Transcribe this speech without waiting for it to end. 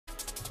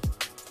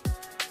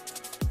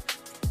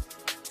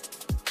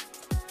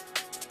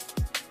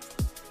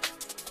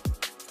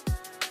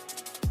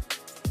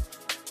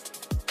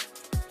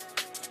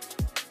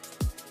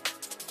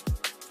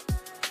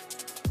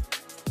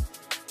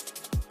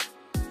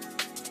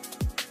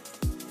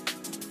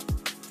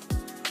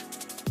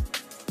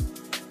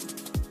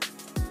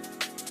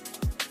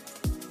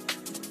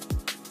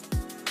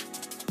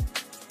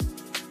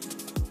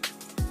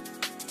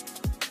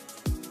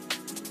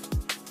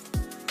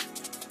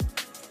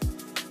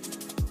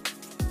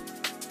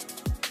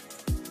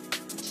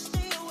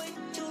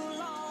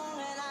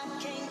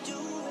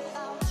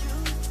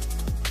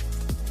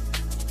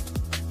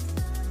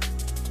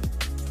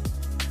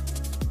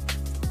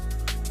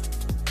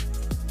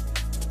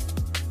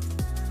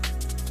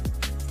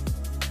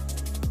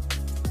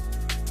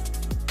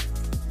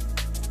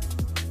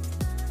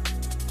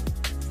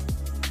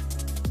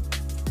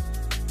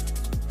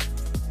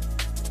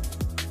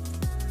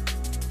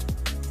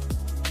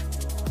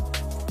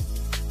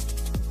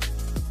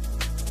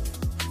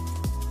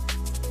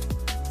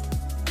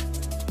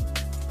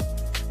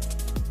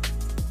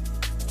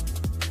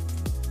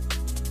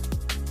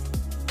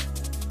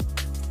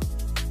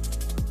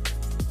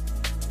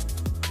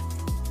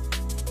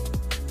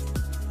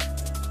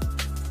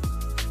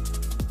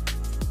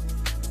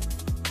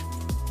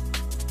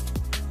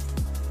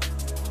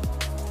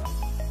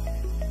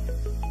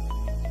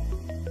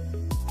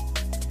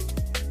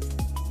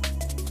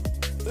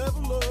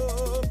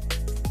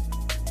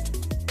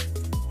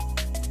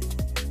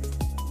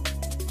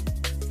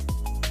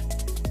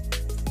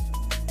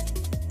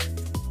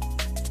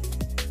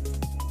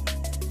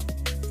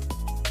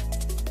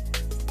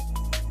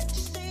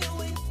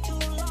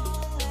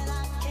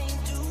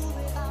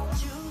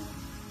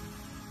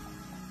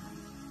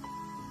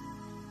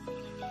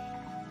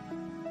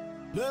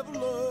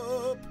Level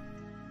up.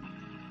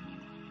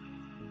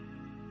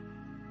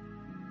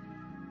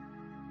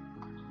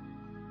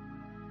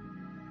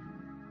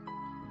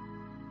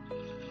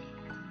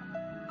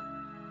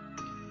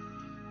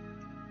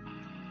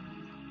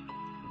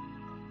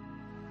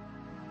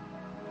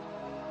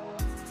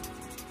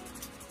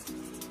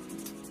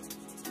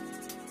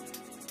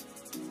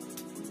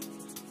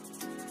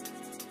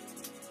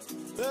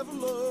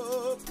 Level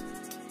up.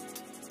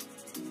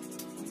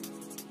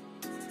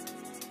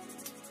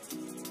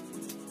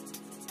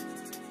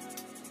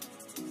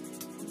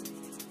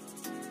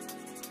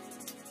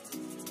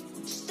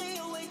 Stay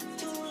awake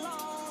too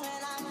long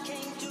and I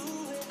can't do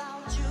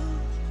without you.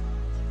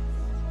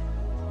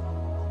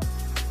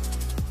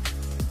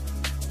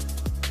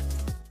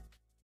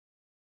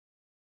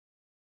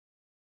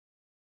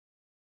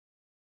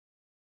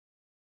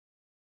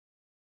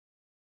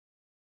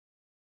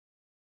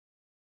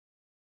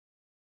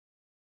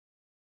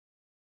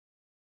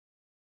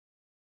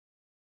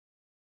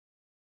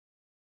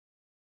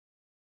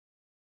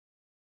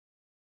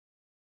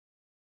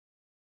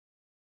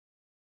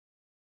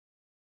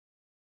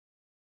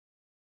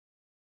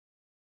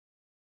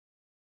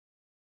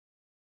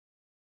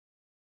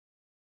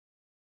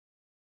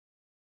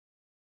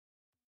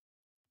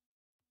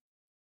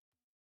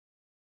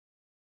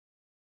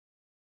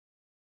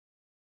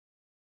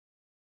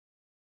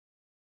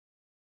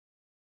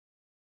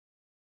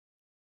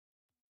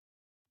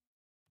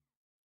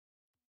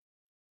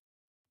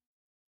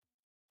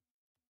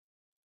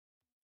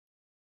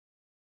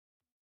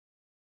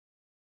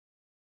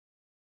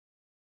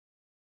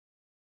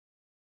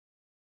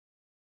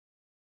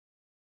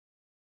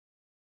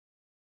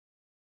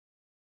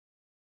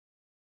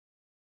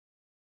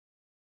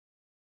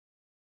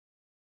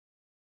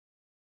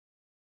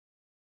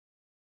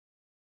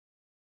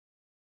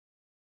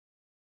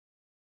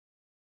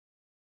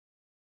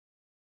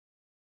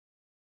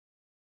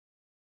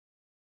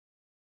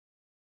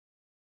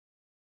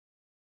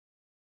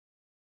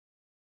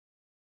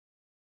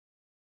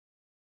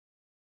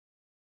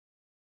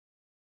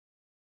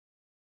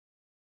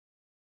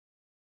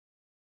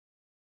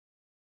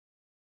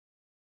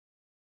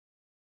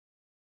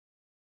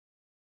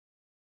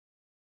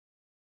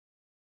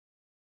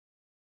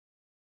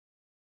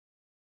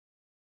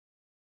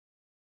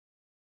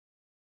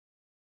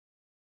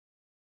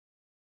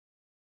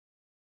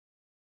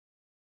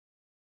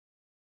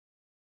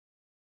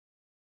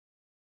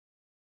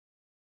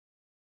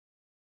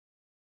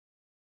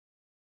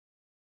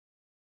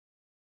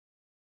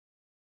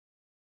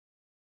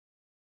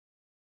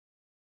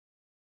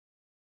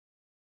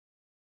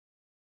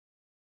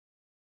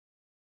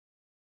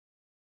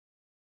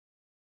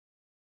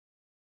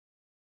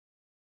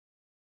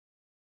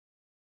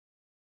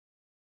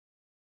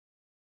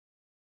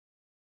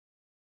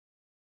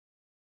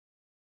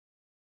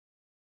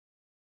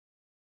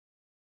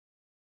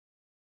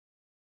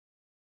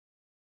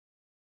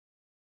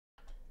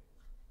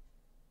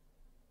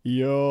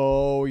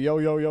 Yo, yo,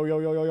 yo, yo, yo,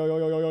 yo, yo, yo, yo,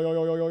 yo, yo,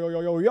 yo, yo, yo,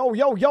 yo, yo, yo,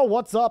 yo, yo,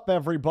 what's up,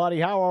 everybody?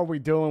 How are we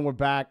doing? We're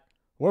back.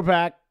 We're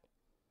back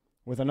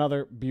with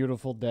another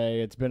beautiful day.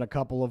 It's been a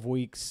couple of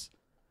weeks,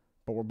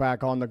 but we're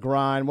back on the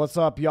grind. What's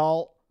up,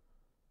 y'all?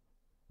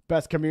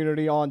 Best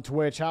community on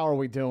Twitch. How are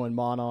we doing,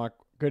 Monarch?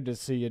 Good to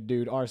see you,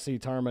 dude.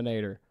 RC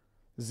Terminator.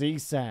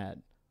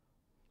 Z-Sad.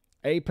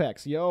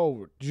 Apex.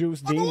 Yo, Juice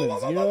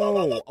Demons.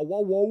 Yo. Whoa,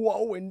 whoa,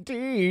 whoa,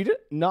 indeed.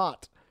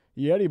 Not.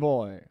 Yeti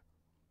Boy.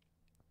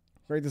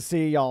 Great to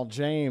see y'all,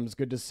 James.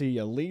 Good to see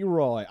you.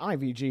 Leroy.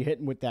 IVG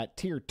hitting with that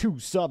tier 2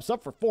 sub.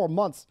 Sub for 4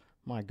 months.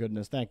 My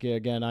goodness. Thank you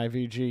again,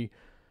 IVG.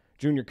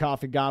 Junior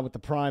Coffee God with the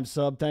Prime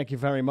sub. Thank you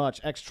very much.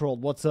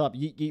 X-Trolled, what's up?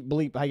 Yeet, yeet,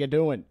 bleep. How you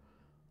doing?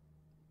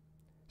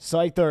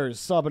 Scythers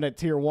subbing at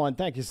tier 1.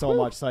 Thank you so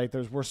much,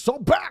 Scythers. We're so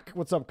back.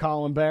 What's up,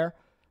 Colin Bear?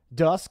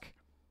 Dusk.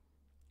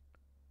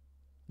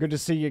 Good to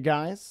see you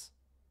guys.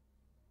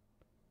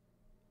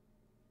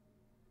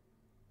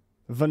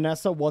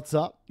 Vanessa, what's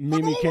up?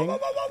 Mimi King.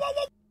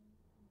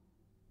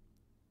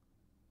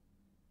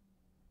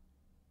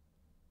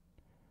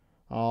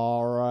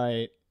 All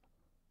right.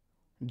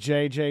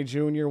 JJ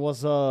Jr.,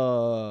 what's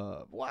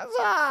up? What's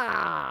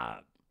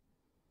up?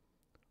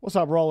 What's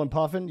up, Rollin'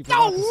 Puffin? You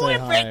forgot to say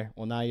hi.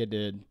 Well, now you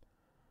did.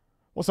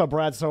 What's up,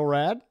 Brad So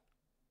Rad?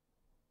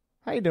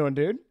 How you doing,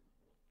 dude?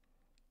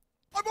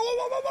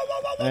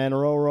 And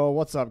Roro,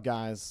 what's up,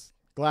 guys?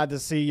 Glad to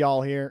see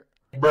y'all here.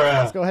 Bruh.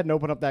 Let's go ahead and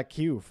open up that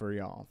queue for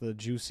y'all. The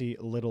juicy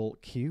little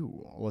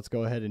queue. Let's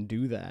go ahead and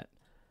do that.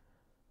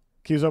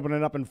 Queue's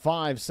opening up in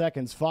 5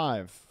 seconds.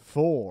 5,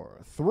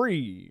 4,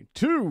 3,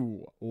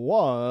 2,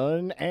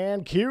 1,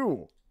 and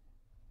queue.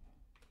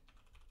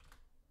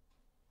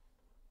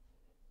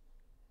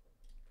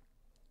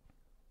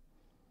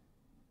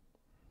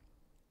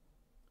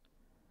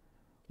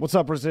 What's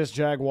up, Resist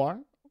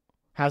Jaguar?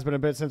 Has been a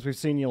bit since we've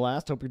seen you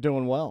last. Hope you're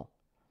doing well.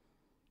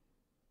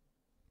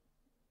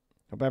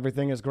 Hope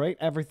everything is great.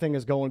 Everything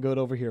is going good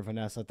over here,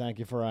 Vanessa. Thank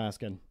you for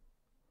asking.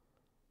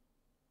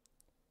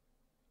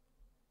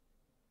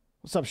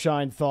 What's up,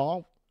 Shine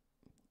Thaw?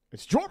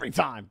 It's Jorby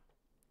time.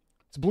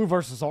 It's blue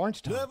versus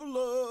orange time. Level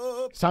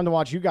It's time to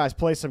watch you guys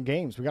play some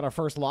games. We got our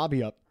first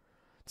lobby up.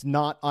 It's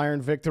not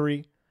Iron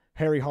Victory,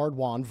 Harry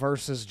Hardwan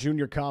versus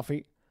Junior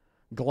Coffee,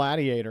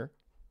 Gladiator,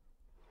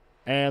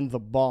 and the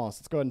Boss.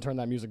 Let's go ahead and turn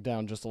that music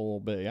down just a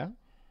little bit, yeah?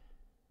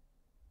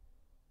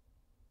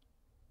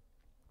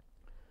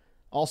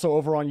 Also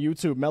over on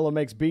YouTube, Mellow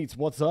Makes Beats,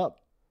 what's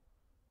up?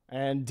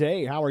 And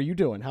Day, how are you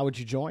doing? How would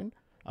you join?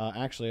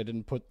 Actually, I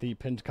didn't put the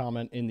pinned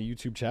comment in the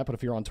YouTube chat, but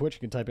if you're on Twitch, you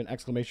can type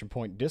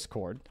in !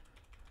 Discord.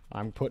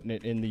 I'm putting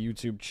it in the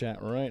YouTube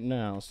chat right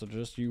now, so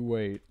just you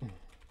wait.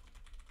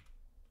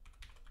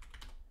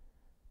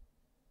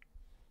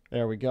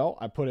 There we go.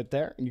 I put it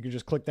there, and you can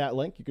just click that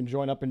link. You can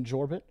join up in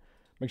Jorby.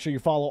 Make sure you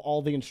follow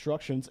all the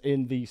instructions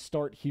in the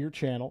Start Here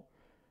channel,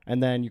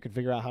 and then you can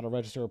figure out how to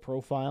register a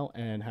profile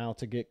and how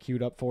to get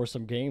queued up for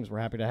some games. We're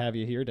happy to have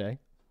you here, Day.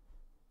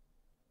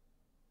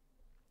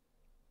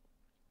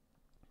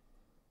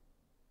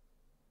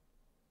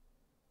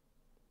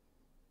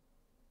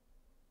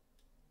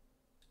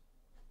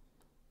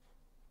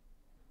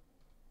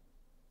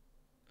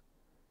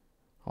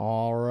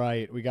 All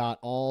right, we got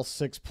all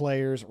 6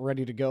 players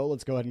ready to go.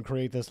 Let's go ahead and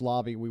create this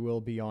lobby. We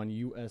will be on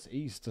US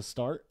East to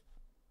start.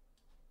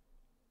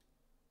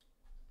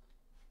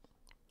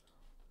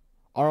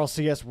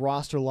 RLCS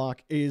roster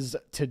lock is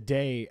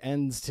today,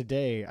 ends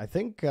today. I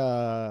think,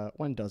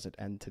 when does it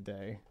end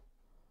today?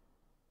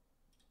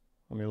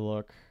 Let me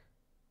look.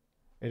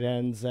 It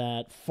ends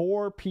at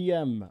 4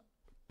 p.m.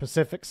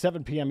 Pacific,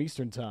 7 p.m.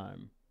 Eastern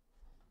time.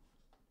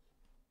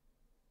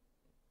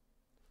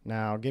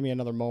 Now, give me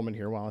another moment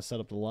here while I set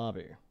up the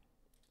lobby.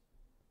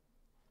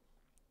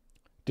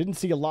 Didn't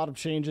see a lot of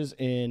changes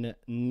in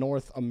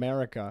North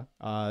America.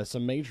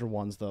 Some major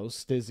ones, though.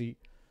 Stizzy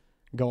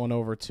going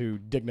over to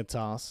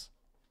Dignitas.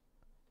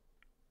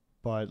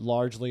 But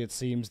largely, it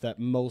seems that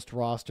most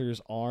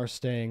rosters are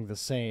staying the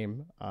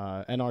same.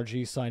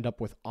 NRG signed up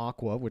with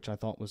Aqua, which I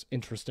thought was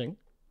interesting.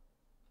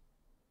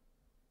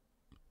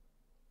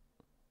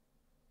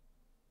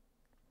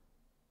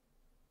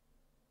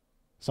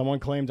 Someone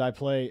claimed I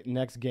play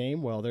next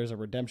game. Well, there's a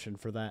redemption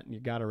for that, and you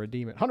got to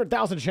redeem it.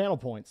 100,000 channel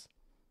points.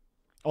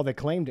 Oh, they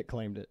claimed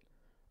it.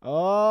 Oh,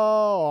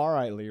 all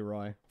right,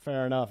 Leroy.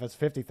 Fair enough. That's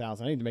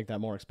 50,000. I need to make that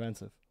more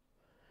expensive.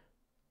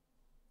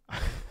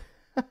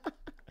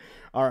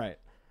 All right.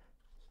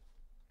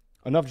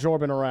 Enough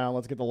jorbing around.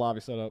 Let's get the lobby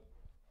set up.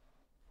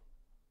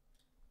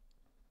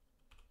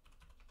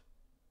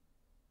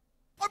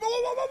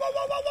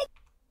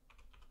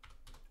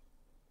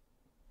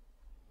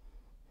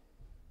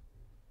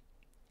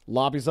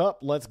 Lobby's up.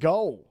 Let's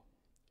go.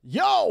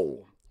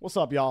 Yo! What's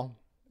up, y'all?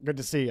 Good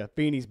to see you.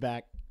 Beanie's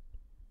back.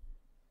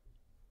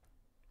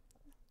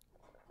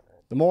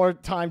 The more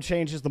time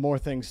changes, the more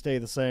things stay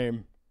the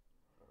same.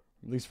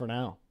 At least for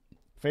now.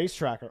 Face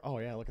tracker. Oh,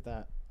 yeah, look at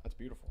that. That's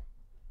beautiful.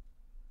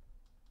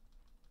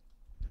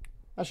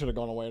 That should have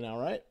gone away now,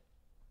 right?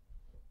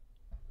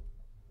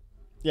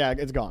 Yeah,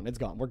 it's gone. It's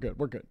gone. We're good.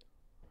 We're good.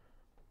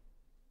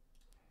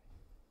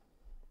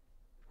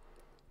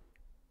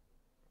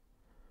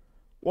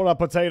 What up,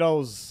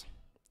 potatoes?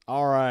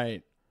 All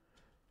right.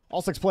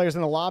 All 6 players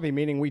in the lobby,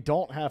 meaning we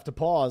don't have to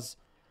pause,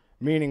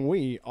 meaning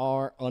we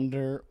are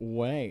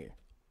underway.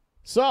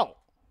 So,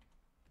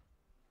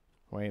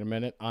 wait a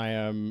minute. I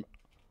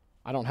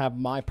don't have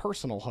my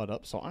personal HUD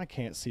up, so I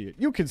can't see it.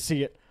 You can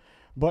see it,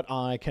 but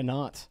I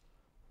cannot.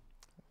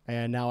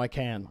 And now I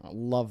can. I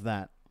love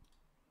that.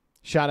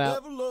 Shout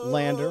out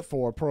Lander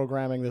for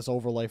programming this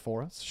overlay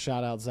for us.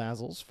 Shout out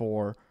Zazzles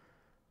for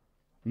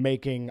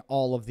making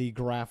all of the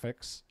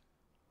graphics.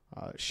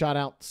 Shout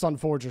out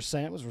Sunforger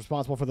Sam, who's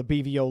responsible for the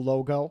BVO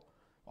logo,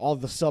 all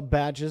the sub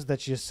badges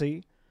that you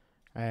see,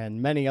 and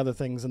many other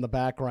things in the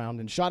background.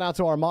 And shout out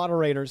to our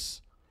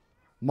moderators,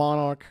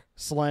 Monarch,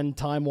 Slen,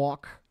 Time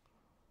Walk,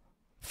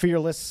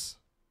 Fearless,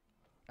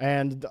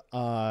 and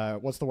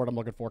what's the word I'm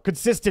looking for?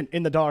 Consistent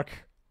in the dark.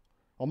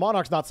 Well,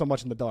 Monarch's not so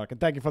much in the dark. And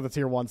thank you for the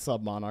tier 1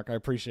 sub, Monarch. I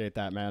appreciate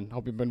that, man.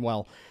 Hope you've been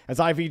well. As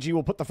IVG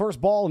will put the first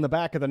ball in the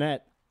back of the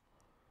net.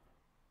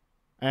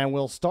 And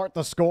we'll start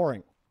the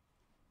scoring.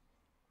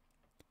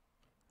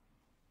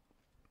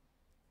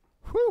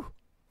 Whew.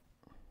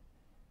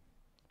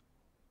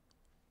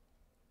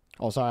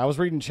 Oh, sorry. I was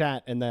reading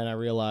chat, and then I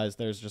realized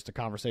there's just a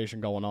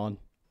conversation going on.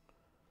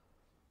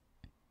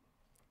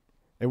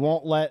 It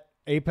won't let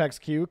Apex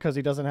queue because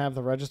he doesn't have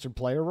the registered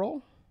player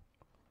role?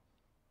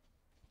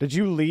 Did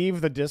you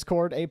leave the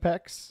Discord,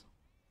 Apex?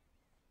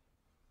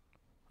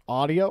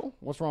 Audio?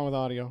 What's wrong with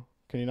audio?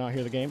 Can you not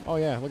hear the game? Oh,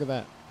 yeah. Look at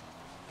that.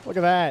 Look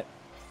at that.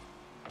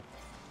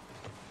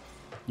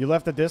 You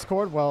left the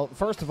Discord? Well,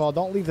 first of all,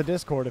 don't leave the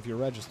Discord if you're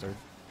registered,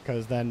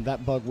 because then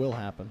that bug will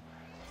happen.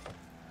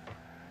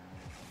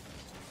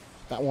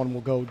 That one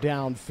will go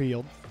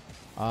downfield.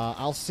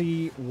 I'll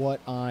see what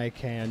I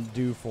can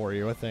do for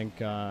you. I think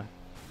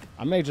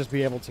I may just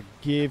be able to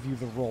give you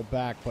the role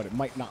back, but it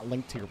might not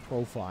link to your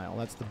profile.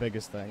 That's the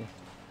biggest thing.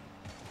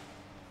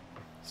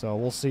 So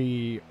we'll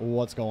see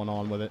what's going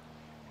on with it.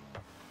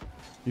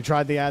 You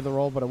tried to add the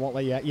role, but it won't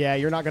let you. Yeah,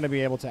 you're not going to be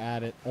able to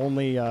add it.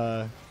 Only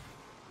I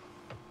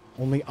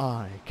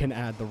can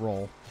add the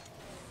role.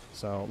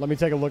 So let me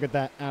take a look at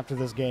that after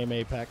this game,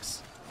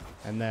 Apex,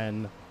 and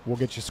then we'll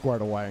get you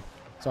squared away.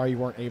 Sorry you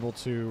weren't able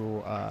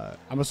to,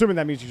 I'm assuming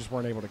that means you just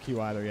weren't able to queue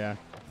either, yeah.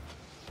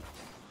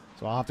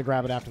 So I'll have to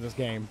grab it after this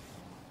game.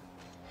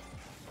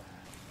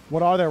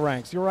 What are their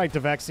ranks? You're right,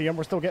 Devexium.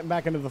 We're still getting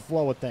back into the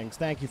flow of things.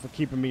 Thank you for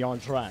keeping me on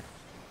track.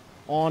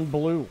 On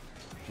blue,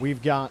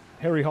 we've got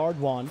Harry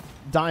Hardwan.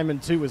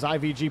 Diamond 2 as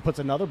IVG puts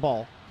another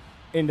ball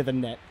into the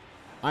net.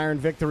 Iron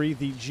Victory,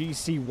 the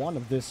GC1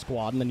 of this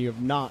squad. And then you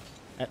have Not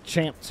at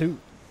Champ 2.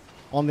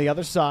 On the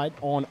other side,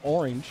 on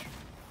orange,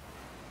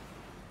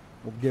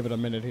 we'll give it a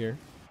minute here.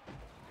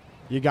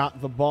 You got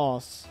the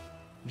Boss,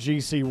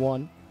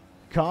 GC1,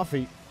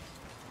 Coffee,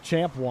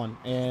 Champ 1,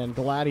 and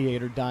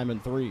Gladiator,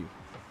 Diamond 3.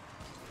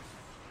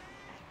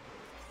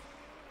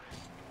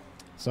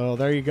 So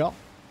there you go.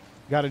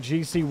 Got a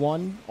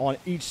GC1 on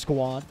each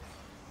squad,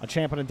 a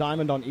Champ and a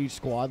Diamond on each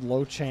squad,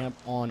 low Champ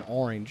on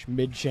orange,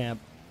 mid Champ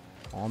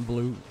on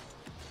blue.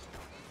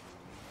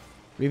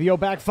 Video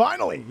back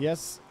finally.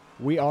 Yes,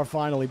 we are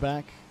finally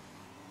back.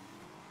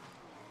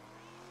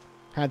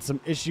 Had some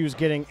issues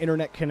getting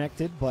internet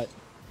connected, but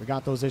we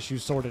got those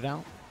issues sorted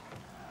out.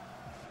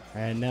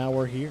 And now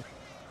we're here.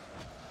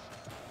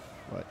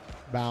 But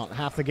about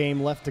half the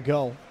game left to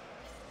go.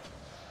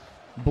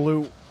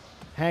 Blue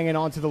hanging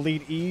on to the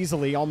lead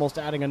easily, almost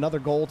adding another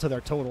goal to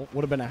their total.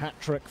 Would have been a hat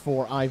trick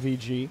for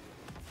IVG.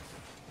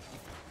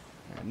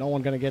 And no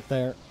one going to get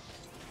there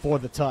for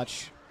the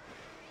touch.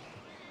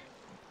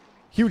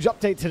 Huge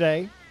update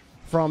today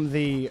from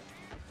the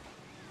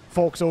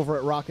folks over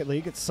at Rocket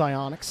League. It's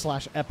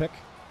Psionics/Epic.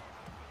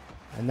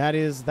 And that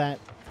is that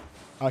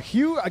a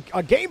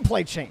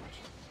gameplay change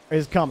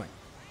is coming.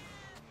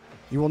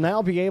 You will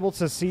now be able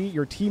to see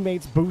your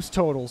teammates' boost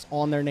totals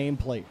on their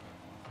nameplate.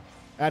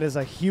 That is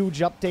a huge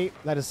update.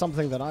 That is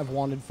something that I've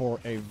wanted for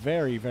a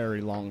very,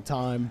 very long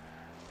time.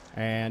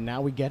 And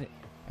now we get it.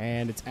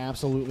 And it's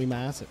absolutely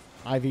massive.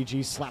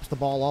 IVG slaps the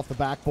ball off the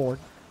backboard.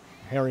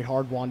 Harry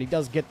Hardwan, he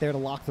does get there to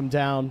lock them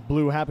down.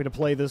 Blue happy to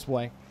play this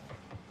way.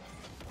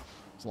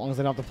 As long as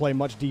they don't have to play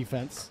much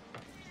defense.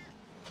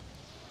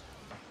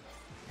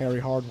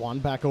 Harry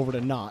Hardwan back over to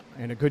Not.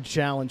 And a good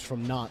challenge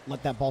from Not.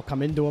 Let that ball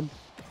come into him.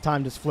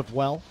 Timed his flip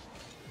well.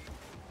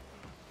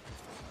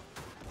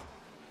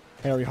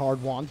 Harry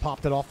Hardwan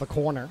popped it off the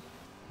corner.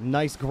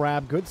 Nice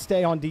grab. Good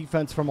stay on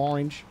defense from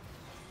Orange.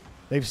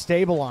 They've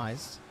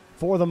stabilized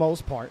for the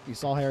most part. You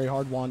saw Harry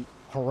Hardwan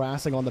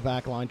harassing on the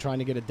back line, trying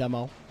to get a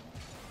demo.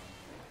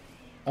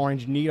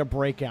 Orange need a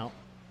breakout.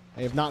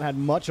 They have not had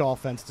much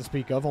offense to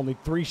speak of. Only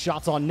 3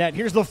 shots on net.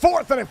 Here's the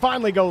 4th, and it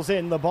finally goes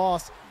in. The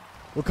Boss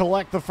will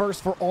collect the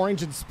first for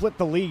Orange and split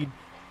the lead.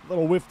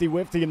 Little whifty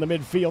in the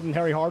midfield, and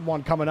Harry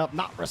Hardwan coming up,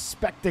 not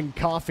respecting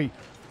Coffee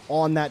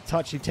on that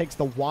touch. He takes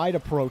the wide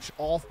approach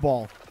off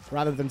ball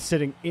rather than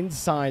sitting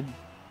inside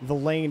the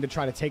lane to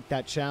try to take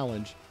that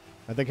challenge.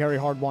 I think Harry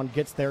Hardwan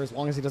gets there as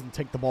long as he doesn't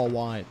take the ball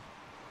wide.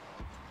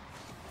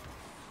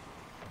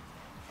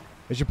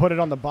 They should put it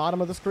on the bottom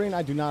of the screen?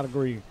 I do not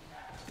agree.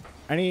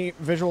 Any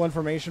visual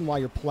information while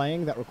you're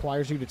playing that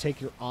requires you to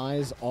take your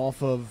eyes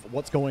off of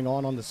what's going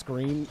on the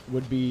screen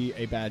would be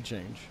a bad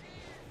change.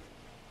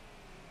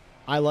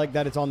 I like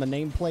that it's on the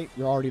nameplate.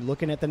 You're already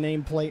looking at the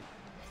nameplate.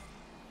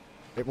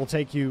 It will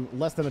take you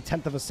less than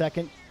 1/10 of a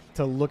second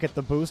to look at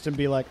the boost and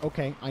be like,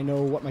 okay, I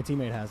know what my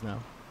teammate has now.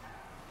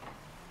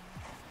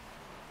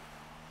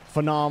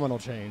 Phenomenal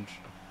change.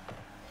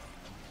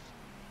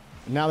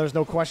 Now there's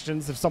no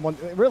questions if someone...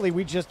 Really,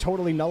 we just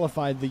totally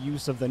nullified the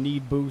use of the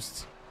need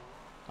boost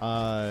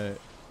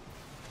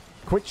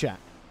quick chat.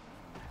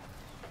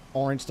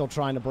 Orange still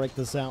trying to break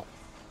this out.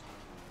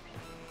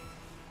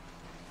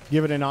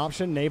 Give it an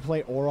option,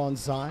 nameplate or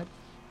onside.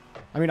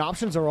 I mean,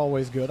 options are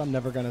always good. I'm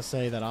never going to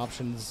say that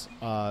options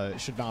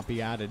should not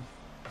be added.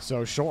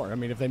 So, sure. I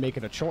mean, if they make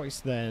it a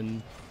choice,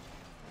 then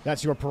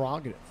that's your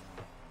prerogative.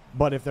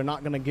 But if they're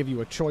not going to give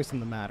you a choice in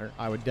the matter,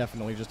 I would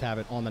definitely just have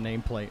it on the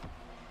nameplate.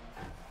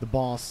 The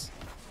Boss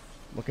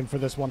looking for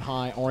this one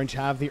high. Orange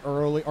have the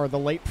early or the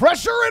late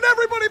pressure, and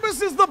everybody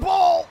misses the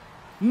ball.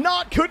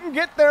 Not couldn't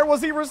get there.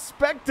 Was he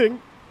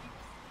respecting?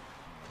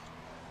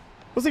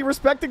 Was he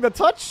respecting the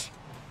touch?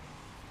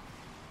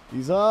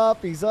 He's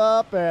up,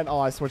 and... Oh,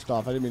 I switched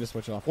off. I didn't mean to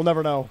switch off. We'll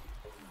never know.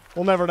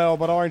 We'll never know,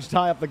 but Orange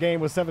tie up the game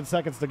with 7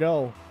 seconds to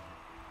go.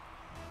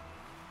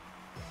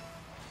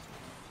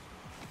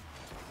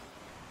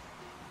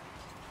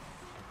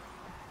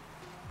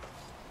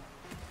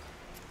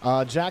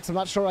 Jax, I'm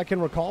not sure I can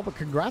recall, but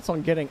congrats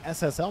on getting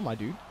SSL, my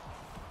dude.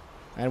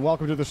 And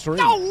welcome to the stream.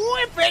 No,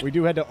 whip it! We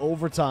do head to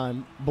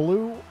overtime.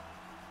 Blue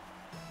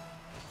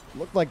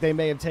looked like they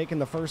may have taken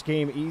the first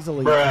game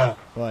easily,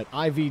 but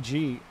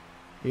IVG...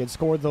 He had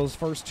scored those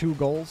first 2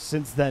 goals.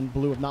 Since then,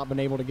 Blue have not been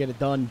able to get it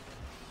done.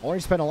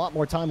 Orange spent a lot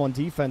more time on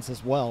defense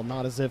as well.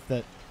 Not as if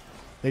that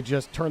they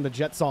just turned the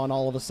Jets on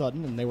all of a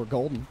sudden and they were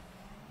golden.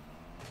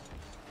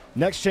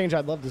 Next change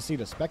I'd love to see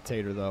to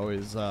Spectator, though,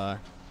 is I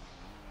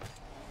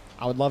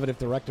would love it if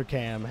Director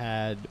Cam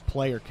had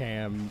player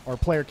cam or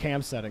player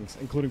cam settings,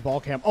 including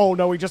ball cam. Oh,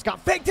 no, he just got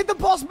faked. Did the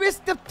ball miss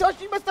the touch?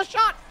 He missed the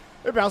shot.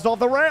 It bounced off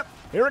the ramp.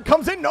 Here it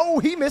comes in. No,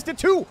 he missed it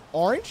too.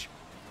 Orange.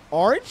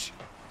 Orange.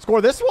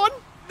 Score this one.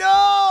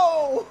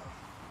 No.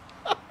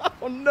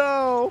 Oh,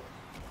 no.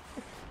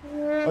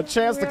 A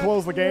chance to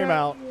close the game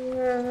out.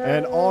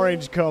 And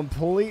Orange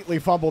completely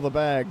fumbled the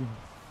bag.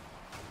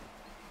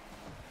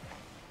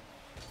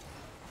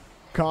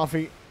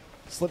 Coffee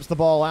slips the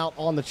ball out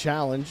on the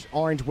challenge.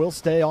 Orange will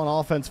stay on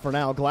offense for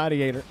now.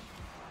 Gladiator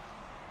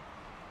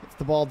gets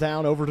the ball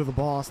down over to the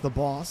boss. The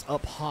boss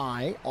up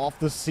high off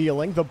the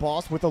ceiling. The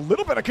boss with a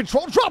little bit of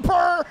control.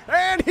 Dropper!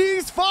 And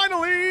he's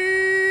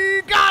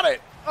finally got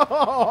it!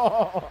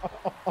 Oh.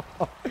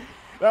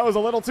 That was a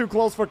little too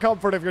close for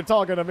comfort if you're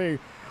talking to me.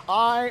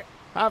 I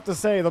have to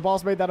say, the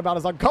boss made that about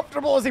as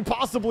uncomfortable as he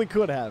possibly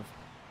could have.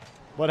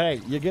 But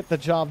hey, you get the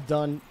job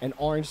done, and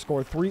Orange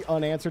scored 3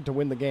 unanswered to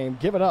win the game.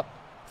 Give it up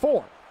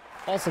for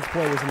all 6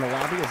 players in the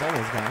lobby, as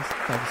always, guys.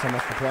 Thank you so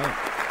much for playing.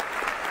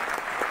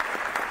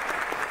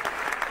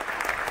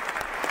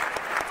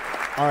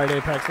 All right,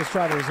 Apex, let's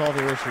try to resolve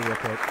your issue real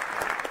quick.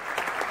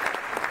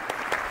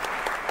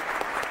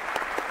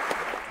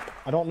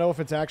 I don't know if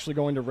it's actually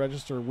going to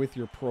register with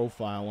your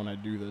profile when I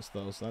do this,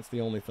 though, so that's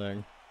the only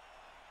thing.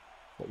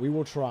 But we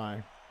will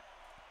try.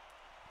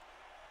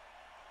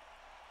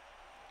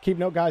 Keep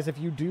note, guys, if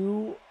you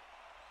do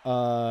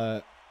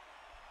end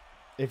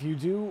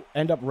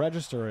up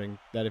registering,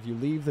 that if you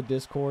leave the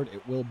Discord,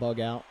 it will bug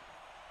out.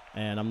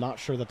 And I'm not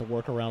sure that the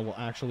workaround will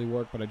actually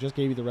work, but I just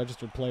gave you the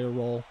registered player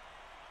role,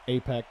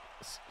 Apex,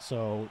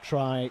 so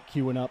try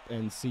queuing up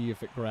and see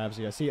if it grabs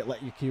you. I see it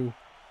let you queue.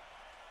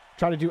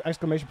 Try to do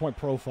exclamation point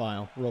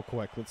profile real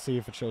quick. Let's see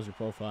if it shows your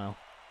profile.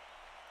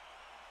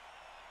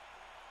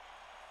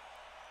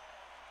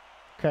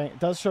 Okay, it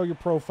does show your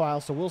profile,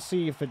 so we'll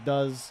see if it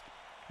does.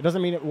 It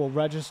doesn't mean it will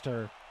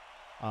register,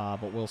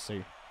 but we'll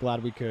see.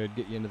 Glad we could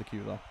get you into the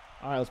queue, though.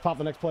 All right, let's pop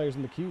the next players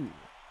in the queue.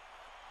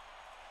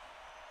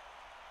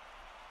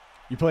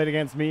 You played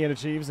against me and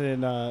Achieves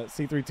in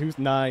C32.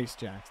 Nice,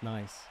 Jax,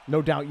 nice.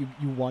 No doubt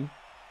you won.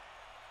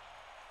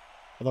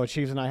 Although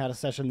Achieves and I had a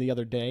session the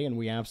other day, and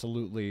we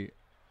absolutely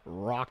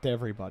rocked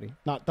everybody.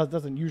 That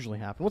doesn't usually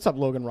happen. What's up,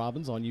 Logan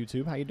Robbins on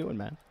YouTube? How you doing,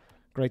 man?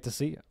 Great to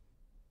see you.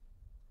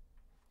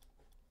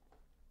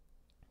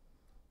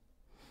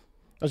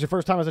 That's your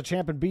first time as a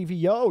champ in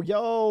BV.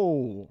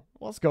 Yo.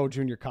 Let's go,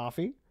 Junior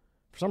Coffee.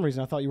 For some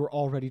reason, I thought you were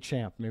already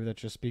champ. Maybe that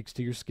just speaks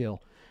to your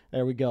skill.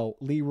 There we go.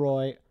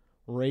 Leroy,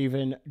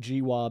 Raven,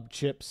 GWob,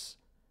 Chips,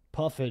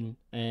 Puffin,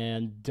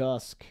 and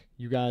Dusk.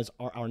 You guys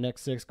are our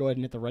next 6. Go ahead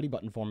and hit the ready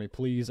button for me,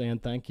 please,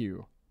 and thank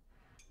you.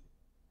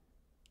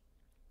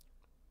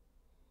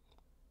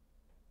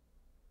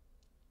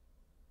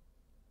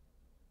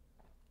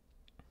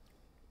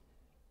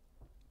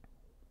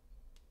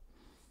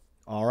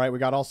 All right, we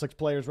got all 6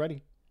 players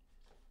ready.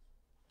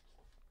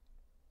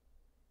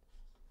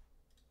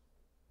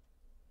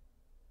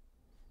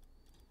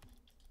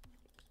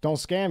 Don't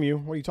scam you.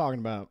 What are you talking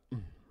about? I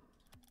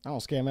don't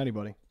scam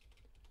anybody.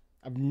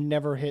 I've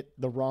never hit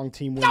the wrong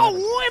team win. Don't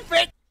whiff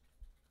it!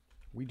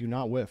 We do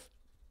not whiff.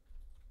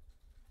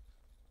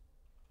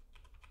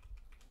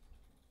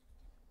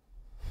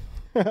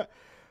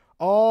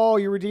 Oh,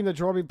 you redeemed the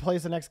Jorby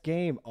plays the next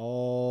game.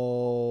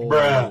 Oh.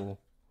 Bruh.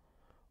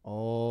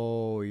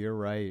 Oh, you're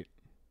right.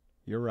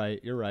 You're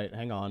right.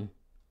 Hang on.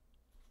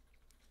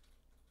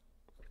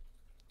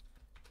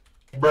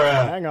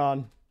 Bruh. Hang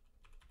on.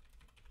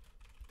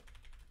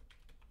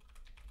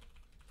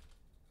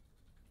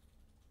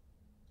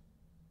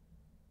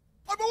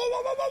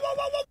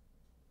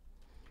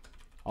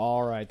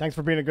 All right. Thanks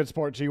for being a good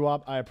sport,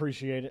 GWob. I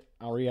appreciate it.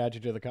 I'll re-add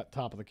you to the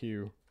top of the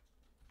queue.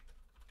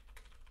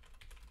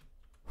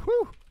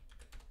 Whew.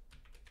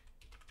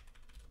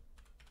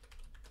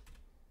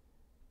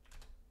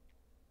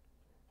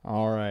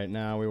 All right.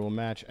 Now we will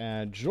match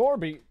add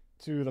Jorby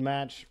to the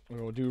match.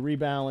 We will do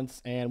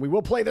rebalance, and we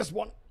will play this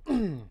one.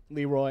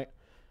 Leroy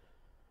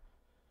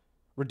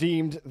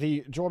redeemed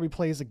the Jorby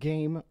Plays a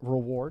Game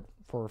reward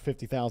for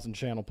 50,000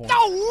 channel points.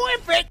 Don't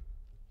whiff it!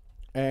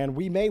 And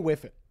we may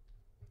whiff it.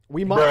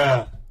 We might.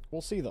 Bruh.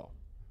 We'll see, though.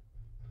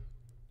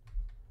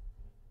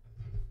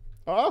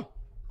 Oh!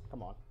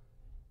 Come on.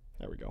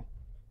 There we go.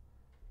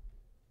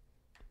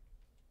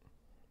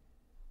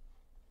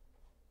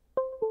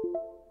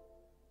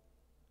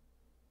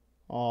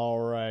 All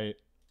right.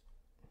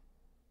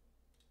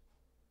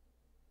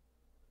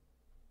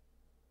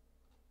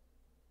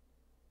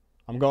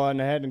 I'm going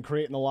ahead and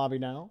creating the lobby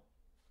now.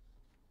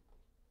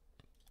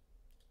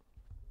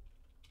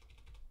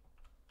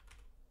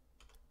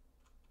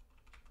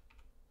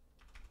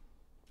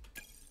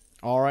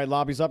 All right,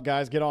 lobby's up,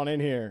 guys. Get on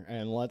in here,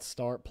 and let's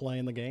start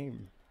playing the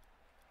game.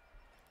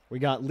 We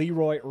got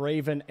Leroy,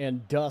 Raven,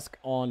 and Dusk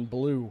on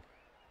blue,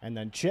 and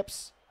then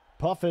Chips,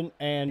 Puffin,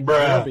 and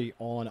Jorby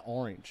on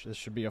orange. This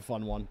should be a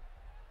fun one.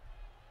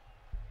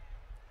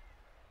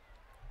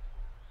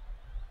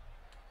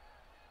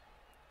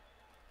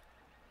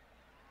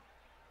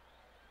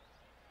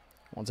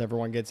 Once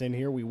everyone gets in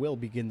here, we will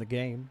begin the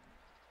game.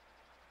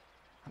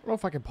 I don't know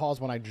if I can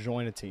pause when I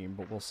join a team,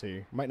 but we'll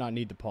see. Might not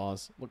need to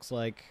pause. Looks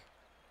like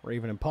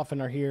Raven and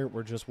Puffin are here.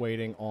 We're just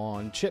waiting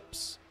on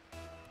Chips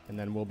and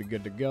then we'll be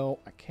good to go.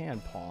 I can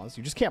pause.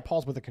 You just can't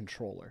pause with a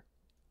controller,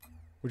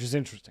 which is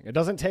interesting. It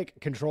doesn't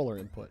take controller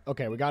input.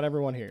 Okay, we got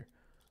everyone here.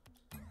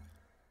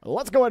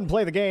 Let's go ahead and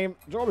play the game.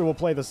 Jorby will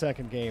play the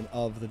second game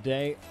of the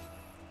day.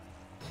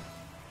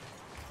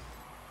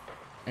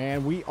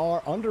 And we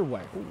are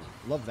underway. Ooh,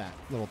 love that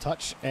little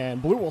touch. And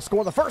Blue will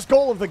score the first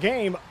goal of the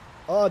game.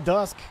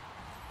 Dusk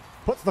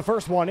puts the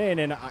first one in.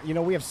 And, you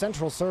know, we have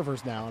central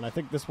servers now. And I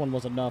think this one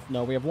was enough.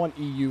 No, we have one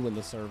EU in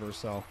the server.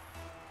 So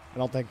I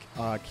don't think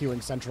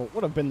queuing central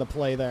would have been the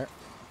play there.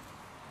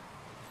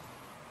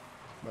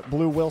 But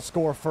Blue will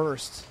score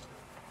first.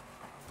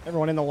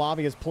 Everyone in the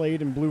lobby has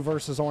played in Blue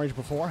versus Orange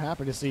before.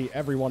 Happy to see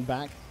everyone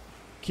back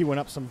queuing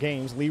up some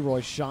games.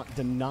 Leroy's shot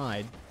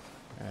denied.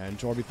 And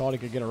Jorby thought he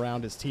could get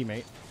around his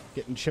teammate.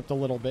 Getting chipped a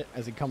little bit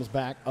as he comes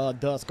back.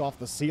 Dusk off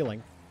the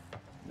ceiling.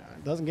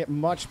 Doesn't get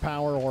much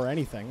power or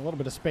anything. A little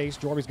bit of space.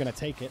 Jorby's going to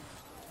take it.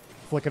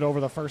 Flick it over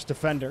the first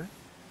defender.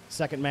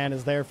 Second man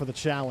is there for the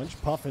challenge.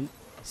 Puffin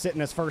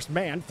sitting as first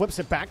man. Flips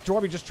it back.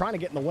 Jorby just trying to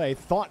get in the way.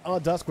 Thought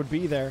Dusk would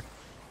be there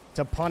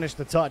to punish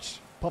the touch.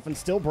 Puffin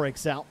still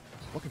breaks out.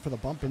 Looking for the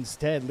bump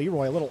instead.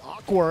 Leroy a little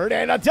awkward.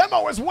 And a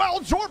demo as well.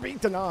 Jorby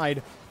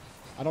denied.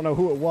 I don't know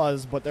who it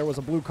was, but there was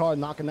a blue card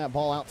knocking that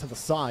ball out to the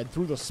side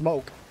through the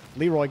smoke.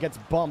 Leroy gets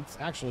bumped.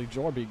 Actually,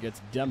 Jorby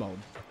gets demoed.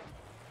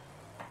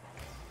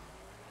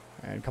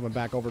 And coming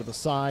back over to the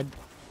side.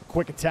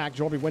 Quick attack.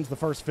 Jorby wins the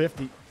first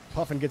 50.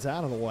 Puffin gets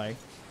out of the way.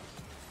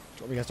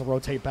 Jorby has to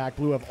rotate back.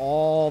 Blue have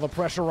all the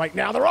pressure right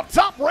now. They're up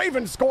top.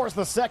 Raven scores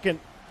the second.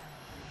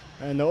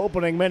 And the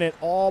opening minute,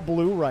 all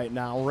Blue right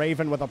now.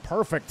 Raven with a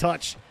perfect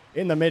touch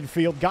in the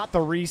midfield. Got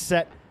the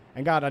reset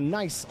and got a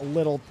nice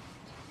little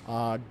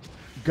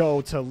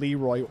go to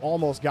Leroy, who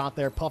almost got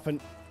there. Puffin.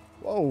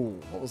 Whoa,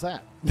 what was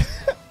that?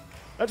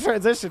 That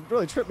transition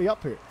really tripped me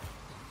up here.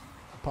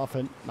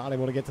 Puffin not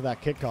able to get to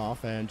that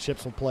kickoff, and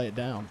Chips will play it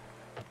down.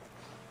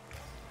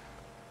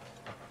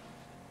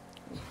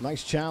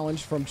 Nice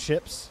challenge from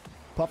Chips.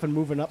 Puffin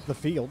moving up the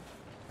field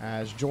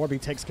as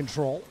Jorby takes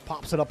control,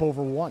 pops it up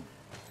over one.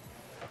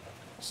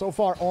 So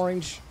far,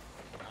 Orange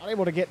not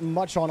able to get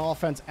much on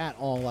offense at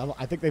all.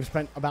 I think they've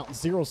spent about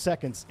 0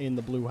 seconds in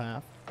the blue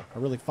half,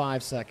 or really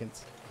 5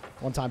 seconds.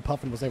 One time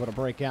Puffin was able to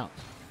break out.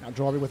 Now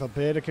Jorby with a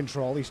bit of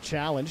control. He's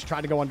challenged,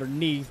 tried to go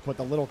underneath, but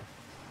the little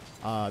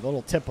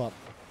tip up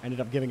ended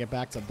up giving it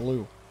back to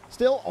Blue.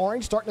 Still,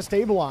 Orange starting to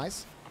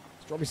stabilize.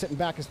 Jorby sitting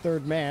back as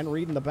third man,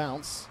 reading the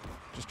bounce.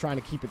 Just trying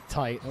to keep it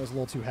tight. That was a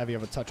little too heavy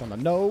of a touch on the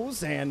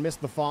nose, and missed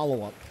the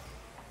follow-up.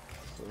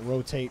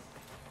 Rotate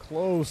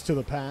close to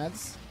the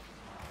pads.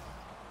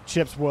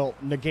 Chips will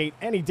negate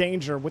any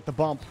danger with the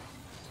bump.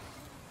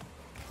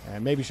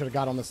 And maybe should have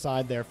got on the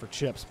side there for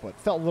Chips, but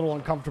felt a little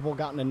uncomfortable.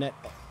 Got in the net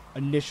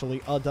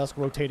initially. Dusk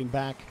rotating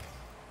back.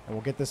 And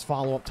we'll get this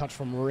follow-up touch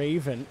from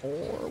Raven.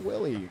 Or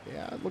Willie.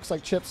 Yeah, it looks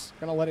like Chips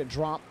going to let it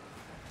drop.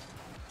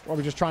 Or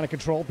we're just trying to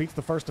control. Beats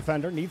the first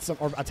defender.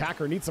 Or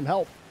attacker needs some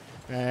help.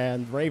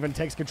 And Raven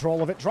takes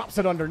control of it. Drops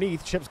it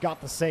underneath. Chips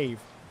got the save.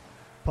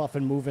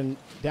 Puffin moving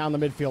down the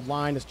midfield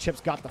line as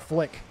Chips got the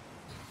flick.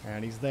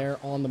 And he's there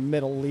on the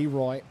middle.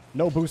 Leroy.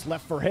 No boost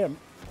left for him.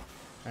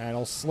 And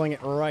he'll sling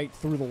it right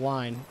through the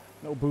line.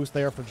 No boost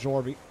there for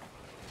Jorby.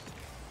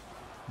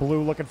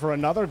 Blue looking for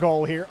another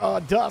goal here.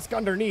 Dusk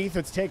underneath.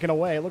 It's taken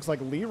away. It looks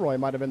like Leroy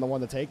might have been the one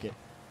to take it.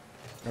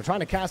 They're trying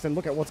to cast and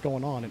look at what's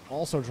going on, and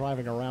also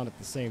driving around at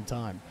the same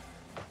time.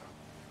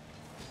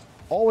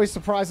 Always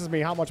surprises me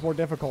how much more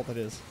difficult it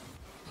is.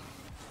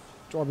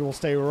 Jorby will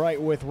stay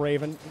right with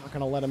Raven. Not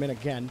going to let him in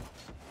again.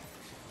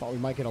 Thought we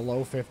might get a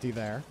low 50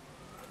 there.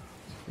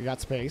 We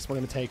got space. We're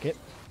going to take it.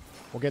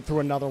 We'll get through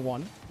another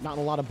one. Not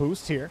a lot of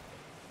boost here.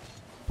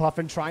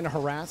 Puffin trying to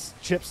harass.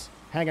 Chips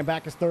hanging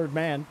back as third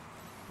man.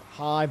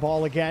 High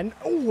ball again.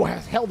 Oh,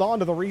 held on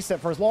to the reset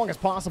for as long as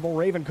possible.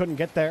 Raven couldn't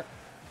get there.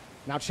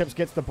 Now Chips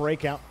gets the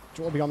breakout.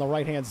 Jorby on the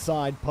right-hand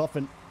side.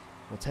 Puffin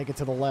will take it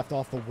to the left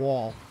off the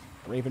wall.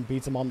 Raven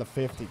beats him on the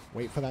 50.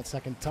 Wait for that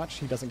second touch.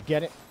 He doesn't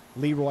get it.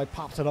 Leroy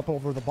pops it up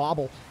over the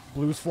bobble.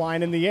 Blues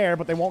flying in the air,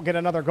 but they won't get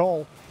another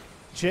goal.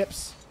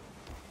 Chips.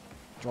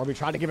 Jorby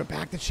tried to give it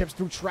back to Chips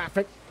through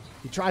traffic.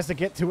 He tries to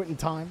get to it in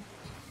time,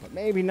 but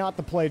maybe not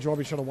the play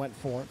Jorby should have went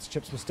for.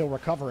 Chips was still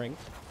recovering.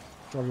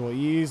 Jorby will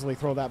easily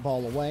throw that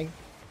ball away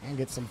and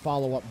get some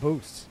follow-up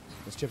boosts.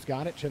 Has Chips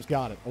got it? Chips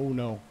got it. Oh,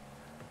 no.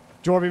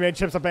 Jorby made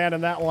Chips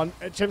abandon that one.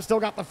 And Chips still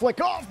got the flick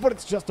off, but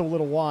it's just a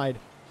little wide.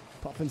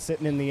 Puffin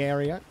sitting in the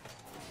area.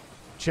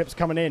 Chips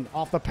coming in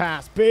off the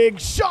pass. Big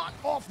shot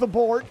off the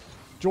board.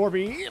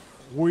 Jorby,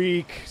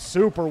 weak,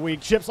 super weak.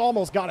 Chips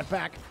almost got it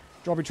back.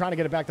 Jorby trying to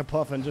get it back to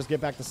Puffin, just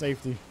get back to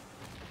safety.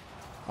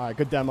 All right,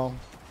 good demo.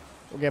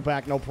 We'll get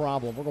back, no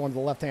problem. We're going to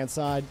the left-hand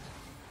side.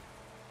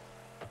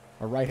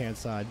 Or right-hand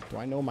side. Do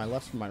I know my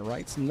lefts from my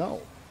rights?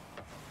 No.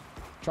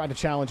 Tried to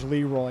challenge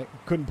Leroy.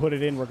 Couldn't put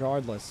it in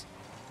regardless.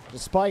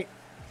 Despite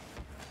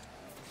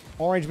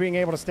Orange being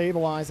able to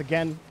stabilize,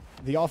 again,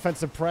 the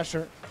offensive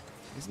pressure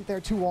isn't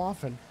there too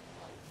often.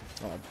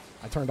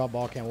 I turned off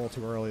ball cam a little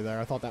too early there.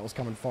 I thought that was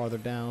coming farther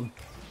down.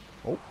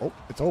 Oh,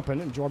 it's open,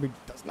 and Jorby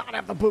does not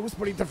have the boost,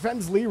 but he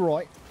defends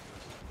Leroy.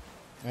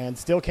 And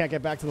still can't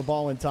get back to the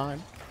ball in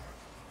time.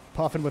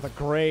 Puffin with a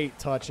great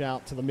touch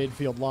out to the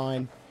midfield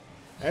line.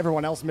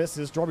 Everyone else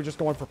misses. Jorby just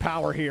going for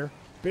power here.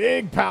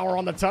 Big power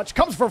on the touch.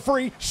 Comes for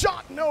free.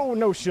 Shot. No,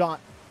 no shot.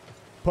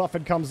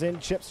 Puffin comes in.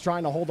 Chip's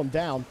trying to hold him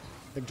down.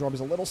 I think Jorby's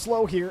a little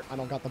slow here. I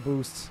don't got the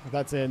boost.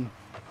 That's in.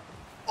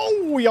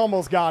 Oh, we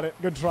almost got it.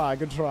 Good try.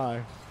 Good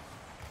try.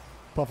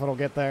 Puffin will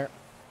get there.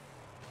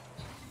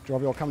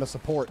 Jorby will come to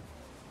support.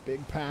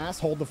 Big pass.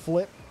 Hold the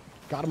flip.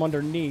 Got him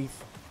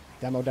underneath.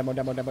 Demo. No!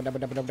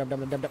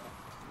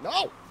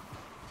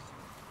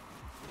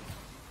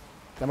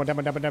 Demo.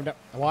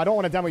 Well, I don't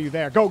want to demo you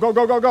there. Go.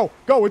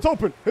 Go. It's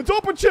open. It's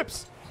open,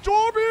 Chips.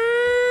 Jorby!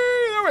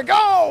 There we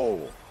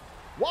go!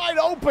 Wide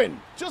open.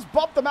 Just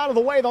bump them out of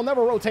the way. They'll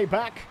never rotate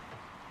back.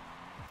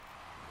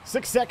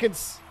 6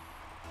 seconds.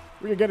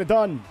 We can get it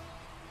done.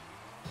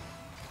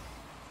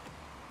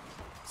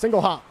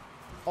 Single hop.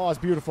 Oh, it's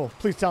beautiful.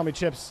 Please tell me,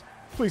 Chips.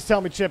 Please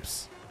tell me,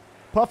 Chips.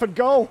 Puff and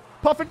go.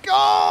 Puff and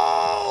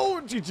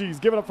go! GG's.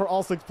 Give it up for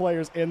all 6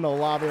 players in the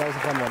lobby. That was a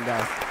fun one,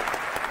 guys.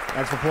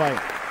 Thanks for playing.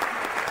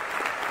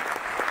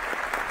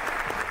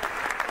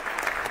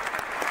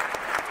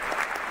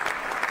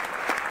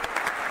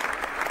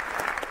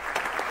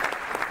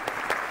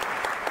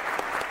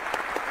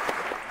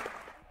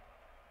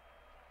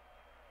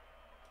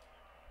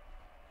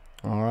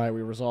 All right,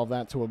 we resolve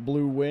that to a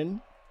blue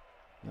win.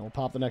 And we'll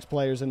pop the next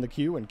players in the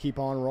queue and keep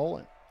on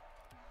rolling.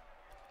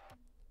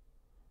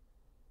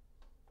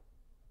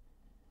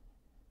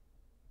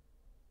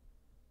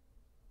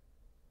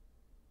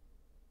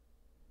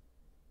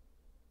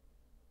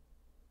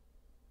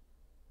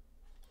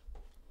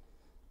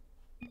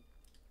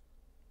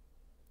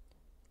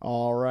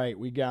 All right,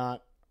 we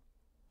got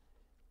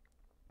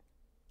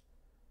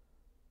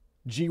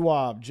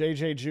GWAB,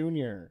 JJ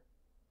Jr.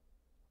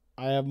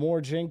 I have more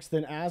Jinx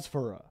than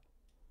Asphora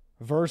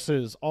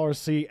versus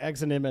RC,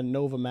 Exonym, and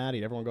Nova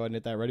Maddie. Everyone go ahead and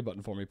hit that ready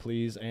button for me,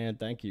 please, and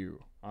thank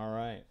you. All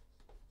right.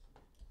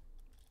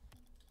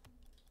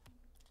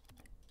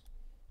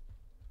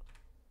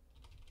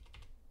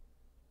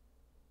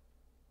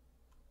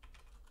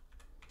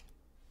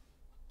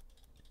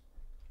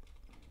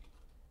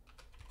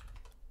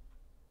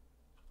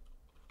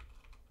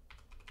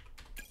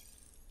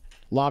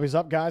 Lobby's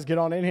up, guys. Get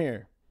on in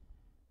here.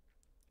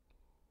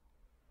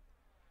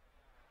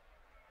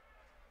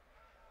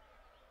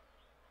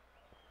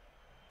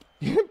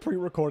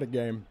 Pre-recorded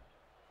game.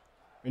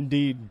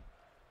 Indeed.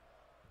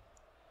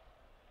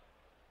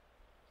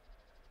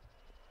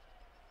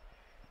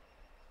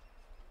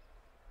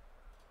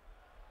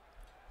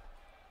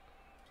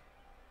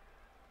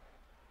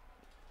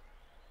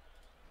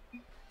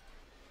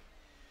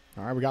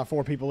 All right, we got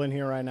 4 people in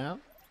here right now.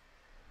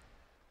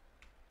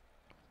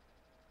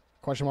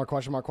 Question mark,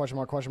 question mark, question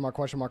mark, question mark,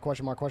 question mark,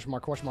 question mark, question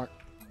mark, question mark.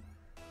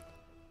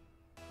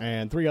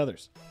 And 3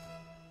 others.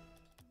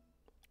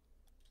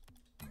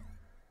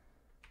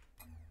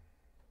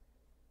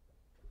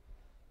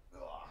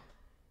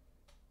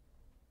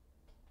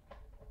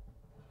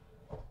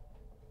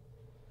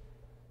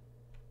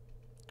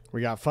 We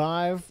got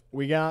 5.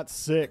 We got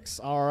 6.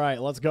 All right,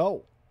 let's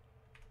go.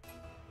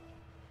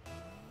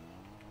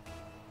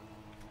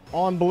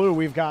 On blue,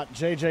 we've got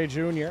JJ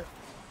Jr.,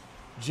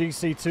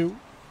 GC2,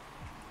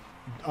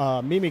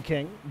 Mimi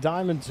King,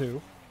 Diamond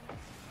 2,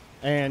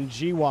 and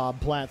GWAB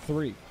Plat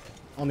 3.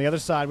 On the other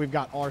side, we've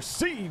got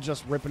RC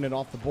just ripping it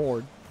off the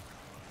board.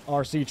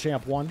 RC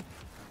Champ 1,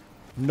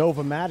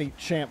 Nova Maddie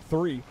Champ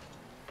 3,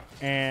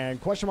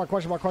 and question mark,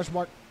 question mark, question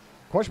mark,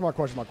 question mark,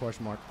 question mark,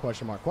 question mark,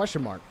 question mark,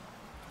 question mark,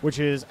 which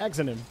is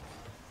Exonym.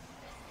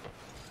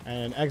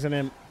 And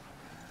Exonym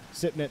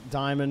sitting at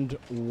Diamond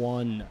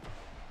 1.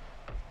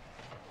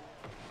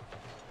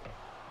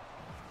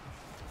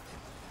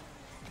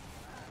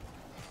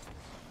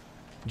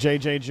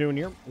 JJ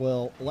Jr.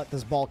 will let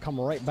this ball come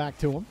right back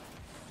to him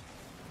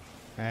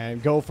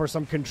and go for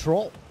some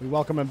control. We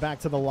welcome him back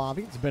to the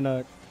lobby. It's been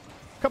a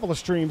couple of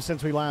streams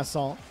since we last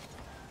saw him,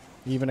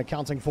 even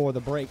accounting for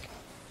the break.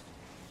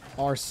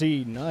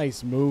 RC,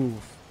 nice move.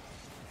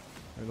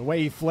 And the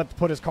way he flipped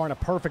put his car in a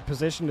perfect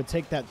position to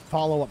take that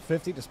follow-up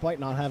 50 despite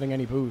not having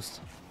any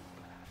boost.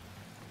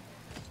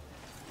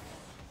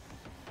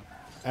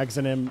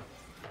 Exonym.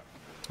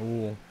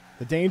 Ooh,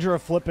 the danger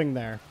of flipping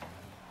there.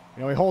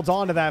 You know, he holds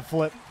on to that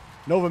flip.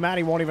 Nova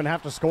Maddie won't even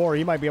have to score.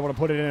 He might be able to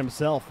put it in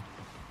himself.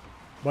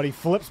 But he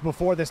flips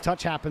before this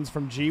touch happens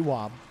from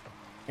GWAB,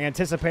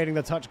 anticipating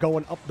the touch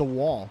going up the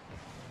wall.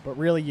 But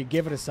really, you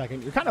give it a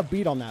second. You're kind of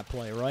beat on that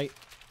play, right?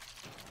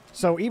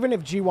 So even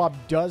if GWAB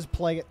does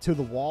play it to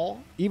the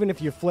wall, even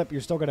if you flip, you're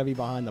still going to be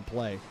behind the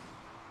play.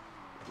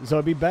 So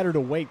it'd be better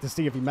to wait to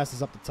see if he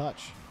messes up the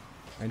touch.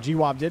 And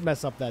GWAB did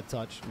mess up that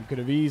touch. You could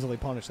have easily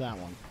punished that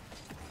one.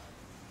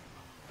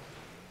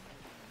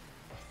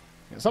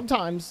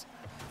 Sometimes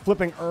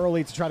flipping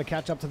early to try to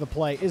catch up to the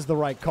play is the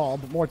right call,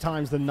 but more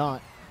times than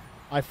not,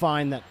 I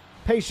find that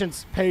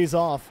patience pays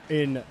off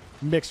in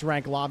mixed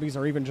rank lobbies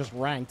or even just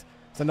ranked.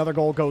 So another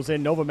goal goes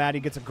in. Nova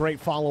Maddie gets a great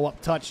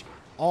follow-up touch.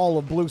 All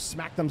of blue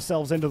smack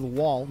themselves into the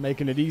wall,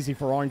 making it easy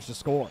for orange to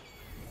score.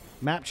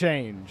 Map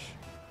change.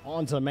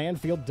 On to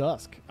Manfield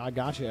Dusk. I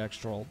got you,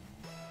 X-Troll.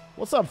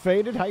 What's up,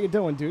 Faded? How you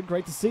doing, dude?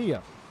 Great to see you.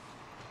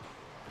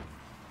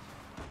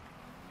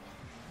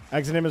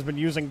 Exonym has been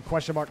using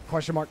question mark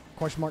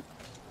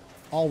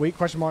all week.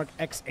 Question mark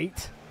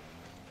X8.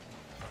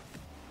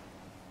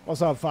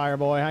 What's up,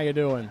 Fireboy? How you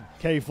doing?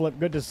 K-Flip,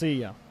 good to see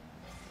you.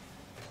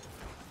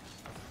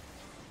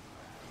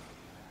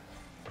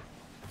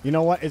 You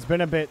know what? It's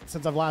been a bit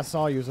since I've last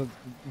saw you. So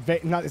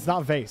it's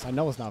not Vase. I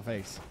know it's not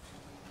Vase.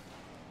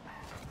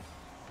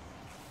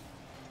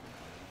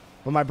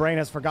 But my brain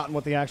has forgotten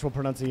what the actual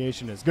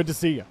pronunciation is. Good to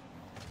see you.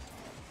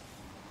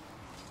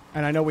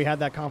 And I know we had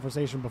that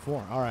conversation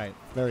before. All right.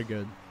 Very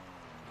good.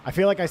 I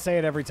feel like I say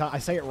it every time. I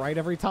say it right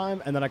every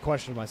time, and then I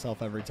question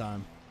myself every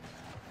time.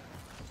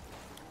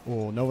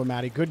 Oh, Nova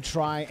Matty. Good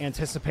try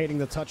anticipating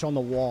the touch on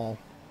the wall.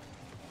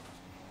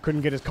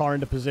 Couldn't get his car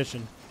into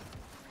position.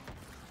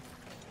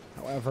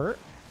 However,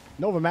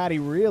 Nova Matty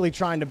really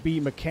trying to be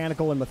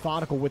mechanical and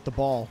methodical with the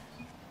ball.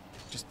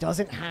 Just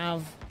doesn't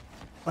have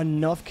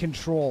enough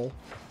control.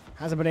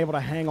 Hasn't been able to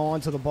hang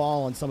on to the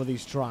ball on some of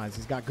these tries.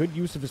 He's got good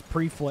use of his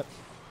pre-flip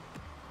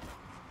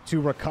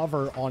to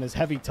recover on his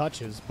heavy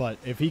touches, but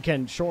if he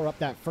can shore up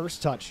that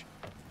first touch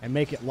and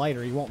make it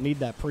lighter, he won't need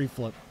that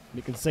pre-flip.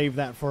 He can save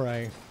that for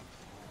a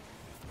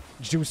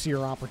juicier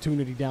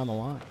opportunity down the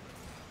line.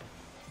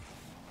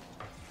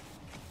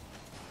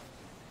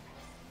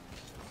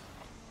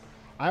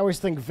 I always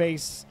think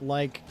vase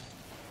like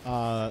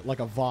a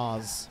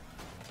vase.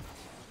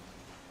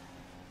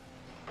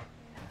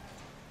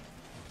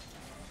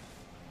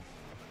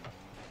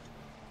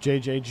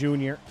 JJ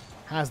Jr.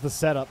 has the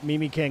setup.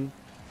 Mimi King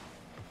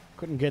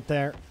couldn't get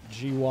there.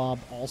 G-Wob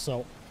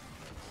also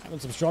having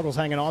some struggles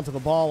hanging on to the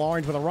ball.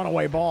 Orange with a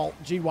runaway ball.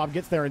 G-Wob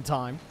gets there in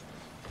time.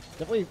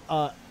 Definitely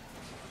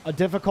a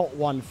difficult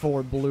one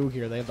for Blue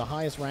here. They have the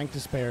highest rank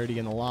disparity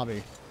in the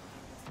lobby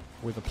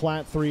with a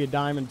Plat 3, a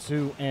Diamond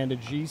 2, and a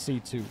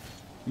GC 2.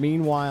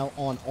 Meanwhile,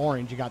 on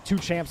Orange, you got 2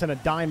 champs and a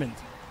Diamond.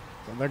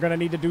 So they're going to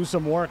need to do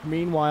some work.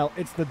 Meanwhile,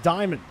 it's the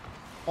Diamond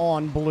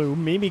on Blue.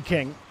 Mimi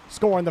King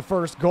scoring the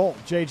first goal.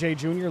 JJ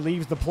Jr.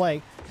 leaves the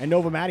play, and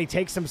Nova Matty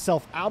takes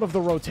himself out of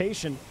the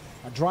rotation,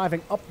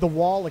 driving up the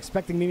wall,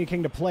 expecting Mimi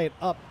King to play it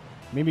up.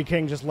 Mimi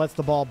King just lets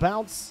the ball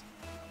bounce,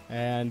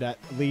 and that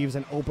leaves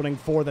an opening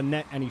for the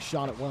net, and he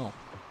shot it well.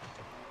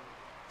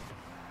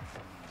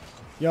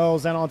 Yo,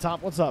 Zen on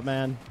top, what's up,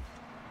 man?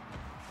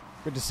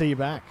 Good to see you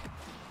back.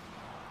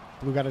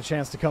 Blue got a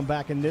chance to come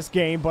back in this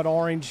game, but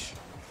Orange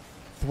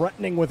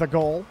threatening with a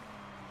goal.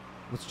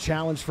 Was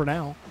challenged for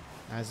now,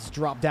 as it's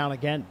dropped down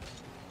again.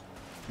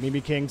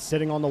 Mimi King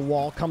sitting on the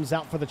wall, comes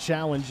out for the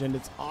challenge, and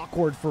it's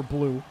awkward for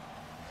Blue.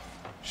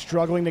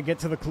 Struggling to get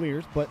to the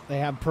clears, but they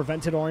have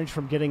prevented Orange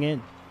from getting in.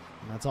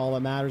 And that's all that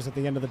matters at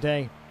the end of the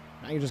day.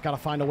 Now you just got to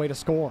find a way to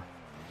score.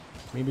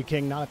 Mimi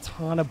King, not a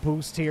ton of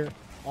boost here.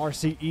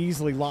 RC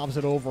easily lobs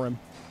it over him.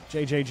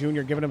 JJ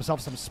Jr. giving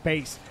himself some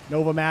space.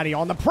 Nova Matty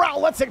on the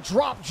prowl, lets it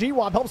drop.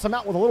 G-Wob helps him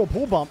out with a little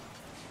pull bump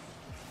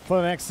for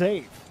the next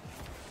save.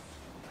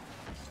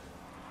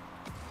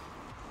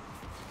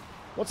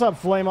 What's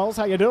up, Flamos?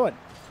 How you doing?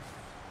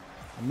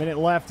 A minute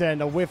left,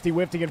 and a whifty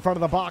in front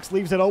of the box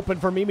leaves it open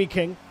for Mimi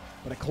King,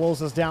 but it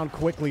closes down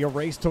quickly. A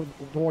race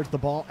towards the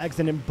ball.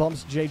 Exonym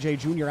bumps JJ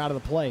Jr. out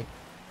of the play.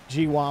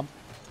 G-Wob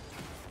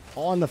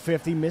on the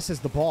 50, misses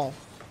the ball.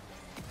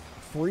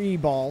 Free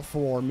ball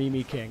for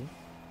Mimi King,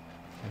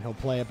 and he'll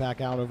play it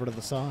back out over to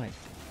the side.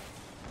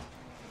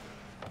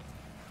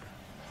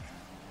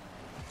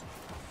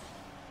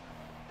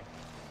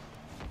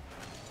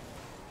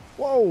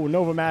 Whoa,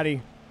 Nova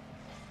Matty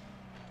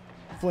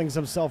flings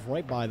himself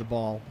right by the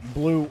ball.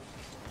 Blue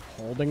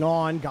holding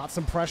on, got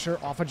some pressure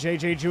off of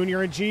JJ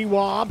Jr. and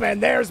G-Wob,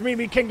 and there's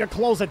Mimi King to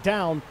close it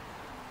down.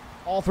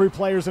 All 3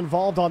 players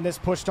involved on this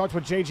push. Starts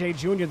with JJ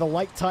Jr., the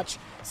light touch.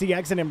 See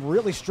Exonym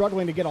really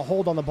struggling to get a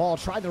hold on the ball,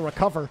 tried to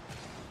recover,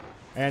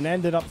 and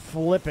ended up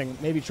flipping,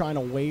 maybe trying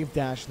to wave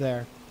dash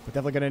there, but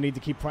definitely going to need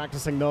to keep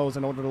practicing those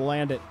in order to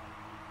land it.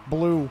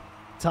 Blue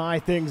tie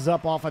things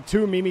up off of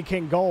 2 Mimi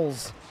King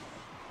goals.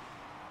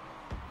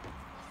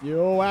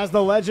 Yo, as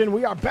the legend,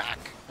 we are back.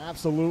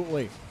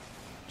 Absolutely.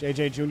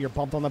 JJ Jr.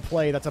 bumped on the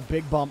play. That's a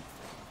big bump.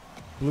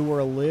 Blue were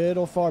a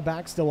little far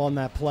back still on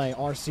that play.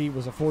 RC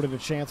was afforded a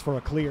chance for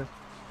a clear.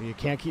 But you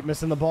can't keep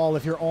missing the ball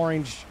if you're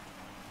Orange.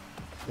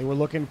 They were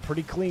looking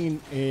pretty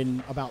clean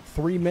in about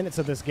 3 minutes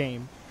of this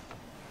game.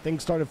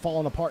 Things started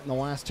falling apart in the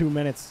last 2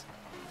 minutes.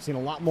 Seen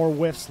a lot more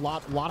whiffs,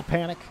 lot of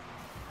panic.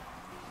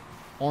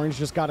 Orange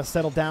just got to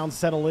settle down,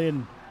 settle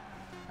in.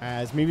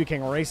 As Mimi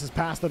King races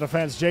past the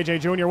defense,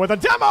 JJ Jr. with a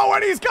demo,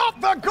 and he's got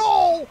the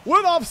goal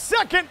with a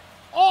second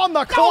on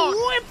the clock.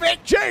 Whip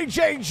it!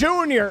 JJ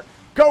Jr.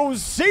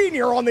 goes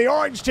senior on the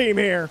Orange team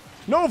here.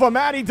 Nova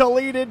Matty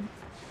deleted,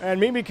 and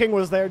Mimi King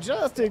was there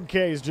just in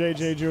case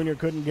JJ Jr.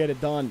 couldn't get it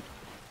done.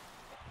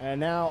 And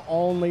now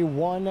only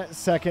 1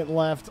 second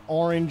left.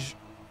 Orange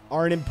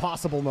are in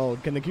impossible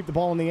mode. Can they keep the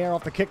ball in the air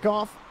off the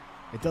kickoff?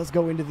 It does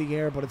go into the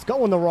air, but it's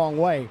going the wrong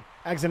way.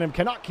 Exonym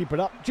cannot keep it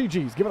up.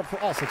 GG's. Give it up for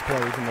all 6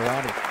 players in the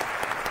lobby.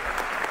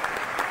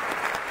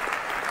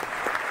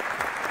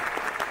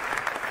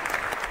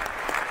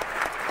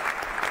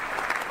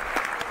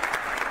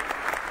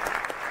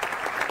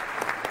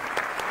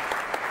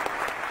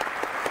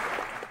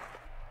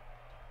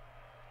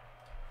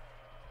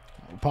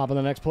 Popping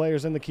the next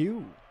players in the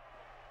queue.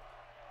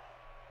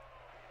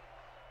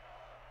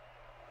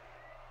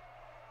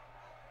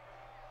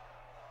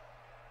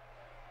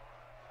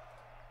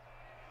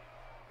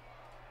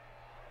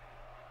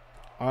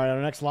 All right,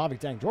 our next lobby.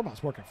 Dang,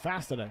 Jorbot's working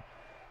fast today.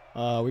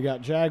 We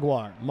got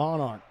Jaguar,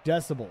 Monarch,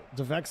 Decibel,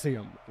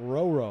 Devexium,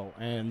 Roro,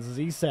 and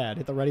ZSAD.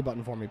 Hit the ready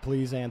button for me,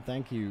 please, and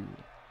thank you.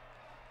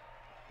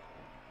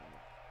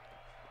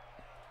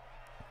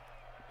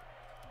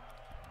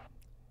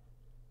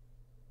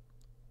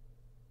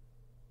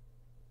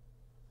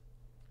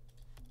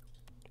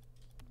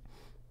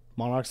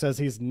 Monarch says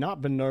he's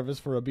not been nervous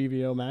for a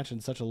BVO match in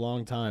such a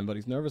long time, but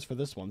he's nervous for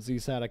this one.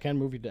 ZSAD, I can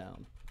move you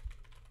down.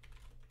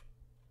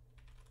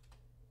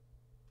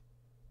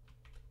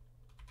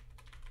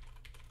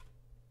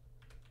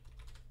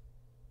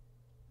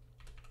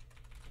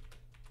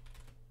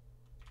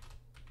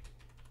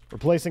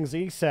 Replacing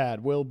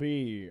ZSAD will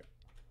be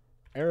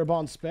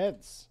Erebon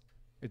Speds.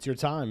 It's your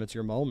time. It's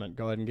your moment.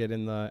 Go ahead and get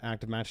in the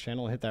active match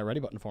channel and hit that ready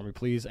button for me,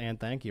 please, and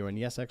thank you. And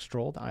yes,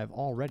 X-Trolled, I have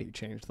already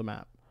changed the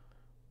map.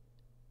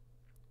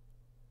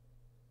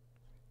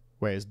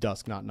 Wait, it's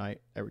dusk, not night.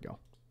 There we go.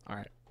 All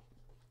right.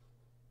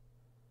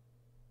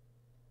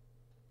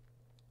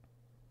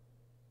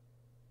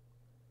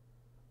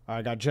 All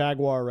right, got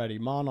Jaguar ready,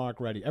 Monarch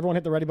ready. Everyone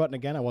hit the ready button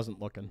again. I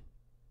wasn't looking.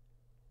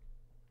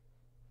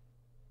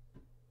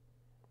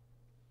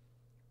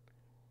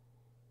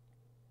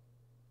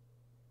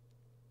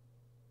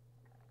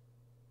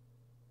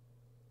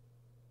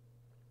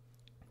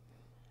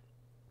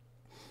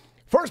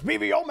 First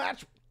BVO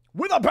match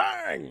with a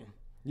bang.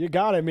 You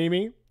got it,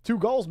 Mimi. 2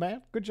 goals,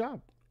 man. Good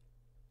job.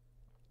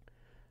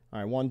 All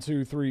right, 1,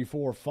 2, 3,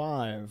 4,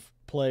 5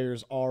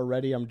 players are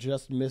ready. I'm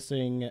just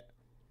missing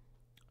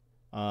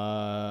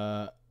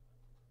Erebon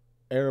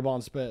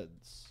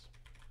Speds.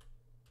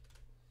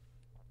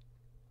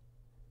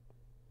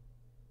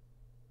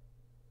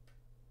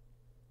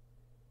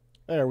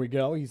 There we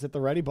go. He's hit the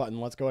ready button.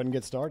 Let's go ahead and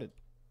get started.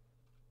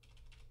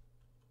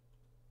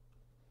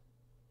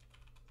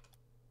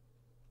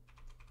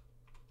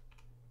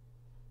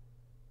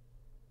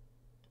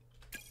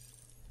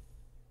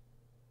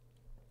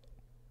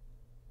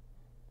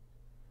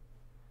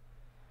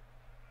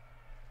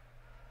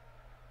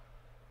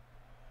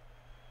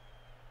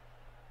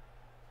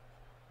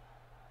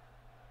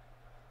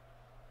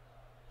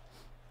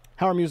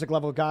 How are music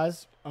level,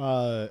 guys?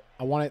 I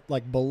want it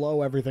like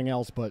below everything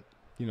else, but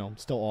you know,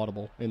 still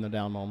audible in the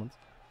down moments.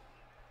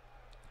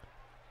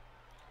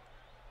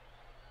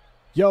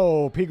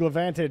 Yo, Pigla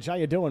Vantage, how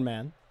you doing,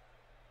 man?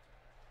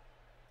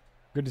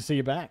 Good to see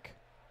you back.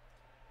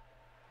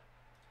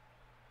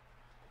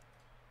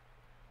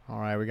 All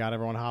right, we got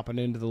everyone hopping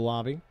into the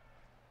lobby.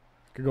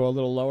 Could go a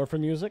little lower for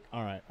music.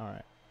 All right, all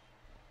right.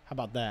 How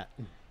about that?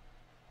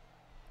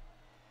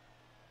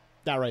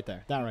 That right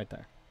there. That right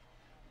there.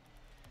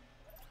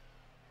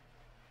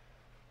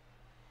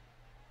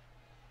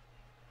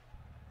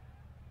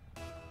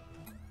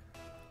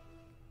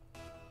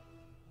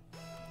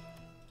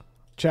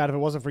 Chat, if it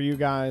wasn't for you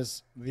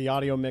guys, the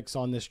audio mix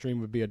on this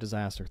stream would be a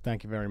disaster.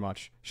 Thank you very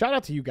much. Shout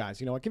out to you guys.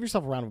 You know what? Give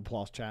yourself a round of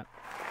applause, chat.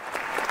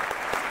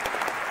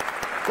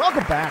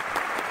 Welcome back.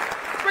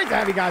 It's great to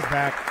have you guys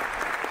back.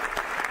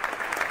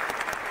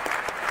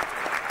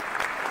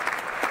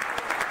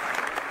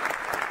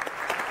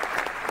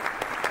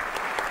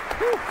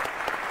 Whew.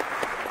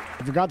 If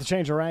you forgot to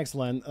change your ranks,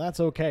 Len,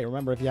 that's okay.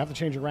 Remember, if you have to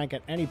change your rank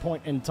at any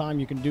point in time,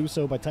 you can do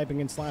so by typing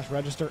in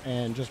 /register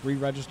and just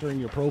re-registering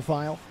your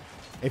profile.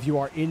 If you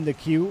are in the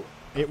queue,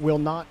 it will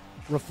not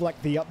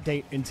reflect the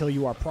update until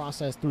you are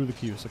processed through the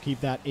queue, so keep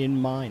that in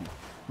mind.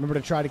 Remember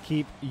to try to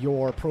keep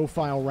your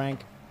profile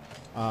rank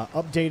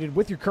updated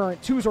with your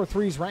current 2s or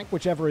 3s rank,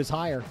 whichever is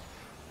higher.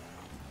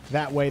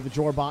 That way, the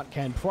Jorbot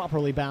can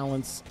properly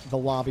balance the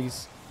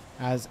lobbies,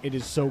 as it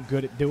is so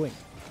good at doing.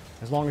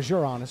 As long as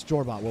you're honest,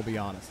 Jorbot will be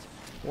honest.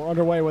 We're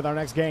underway with our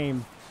next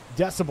game.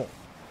 Decibel,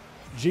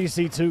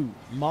 GC2,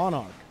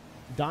 Monarch,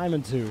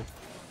 Diamond 2,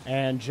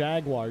 and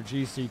Jaguar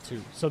GC2.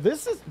 So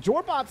this is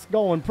Jorbot's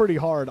going pretty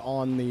hard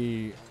on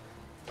the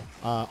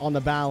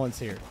balance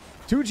here.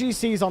 2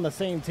 GCs on the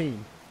same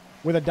team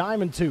with a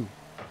Diamond 2.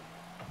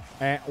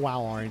 And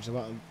wow, Orange.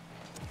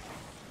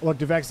 Look,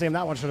 Devexium,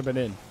 that one should have been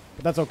in,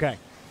 but that's okay.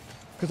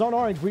 Because on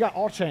Orange, we got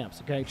all champs,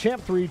 okay?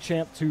 Champ 3,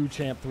 Champ 2,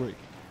 Champ 3.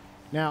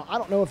 Now, I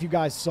don't know if you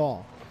guys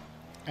saw,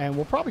 and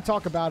we'll probably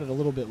talk about it a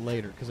little bit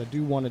later, because I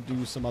do want to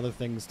do some other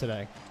things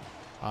today.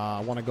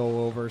 I want to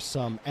go over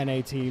some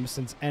NA teams,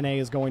 since NA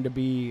is going to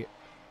be,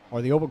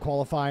 or the Open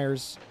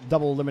Qualifiers,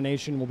 double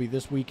elimination will be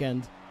this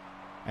weekend,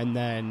 and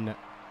then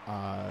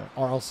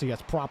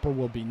RLCS proper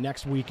will be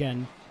next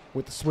weekend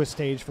with the Swiss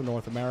stage for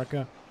North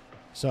America.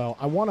 So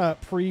I want to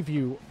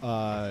preview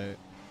a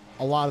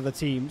lot of the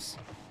teams,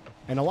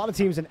 and a lot of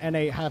teams in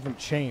NA haven't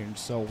changed,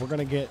 so we're going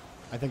to get,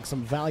 I think,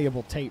 some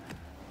valuable tape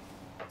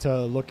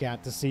to look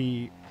at to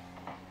see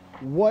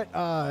what,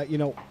 you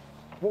know,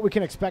 what we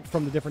can expect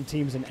from the different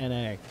teams in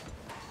NA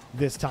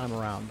this time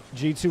around.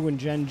 G2 and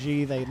Gen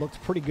G, they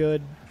looked pretty good.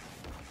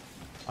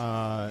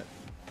 Yeah,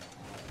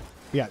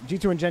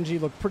 G2 and Gen G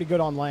looked pretty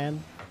good on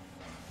LAN.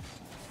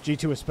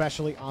 G2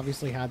 especially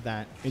obviously had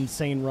that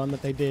insane run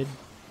that they did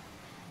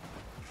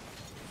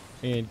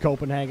in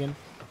Copenhagen.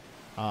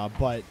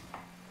 But,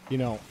 you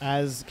know,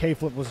 as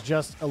K-Flip was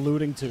just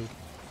alluding to,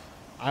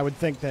 I would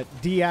think that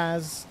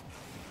Diaz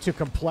to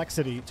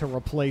Complexity to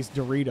replace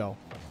Dorito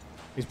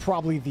is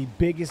probably the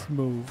biggest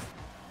move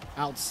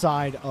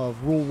outside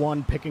of Rule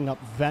 1 picking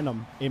up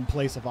Venom in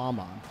place of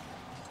Amon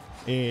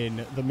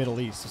in the Middle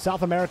East. So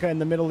South America and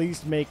the Middle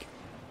East make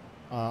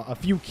a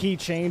few key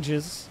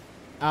changes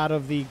out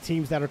of the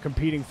teams that are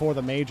competing for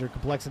the major.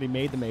 Complexity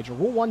made the major.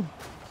 Rule 1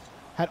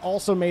 had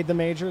also made the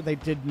major. They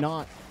did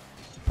not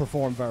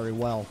perform very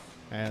well.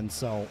 And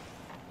so,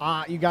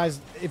 you guys,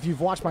 if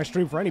you've watched my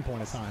stream for any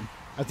point in time,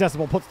 as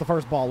Decibel puts the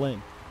first ball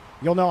in,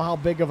 you'll know how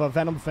big of a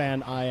Venom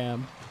fan I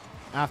am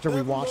after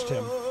we watched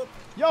him.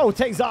 Yo,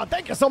 Tazon,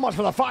 thank you so much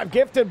for the 5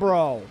 gifted,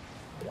 bro.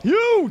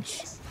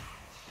 Huge.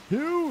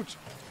 Huge.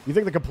 You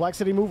think the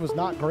Complexity move was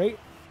not great?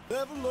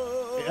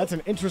 That's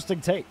an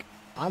interesting take.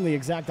 I'm the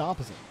exact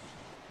opposite.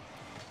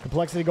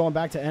 Complexity going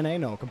back to NA?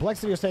 No.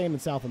 Complexity are staying in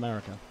South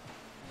America.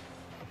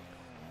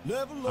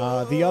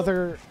 The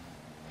other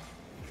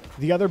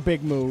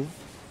big move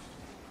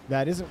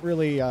that isn't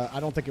really, I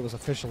don't think it was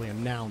officially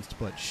announced,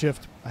 but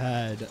Shift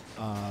had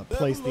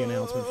placed the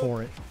announcement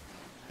for it.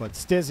 But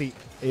Stizzy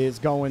is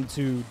going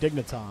to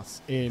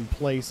Dignitas in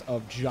place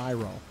of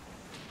Gyro.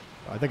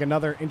 I think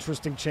another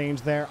interesting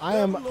change there. I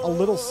am a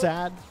little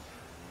sad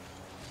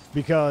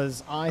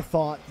because I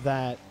thought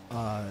that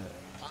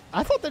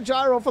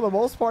Gyro, for the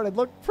most part, had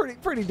looked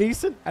pretty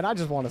decent, and I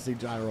just want to see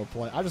Gyro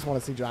play. I just want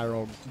to see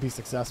Gyro be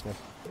successful.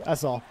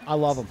 That's all. I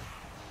love him.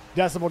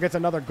 Decibel gets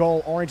another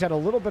goal. Orange had a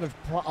little bit of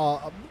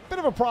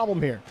a problem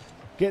here,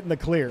 getting the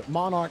clear.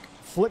 Monarch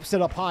flips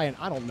it up high, and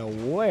I don't know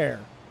where.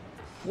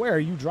 Where are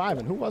you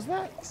driving? Who was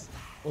that?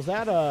 Was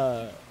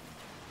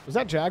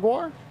that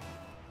Jaguar?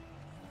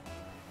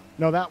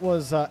 No, that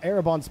was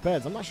Erebon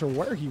Speds. I'm not sure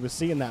where he was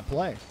seeing that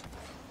play.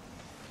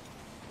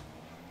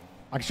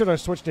 I should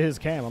have switched to his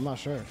cam. I'm not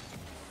sure.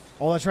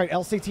 Oh, that's right.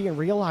 LCT and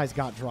Realize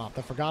got dropped.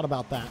 I forgot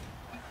about that.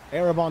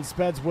 Erebon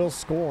Speds will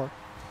score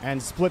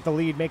and split the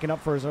lead, making up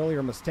for his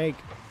earlier mistake.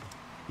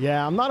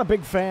 Yeah, I'm not a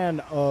big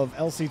fan of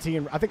LCT.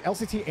 And I think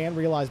LCT and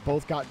Realize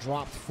both got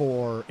dropped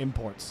for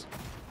imports,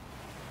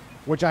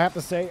 which I have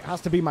to say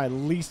has to be my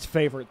least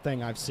favorite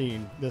thing I've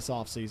seen this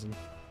offseason.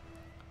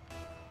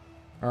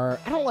 Or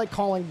I don't like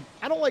calling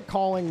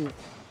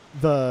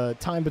the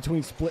time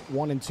between split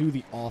 1 and 2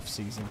 the off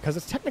season, because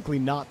it's technically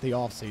not the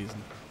off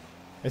season.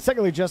 It's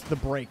technically just the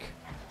break.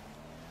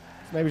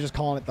 So maybe just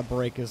calling it the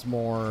break is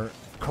more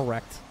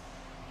correct.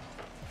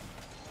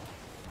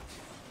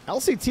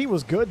 LCT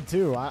was good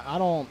too. I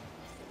don't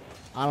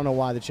know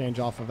why the change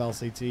off of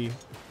LCT.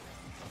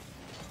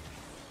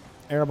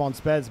 Erebon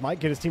Speds might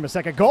get his team a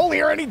second goal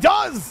here, and he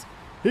does!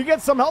 He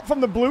gets some help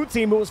from the blue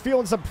team, who was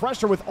feeling some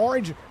pressure with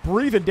Orange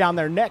breathing down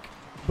their neck.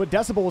 But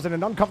Decibel was in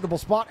an uncomfortable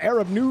spot.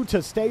 Arab knew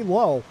to stay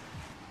low.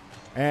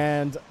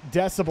 And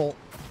Decibel,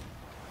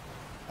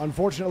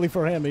 unfortunately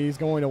for him, he's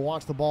going to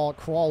watch the ball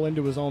crawl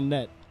into his own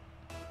net.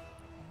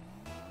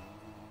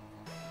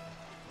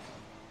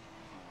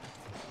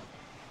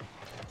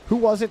 Who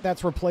was it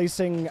that's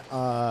replacing...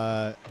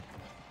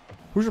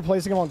 who's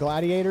replacing him on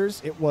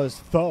Gladiators? It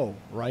was Tho,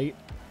 right?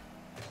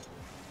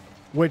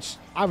 Which,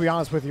 I'll be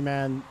honest with you,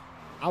 man,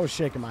 I was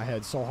shaking my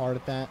head so hard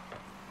at that.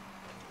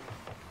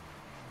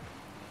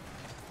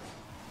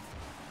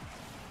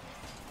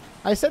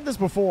 I said this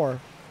before.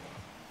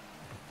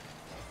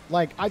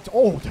 Like,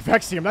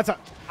 Devexium,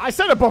 I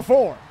said it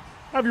before.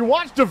 Have you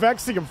watched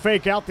Devexium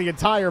fake out the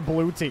entire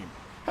blue team?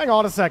 Hang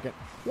on a second.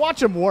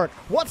 Watch him work.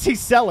 What's he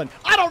selling?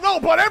 I don't know,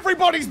 but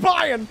everybody's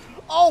buying.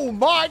 Oh,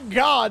 my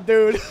God,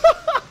 dude.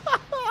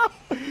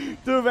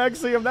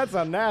 Devexium, that's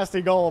a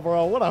nasty goal,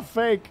 bro. What a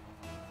fake.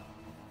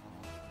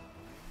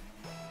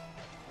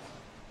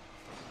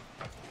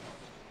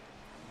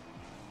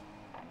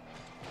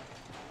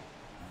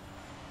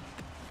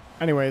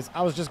 Anyways,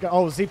 I was just going...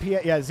 Oh,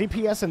 ZPS. Yeah,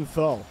 ZPS and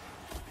Tho.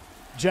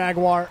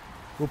 Jaguar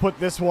will put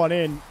this one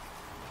in.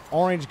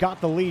 Orange got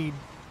the lead.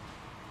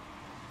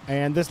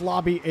 And this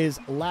lobby is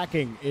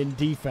lacking in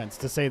defense,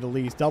 to say the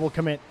least. Double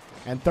commit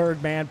and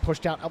third man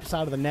pushed out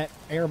upside of the net.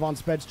 Erebon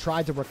Speds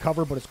tried to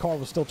recover, but his car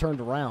was still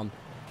turned around.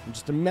 And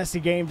just a messy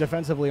game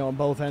defensively on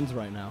both ends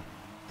right now.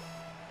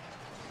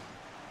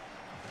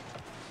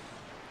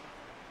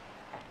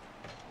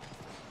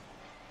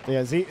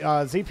 Yeah,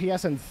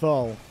 ZPS and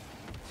Tho.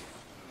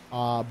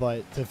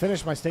 But to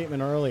finish my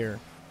statement earlier,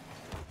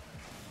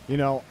 you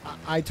know,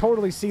 I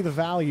totally see the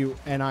value,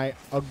 and I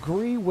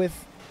agree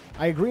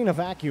in a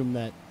vacuum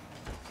that,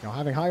 you know,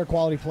 having higher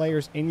quality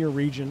players in your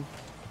region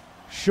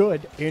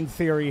should, in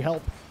theory,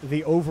 help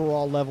the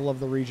overall level of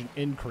the region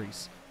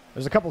increase.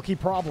 There's a couple key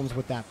problems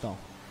with that, though.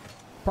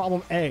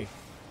 Problem A,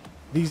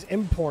 these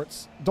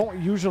imports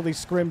don't usually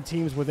scrim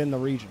teams within the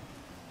region.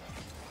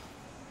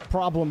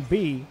 Problem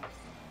B,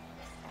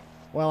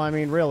 well, I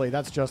mean, really,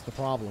 that's just the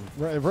problem.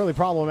 Really,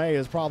 problem A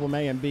is problem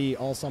A and B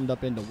all summed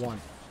up into one.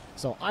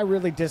 So I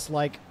really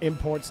dislike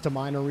imports to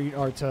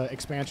to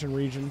expansion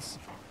regions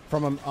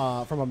from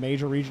a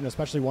major region,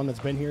 especially one that's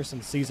been here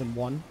since season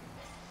 1.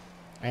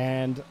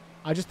 And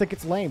I just think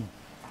it's lame.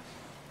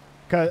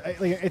 Because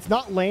it's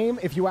not lame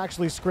if you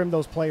actually scrim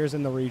those players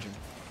in the region.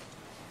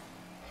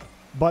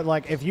 But,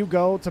 like, if you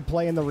go to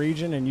play in the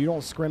region and you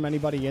don't scrim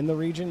anybody in the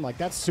region, like,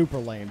 that's super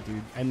lame,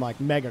 dude. And, like,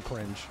 mega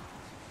cringe.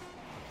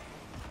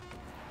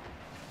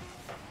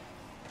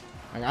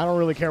 Like, I don't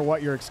really care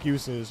what your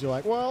excuse is. You're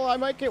like, well, I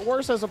might get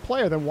worse as a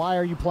player. Then why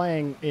are you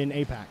playing in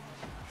APAC?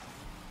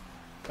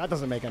 That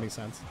doesn't make any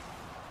sense.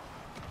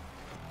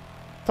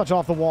 Touch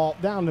off the wall,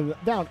 down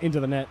into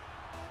the net.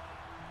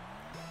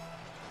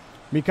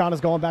 Mikon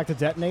is going back to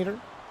detonator.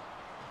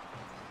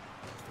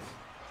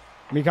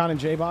 Mikon and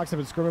J-Box have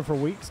been scrimming for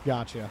weeks.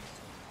 Gotcha.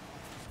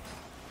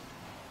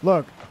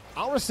 Look,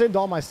 I'll rescind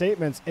all my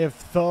statements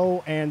if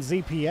Tho and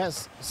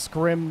ZPS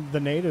scrim the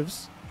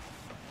natives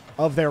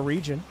of their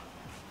region.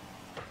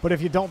 But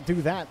if you don't do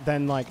that,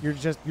 then like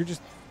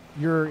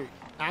you're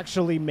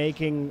actually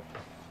making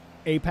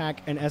APAC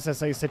and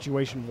SSA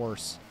situation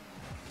worse.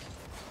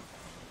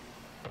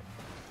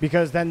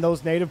 Because then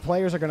those native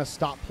players are going to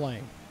stop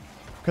playing.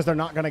 Because they're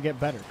not going to get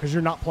better. Because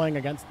you're not playing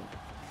against them.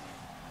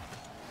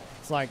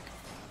 It's like,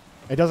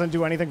 it doesn't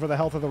do anything for the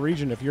health of the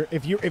region. If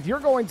you're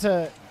going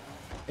to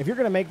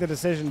make the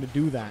decision to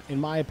do that,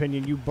 in my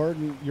opinion, you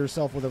burden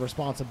yourself with a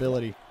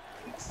responsibility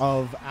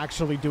of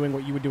actually doing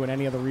what you would do in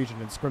any other region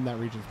and scrim that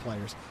region's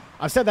players.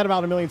 I've said that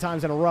about 1,000,000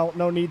 times in a row.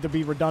 No need to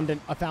be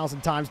redundant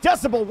 1,000 times.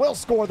 Decibel will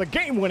score the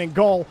game-winning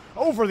goal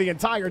over the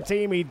entire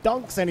team. He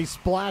dunks and he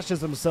splashes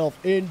himself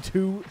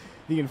into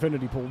the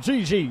infinity pool.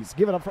 GG's.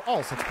 Give it up for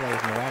all such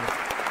players in the lobby.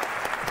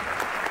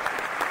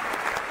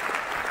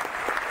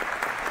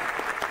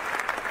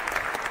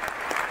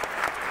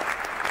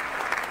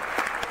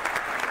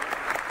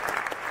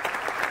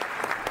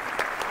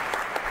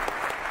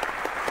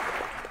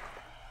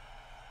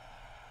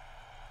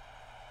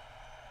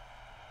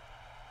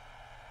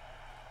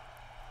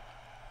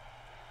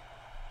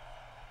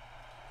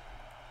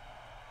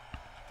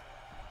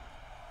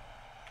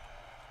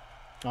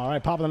 All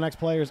right, popping the next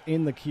players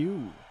in the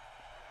queue.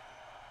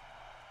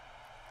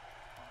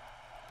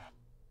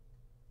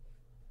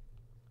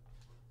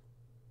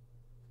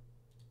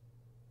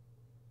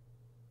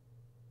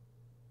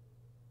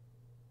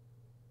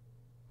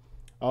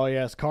 Oh,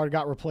 yes. Card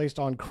got replaced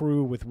on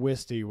crew with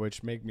Wisty,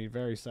 which make me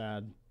very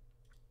sad.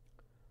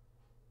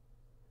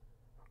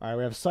 All right,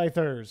 we have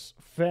Scythers,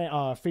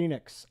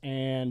 Phoenix,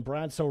 and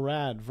Brad So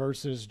Rad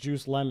versus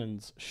Juice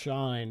Lemons,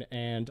 Shine,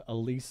 and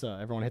Elisa.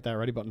 Everyone hit that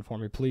ready button for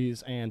me,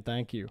 please, and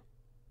thank you.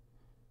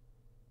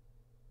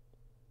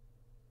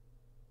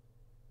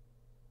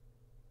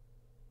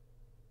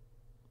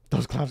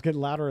 Those claps get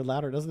louder and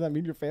louder. Doesn't that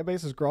mean your fan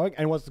base is growing?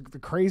 And what's the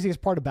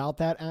craziest part about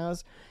that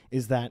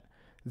is that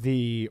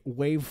the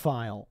wave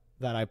file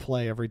that I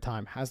play every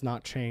time has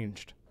not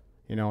changed.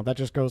 You know, that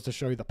just goes to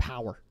show you the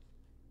power.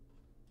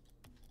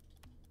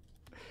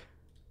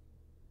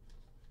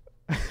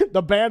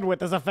 The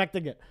bandwidth is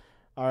affecting it.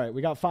 All right,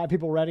 we got 5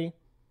 people ready.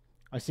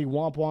 I see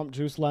Womp Womp,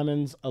 Juice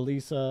Lemons,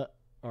 Elisa,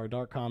 or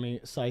Dark Kami,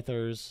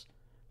 Scythers,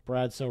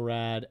 Brad So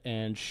Rad,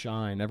 and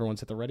Shine. Everyone's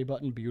hit the ready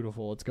button.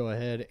 Beautiful. Let's go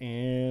ahead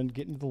and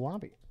get into the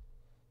lobby.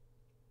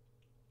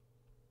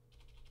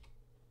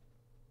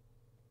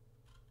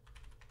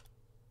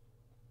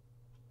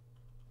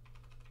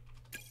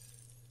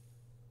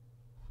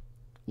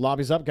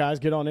 Lobby's up, guys.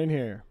 Get on in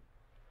here.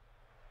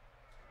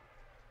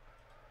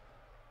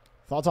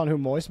 Thoughts on who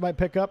Moist might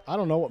pick up? I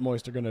don't know what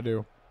Moist are going to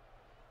do.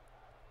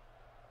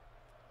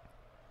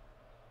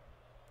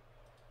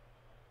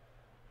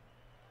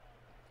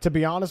 To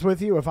be honest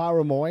with you, if I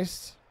were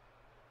Moist,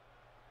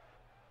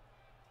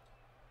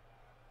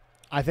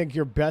 I think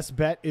your best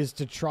bet is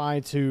to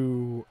try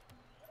to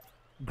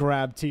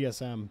grab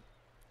TSM.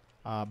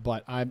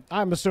 But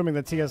I'm assuming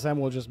that TSM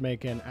will just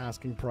make an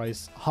asking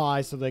price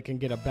high so they can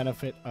get a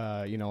benefit,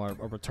 you know,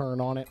 a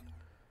return on it.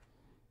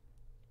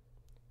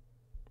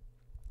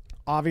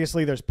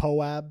 Obviously, there's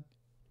Poab.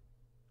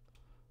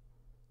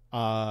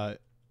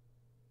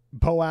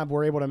 Poab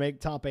were able to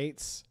make top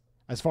 8s.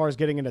 As far as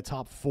getting into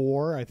top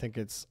 4, I think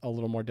it's a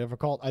little more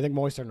difficult. I think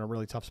Moist are in a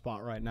really tough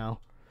spot right now.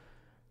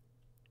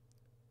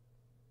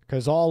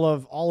 Because all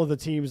of the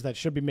teams that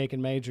should be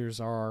making majors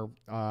are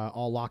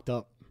all locked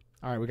up.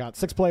 All right, we got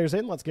 6 players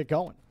in. Let's get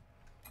going.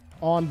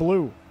 On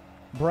blue,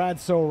 Brad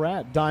So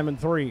Rad, Diamond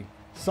 3,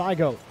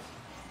 Cygo,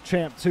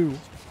 Champ 2,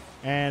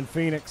 and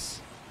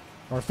Phoenix,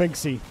 or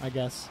Finksy, I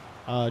guess,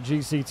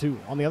 GC2.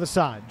 On the other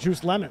side,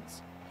 Juice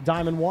Lemons,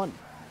 Diamond 1,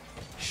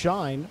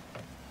 Shine,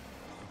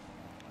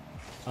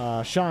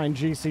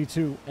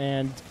 GC2,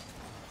 and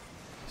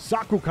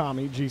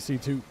Sakukami,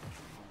 GC2.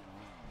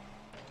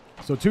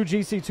 So 2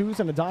 GC2s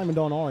and a Diamond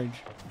on orange.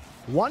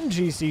 1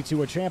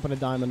 GC2, a Champ, and a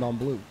Diamond on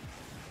blue.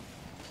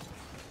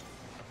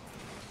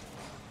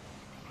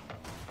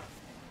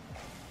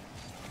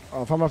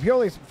 From a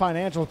purely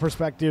financial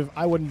perspective,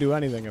 I wouldn't do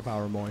anything if I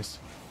were Moist.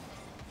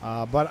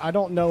 But I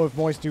don't know if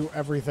Moist do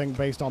everything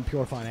based on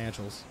pure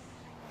financials.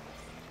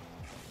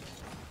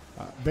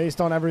 Based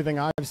on everything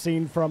I've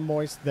seen from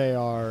Moist, they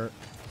are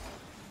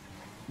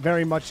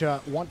very much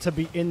want to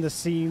be in the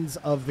scenes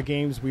of the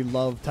games we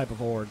love type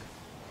of org.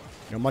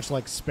 You know, much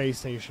like Space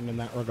Station in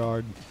that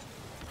regard.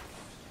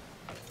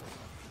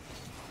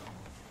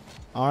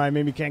 All right,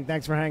 Mimi King,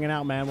 thanks for hanging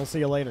out, man. We'll see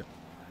you later.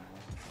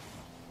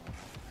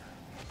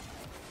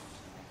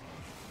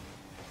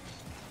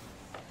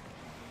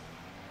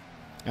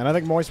 And I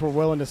think Moist were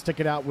willing to stick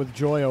it out with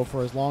Joyo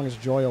for as long as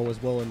Joyo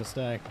was willing to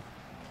stay.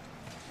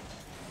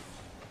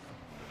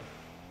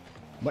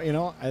 But, you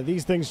know,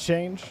 these things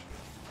change.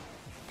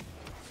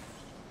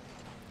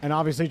 And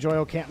obviously,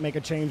 Joyo can't make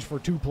a change for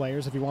 2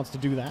 players if he wants to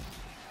do that.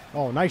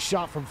 Oh, nice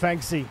shot from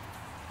Fengxi.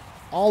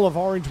 All of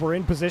Orange were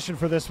in position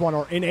for this one,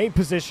 or in a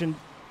position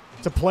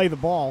to play the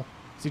ball.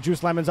 See,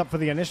 Juice Lemon's up for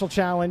the initial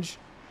challenge.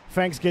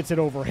 Fangs gets it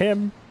over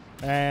him,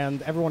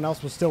 and everyone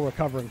else was still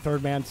recovering.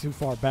 Third man too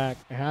far back.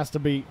 It has to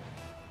be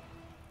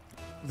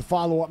the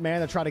follow-up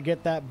man to try to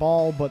get that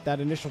ball, but that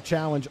initial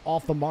challenge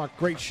off the mark.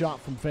 Great shot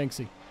from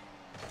Fengxi.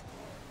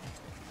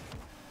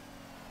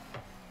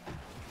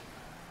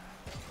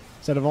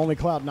 Said if only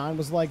Cloud9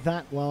 was like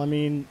that, well, I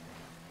mean,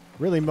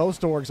 really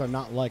most orgs are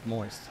not like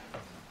Moist.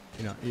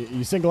 You know,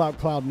 you single out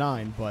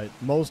Cloud9, but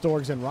most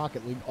orgs in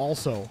Rocket League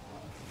also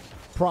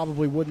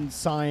probably wouldn't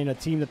sign a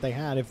team that they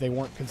had if they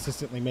weren't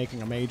consistently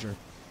making a major.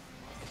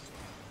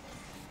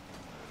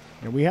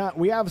 And we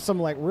have some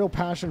like real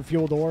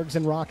passion-fueled orgs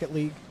in Rocket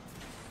League.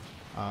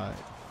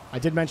 I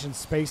did mention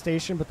Space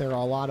Station, but there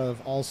are a lot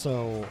of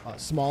also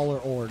smaller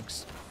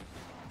orgs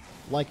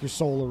like your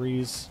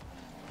Solaries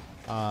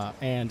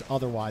and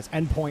otherwise.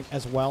 Endpoint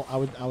as well.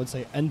 I would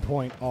say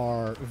Endpoint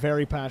are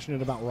very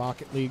passionate about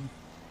Rocket League.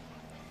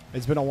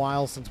 It's been a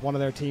while since one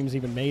of their teams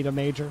even made a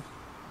major.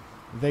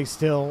 They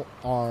still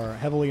are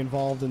heavily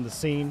involved in the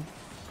scene.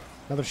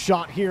 Another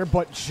shot here,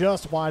 but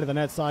just wide of the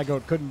net side.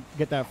 Couldn't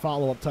get that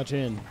follow-up touch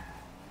in.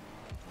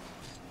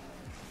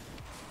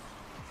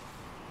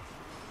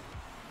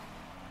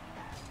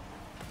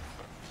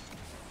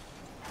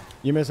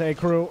 You miss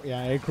A-Crew?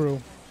 Yeah,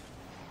 A-Crew.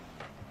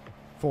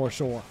 For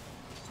sure.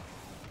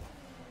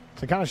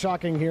 So kind of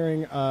shocking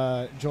hearing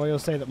Joyo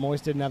say that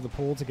Moist didn't have the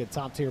pool to get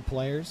top-tier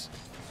players.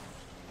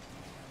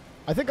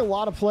 I think a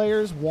lot of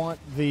players want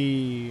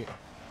the...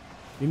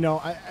 You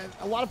know,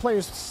 a lot of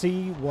players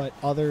see what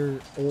other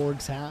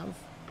orgs have.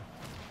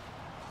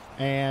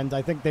 And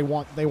I think they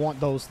want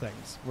those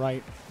things,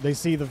 right? They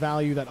see the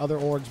value that other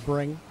orgs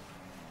bring.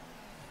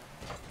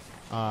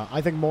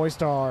 I think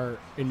Moist are,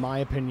 in my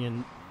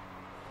opinion,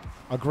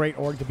 a great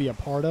org to be a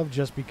part of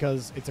just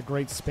because it's a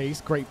great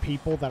space, great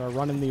people that are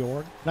running the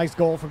org. Nice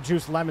goal from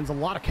Juice Lemons. A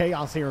lot of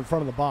chaos here in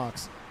front of the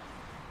box.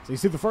 So you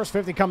see the first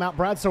 50 come out.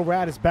 Brad So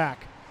Rad is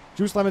back.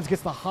 Juice Lemons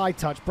gets the high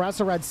touch. Brad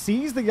So Rad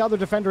sees the other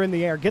defender in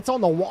the air, gets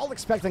on the wall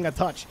expecting a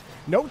touch.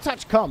 No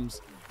touch comes,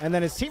 and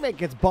then his teammate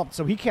gets bumped,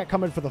 so he can't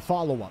come in for the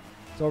follow-up.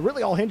 So it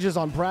really all hinges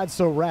on Brad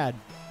So Rad.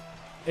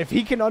 If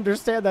he can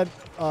understand that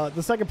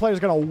the second player is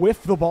going to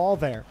whiff the ball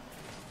there,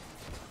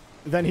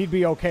 then he'd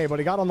be okay. But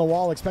he got on the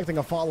wall expecting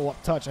a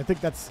follow-up touch. I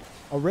think that's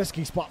a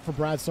risky spot for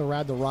Brad So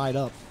Rad to ride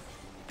up.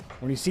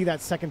 When you see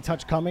that second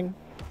touch coming,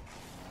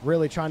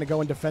 really trying to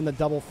go and defend the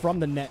double from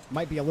the net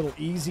might be a little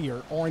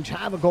easier. Orange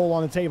have a goal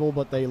on the table,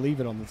 but they leave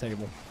it on the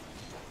table.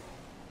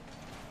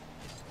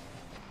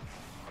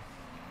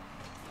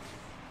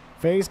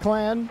 FaZe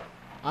Clan?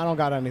 I don't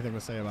got anything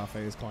to say about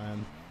FaZe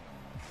Clan.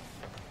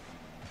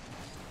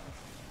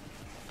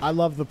 I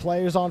love the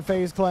players on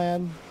FaZe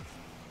Clan.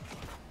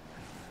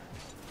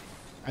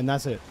 And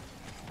that's it.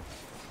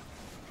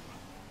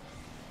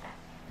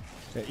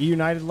 Yeah, E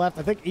United left.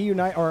 I think E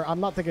United, or I'm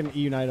not thinking E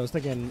United, I was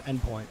thinking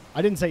Endpoint.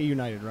 I didn't say E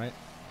United, right?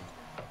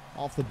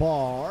 Off the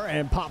bar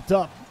and popped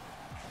up.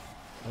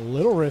 A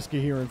little risky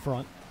here in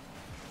front.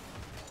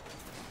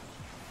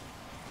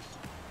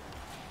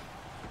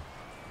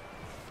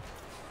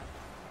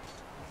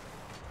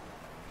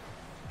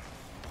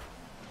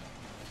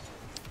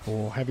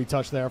 Oh, heavy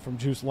touch there from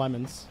Juice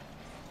Lemons.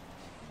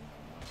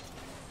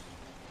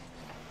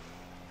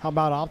 How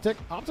about Optic?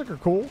 Optic are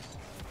cool.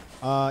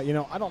 You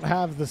know, I don't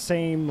have the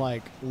same,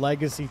 like,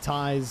 legacy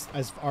ties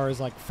as far as,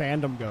 like,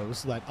 fandom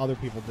goes that other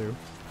people do.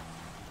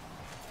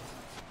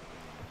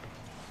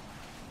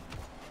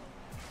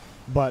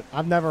 But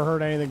I've never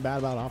heard anything bad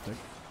about Optic.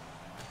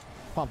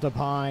 Popped up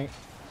high.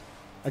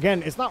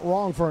 Again, it's not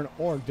wrong for an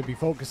org to be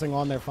focusing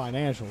on their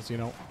financials, you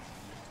know.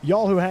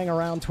 Y'all who hang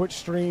around Twitch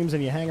streams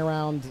and you hang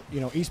around,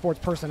 you know,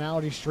 esports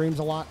personality streams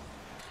a lot.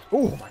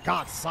 Oh, my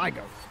God,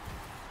 Saigo.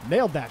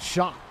 Nailed that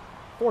shot.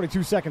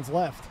 42 seconds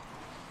left.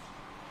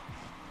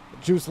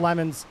 Juice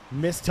Lemons,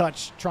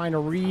 mistouch, trying to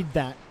read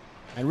that.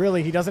 And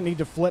really, he doesn't need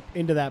to flip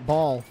into that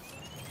ball.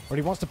 But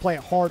he wants to play it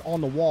hard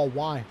on the wall.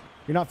 Why?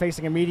 You're not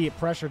facing immediate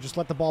pressure. Just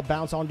let the ball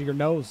bounce onto your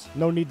nose.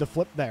 No need to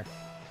flip there.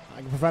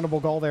 Like a preventable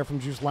goal there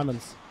from Juice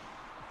Lemons.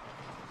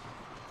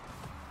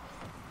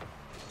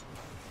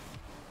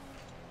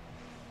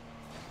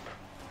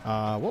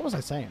 What was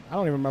I saying? I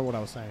don't even remember what I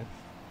was saying.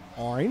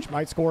 Orange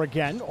might score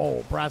again.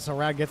 Oh, Brad So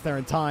Rad gets there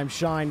in time.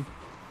 Shine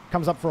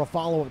comes up for a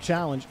follow-up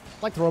challenge.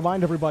 I'd like to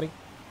remind everybody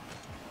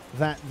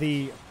that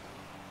the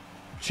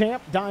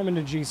Champ, Diamond,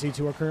 and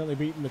GC2 are currently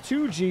beating the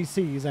 2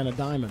 GCs and a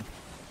Diamond.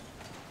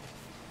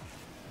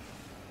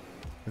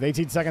 With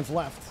 18 seconds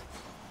left.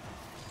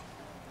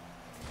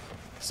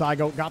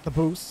 Saigo got the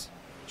boost.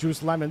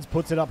 Juice Lemons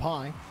puts it up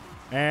high.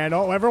 And,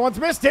 oh, everyone's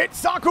missed it.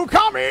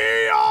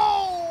 Sakukami!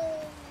 Oh!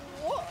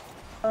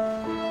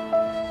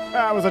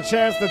 That was a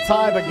chance to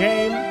tie the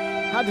game.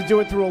 Had to do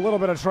it through a little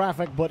bit of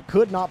traffic, but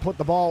could not put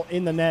the ball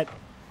in the net.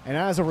 And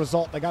as a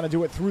result, they got to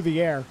do it through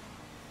the air.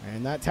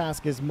 And that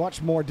task is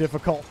much more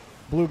difficult.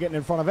 Blue getting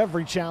in front of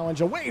every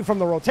challenge, away from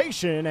the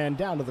rotation and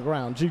down to the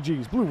ground.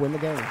 GG's. Blue win the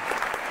game.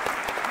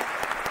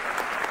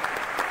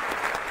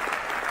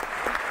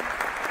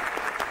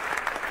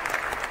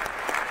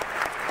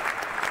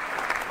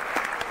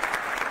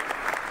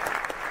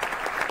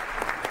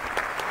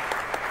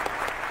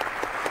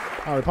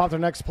 All right, we popped our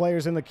next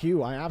players in the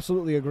queue. I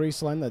absolutely agree,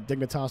 Slen, that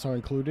Dignitas are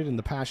included in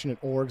the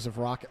passionate orgs of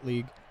Rocket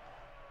League.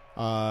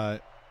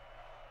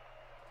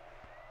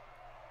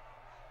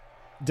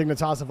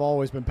 Dignitas have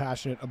always been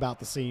passionate about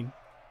the scene.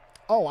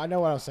 Oh, I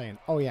know what I was saying.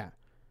 Oh, yeah.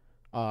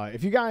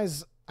 If you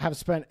guys have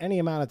spent any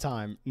amount of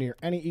time near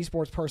any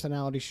esports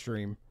personality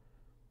stream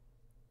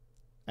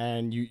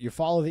and you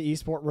follow the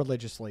esport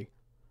religiously,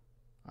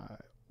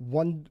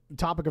 one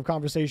topic of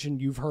conversation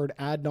you've heard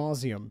ad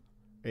nauseum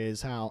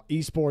is how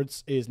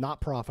esports is not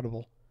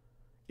profitable.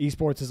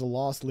 Esports is a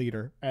lost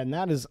leader, and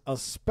that is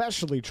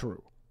especially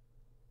true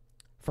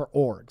for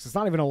orgs. It's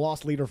not even a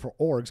lost leader for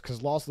orgs,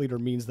 because lost leader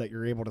means that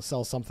you're able to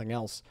sell something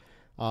else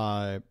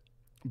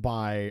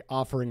by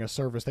offering a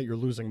service that you're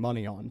losing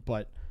money on.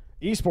 But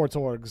esports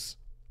orgs,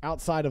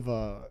 outside of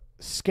a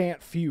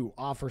scant few,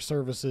 offer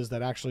services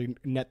that actually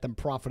net them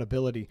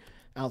profitability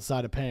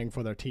outside of paying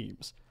for their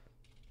teams.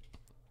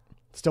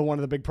 Still one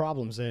of the big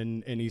problems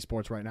in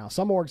esports right now.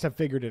 Some orgs have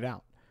figured it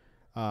out.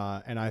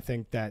 And I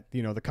think that,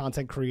 you know, the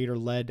content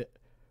creator-led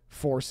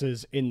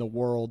forces in the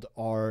world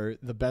are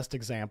the best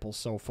examples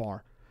so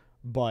far.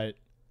 But,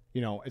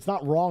 you know, it's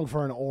not wrong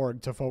for an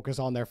org to focus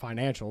on their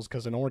financials,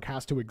 because an org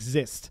has to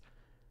exist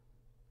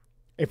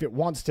if it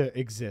wants to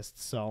exist.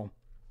 So,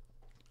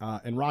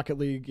 in Rocket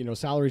League, you know,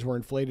 salaries were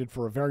inflated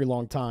for a very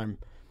long time,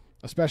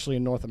 especially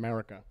in North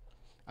America.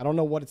 I don't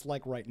know what it's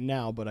like right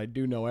now, but I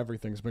do know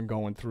everything's been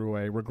going through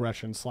a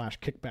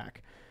regression/kickback.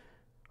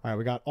 All right,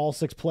 we got all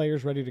 6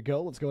 players ready to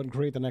go. Let's go ahead and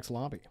create the next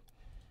lobby.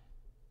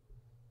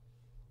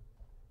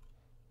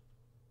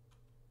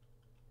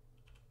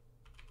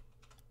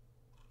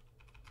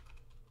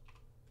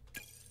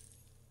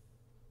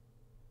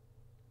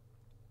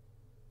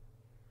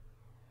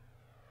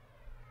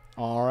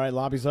 All right,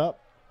 lobby's up.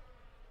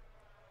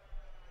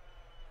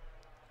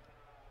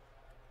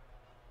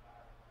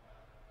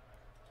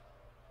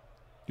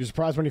 You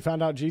surprised when you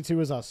found out G2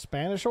 is a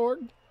Spanish org?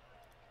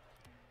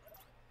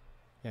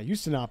 Yeah,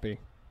 used to not be.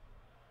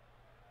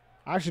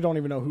 I actually don't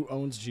even know who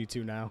owns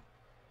G2 now.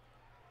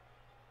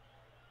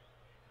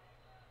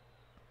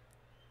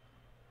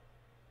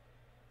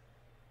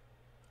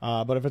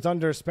 But if it's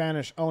under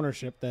Spanish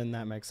ownership, then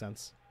that makes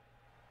sense.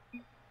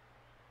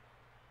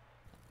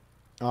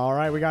 All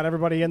right, we got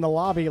everybody in the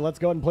lobby. Let's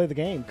go ahead and play the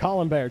game.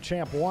 Colin Bear,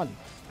 Champ 1.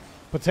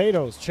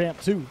 Potatoes, Champ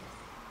 2.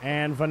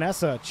 And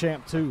Vanessa,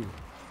 Champ 2.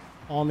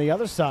 On the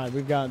other side,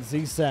 we've got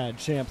ZSAD,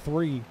 Champ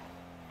 3.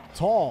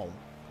 Tall,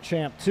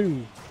 Champ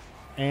 2.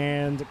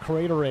 And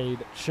Craterade,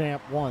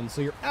 Champ 1.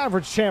 So your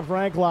average Champ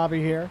rank lobby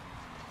here.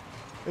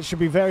 This should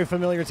be very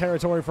familiar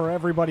territory for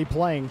everybody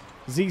playing.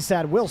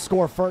 ZSAD will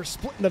score first,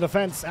 splitting the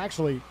defense,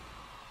 actually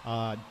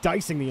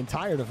dicing the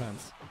entire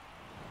defense.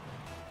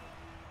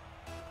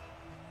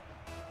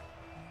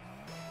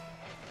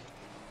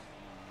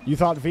 You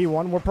thought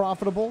V1 were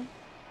profitable?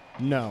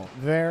 No.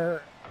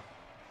 There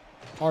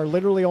are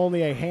literally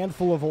only a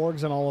handful of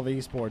orgs in all of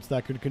esports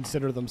that could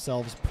consider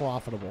themselves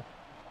profitable.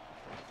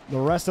 The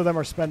rest of them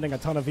are spending a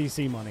ton of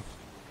VC money.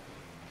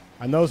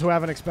 And those who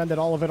haven't expended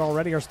all of it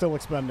already are still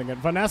expending it.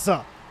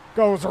 Vanessa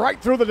goes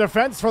right through the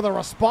defense for the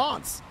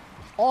response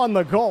on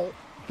the goal.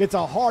 Gets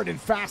a hard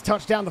and fast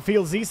touch down the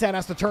field. ZSAD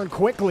has to turn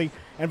quickly,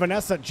 and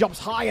Vanessa jumps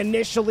high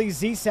initially.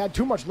 ZSAD,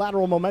 too much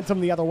lateral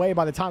momentum the other way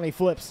by the time he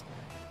flips,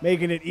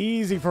 making it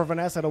easy for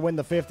Vanessa to win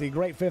the 50.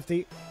 Great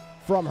 50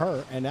 from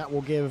her, and that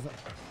will give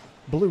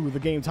Blue the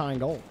game-tying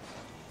goal.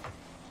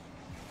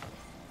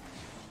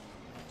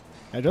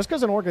 And just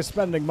because an org is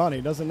spending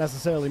money doesn't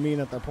necessarily mean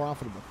that they're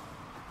profitable.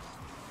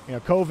 You know,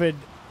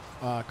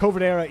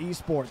 COVID-era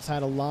esports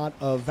had a lot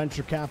of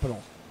venture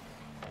capital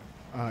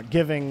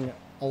giving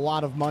a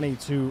lot of money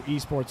to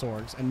esports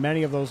orgs, and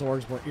many of those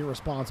orgs were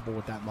irresponsible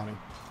with that money.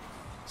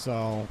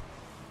 So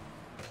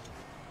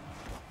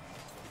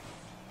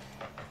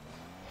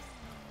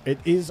it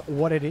is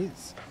what it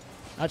is.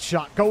 That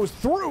shot goes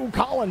through.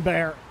 Colin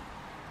Bear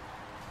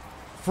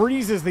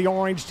freezes the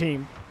orange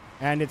team,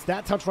 and it's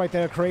that touch right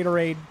there.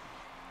 Craterade,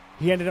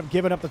 he ended up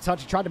giving up the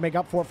touch. He tried to make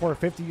up for it for a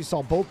 50. You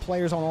saw both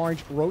players on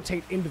orange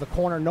rotate into the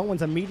corner. No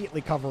one's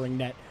immediately covering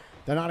net.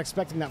 They're not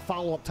expecting that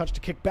follow-up touch to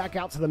kick back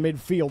out to the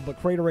midfield,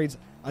 but Craterade's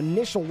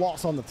initial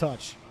loss on the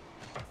touch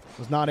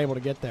was not able to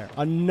get there.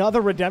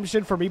 Another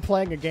redemption for me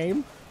playing a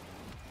game.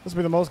 This will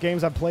be the most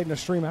games I've played in a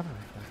stream ever.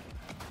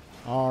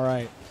 All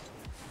right.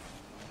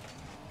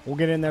 We'll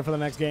get in there for the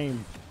next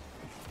game.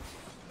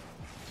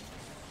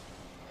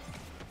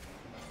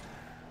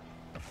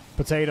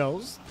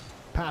 Potatoes.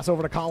 Pass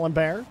over to Colin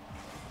Bear.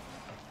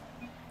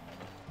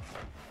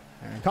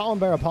 And Colin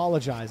Bear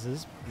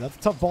apologizes. That's a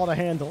tough ball to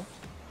handle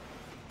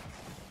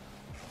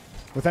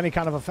with any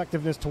kind of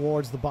effectiveness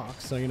towards the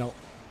box. So, you know,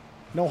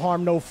 no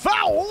harm, no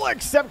foul,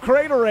 except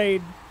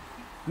Craterade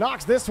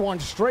knocks this one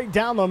straight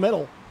down the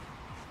middle.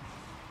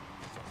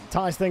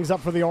 Ties things up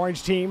for the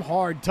orange team.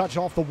 Hard touch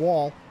off the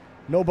wall.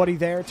 Nobody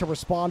there to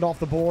respond off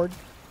the board.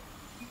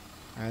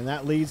 And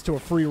that leads to a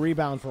free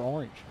rebound for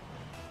orange.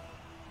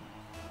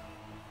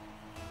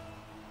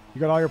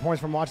 You got all your points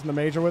from watching the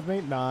major with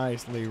me?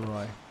 Nice,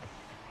 Leroy.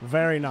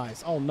 Very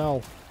nice. Oh,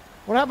 no.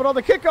 What happened on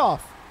the kickoff?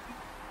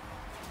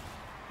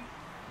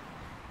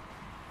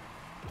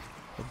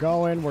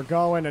 We're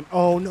going, and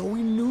oh, no,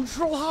 we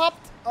neutral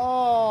hopped?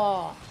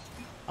 Oh,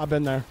 I've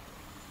been there.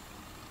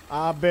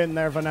 I've been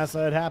there,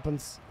 Vanessa. It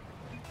happens.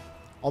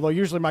 Although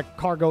usually my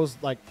car goes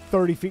like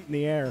 30 feet in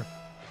the air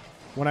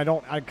when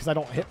because I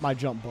don't hit my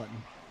jump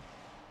button.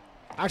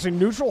 Actually,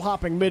 neutral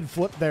hopping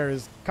mid-flip there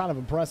is kind of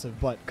impressive,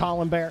 but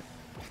Colin Bear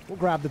will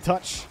grab the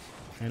touch,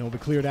 and it'll be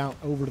cleared out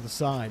over to the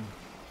side.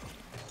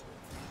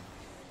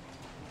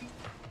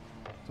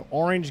 So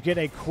Orange get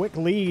a quick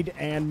lead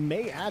and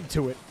may add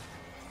to it.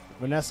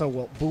 Vanessa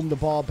will boom the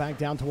ball back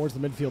down towards the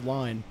midfield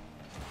line.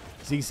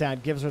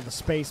 ZSAD gives her the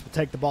space, will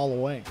take the ball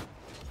away.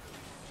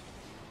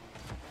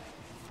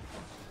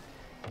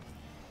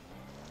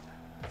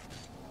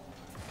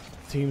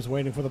 Team's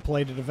waiting for the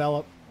play to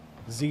develop.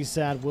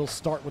 ZSAD will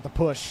start with the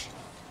push.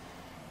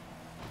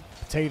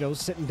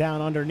 Potatoes sitting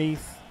down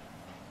underneath.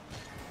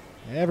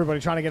 Everybody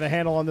trying to get a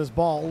handle on this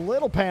ball. A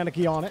little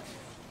panicky on it.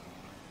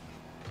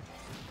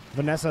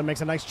 Vanessa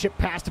makes a nice chip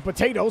pass to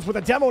Potatoes with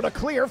a demo to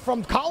clear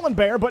from Colin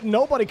Bear, but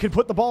nobody could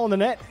put the ball in the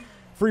net.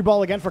 Free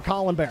ball again for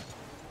Colin Bear.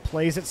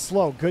 Plays it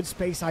slow. Good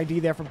space ID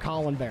there from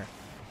Colin Bear.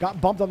 Got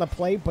bumped on the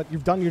play, but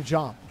you've done your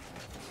job.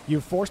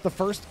 You forced the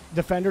first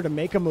defender to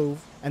make a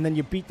move, and then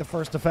you beat the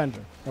first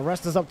defender. The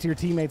rest is up to your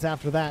teammates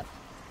after that.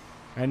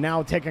 And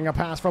now taking a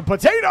pass from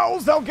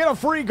Potatoes. They'll get a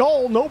free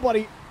goal.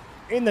 Nobody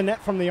in the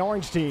net from the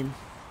orange team.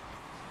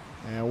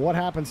 And what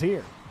happens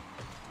here?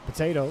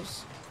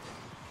 Potatoes.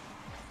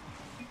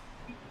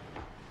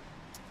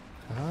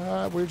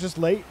 We're just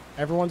late.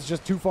 Everyone's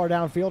just too far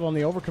downfield on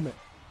the overcommit.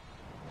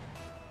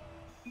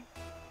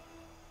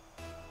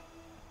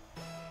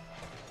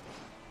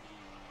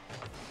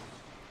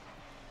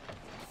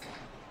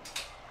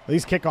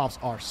 These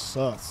kickoffs are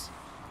sus.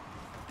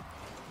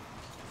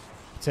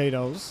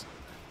 Potatoes.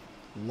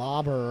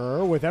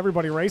 Lobber with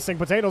everybody racing.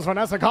 Potatoes,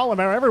 Vanessa, Colin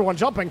Bear, everyone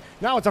jumping.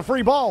 Now it's a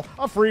free ball,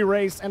 a free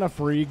race, and a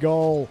free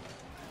goal.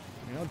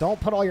 You know, don't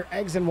put all your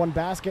eggs in one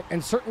basket,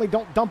 and certainly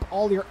don't dump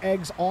all your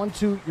eggs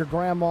onto your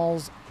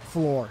grandma's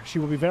floor. She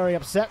will be very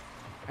upset,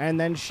 and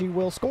then she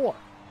will score.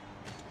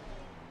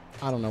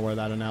 I don't know where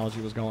that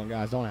analogy was going,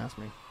 guys. Don't ask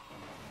me.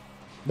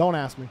 Don't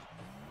ask me.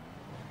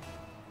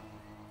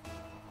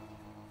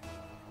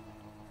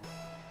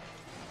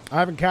 I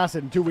haven't cast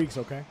it in 2 weeks,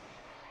 okay?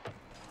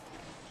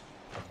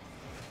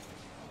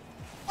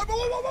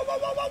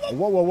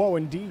 Whoa, whoa, whoa,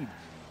 indeed.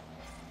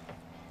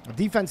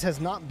 Defense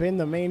has not been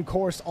the main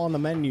course on the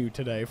menu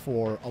today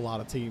for a lot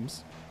of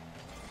teams.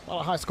 A lot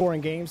of high-scoring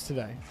games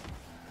today.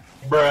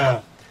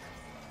 Bruh.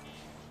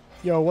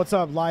 Yo, what's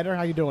up, Lighter?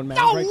 How you doing, man?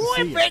 No Great to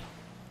see you. limit.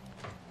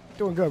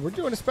 Doing good. We're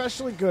doing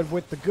especially good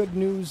with the good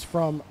news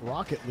from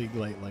Rocket League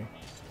lately.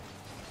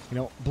 You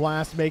know,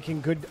 Blast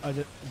making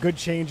good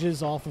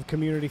changes off of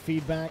community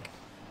feedback.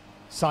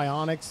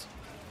 Psionics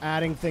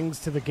adding things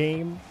to the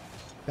game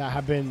that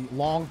have been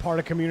long part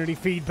of community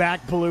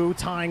feedback. Blue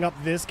tying up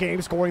this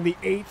game, scoring the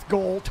 8th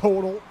goal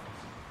total.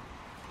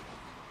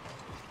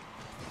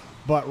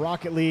 But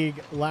Rocket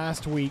League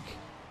last week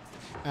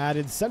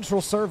added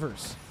central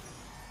servers.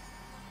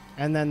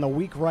 And then the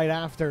week right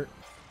after,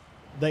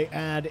 they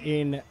add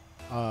in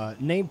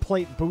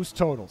nameplate boost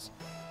totals.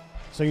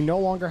 So you no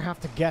longer have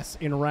to guess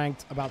in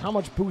ranked about how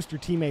much boost your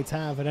teammates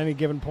have at any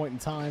given point in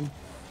time.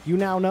 You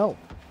now know.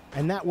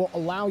 And that will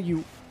allow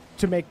you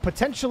to make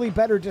potentially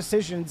better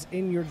decisions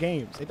in your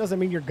games. It doesn't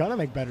mean you're going to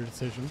make better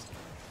decisions.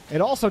 It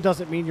also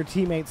doesn't mean your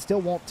teammate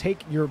still won't take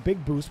your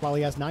big boost while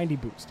he has 90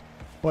 boost.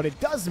 But it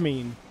does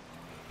mean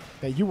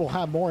that you will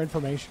have more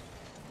information.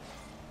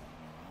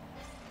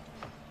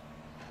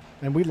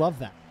 And we love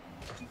that.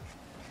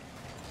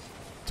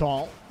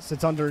 Tall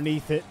sits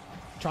underneath it,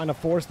 trying to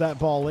force that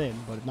ball in,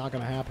 but it's not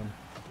going to happen.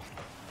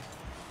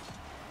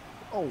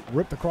 Oh,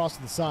 ripped across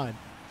to the side.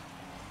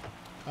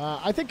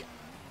 I think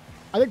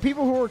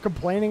people who are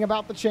complaining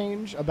about the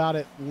change, about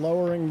it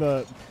lowering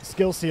the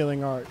skill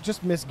ceiling, are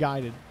just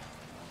misguided.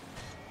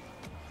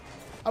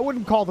 I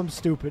wouldn't call them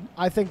stupid.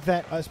 I think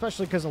that,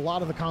 especially because a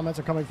lot of the comments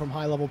are coming from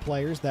high-level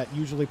players that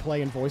usually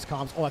play in voice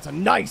comms. Oh, that's a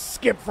nice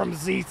skip from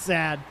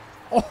ZSAD.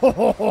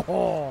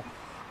 Oh,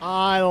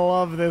 I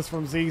love this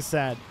from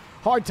ZSAD.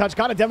 Hard touch,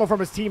 got a demo from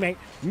his teammate,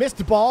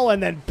 missed ball,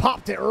 and then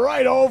popped it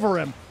right over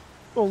him.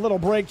 A little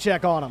break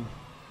check on him.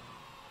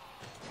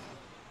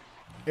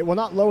 It will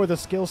not lower the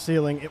skill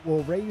ceiling. It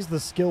will raise the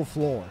skill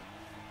floor.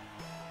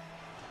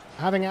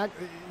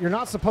 You're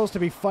not supposed to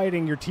be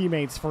fighting your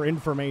teammates for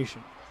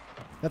information.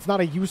 That's not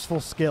a useful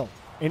skill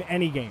in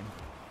any game.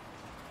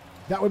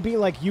 That would be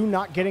like you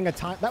not getting a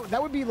time.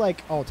 That would be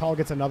like, oh, Tall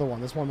gets another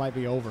one. This one might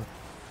be over.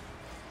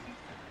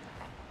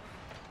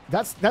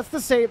 That's the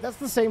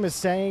same as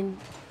saying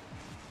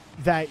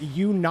that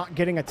you not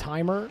getting a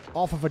timer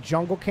off of a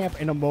jungle camp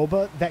in a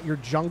MOBA that your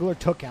jungler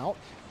took out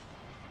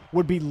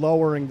would be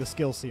lowering the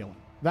skill ceiling.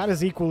 That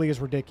is equally as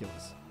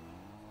ridiculous.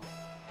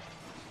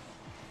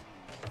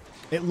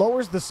 It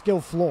lowers the skill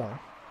floor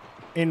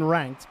in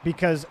ranked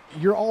because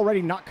you're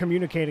already not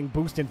communicating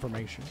boost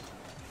information.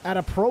 At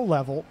a pro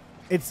level,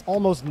 it's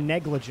almost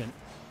negligent.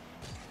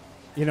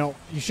 You know,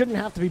 you shouldn't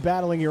have to be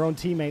battling your own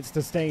teammates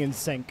to stay in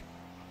sync.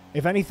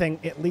 If anything,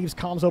 it leaves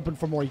comms open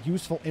for more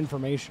useful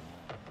information.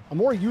 A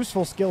more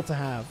useful skill to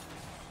have.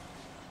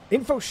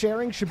 Info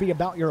sharing should be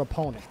about your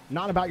opponent,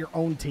 not about your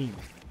own team.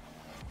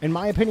 In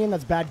my opinion,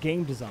 that's bad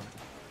game design.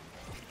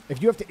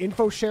 If you have to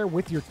info share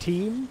with your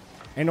team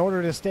in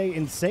order to stay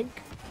in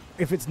sync,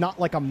 if it's not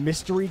like a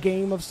mystery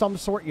game of some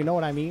sort, you know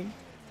what I mean?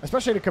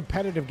 Especially in a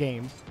competitive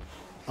game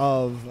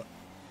of...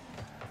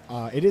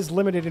 it is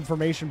limited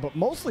information, but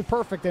mostly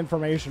perfect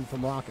information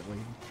from Rocket League.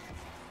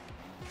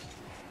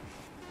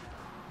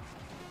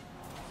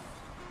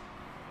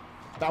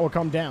 That will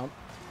come down.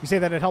 You say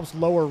that it helps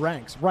lower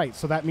ranks. Right,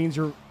 so that means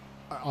you're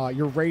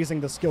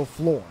raising the skill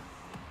floor.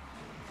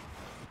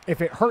 If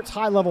it hurts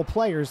high-level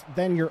players,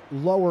 then you're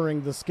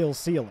lowering the skill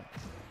ceiling.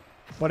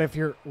 But if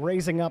you're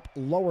raising up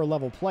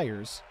lower-level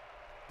players,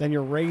 then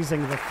you're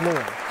raising the floor.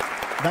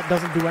 That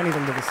doesn't do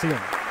anything to the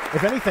ceiling.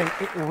 If anything,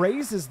 it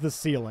raises the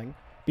ceiling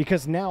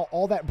because now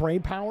all that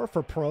brain power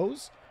for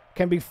pros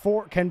can be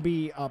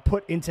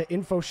put into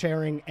info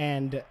sharing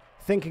and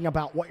thinking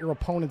about what your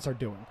opponents are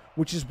doing,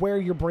 which is where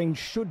your brain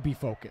should be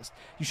focused.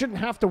 You shouldn't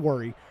have to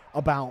worry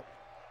about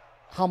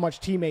how much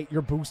teammate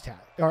your boost has,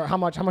 or how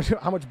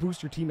much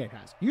boost your teammate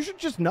has. You should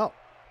just know.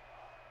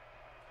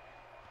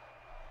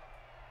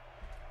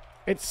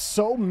 It's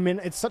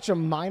such a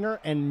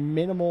minor and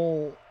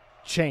minimal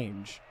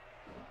change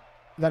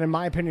that, in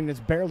my opinion,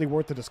 it's barely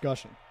worth the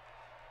discussion.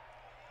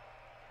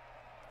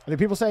 I think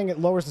people saying it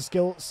lowers the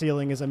skill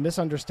ceiling is a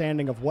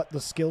misunderstanding of what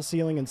the skill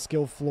ceiling and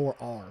skill floor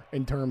are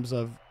in terms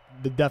of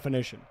the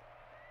definition.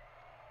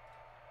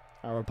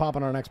 All right, we're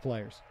popping our next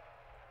players.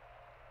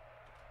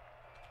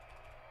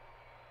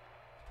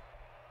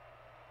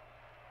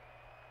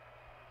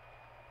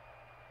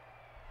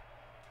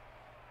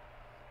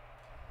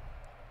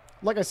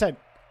 Like I said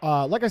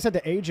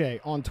to AJ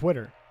on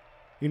Twitter,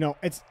 you know,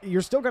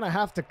 you're still going to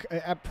have to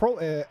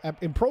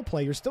in pro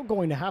play, you're still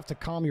going to have to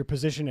calm your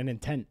position and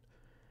intent.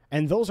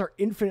 And those are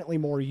infinitely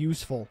more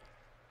useful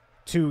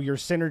to your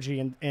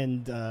synergy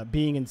and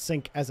being in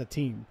sync as a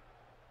team.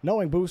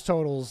 Knowing boost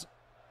totals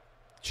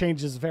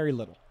changes very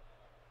little.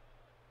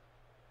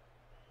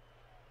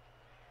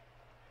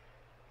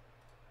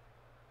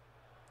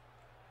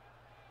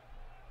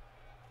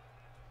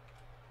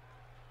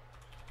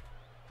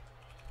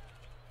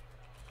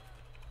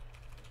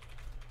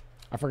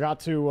 I forgot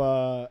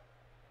to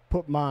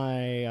put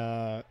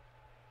myself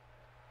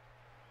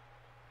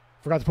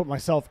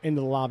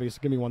into the lobby, so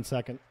give me 1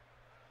 second.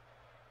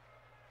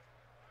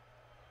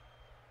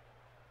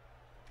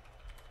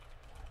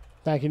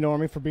 Thank you,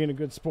 Normie, for being a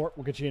good sport.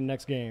 We'll get you in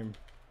next game.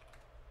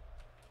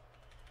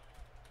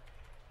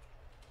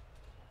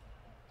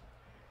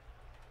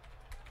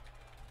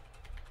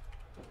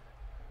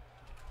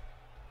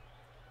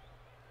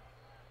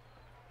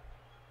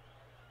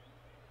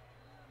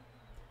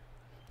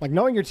 Like,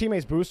 knowing your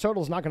teammate's boost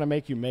total is not going to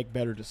make you make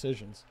better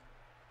decisions.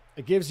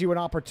 It gives you an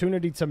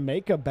opportunity to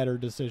make a better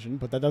decision,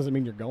 but that doesn't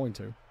mean you're going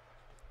to.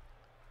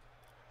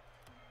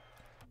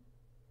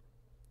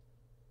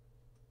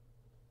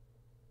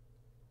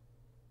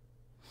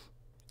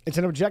 It's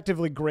an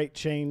objectively great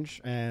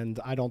change, and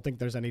I don't think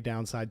there's any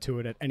downside to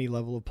it at any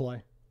level of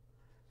play.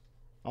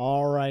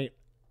 All right.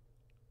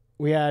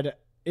 We had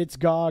It's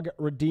GOG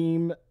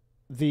redeem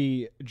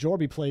the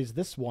Jorby Plays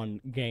This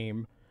One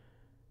game.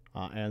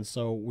 And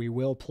so we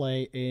will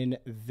play in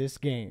this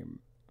game.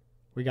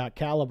 We got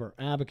Caliber,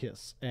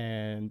 Abacus,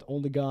 and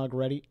Only GOG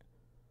ready.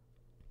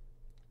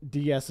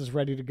 DS is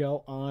ready to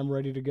go. I'm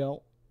ready to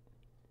go.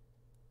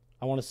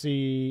 I just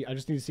need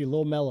to see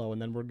Lil Mellow,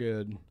 and then we're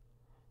good.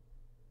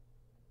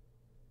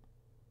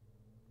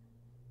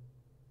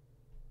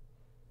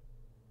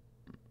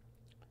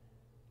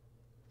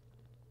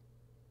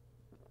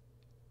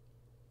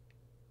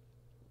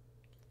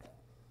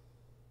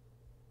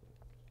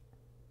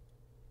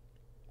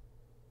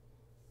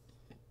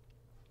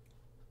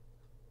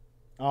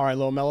 All right,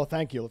 Lil Mellow,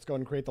 thank you. Let's go ahead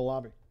and create the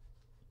lobby.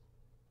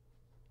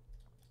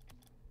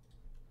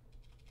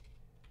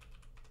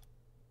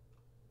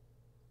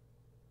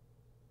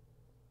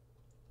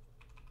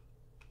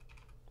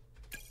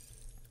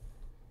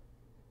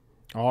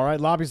 All right,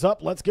 lobby's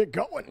up. Let's get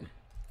going.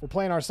 We're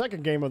playing our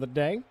second game of the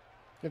day. You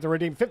have to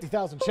redeem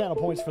 50,000 channel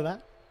points for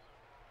that.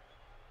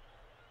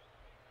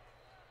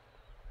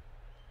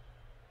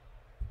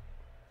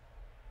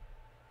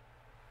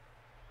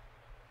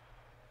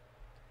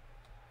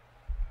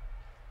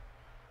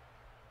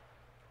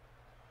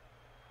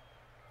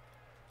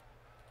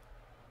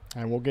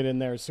 And we'll get in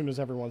there as soon as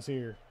everyone's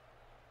here.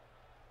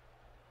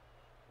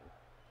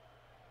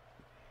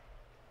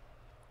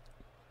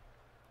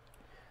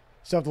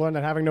 Still have to learn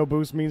that having no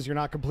boost means you're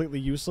not completely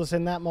useless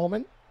in that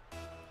moment.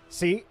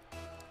 See?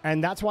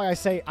 And that's why I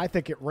say I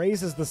think it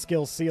raises the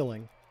skill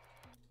ceiling.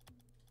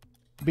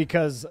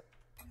 Because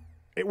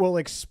it will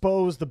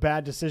expose the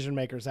bad decision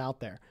makers out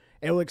there.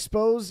 It will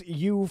expose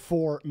you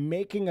for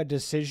making a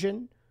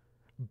decision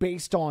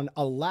based on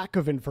a lack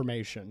of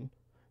information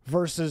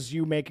versus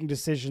you making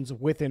decisions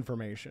with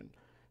information.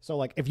 So,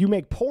 like, if you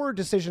make poor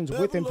decisions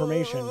with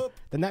information,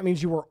 then that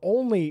means you are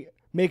only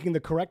making the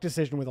correct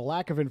decision with a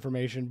lack of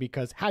information,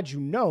 because had you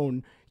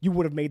known, you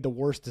would have made the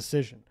worst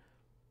decision.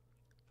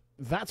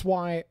 That's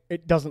why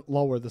it doesn't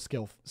lower the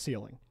skill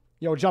ceiling.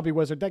 Yo, Jumpy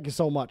Wizard, thank you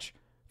so much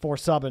for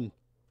subbing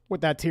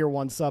with that tier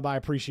 1 sub. I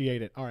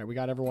appreciate it. All right, we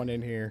got everyone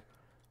in here.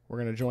 We're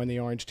going to join the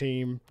orange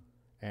team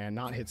and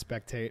not hit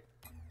spectate.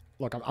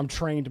 Look, I'm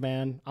trained,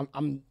 man.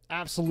 I'm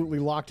absolutely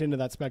locked into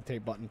that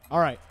spectate button. All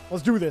right,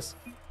 let's do this.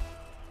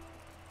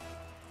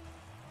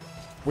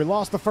 We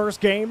lost the first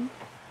game,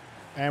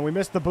 and we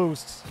missed the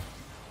boosts.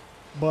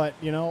 But,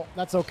 you know,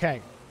 that's okay.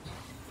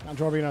 Now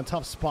Jorby in a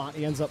tough spot.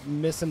 He ends up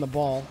missing the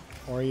ball.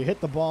 Or he hit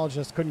the ball,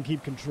 just couldn't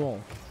keep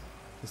control.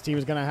 His team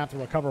is going to have to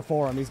recover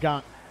for him.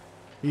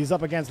 He's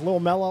up against Lil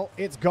Mello.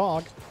 It's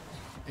Gog.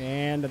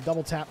 And a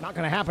double tap. Not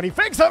going to happen. He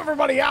fakes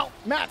everybody out.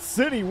 Matt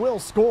City will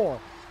score.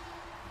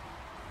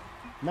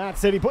 Matt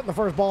City putting the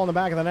first ball in the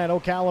back of the net.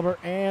 O'Caliber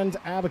and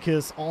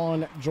Abacus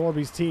on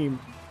Jorby's team.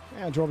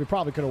 Yeah, Jorby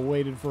probably could have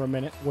waited for a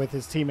minute with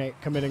his teammate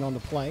committing on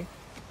the play.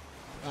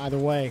 Either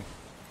way,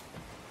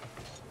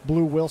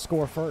 Blue will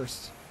score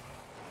first.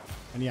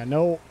 And yeah,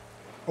 no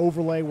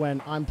overlay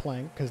when I'm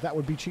playing, because that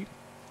would be cheating.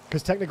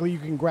 Because technically you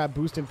can grab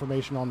boost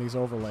information on these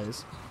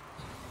overlays.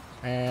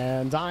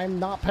 And I'm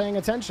not paying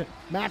attention.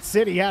 Matt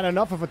City had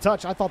enough of a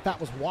touch. I thought that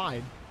was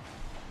wide.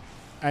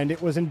 And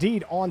it was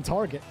indeed on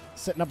target.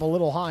 Sitting up a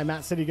little high.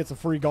 Matt City gets a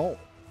free goal.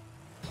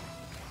 I'm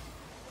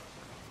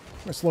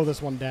going to slow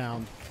this one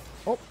down.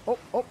 Oh.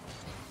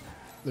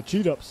 The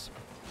cheat-ups.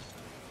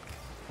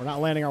 We're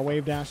not landing our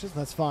wave dashes.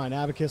 That's fine.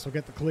 Abacus will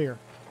get the clear.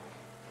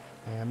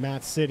 And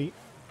Matt City,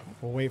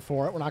 we'll wait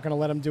for it. We're not going to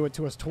let him do it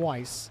to us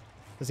twice.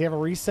 Does he have a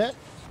reset?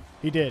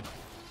 He did.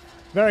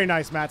 Very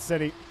nice, Matt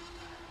City.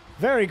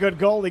 Very good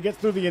goal. He gets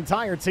through the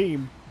entire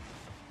team.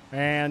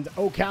 And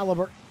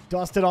O'Caliber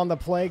dusted on the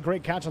play.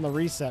 Great catch on the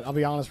reset. I'll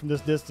be honest, from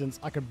this distance,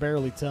 I could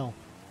barely tell.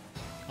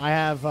 I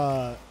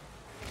have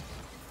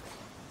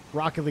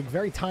Rocket League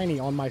very tiny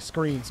on my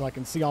screen so I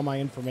can see all my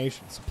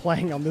information. So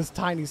playing on this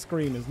tiny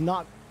screen is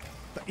not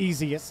the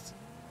easiest.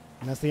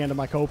 And that's the end of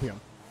my copium.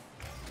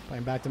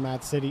 Playing back to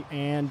Matt City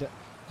and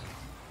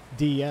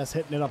DS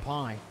hitting it up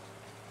high.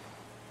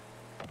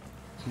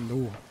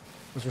 Ooh.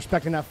 Was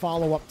respecting that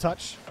follow-up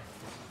touch.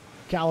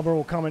 Caliber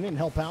will come in and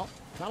help out.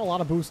 Not a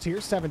lot of boost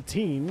here.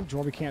 17.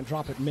 Jorby can't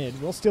drop it mid.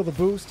 We'll steal the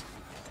boost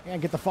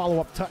and get the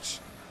follow-up touch.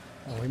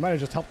 Oh, he might have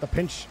just helped the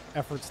pinch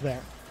efforts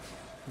there.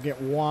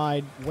 Get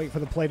wide. Wait for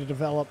the play to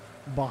develop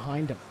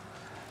behind him.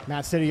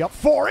 Matt City up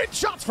for it.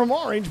 Shots from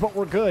orange, but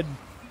we're good.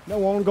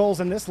 No own goals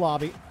in this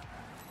lobby.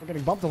 We're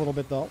getting bumped a little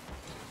bit, though.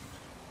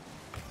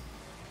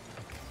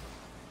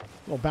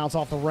 Little bounce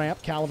off the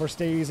ramp. Caliber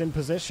stays in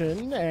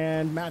position,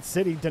 and Matt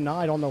City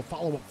denied on the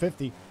follow-up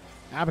 50.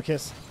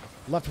 Abacus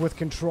left with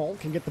control,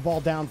 can get the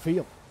ball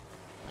downfield.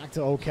 Back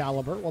to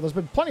O'Caliber. Well, there's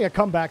been plenty of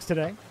comebacks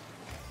today,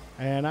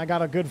 and I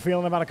got a good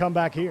feeling about a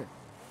comeback here.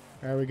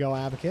 There we go,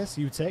 Abacus.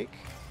 You take.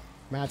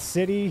 Matt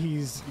City,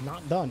 he's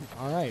not done.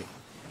 All right.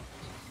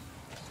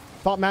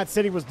 Thought Matt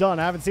City was done.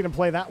 I haven't seen him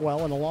play that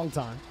well in a long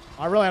time.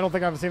 I don't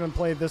think I've seen him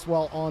play this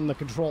well on the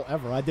control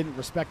ever. I didn't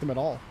respect him at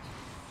all.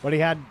 But he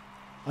had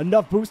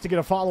enough boost to get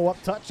a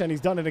follow-up touch, and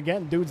he's done it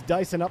again. Dude's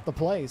dicing up the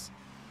plays.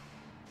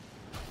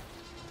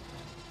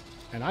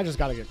 And I just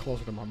got to get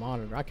closer to my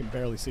monitor. I can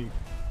barely see.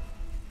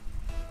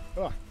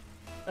 Ugh.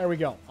 There we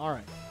go. All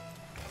right.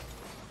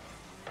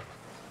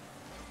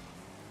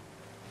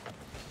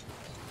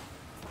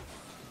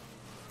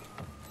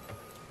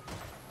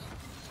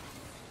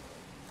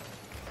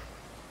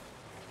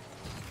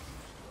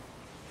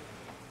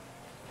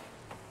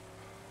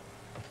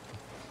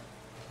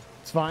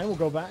 It's fine. We'll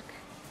go back.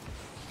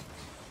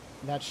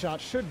 That shot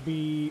should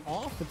be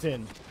off. It's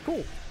in.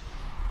 Cool.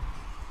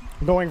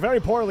 Going very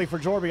poorly for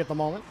Jorby at the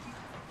moment,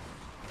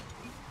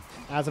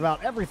 as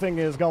about everything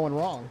is going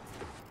wrong.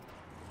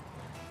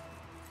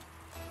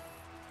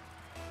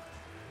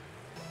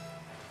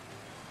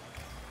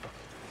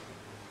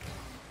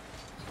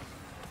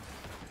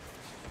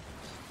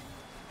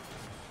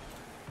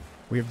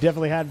 We have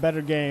definitely had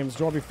better games.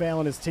 Jorby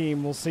failing his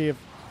team. We'll see if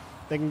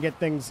they can get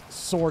things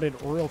sorted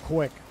real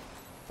quick.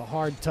 The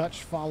hard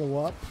touch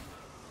follow-up.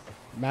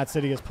 Matt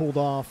City has pulled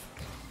off.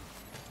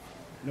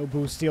 No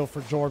boost steal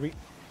for Jorby.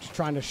 Just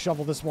trying to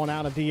shovel this one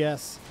out of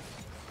DS.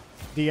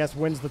 DS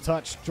wins the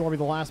touch. Jorby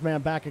the last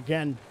man back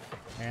again.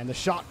 And the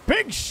shot.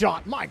 Big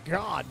shot! My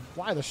God!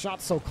 Why are the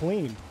shots so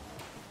clean?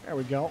 There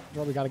we go.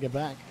 Jorby got to get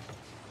back.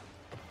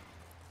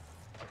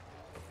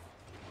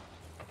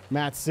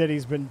 Matt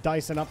City's been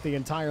dicing up the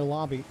entire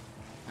lobby.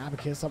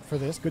 Abacus up for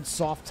this. Good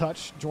soft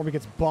touch. Jorby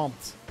gets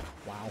bumped.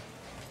 Wow.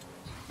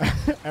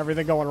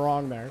 Everything going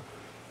wrong there.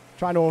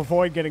 Trying to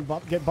avoid get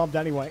bumped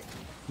anyway.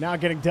 Now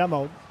getting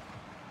demoed.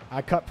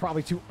 I cut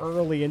probably too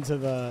early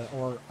into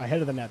or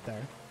ahead of the net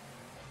there.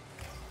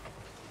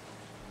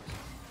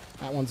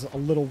 That one's a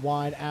little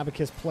wide.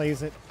 Abacus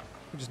plays it.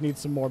 We just need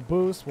some more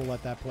boost. We'll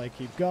let that play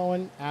keep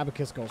going.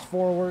 Abacus goes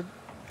forward.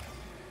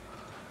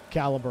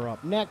 Caliber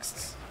up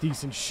next.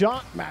 Decent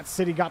shot. Matt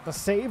City got the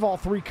save. All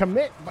three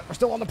commit, but we're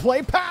still on the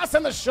play. Pass,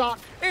 and the shot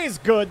is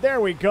good.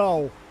 There we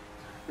go.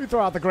 We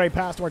throw out the great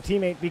pass to our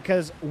teammate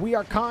because we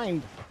are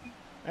kind.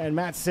 And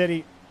Matt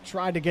City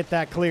tried to get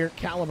that clear.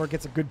 Caliber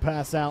gets a good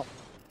pass out,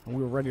 and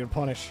we were ready to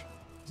punish.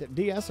 Is it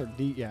DS or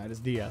D? Yeah, it is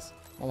DS.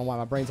 I don't know why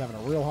my brain's having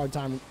a real hard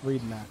time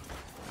reading that.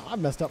 Now, I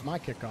messed up my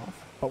kickoff,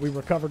 but we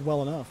recovered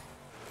well enough.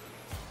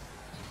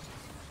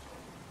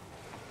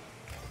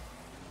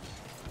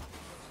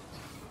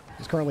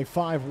 It's currently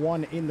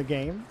 5-1 in the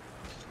game.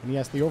 And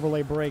yes, the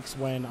overlay breaks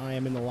when I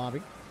am in the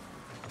lobby.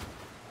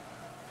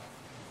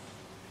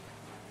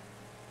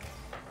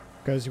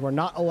 Because you are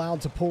not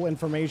allowed to pull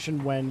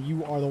information when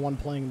you are the one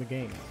playing the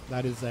game.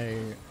 That is a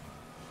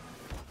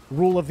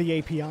rule of the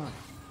API.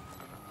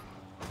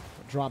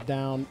 Drop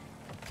down.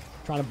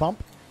 Trying to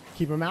bump.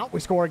 Keep him out. We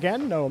score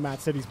again. No,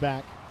 Matt City's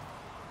back.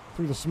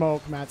 Through the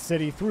smoke. Matt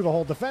City through the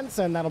whole defense,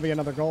 and that'll be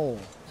another goal.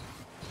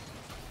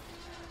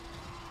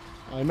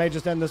 They may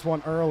just end this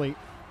one early.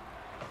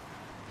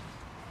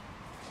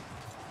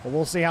 But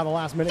we'll see how the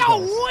last minute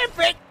goes.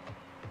 Whip it!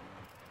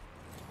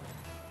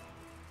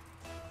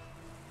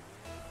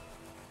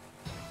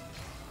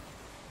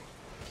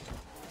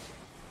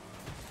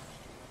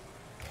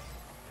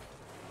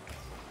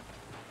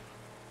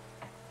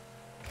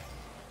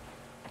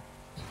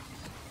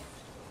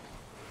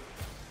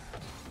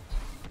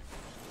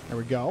 There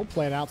we go.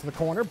 Play it out to the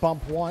corner.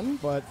 Bump one,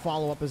 but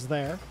follow-up is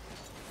there.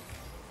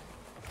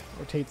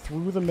 Rotate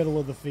through the middle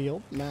of the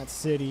field. Matt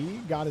City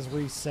got his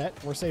reset.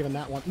 We're saving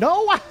that one.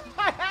 No!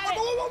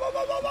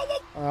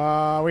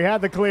 We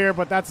had the clear,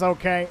 but that's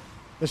okay.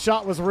 The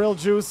shot was real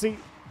juicy,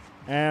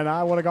 and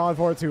I would have gone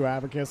for it too,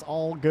 Abacus.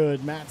 All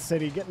good. Matt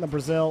City getting the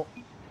Brazil.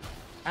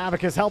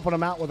 Abacus helping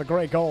him out with a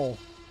great goal.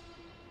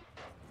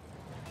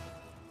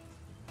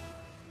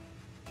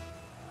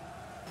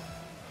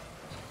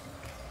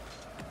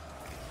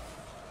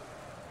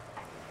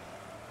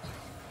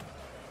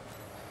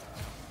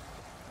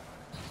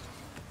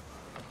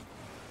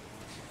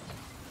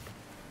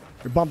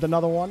 We bumped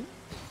another one.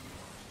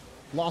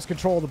 Lost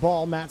control of the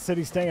ball. Matt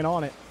City staying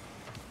on it.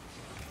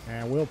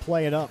 And we'll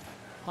play it up.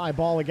 High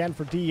ball again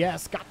for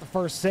DS. Got the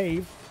first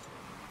save.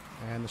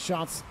 And the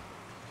shots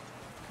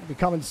will be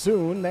coming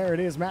soon. There it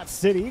is. Matt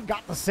City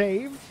got the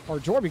save. Or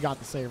Jorby got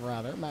the save,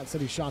 rather. Matt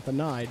City shot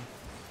denied.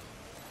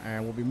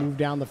 And we'll be moved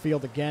down the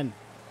field again.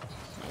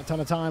 Not a ton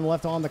of time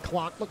left on the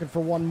clock. Looking for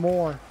one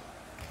more.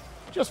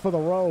 Just for the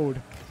road.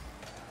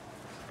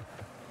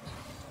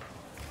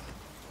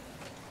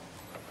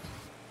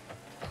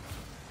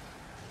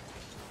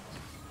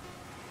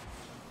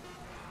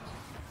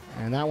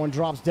 And that one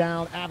drops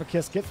down.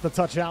 Abacus gets the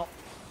touch out.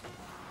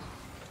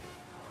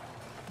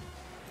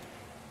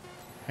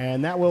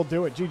 And that will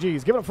do it.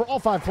 GG's. Give it up for all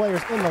 5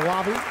 players in the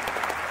lobby.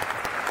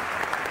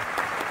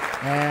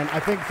 And I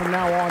think from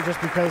now on, just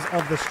because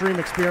of the stream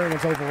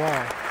experience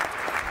overall,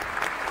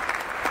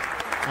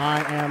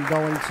 I am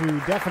going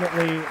to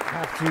definitely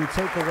have to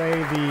take away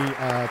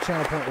the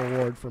channel point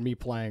reward for me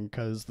playing,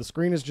 because the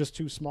screen is just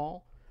too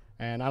small,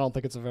 and I don't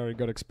think it's a very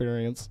good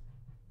experience.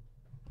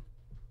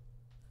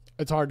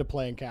 It's hard to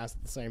play and cast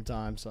at the same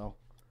time, so.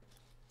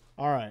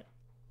 All right.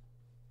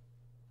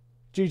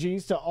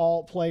 GG's to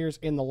all players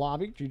in the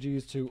lobby.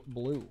 GG's to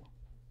Blue.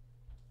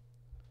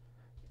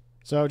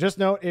 So just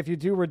note, if you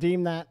do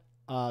redeem that,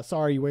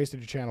 sorry, you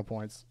wasted your channel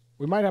points.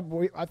 We might have,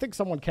 I think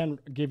someone can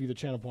give you the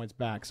channel points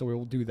back, so we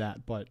will do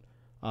that. But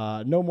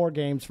no more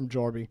games from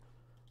Jorby.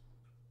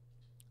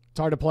 It's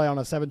hard to play on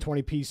a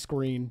 720p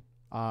screen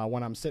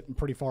when I'm sitting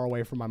pretty far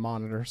away from my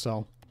monitor,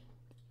 so.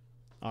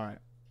 All right.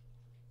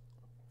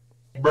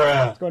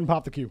 Bruh. Let's go ahead and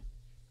pop the cue.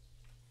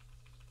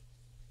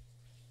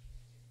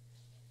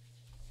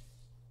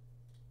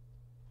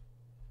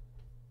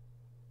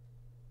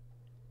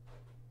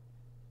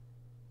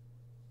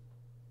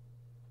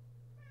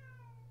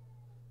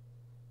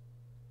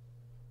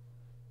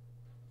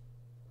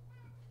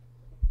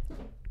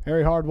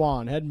 Harry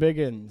Hardwan, Head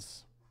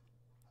Biggins,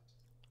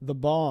 The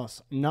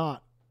Boss,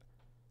 Not,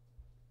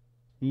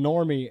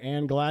 Normie,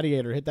 and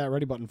Gladiator. Hit that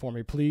ready button for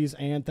me, please,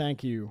 and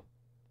thank you.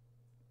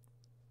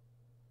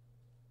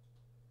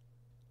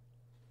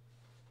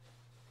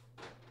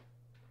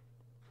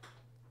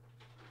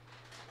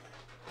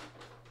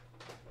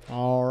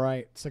 All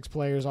right, 6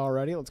 players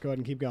already. Let's go ahead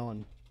and keep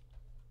going.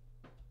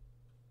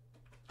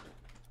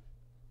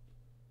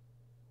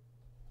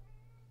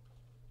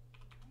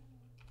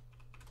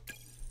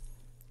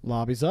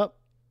 Lobby's up.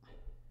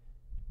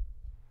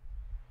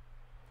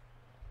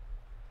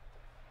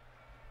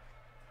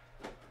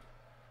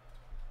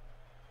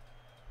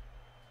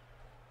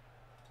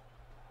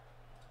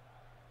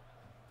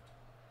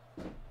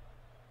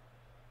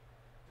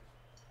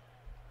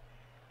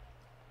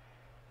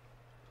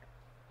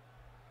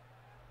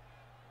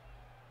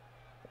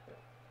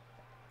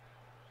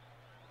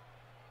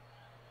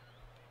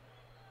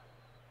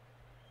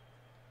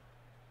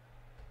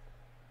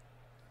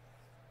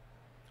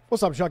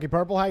 What's up, Chucky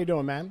Purple? How you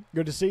doing, man?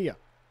 Good to see you.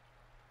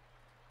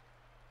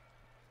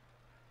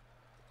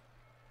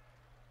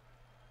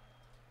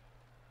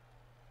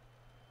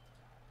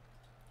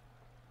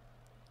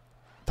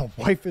 The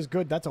wife is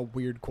good? That's a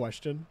weird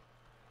question.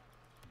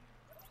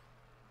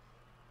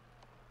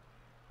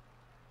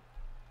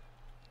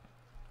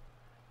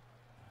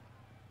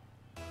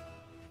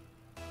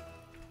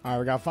 All right,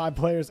 we got 5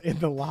 players in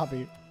the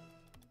lobby.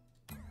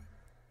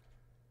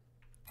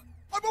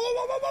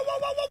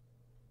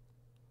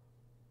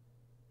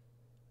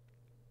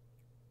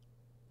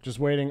 Just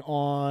waiting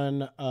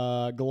on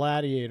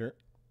Gladiator.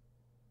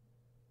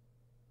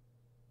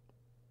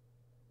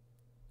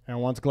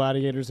 And once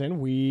Gladiator's in,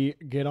 we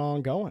get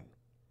on going.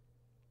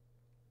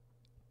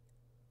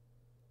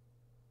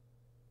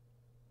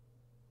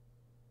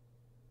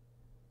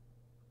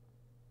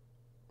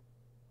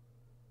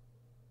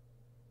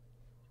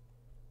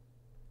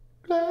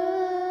 Gladiator.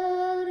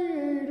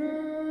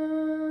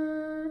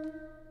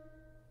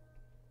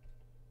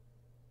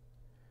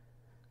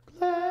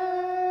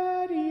 Gladiator.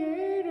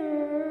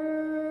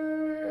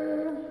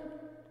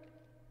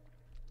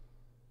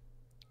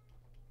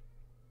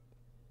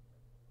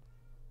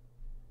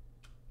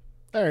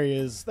 There he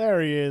is. There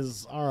he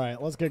is. All right,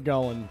 let's get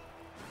going.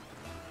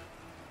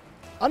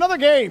 Another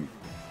game.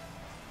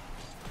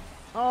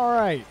 All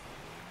right.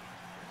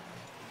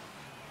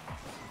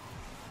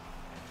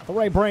 The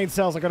right brain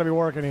cells are going to be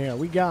working here.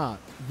 We got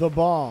the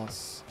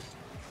boss,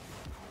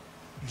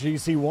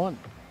 GC1,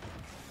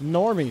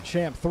 Normie,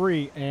 Champ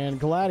 3, and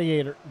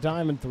Gladiator,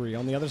 Diamond 3.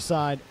 On the other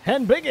side,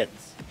 Hen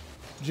Biggins,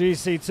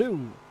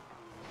 GC2,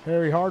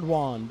 Harry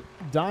Hardwand,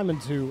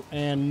 Diamond 2,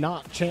 and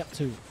Not Champ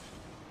 2.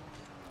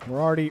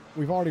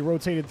 We've already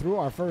rotated through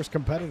our first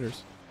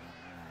competitors.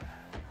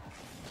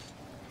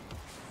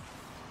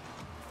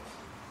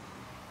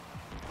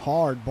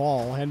 Hard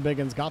ball. Hen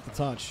Biggins got the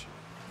touch.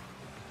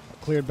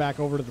 Cleared back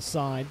over to the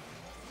side.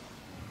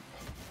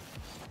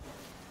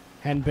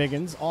 Hen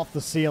Biggins off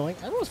the ceiling.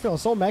 Everyone's feeling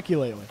so mechy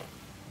lately.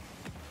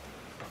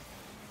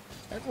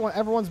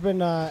 Everyone's been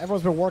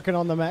working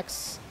on the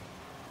mechs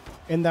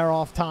in their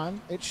off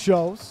time. It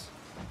shows.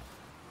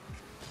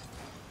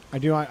 I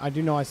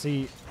do know I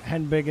see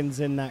Hen Biggins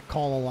in that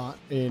call a lot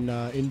in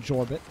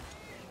Jorby.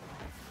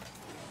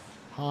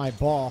 High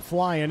ball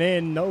flying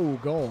in, no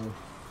goal.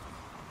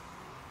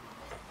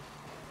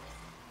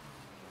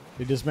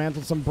 They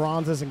dismantled some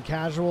bronzes and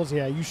casuals.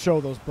 Yeah, you show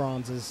those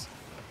bronzes.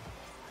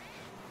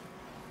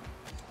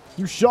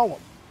 You show them.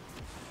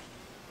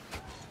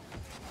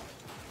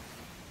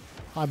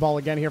 High ball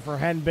again here for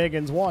Hen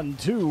Biggins.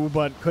 1-2,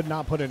 but could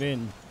not put it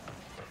in.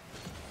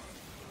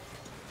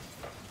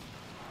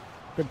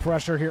 Good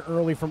pressure here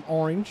early from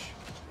Orange.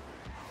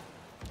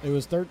 It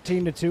was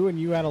 13-2, and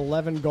you had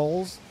 11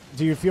 goals.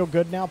 Do you feel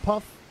good now,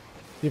 Puff?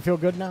 Do you feel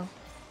good now?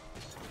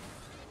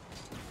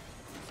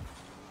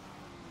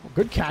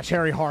 Good catch,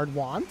 Harry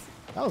Hardwand.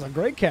 That was a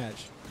great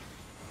catch.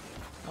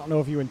 I don't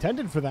know if you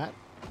intended for that,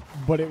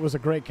 but it was a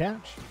great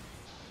catch.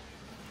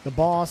 The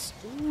boss,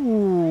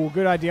 ooh,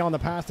 good idea on the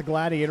pass to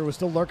Gladiator. Was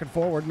still lurking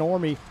forward.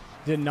 Normie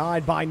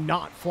denied by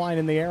Not flying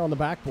in the air on the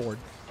backboard.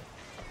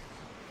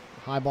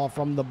 High ball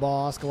from the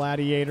boss.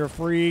 Gladiator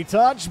free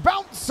touch.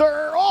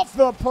 Bouncer off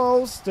the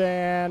post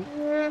and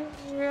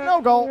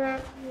no goal.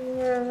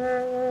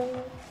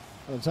 The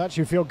touch,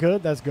 you feel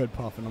good? That's good,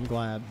 Puffin. I'm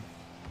glad.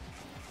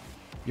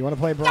 You want to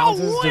play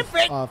bronzes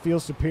to feel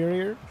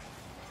superior?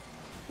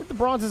 What the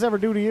bronzes ever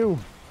do to you?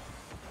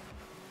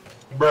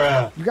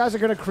 Bruh. You guys are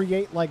going to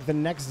create, like, the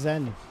next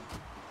Zen.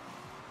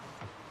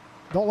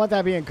 Don't let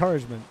that be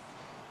encouragement.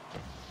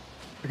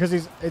 Because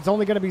it's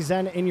only going to be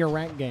Zen in your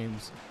rank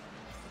games.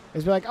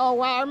 It's be like, oh,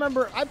 wow, I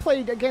remember I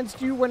played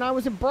against you when I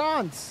was in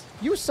bronze.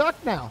 You suck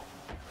now.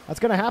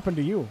 That's going to happen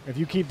to you if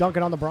you keep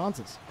dunking on the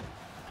bronzes.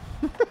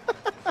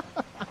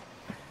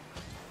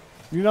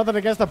 You nothing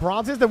against the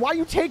bronzes? Then why are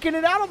you taking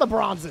it out on the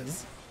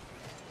bronzes?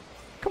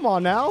 Come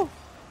on now.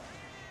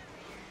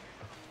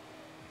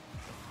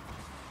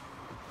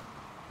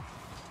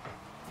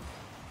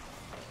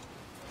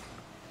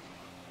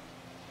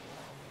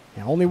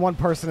 Yeah, only one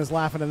person is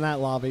laughing in that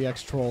lobby,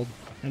 X-Trolled,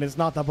 and it's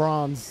not the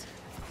bronze.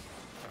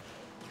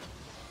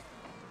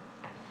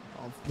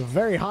 A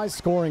very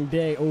high-scoring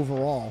day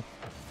overall.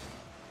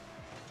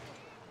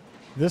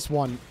 This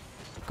one,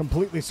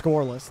 completely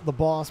scoreless. The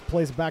boss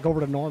plays it back over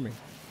to Normie.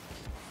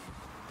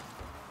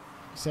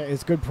 Say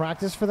it's good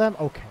practice for them?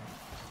 Okay.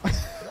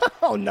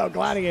 Oh, no.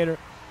 Gladiator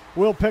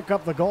will pick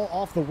up the goal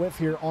off the whiff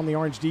here on the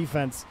Orange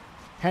defense.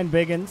 Hen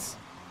Biggins,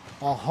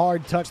 a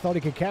hard touch. Thought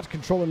he could catch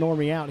control of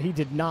Normie out. He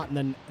did not, and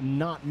then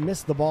Not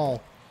miss the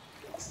ball.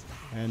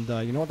 And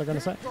you know what they're going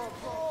to say?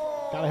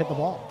 Got to hit the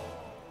ball.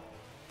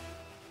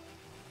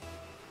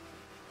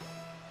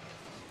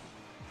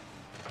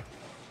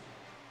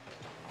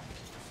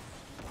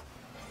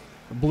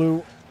 The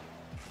Blue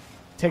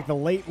take the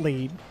late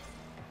lead.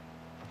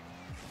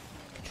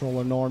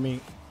 Controller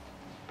Normie,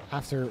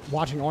 after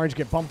watching Orange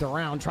get bumped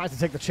around, tries to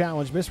take the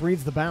challenge,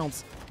 misreads the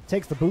bounce,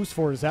 takes the boost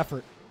for his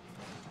effort.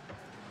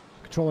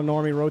 Controller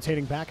Normie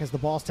rotating back as the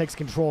boss takes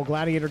control.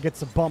 Gladiator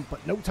gets a bump,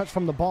 but no touch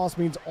from the boss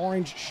means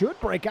Orange should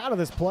break out of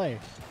this play.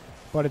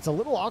 But it's a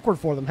little awkward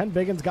for them. Hen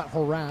Biggins got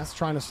harassed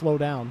trying to slow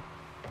down.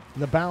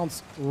 The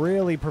bounce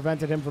really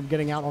prevented him from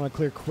getting out on a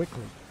clear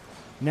quickly.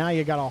 Now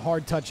you got a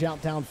hard touch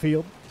out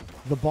downfield.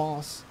 The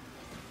boss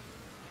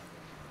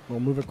will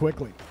move it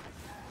quickly.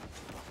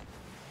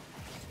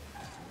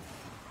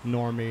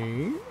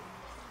 Normie.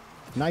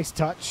 Nice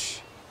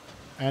touch.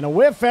 And a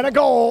whiff and a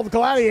gold.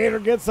 Gladiator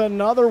gets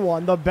another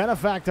one. The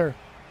benefactor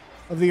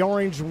of the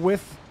orange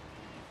whiff.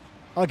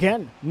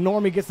 Again,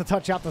 Normie gets the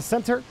touch out the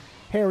center.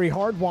 Harry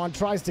Hardwan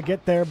tries to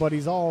get there, but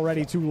he's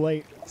already too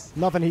late.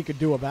 Nothing he could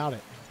do about it.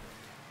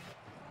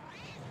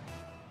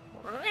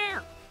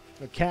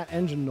 The cat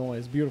engine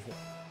noise. Beautiful.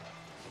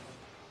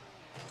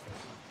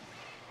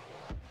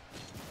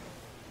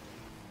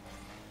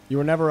 You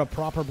were never a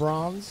proper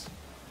bronze?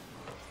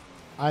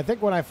 I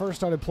think when I first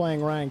started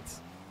playing ranked...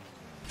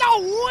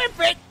 Don't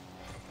whip it!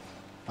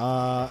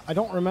 I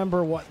don't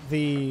remember what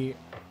the...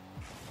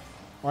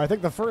 Or I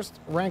think the first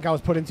rank I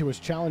was put into was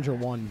Challenger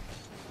 1.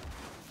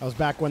 That was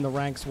back when the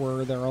ranks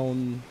were their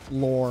own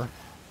lore.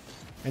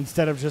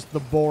 Instead of just the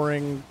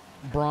boring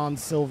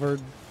bronze, silver,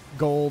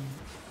 gold.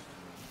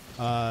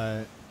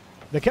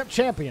 They kept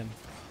champion.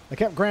 They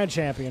kept grand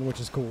champion,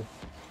 which is cool.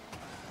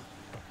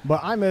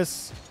 But I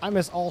miss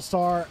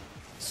All-Star,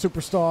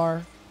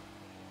 Superstar.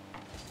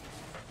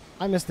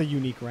 I miss the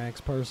unique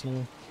ranks,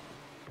 personally.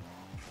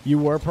 You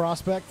were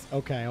Prospect?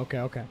 Okay.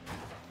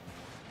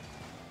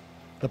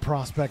 The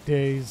Prospect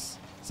days.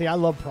 See, I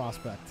love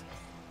Prospect.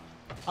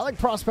 I like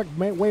Prospect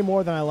way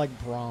more than I like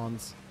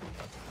Bronze.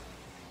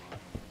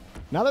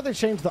 Now that they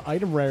changed the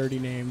item rarity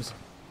names,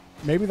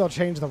 maybe they'll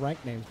change the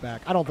rank names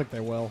back. I don't think they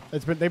will.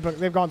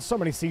 They've gone so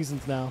many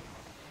seasons now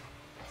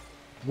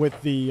with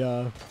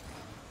the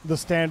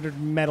standard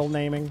medal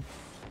naming.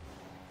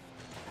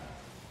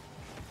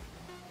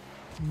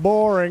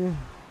 Boring.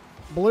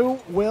 Blue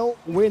will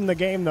win the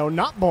game, though.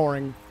 Not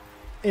boring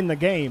in the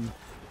game.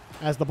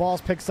 As the Balls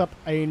picks up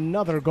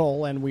another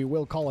goal, and we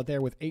will call it there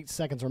with 8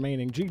 seconds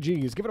remaining.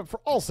 GG's. Give it up for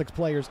all 6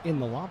 players in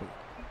the lobby.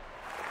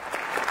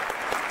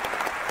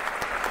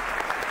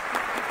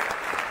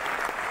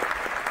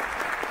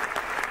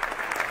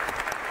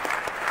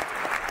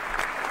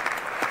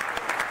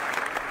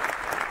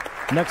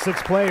 Next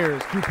 6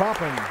 players, keep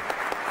popping.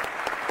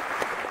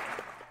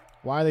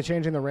 Why are they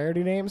changing the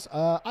rarity names?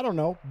 I don't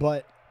know,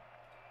 but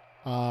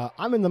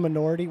I'm in the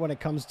minority when it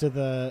comes to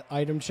the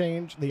item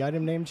change, the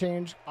item name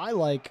change. I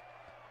like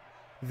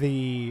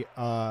the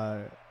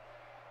I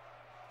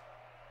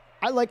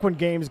like when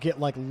games get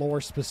like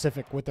lore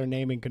specific with their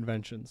naming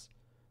conventions.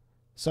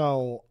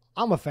 So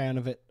I'm a fan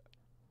of it.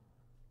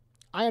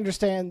 I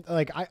understand,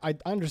 like I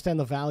understand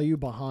the value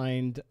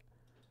behind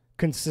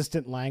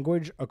consistent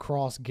language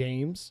across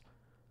games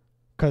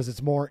because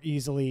it's more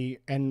easily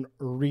and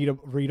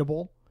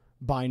readable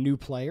by new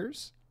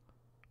players.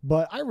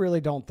 But I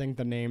really don't think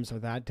the names are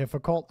that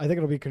difficult. I think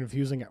it'll be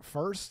confusing at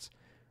first,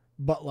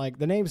 but like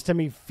the names to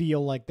me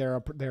feel like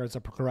there's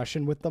a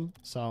progression with them.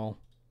 So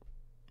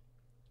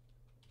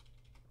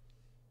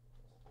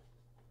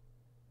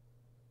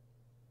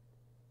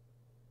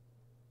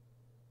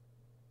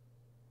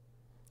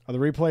are the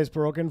replays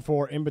broken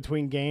for in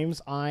between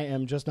games? I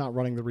am just not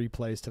running the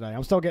replays today.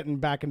 I'm still getting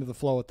back into the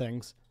flow of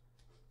things.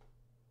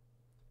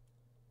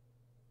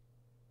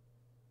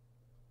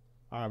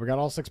 All right, we got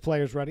all 6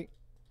 players ready.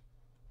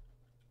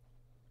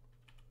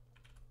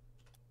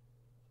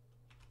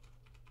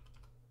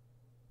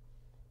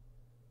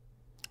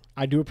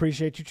 I do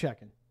appreciate you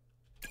checking.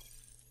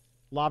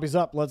 Lobby's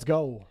up. Let's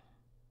go.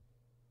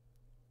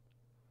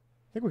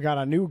 I think we got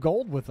a new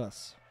gold with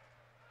us.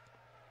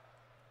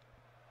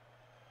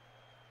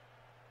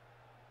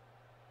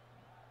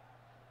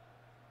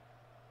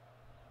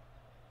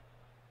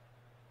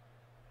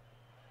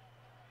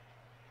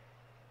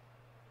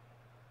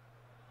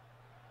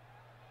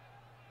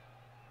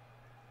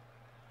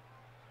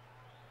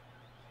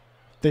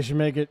 They should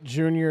make it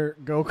junior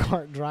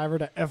go-kart driver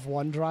to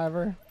F1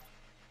 driver.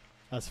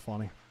 That's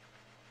funny.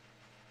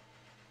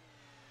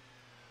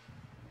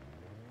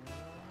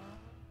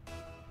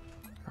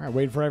 All right,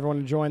 wait for everyone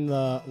to join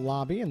the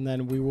lobby, and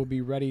then we will be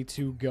ready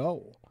to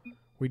go.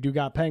 We do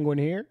got Penguin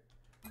here.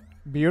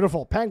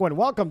 Beautiful. Penguin,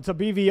 welcome to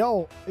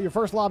BVO, your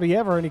first lobby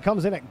ever, and he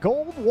comes in at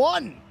gold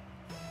 1.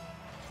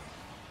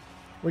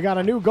 We got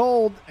a new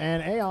gold,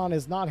 and Aeon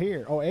is not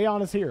here. Oh,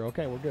 Aeon is here.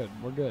 Okay, we're good.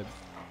 We're good.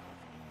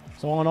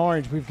 So on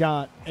orange, we've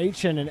got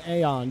Achen and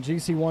Aeon,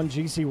 GC1,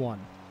 GC1.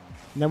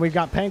 And then we've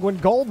got Penguin,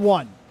 gold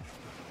 1.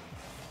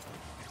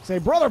 Say,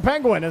 Brother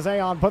Penguin, as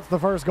Aeon puts the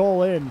first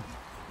goal in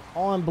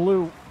on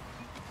blue.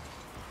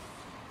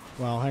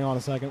 Well, hang on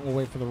a second. We'll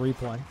wait for the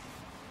replay.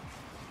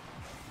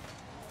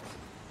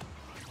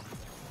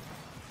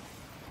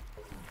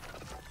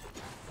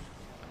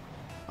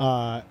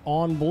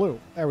 On blue.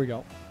 There we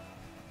go.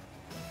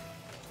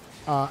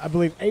 I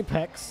believe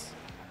Apex,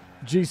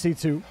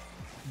 GC2.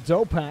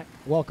 Dopak,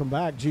 welcome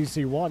back,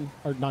 GC1.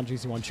 Or not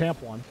GC1,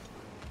 Champ 1.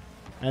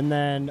 And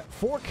then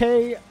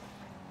 4K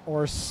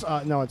or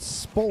no,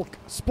 it's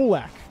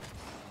Spulak.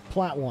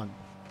 Plat 1.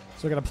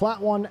 So we got a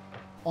Plat 1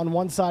 on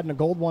one side and a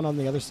gold 1 on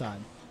the other side.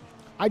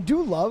 I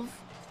do love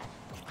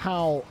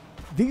how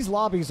these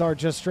lobbies are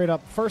just straight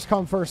up first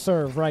come, first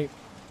serve, right?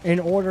 In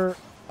order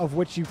of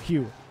which you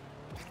queue.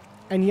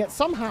 And yet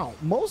somehow,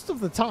 most of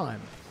the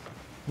time,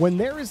 when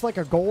there is like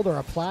a gold or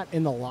a plat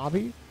in the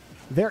lobby,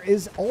 there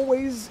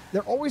always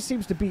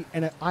seems to be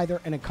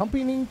either an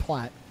accompanying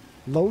plat,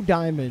 low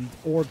diamond,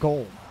 or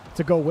gold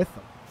to go with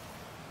them.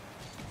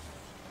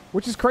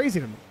 Which is crazy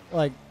to me.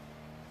 Like,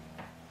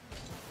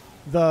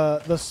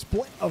 the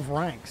split of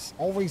ranks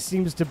always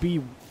seems to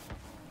be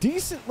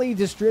decently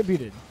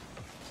distributed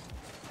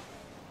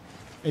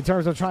in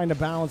terms of trying to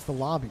balance the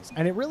lobbies.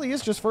 And it really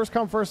is just first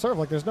come, first serve.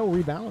 Like, there's no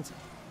rebalancing.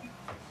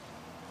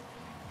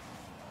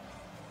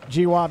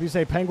 GWOB, you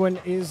say Penguin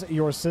is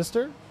your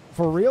sister?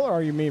 For real, or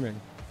are you memeing?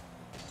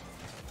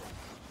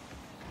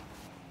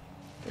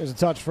 Here's a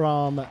touch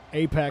from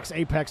Apex.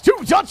 Apex, 2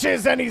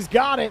 touches, and he's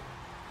got it.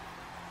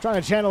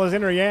 Trying to channel his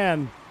inner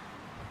Yan.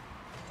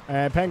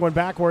 And Penguin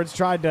backwards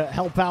tried to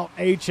help out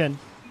Achen.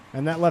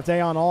 And that left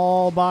Aeon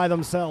all by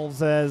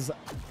themselves as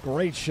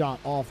great shot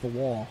off the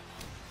wall.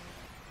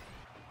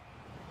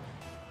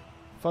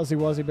 Fuzzy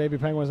Wuzzy Baby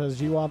Penguin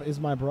says, GWOB is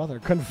my brother.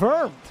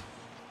 Confirmed!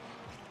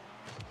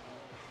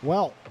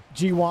 Well,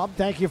 GWOB,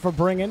 thank you for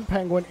bringing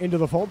Penguin into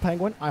the fold.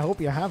 Penguin, I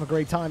hope you have a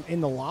great time in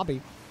the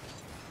lobby.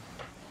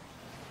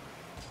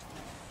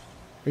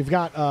 We've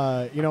got,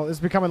 you know, this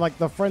is becoming like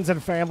the friends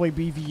and family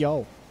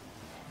BVO.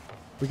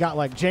 We got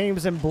like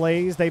James and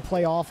Blaze. They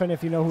play often,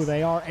 if you know who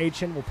they are.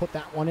 Achen, we'll put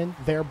that one in.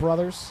 They're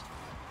brothers.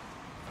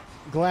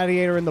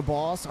 Gladiator and the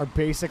Boss are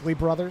basically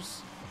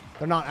brothers.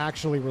 They're not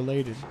actually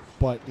related,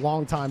 but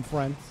longtime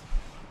friends.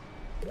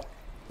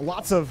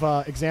 Lots of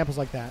examples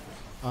like that.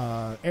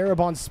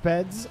 Erebon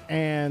Speds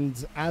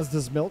and As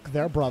Does Milk,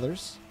 they're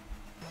brothers.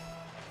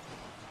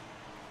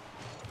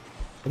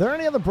 Are there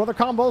any other brother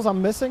combos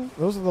I'm missing?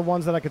 Those are the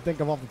ones that I could think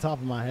of off the top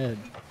of my head.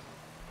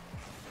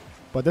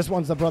 But this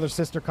one's the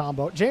brother-sister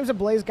combo. James and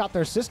Blaze got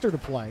their sister to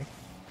play.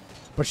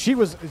 But she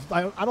was...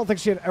 I don't think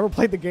she had ever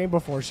played the game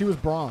before. She was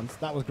bronze.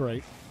 That was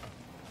great.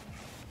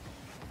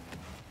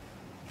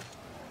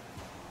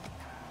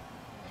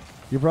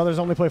 Your brothers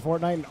only play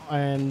Fortnite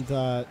and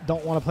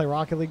don't want to play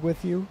Rocket League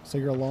with you, so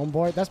you're a lone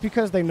boy. That's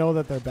because they know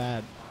that they're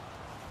bad.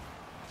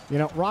 You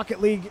know,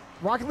 Rocket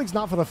League's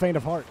not for the faint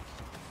of heart.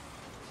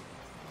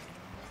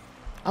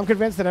 I'm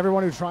convinced that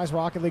everyone who tries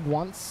Rocket League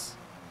once,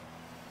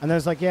 and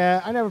there's like,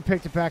 yeah, I never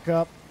picked it back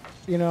up.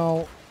 You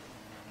know,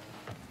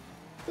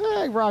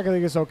 Rocket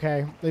League is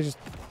okay. They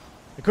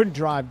couldn't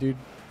drive, dude.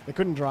 They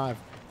couldn't drive.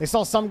 They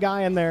saw some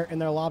guy in their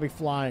lobby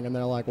flying, and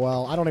they're like,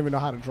 well, I don't even know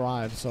how to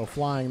drive, so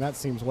flying, that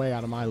seems way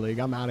out of my league.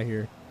 I'm out of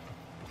here.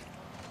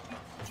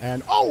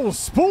 And, oh,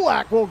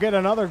 Spulak will get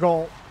another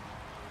goal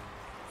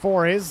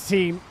for his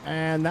team,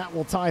 and that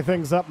will tie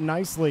things up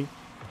nicely.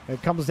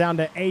 It comes down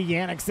to A.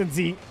 Yannick and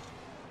Z.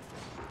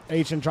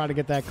 Achen tried to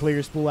get that clear.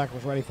 Spulak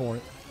was ready for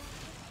it.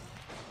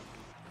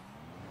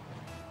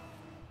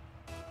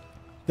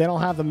 They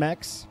don't have the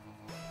mechs.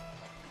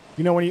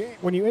 You know,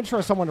 when you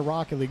intro someone to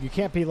Rocket League, you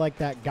can't be like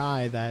that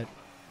guy that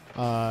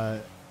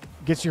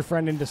gets your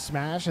friend into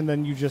Smash and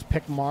then you just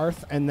pick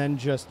Marth and then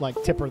just like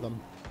tipper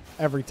them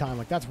every time.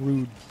 Like, that's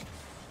rude.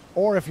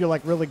 Or if you're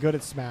like really good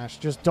at Smash,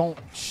 just don't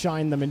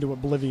shine them into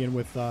oblivion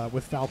with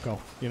Falco.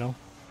 You know.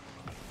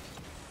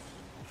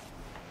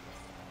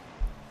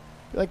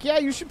 Be like, yeah,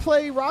 you should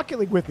play Rocket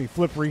League with me.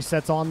 Flip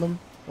resets on them.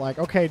 Like,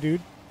 okay,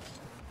 dude.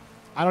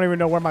 I don't even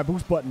know where my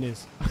boost button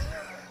is.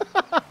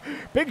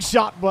 Big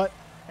shot, but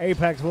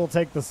Apex will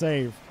take the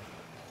save.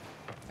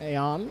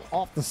 Aeon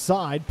off the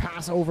side.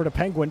 Pass over to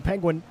Penguin.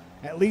 Penguin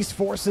at least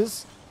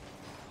forces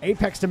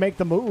Apex to make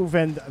the move,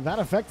 and that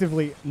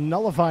effectively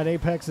nullified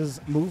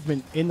Apex's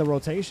movement in the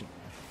rotation.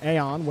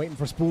 Aeon waiting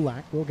for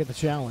Spulak. We'll get the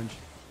challenge.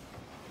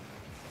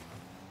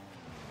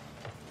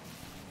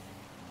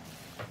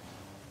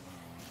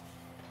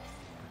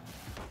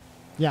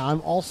 Yeah,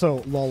 I'm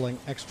also lolling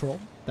X-Troll.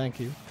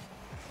 Thank you.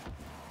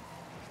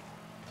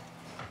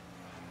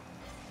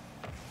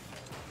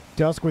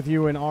 Dusk with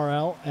you in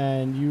RL,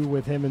 and you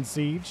with him in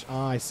Siege.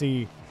 Ah, I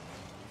see.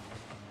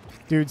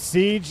 Dude,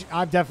 Siege,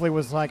 I definitely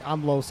was like,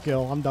 I'm low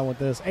skill. I'm done with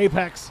this.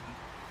 Apex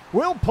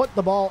will put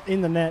the ball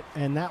in the net,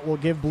 and that will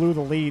give Blue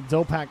the lead.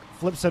 Zopak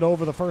flips it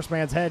over the first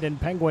man's head, and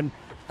Penguin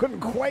couldn't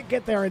quite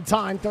get there in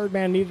time. Third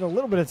man needed a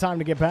little bit of time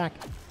to get back,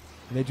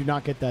 and they do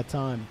not get that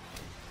time.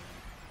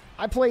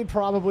 I played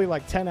probably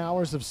like 10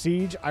 hours of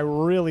Siege. I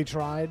really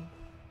tried,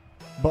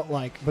 but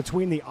like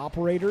between the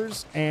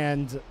operators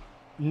and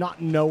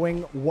not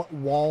knowing what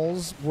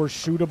walls were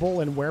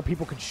shootable and where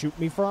people could shoot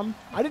me from,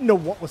 I didn't know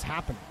what was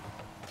happening.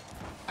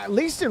 At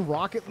least in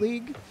Rocket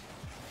League,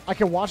 I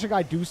can watch a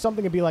guy do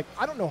something and be like,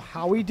 I don't know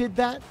how he did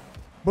that,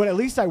 but at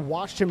least I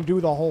watched him do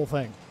the whole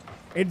thing.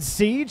 In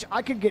Siege,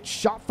 I could get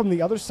shot from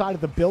the other side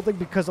of the building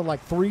because of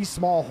like 3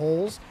 small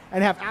holes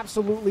and have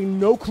absolutely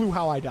no clue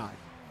how I died.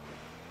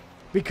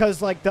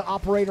 Because like the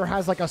operator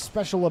has like a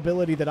special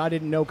ability that I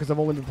didn't know because I've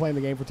only been playing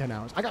the game for 10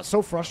 hours. I got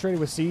so frustrated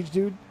with Siege,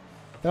 dude.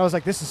 that I was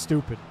like, this is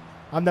stupid.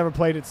 I've never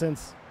played it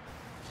since.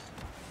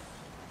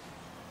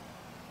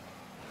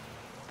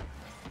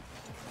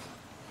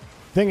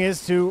 Thing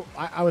is, too,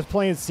 I was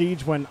playing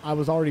Siege when I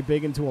was already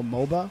big into a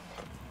MOBA,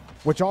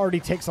 which already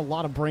takes a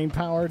lot of brain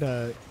power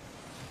to,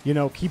 you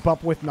know, keep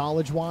up with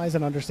knowledge-wise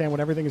and understand what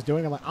everything is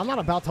doing. I'm like, I'm not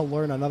about to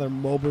learn another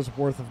MOBA's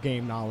worth of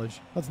game knowledge.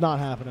 That's not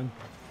happening.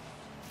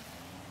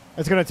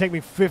 It's going to take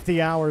me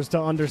 50 hours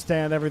to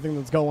understand everything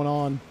that's going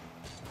on.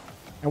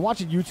 And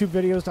watching YouTube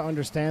videos to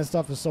understand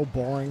stuff is so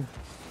boring.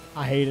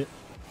 I hate it.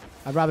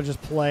 I'd rather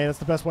just play. That's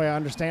the best way I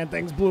understand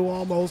things. Blue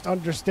almost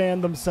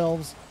understand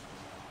themselves.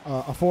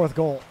 A fourth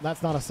goal.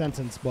 That's not a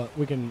sentence, but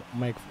we can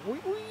make...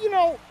 you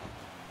know,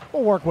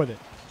 we'll work with it.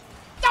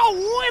 Don't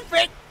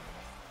whip it!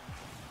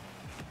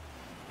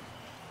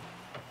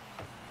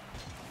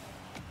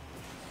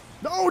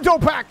 No,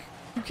 don't pack!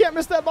 You can't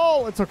miss that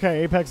ball! It's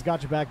okay. Apex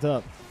got you backed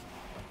up.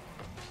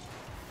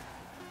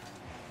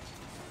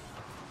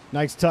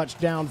 Nice touch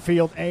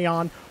downfield.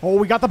 Aeon. Oh,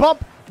 we got the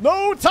bump!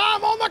 No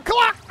time on the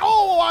clock!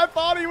 Oh, I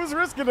thought he was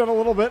risking it a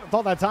little bit. I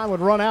thought that time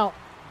would run out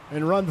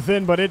and run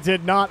thin, but it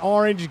did not.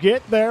 Orange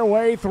get their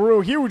way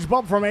through. Huge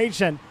bump from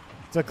Achen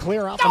to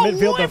clear out the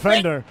midfield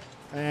defender.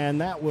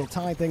 And that will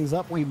tie things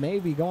up. We may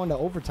be going to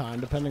overtime,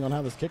 depending on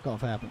how this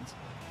kickoff happens.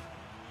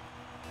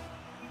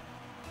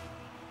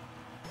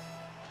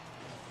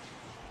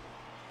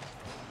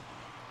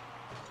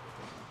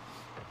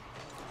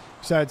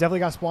 So I definitely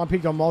got spawn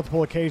peeked on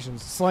multiple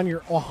occasions. Slen, you're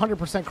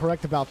 100%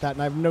 correct about that,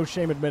 and I have no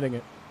shame admitting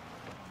it.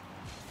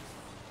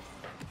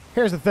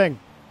 Here's the thing.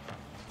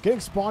 Getting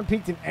spawn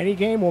peeked in any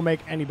game will make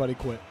anybody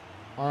quit.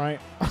 All right?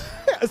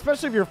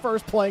 Especially if you're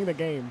first playing the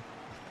game.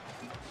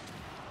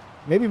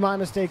 Maybe my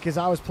mistake is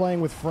I was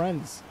playing with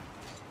friends.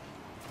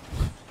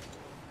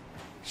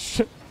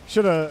 Should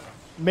have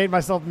made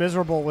myself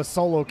miserable with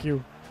solo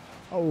queue.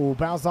 Oh,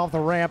 bounced off the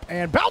ramp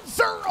and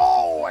bouncer!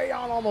 Oh,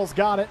 Aeon almost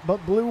got it,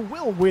 but Blue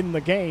will win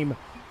the game.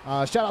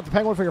 Shout out to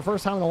Penguin for your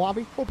first time in the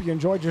lobby. Hope you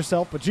enjoyed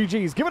yourself, but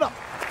GG's. Give it up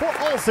for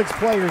all 6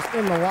 players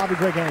in the lobby.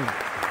 Great game.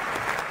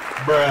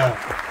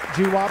 Bruh.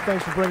 G-Wop,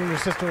 thanks for bringing your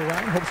sister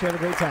around. Hope she had a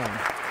great time.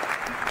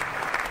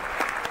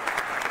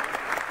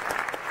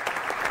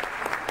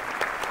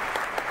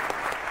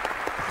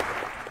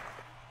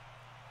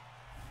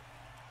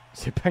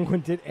 See, Penguin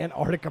did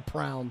Antarctica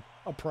proud.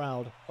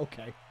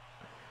 Okay.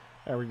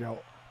 There we go.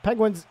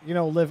 Penguins, you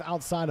know, live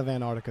outside of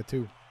Antarctica,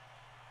 too.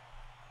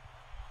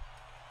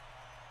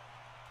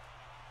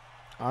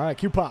 All right,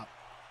 Q-Pop.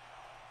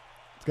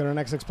 Let's get our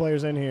next 6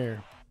 players in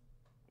here.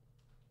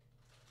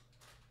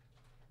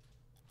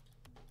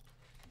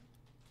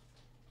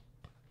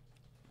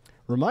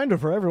 Reminder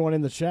for everyone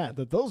in the chat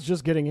that those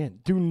just getting in,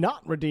 do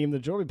not redeem the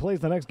Jorby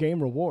Plays the Next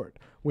Game reward.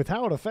 With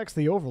how it affects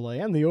the overlay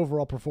and the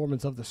overall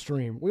performance of the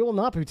stream, we will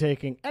not be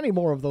taking any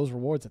more of those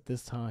rewards at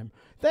this time.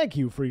 Thank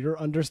you for your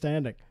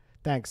understanding.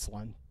 Thanks,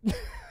 Slen.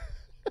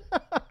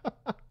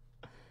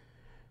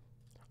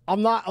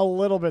 I'm not a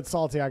little bit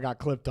salty I got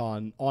clipped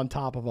on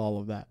top of all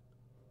of that.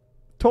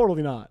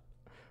 Totally not.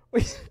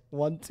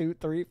 1, 2,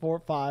 3, 4,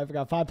 5. I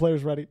got 5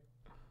 players ready.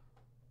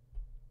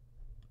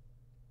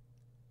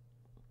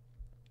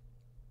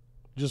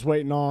 Just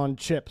waiting on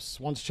Chips.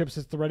 Once Chips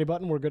hits the ready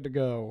button, we're good to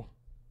go.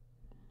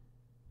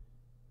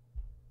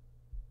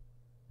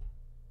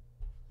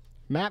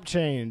 Map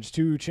change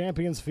to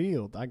Champions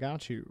Field. I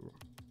got you.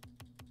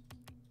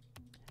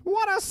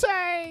 What a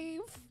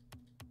save!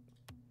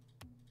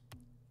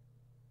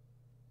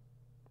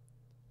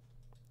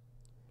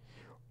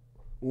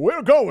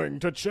 We're going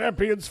to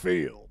Champions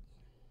Field.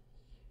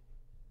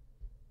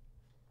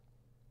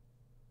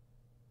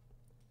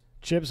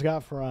 Chips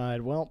got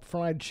fried. Well,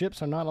 fried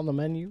chips are not on the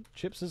menu.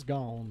 Chips is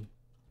gone.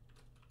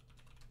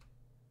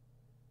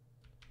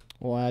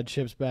 We'll add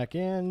Chips back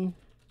in.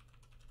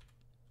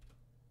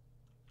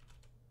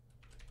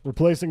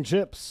 Replacing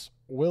Chips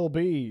will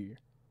be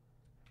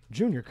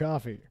Junior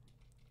Coffee.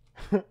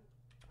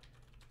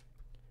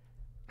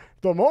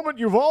 The moment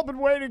you've all been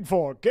waiting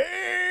for.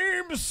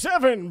 Game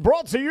 7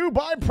 brought to you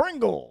by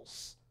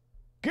Pringles.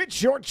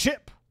 Get your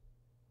chip.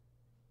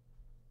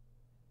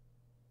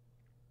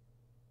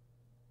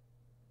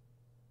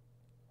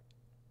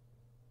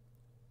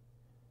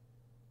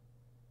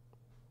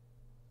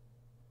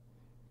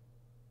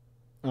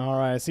 All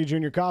right, I see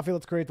Junior Coffee.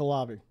 Let's create the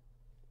lobby.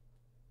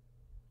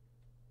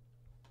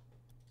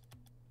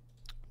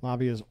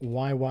 Lobby is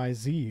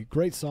YYZ.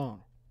 Great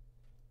song.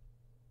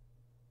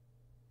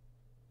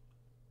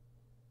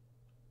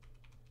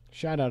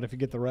 Shout out if you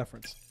get the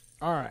reference.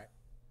 All right.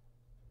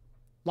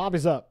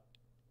 Lobby's up.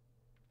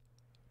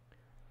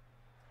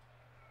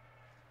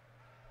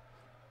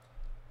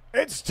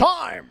 It's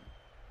time.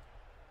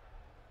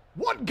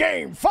 One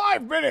game,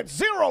 5 minutes,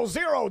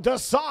 0-0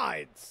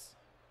 decides.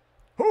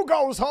 Who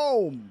goes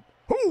home?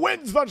 Who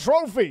wins the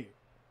trophy?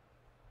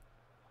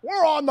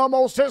 We're on the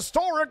most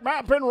historic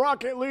map in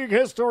Rocket League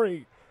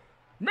history.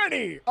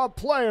 Many a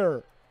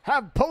player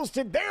have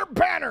posted their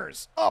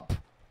banners up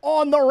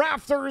on the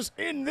rafters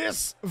in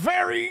this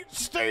very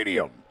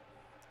stadium.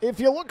 If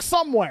you look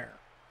somewhere,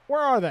 where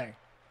are they?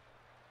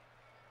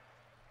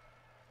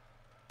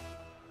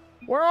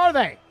 Where are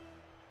they?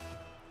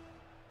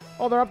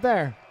 Oh, they're up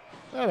there.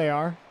 There they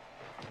are.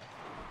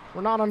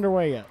 We're not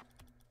underway yet.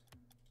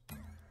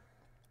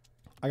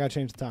 I gotta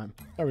change the time.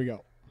 There we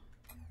go.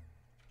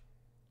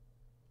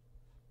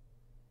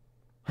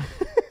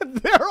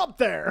 They're up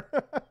there.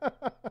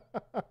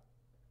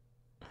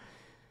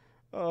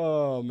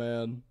 Oh,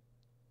 man.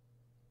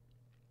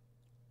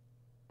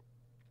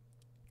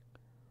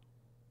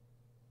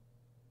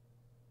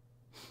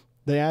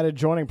 They added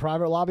joining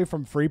private lobby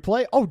from free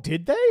play. Oh,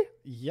 did they?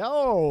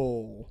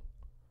 Yo.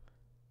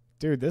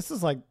 Dude, this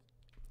is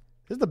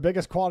the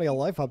biggest quality of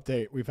life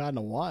update we've had in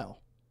a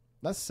while.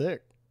 That's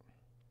sick.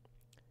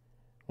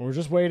 We're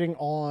just waiting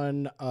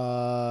on,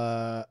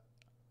 I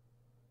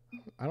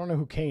don't know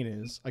who Kane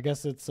is. I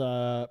guess it's,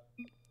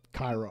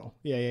 Cairo.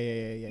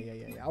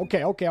 Yeah.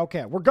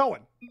 Okay. We're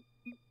going.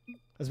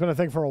 It's been a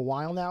thing for a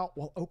while now.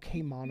 Well,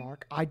 okay,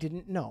 Monarch. I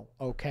didn't know.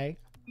 Okay.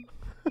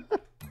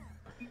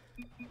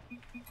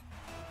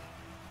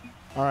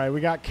 All right,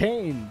 we got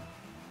Kane.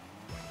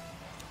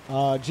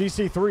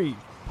 GC3,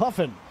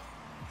 Puffin,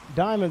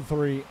 Diamond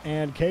 3,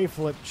 and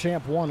K-Flip,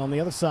 Champ 1. On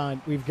the other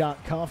side, we've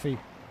got Coffee,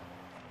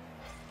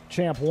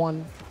 Champ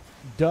 1,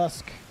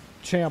 Dusk,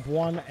 Champ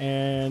 1,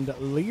 and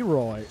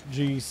Leroy,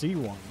 GC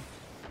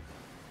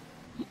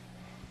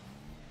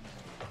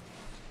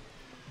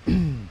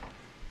 1.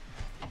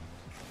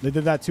 They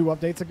did that 2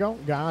 updates ago?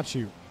 Got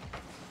you.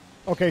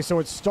 Okay, so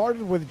it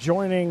started with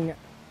joining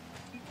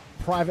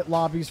private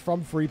lobbies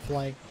from free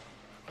play,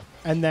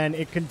 and then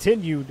it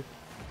continued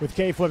with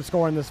K-Flip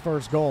scoring this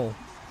first goal.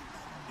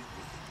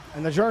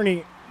 And the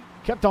journey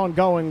kept on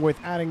going with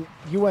adding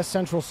U.S.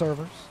 Central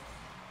servers,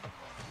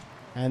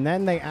 and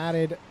then they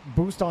added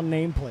boost on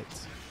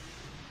nameplates.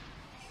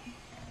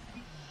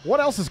 What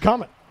else is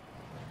coming?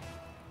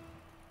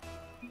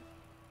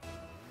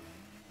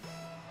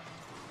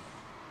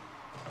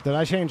 Did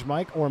I change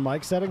mic or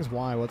mic settings?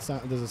 Why? Does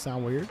it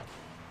sound weird?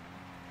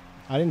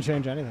 I didn't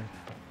change anything.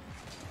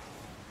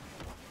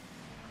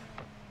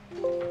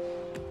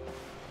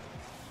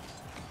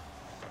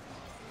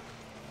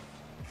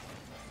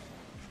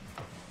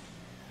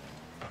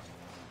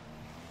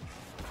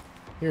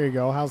 Here you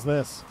go. How's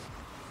this?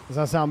 Does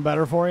that sound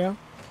better for you?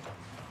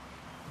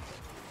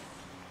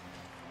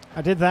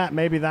 I did that.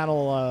 Maybe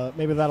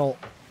that'll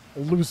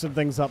loosen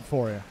things up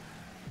for you.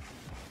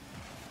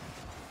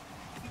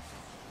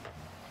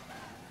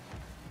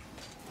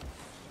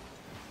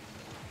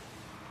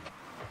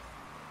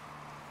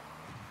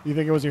 You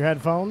think it was your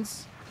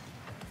headphones?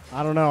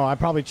 I don't know. I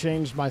probably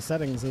changed my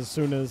settings as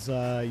soon as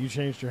you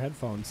changed your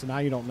headphones, so now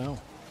you don't know.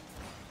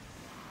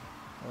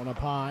 One up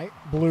high.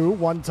 Blue,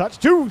 1 touch.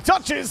 2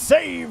 touches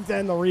saved,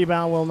 and the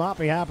rebound will not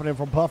be happening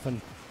from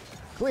Puffin.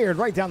 Cleared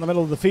right down the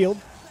middle of the field.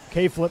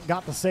 K-Flip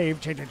got the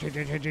save. Chain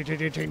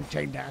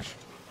dash.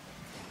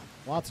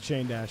 Lots of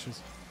chain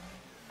dashes.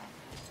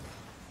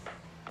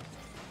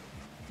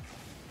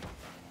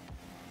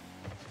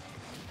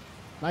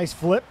 Nice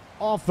flip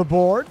off the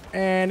board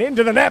and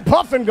into the net.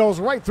 Puffin goes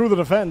right through the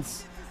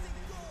defense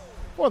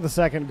for the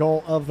second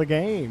goal of the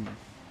game.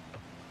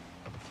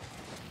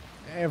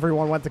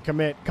 Everyone went to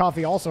commit.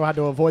 Coffee also had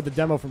to avoid the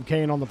demo from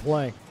Kane on the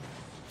play.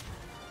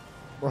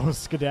 Bro was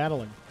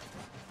skedaddling.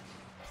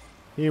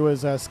 He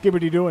was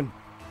skibbity-doing.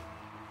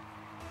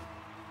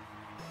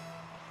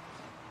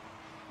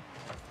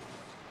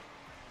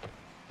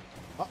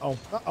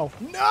 Uh-oh.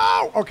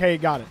 No! Okay, he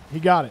got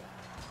it.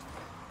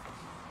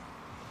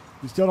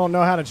 You still don't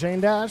know how to chain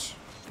dash?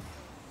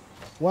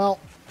 Well,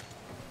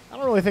 I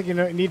don't really think you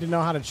need to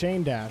know how to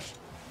chain dash.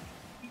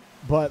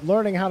 But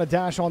learning how to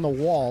dash on the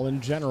wall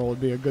in general would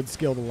be a good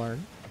skill to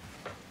learn.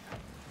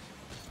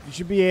 You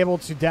should be able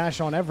to dash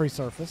on every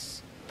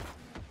surface.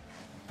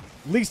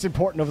 Least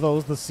important of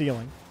those, the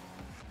ceiling.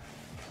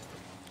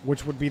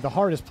 Which would be the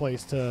hardest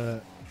place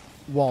to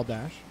wall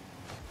dash.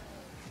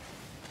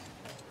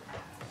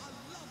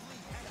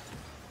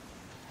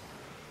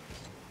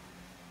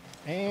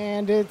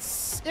 And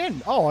it's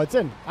in. Oh, it's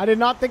in. I did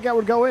not think that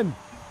would go in.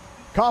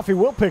 Coffee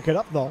will pick it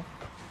up, though.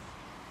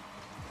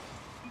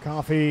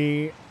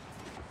 Coffee.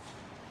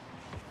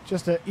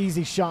 Just an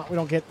easy shot. We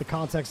don't get the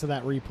context of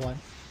that replay.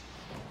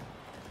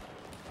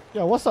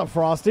 Yo, what's up,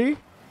 Frosty?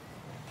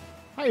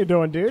 How you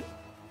doing, dude?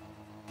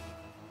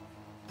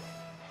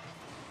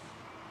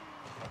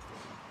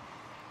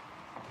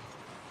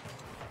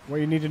 What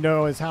you need to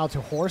know is how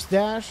to horse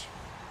dash.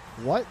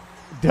 What?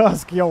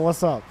 Dusk, yo,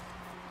 what's up?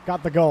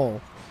 Got the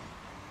goal.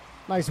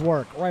 Nice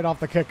work. Right off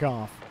the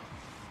kickoff.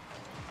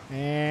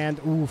 And,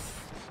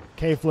 oof.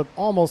 K-Flip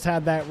almost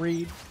had that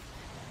read.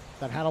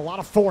 That had a lot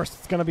of force.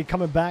 It's going to be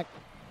coming back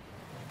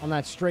on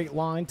that straight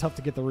line. Tough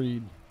to get the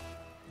read.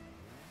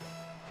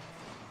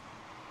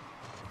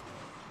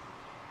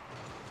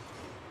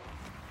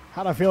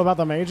 How'd I feel about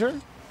the major?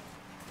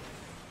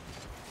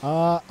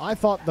 I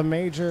thought the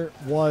major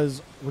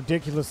was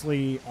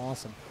ridiculously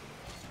awesome.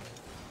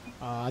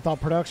 I thought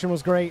production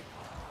was great.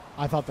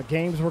 I thought the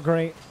games were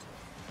great.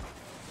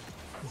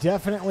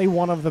 Definitely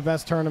one of the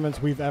best tournaments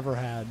we've ever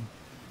had.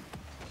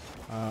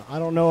 I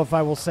don't know if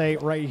I will say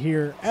right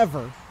here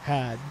ever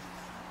had,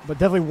 but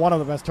definitely one of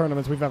the best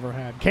tournaments we've ever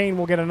had. Kane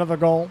will get another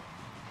goal.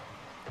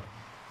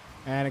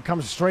 And it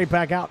comes straight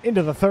back out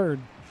into the third.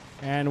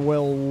 And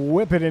will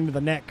whip it into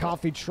the net.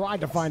 Coffee tried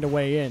to find a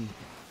way in,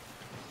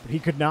 but he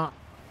could not.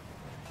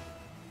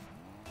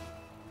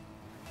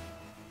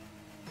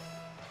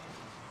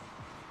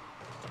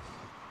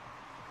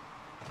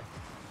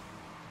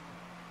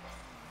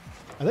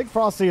 I think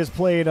Frosty has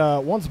played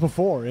once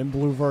before in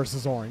blue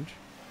versus orange.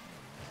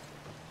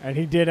 And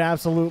he did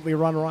absolutely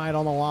run riot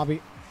on the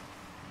lobby,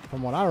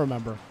 from what I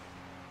remember.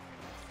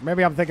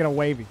 Maybe I'm thinking of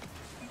Wavy.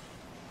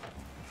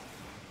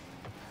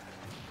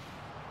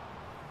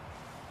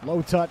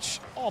 Low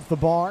touch off the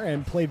bar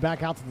and played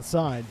back out to the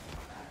side.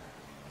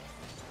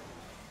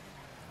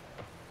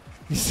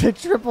 He said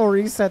triple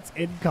resets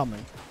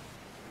incoming.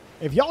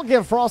 If y'all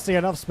give Frosty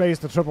enough space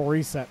to triple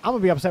reset, I'm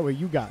going to be upset with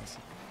you guys.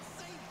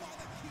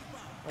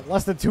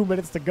 Less than 2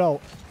 minutes to go.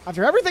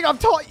 After everything I've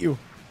taught you.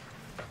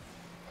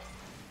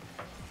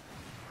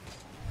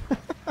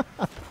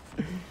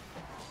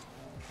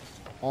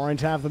 Orange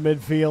have the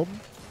midfield.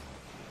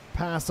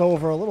 Pass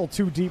over a little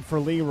too deep for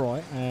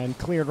Leroy and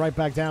cleared right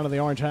back down to the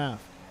orange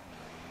half.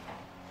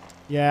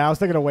 Yeah, I was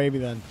thinking of Wavy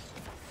then.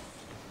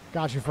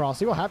 Got you,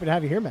 Frosty. Well, happy to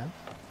have you here, man.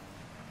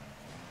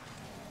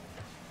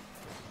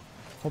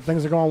 Hope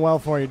things are going well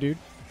for you, dude.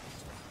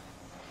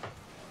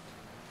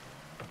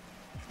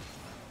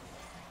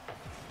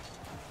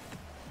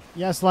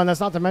 Yes, Len, that's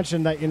not to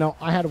mention that, you know,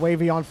 I had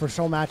Wavy on for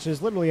show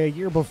matches literally a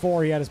year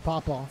before he had his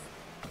pop-off.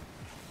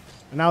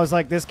 And I was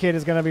like, this kid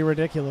is going to be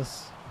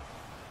ridiculous.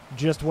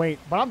 Just wait.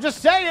 But I'm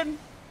just saying.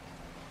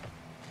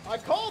 I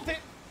called it.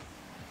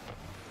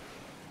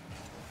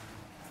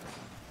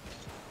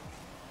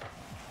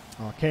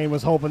 Oh, Kane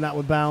was hoping that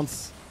would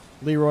bounce.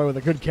 Leroy with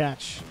a good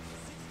catch.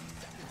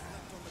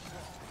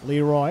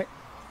 Leroy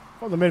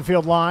from the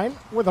midfield line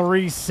with a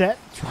reset.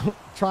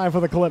 Trying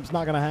for the clips.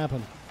 Not going to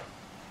happen.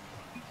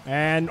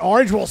 And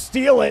Orange will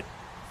steal it.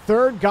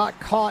 Third got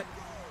caught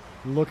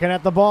looking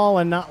at the ball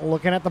and not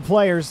looking at the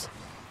players.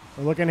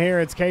 We're looking here.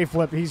 It's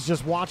K-Flip. He's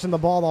just watching the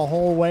ball the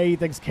whole way. He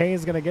thinks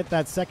Kane's going to get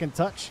that second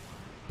touch.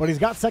 But he's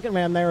got second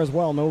man there as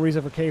well. No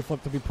reason for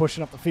K-Flip to be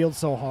pushing up the field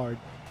so hard.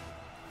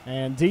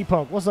 And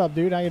D-Poke. What's up,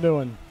 dude? How you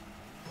doing?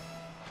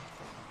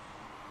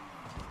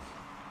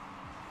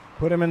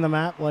 Put him in the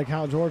map like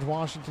how George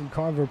Washington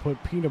Carver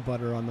put peanut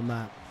butter on the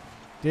map.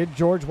 Did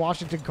George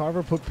Washington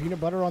Carver put peanut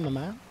butter on the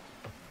map?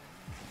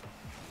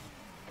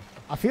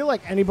 I feel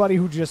like anybody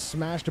who just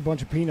smashed a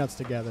bunch of peanuts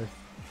together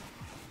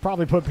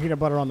probably put peanut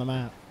butter on the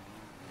map.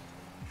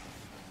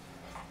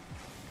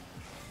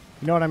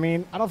 You know what I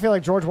mean? I don't feel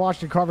like George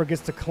Washington Carver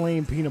gets to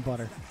claim peanut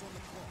butter.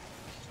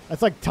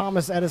 That's like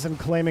Thomas Edison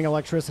claiming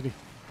electricity.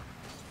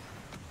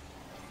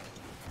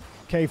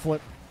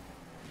 K-Flip.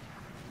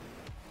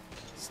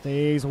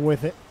 Stays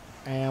with it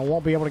and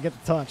won't be able to get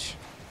the touch.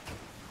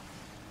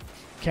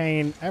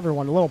 Kane,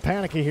 everyone a little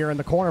panicky here in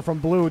the corner from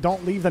blue.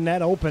 Don't leave the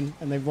net open,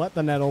 and they've let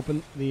the net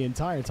open the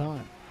entire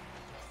time.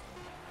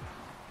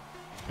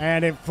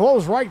 And it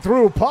flows right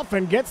through.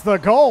 Puffin gets the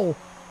goal.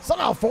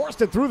 Somehow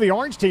forced it through the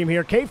orange team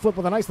here. K-Flip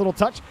with a nice little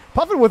touch.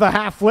 Puffin with a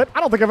half flip. I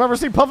don't think I've ever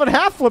seen Puffin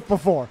half flip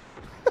before.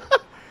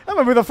 That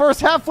might be the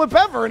first half flip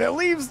ever, and it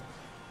leads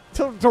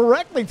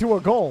directly to a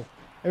goal.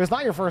 It was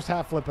not your first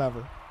half flip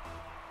ever.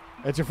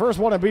 It's your first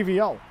one at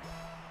BVO.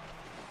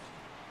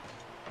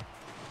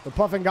 The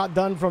Puffin got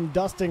done from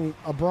dusting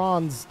a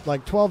bronze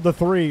like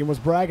 12-3 and was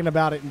bragging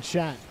about it in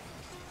chat.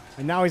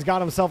 And now he's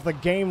got himself the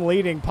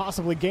game-leading,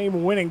 possibly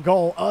game-winning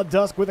goal.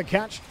 Dusk with a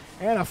catch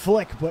and a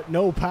flick, but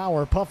no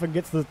power. Puffin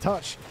gets the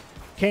touch.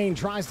 Kane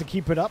tries to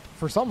keep it up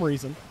for some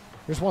reason.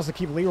 Just wants to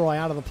keep Leroy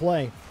out of the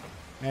play.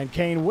 And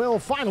Kane will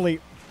finally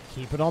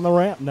keep it on the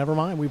ramp. Never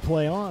mind, we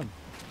play on.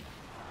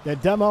 The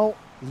demo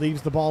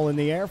leaves the ball in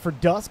the air for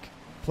Dusk.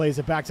 Plays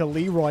it back to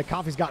Leroy.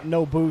 Coffee's got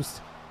no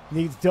boost.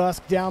 Needs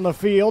Dusk down the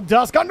field.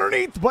 Dusk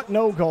underneath, but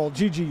no goal.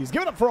 GG's.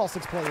 Give it up for all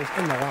 6 players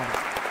in the lobby.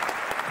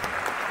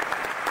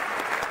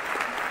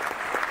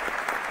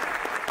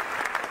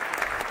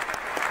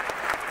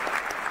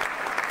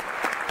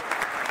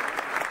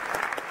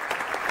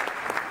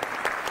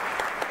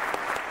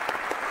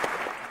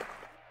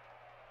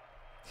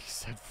 He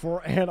said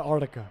for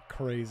Antarctica.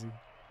 Crazy.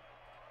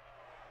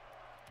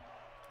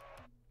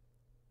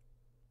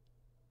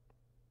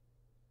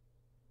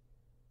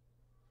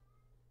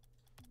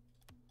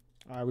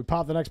 All right, we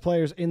pop the next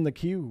players in the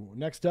queue.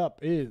 Next up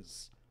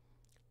is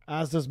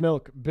As Does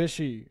Milk,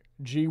 Bishy,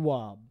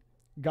 G-Wob,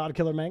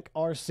 Godkiller Mank,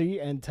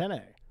 RC, and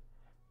Tene.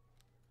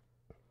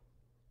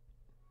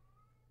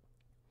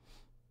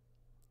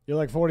 You're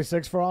like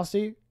 46,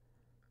 Frosty?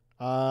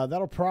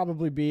 That'll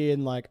probably be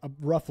in like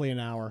roughly an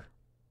hour.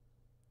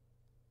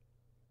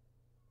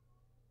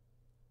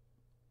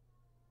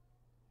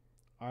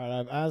 All right, I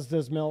have As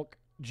Does Milk,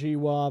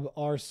 G-Wob,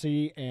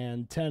 RC,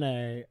 and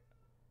Tene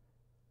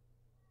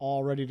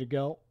all ready to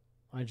go.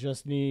 I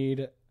just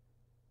need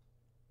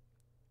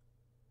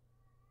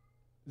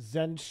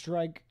Zen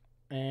Strike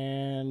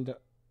and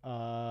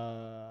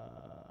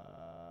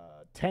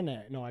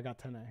Tene. No, I got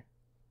Tene.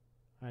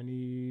 I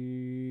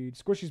need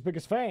Squishy's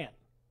Biggest Fan.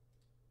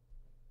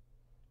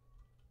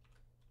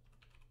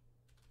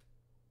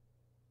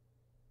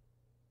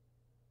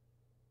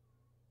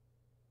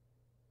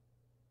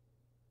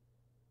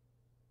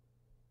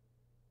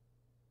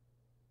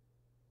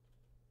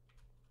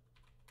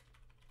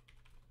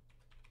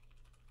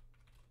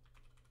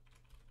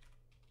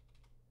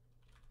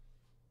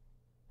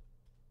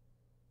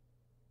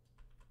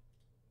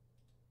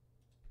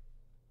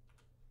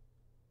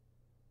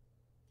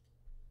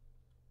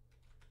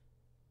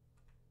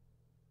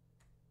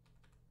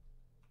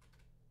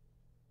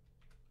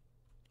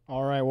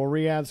 All right, we'll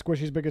re-add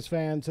Squishy's biggest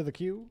fan to the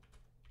queue.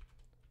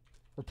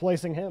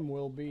 Replacing him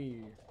will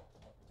be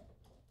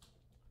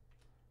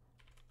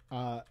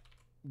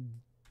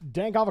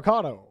Dank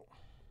Avocado.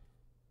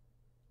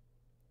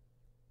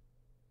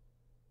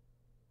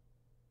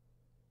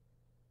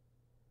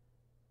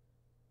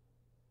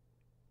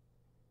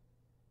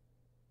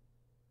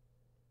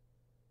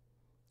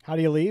 How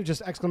do you leave?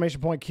 Just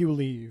exclamation point Q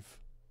leave.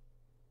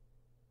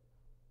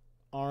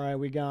 All right,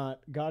 we got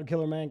God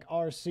Killer Mank,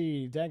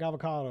 RC, Dank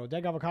Avocado.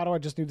 Dank Avocado, I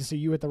just need to see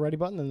you hit the ready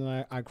button, and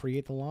then I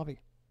create the lobby.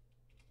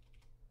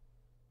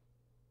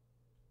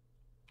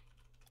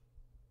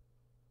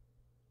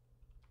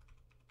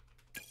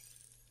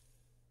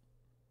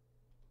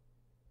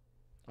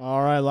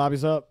 All right,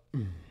 lobby's up.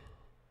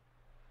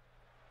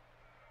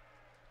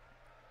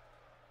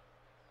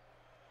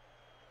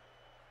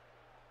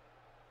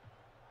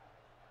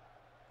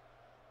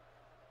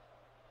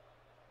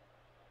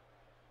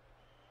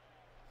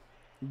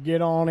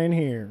 Get on in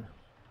here.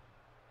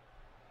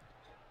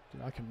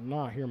 Dude, I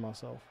cannot hear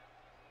myself.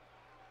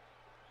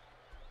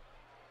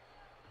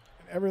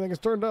 Everything is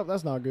turned up.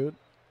 That's not good.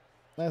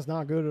 That's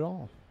not good at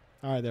all.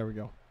 All right, there we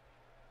go.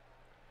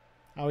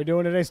 How we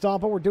doing today,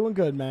 Stomper? We're doing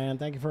good, man.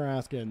 Thank you for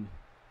asking.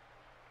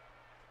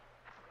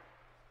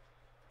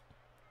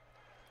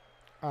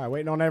 All right,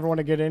 waiting on everyone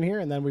to get in here,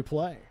 and then we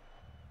play.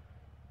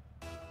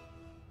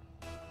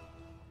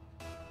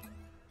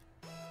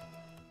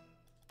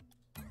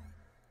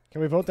 Can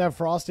we vote to have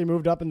Frosty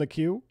moved up in the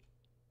queue?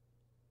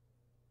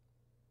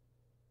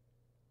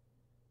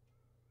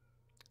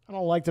 I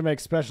don't like to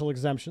make special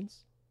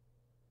exemptions.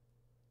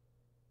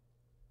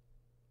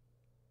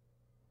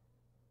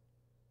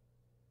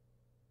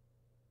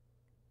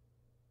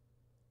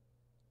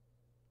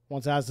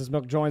 Once Asda's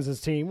Milk joins his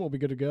team, we'll be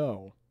good to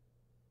go.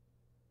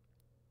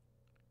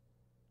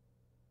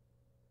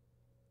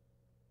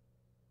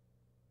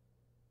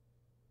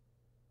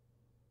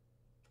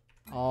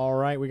 All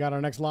right, we got our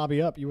next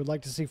lobby up. You would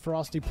like to see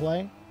Frosty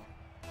play?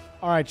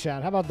 All right,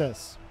 Chad, how about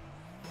this?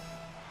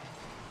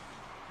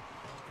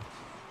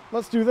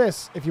 Let's do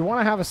this. If you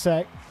want to have a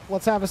say,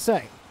 let's have a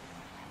say.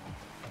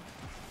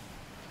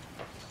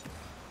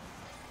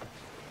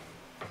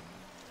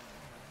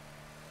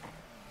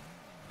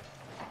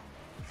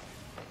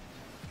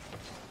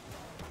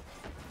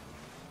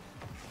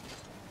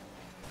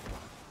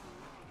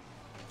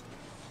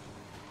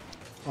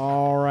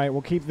 All right,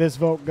 we'll keep this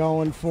vote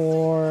going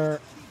for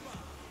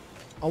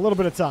a little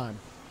bit of time.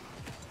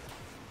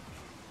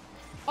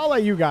 I'll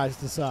let you guys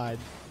decide.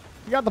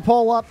 You got the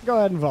poll up? Go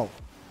ahead and vote.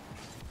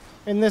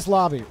 In this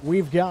lobby,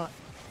 we've got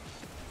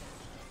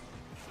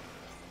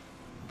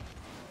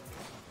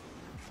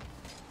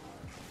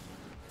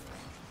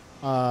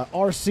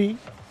RC,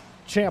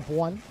 Champ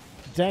 1,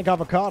 Dank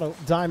Avocado,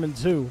 Diamond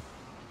 2,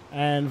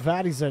 and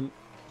Vatizan,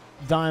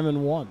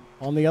 Diamond 1.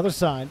 On the other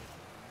side,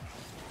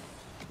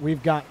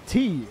 we've got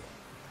T,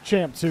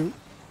 Champ 2,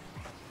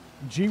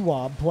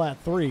 G-Wob, Plat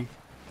 3,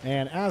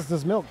 and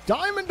Asda's Milk,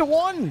 Diamond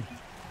 1.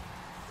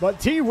 But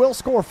T will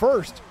score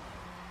first.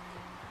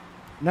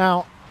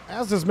 Now,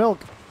 Asda's Milk,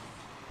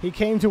 he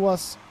came to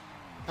us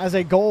as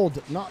a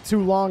gold not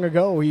too long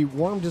ago. He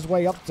wormed his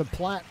way up to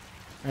Plat,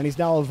 and he's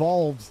now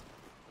evolved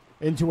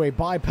into a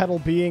bipedal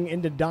being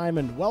into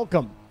Diamond.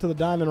 Welcome to the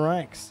Diamond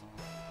ranks.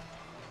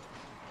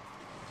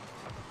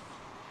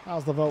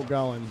 How's the vote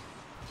going?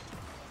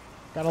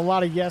 Got a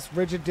lot of yes,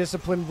 rigid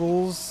discipline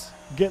rules,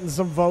 getting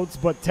some votes,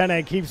 but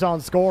 10A keeps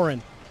on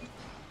scoring.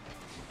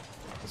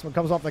 This one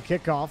comes off the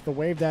kickoff. The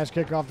wave dash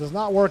kickoff does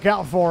not work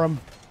out for him.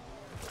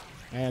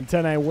 And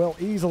 10A will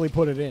easily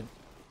put it in.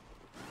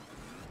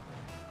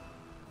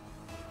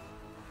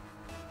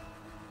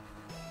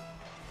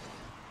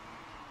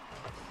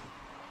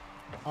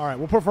 All right,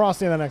 we'll put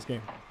Frosty in the next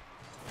game.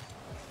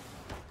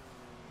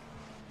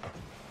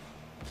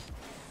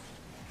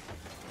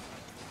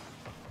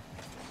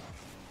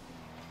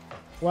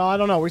 Well, I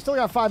don't know. We still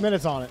got 5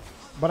 minutes on it,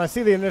 but I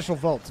see the initial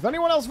votes. If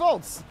anyone else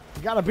votes,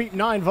 you got to beat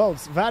 9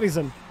 votes.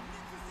 Vatizan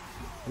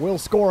will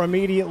score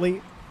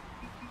immediately,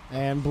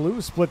 and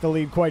Blue split the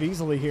lead quite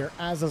easily here.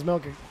 Asda's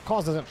Milk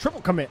causes a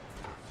triple commit.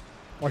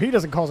 Or he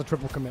doesn't cause a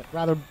triple commit.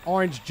 Rather,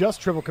 Orange just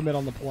triple commit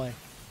on the play.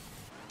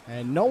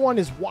 And no one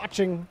is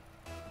watching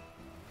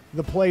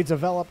the play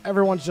develop.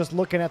 Everyone's just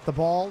looking at the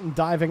ball and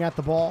diving at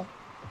the ball.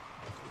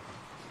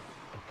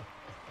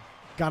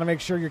 Got to make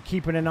sure you're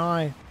keeping an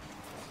eye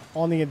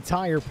on the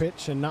entire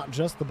pitch and not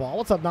just the ball.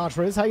 What's up, Notch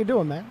Riz? How you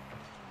doing, man?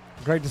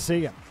 Great to see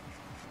you.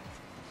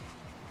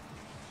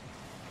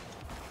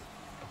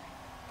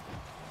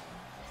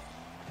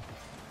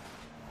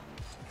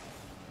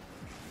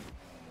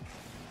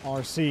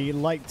 RC,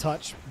 light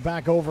touch,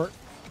 back over.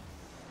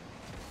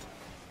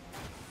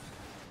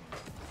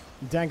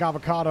 Dank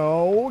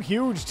Avocado,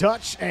 huge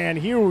touch and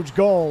huge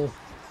goal.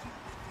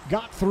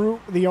 Got through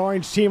the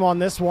Orange team on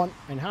this one.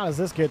 And how does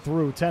this get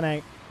through?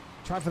 10-8.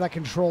 Tried for that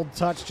controlled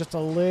touch, just a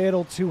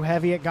little too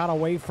heavy. It got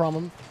away from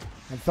him.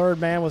 And third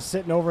man was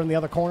sitting over in the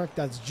other corner.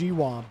 That's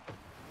G-Wob.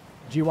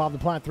 G-Wob, the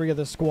Plat 3 of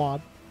this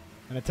squad.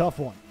 And a tough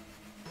one.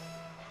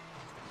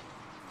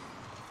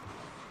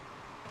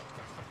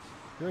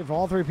 Great for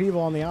all three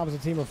people on the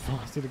opposite team of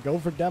Frosty to go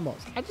for demos.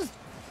 I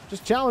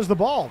just challenge the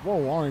ball.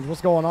 Whoa, Orange, what's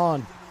going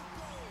on?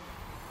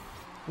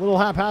 A little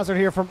haphazard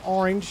here from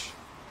Orange.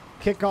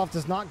 Kickoff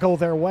does not go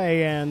their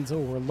way, and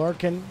we're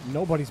lurking.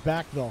 Nobody's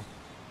back, though.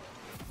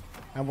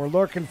 And we're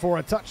lurking for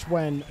a touch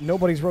when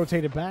nobody's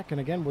rotated back, and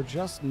again, we're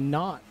just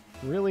not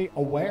really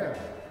aware.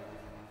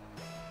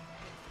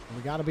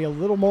 We got to be a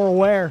little more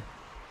aware.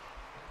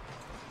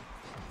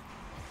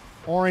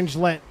 Orange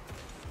let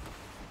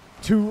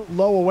 2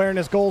 low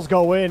awareness goals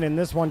go in, and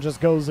this one just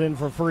goes in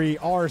for free.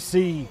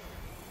 RC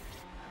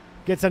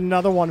gets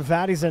another one.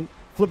 Vadison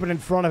flipping in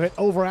front of it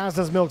over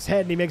Asda's Milk's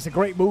head, and he makes a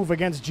great move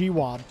against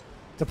GWAB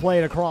to play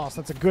it across.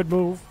 That's a good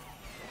move.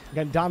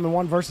 Again, Diamond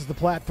 1 versus the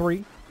Plat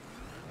 3.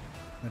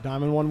 The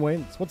Diamond 1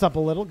 wins. What's up, a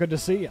little? Good to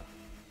see you.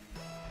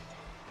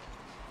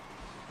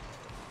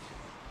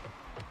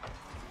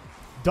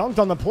 Dunked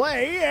on the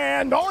play,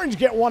 and Orange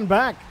get one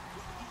back.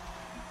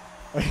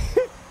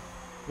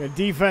 The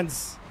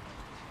defense,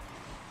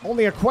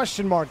 only a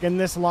question mark in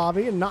this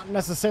lobby, and not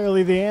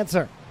necessarily the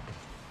answer.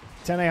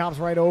 Tene hops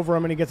right over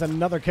him, and he gets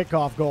another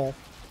kickoff goal.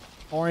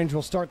 Orange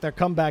will start their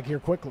comeback here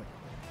quickly.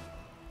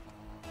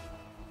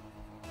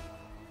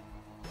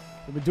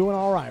 We've been doing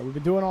all right. We've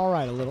been doing all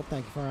right a little.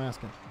 Thank you for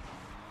asking.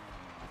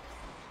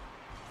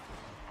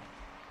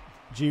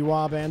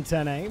 GWAB and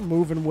Tene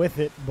moving with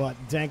it, but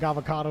Dank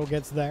Avocado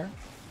gets there.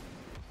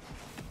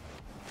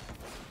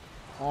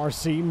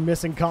 RC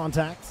missing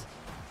contact.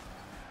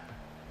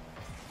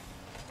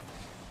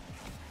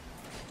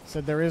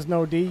 Said there is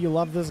no D. You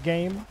love this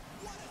game.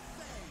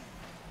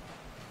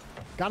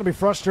 Got to be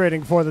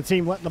frustrating for the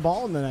team letting the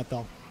ball in the net,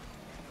 though.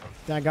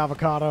 Dank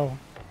Avocado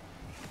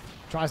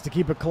tries to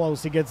keep it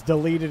close. He gets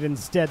deleted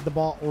instead. The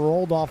ball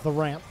rolled off the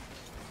ramp.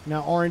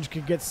 Now Orange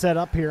could get set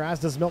up here, as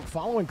does Milk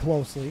following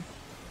closely.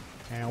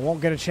 And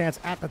won't get a chance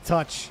at the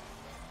touch.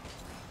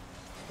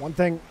 One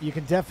thing you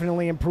can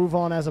definitely improve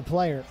on as a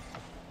player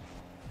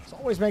is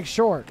always make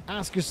sure,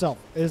 ask yourself,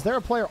 is there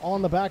a player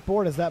on the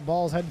backboard as that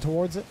ball is heading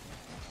towards it?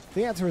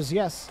 The answer is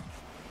yes.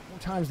 More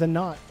times than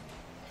not.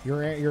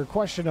 Your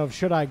question of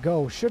should I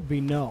go should be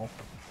no.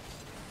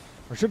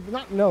 Or should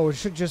not no, it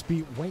should just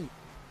be wait.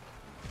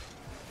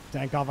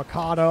 Dank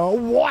Avocado.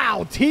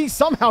 Wow, T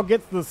somehow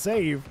gets the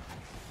save.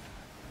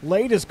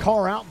 Laid his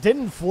car out,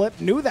 didn't flip,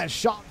 knew that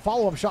shot,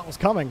 follow-up shot was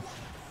coming.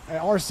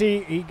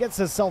 RC, he gets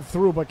himself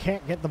through, but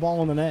can't get the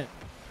ball in the net.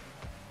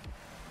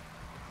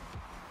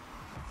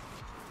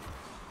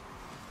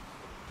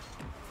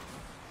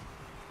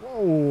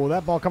 Whoa,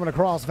 that ball coming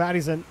across.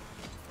 Vadison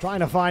trying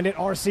to find it.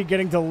 RC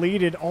getting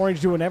deleted. Orange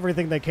doing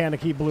everything they can to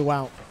keep blue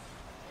out.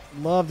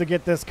 Love to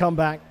get this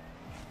comeback.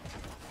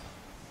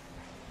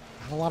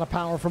 Not a lot of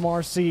power from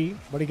RC,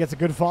 but he gets a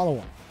good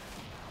follow-up.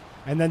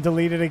 And then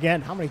deleted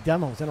again. How many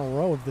demos in a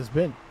row have this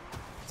been?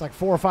 It's like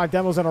 4 or 5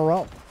 demos in a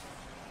row.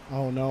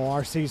 Oh no,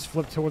 RC's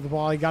flipped toward the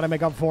ball. He got to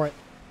make up for it.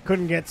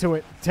 Couldn't get to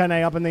it.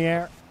 10A up in the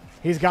air.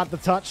 He's got the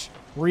touch.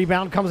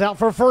 Rebound comes out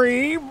for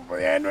free.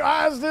 And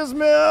as this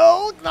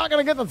Milk, not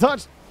going to get the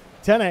touch.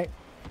 10A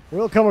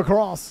will come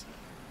across.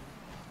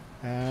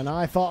 And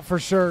I thought for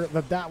sure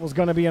that that was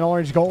going to be an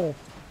Orange goal.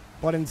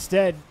 But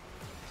instead,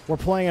 we're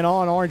playing it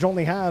on. Orange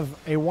only have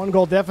a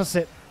 1-goal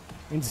deficit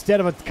instead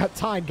of a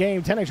tied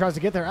game. 10A tries to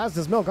get there, as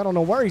does Milk. I don't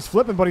know where he's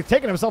flipping, but he's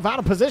taking himself out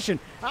of position,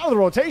 out of the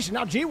rotation.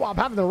 Now GWAB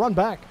having to run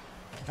back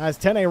as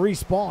 10A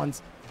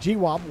respawns.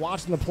 GWAB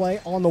watching the play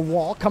on the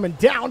wall, coming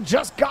down,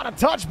 just got a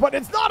touch, but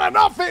it's not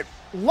enough. It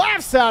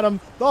laughs at him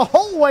the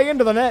whole way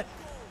into the net.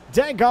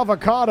 Dank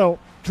Avocado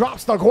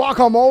drops the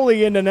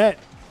guacamole into net.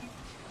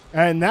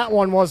 And that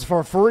one was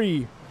for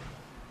free.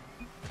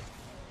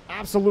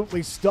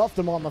 Absolutely stuffed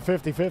him on the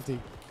 50-50.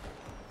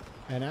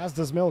 And as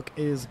does Milk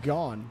is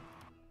gone.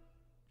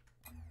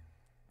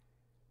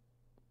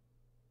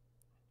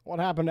 What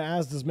happened to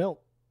As does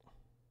Milk?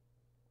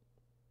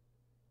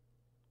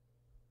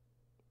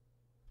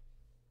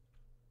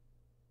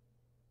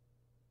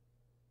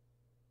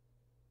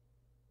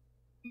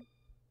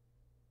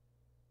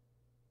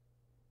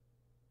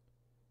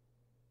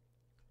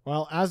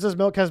 Well, As does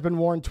Milk has been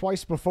warned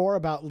twice before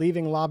about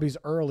leaving lobbies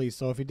early,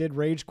 so if he did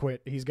rage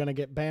quit, he's going to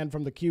get banned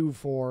from the queue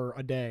for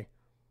a day.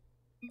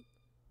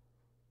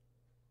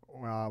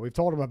 We've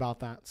told him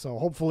about that, so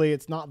hopefully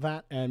it's not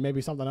that and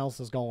maybe something else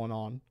is going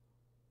on.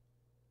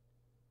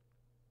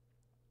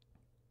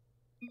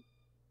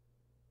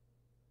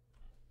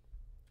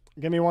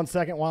 Give me 1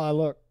 second while I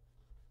look.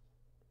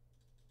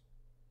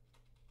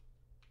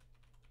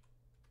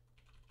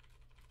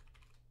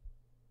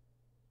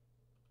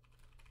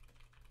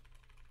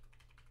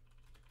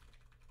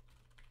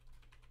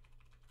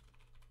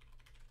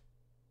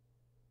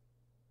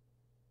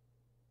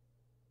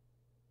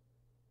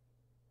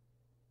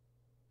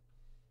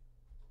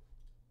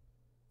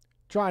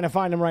 Trying to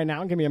find him right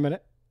now. Give me a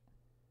minute.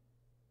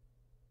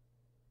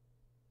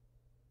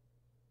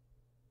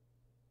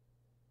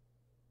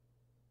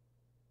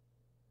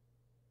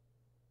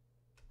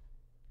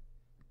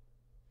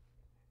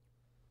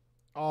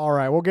 All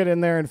right, we'll get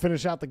in there and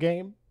finish out the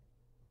game.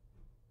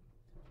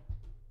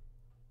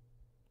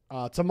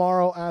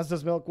 Tomorrow, As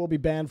does Milk will be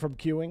banned from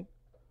queuing.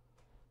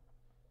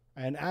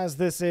 And as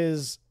this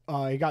is,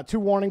 he got 2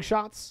 warning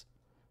shots.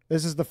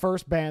 This is the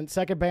first ban.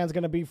 Second ban's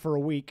going to be for a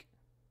week.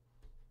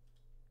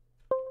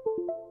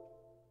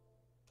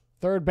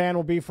 Third ban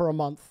will be for a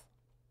month.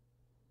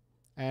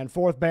 And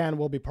fourth ban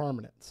will be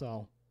permanent.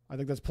 So I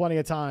think there's plenty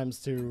of times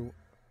to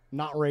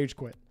not rage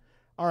quit.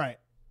 All right.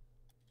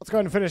 Let's go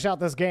ahead and finish out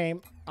this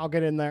game. I'll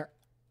get in there.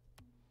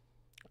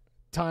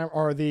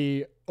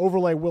 The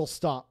overlay will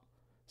stop.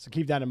 So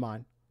keep that in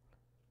mind.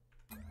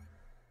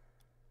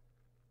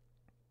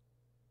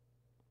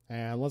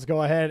 And let's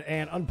go ahead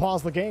and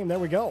unpause the game. There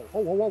we go. Oh,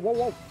 whoa, whoa, whoa,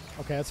 whoa.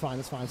 Okay, that's fine.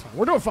 That's fine. That's fine.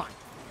 We're doing fine.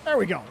 There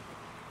we go.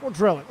 We'll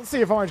drill it. Let's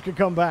see if Orange can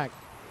come back.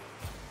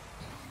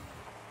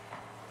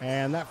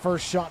 And that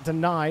first shot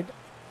denied.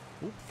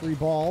 Ooh, free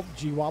ball.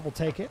 G-Wob will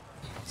take it.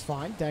 It's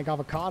fine. Dank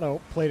Avocado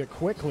played it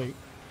quickly.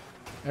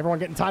 Everyone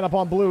getting tied up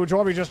on blue.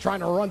 Jorby just trying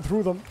to run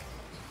through them.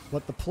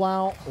 But the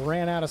plow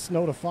ran out of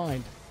snow to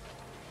find.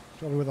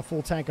 Jorby with a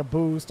full tank of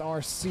boost.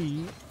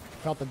 RC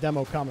felt the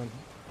demo coming.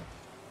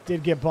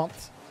 Did get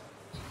bumped.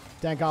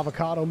 Dank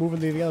Avocado moving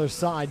to the other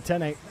side.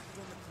 10-8.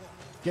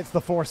 Gets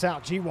the force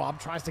out. G-Wob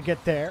tries to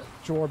get there.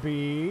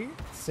 Jorby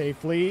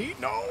safely.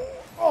 No.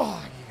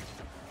 Oh,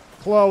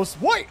 close.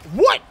 Wait.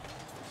 What?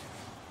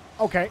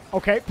 Okay.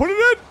 Okay. Put it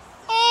in.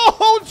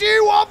 Oh,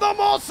 G-Wob the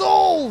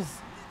muscles.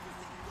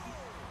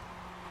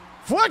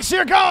 Flex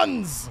your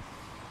guns.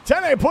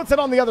 10-8 puts it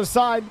on the other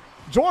side.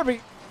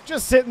 Jorby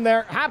just sitting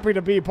there, happy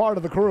to be part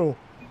of the crew.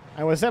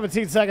 And with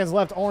 17 seconds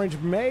left, Orange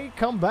may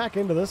come back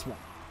into this one.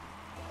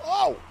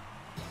 Oh!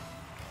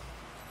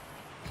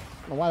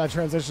 I don't know why that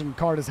transition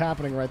card is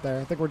happening right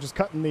there. I think we're just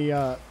cutting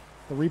the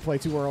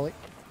replay too early.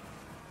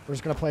 We're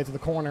just going to play it to the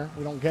corner.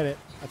 We don't get it.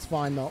 That's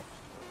fine, though.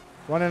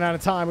 Running out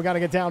of time. We got to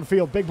get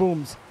downfield. Big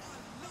booms.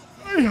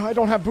 I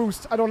don't have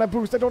boost. I don't have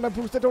boost. I don't have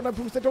boost. I don't have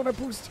boost. I don't have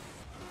boost.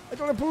 I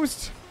don't have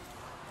boost.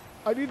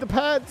 I need the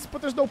pads, but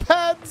there's no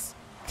pads.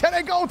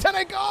 10-8 go.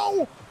 10-8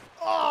 go.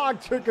 Oh,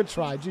 good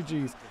try.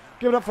 GG's.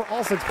 Give it up for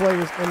all 6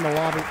 players in the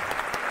lobby.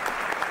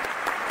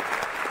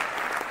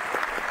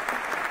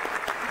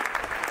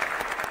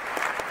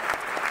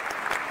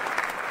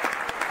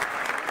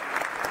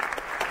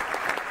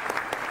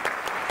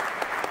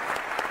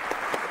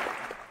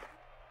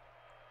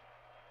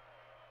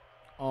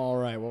 All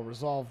right, we'll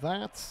resolve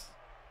that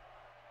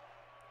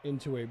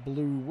into a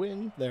blue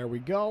win. There we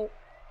go.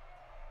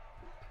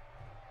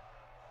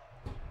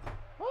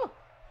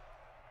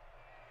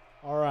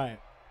 All right.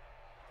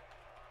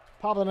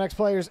 Pop of the next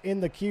players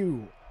in the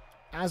queue.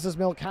 As this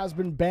milk has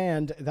been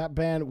banned, that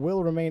ban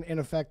will remain in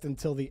effect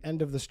until the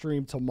end of the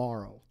stream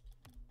tomorrow.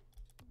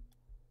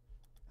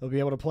 He'll be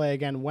able to play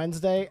again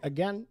Wednesday.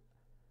 Again,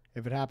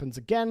 if it happens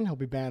again, he'll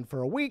be banned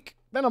for a week,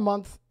 then a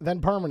month, then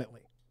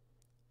permanently.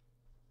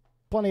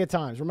 Plenty of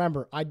times.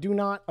 Remember, I do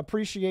not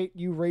appreciate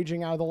you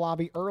raging out of the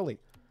lobby early.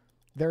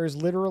 There is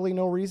literally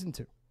no reason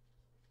to.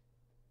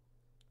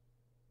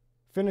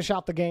 Finish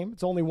out the game.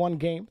 It's only one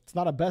game. It's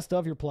not a best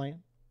of you're playing.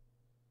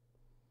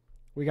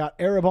 We got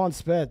Erebon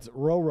Speds,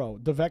 Roro,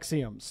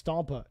 Devexium,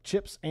 Stompa,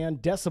 Chips,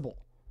 and Decibel.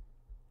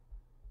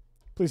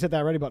 Please hit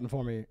that ready button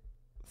for me.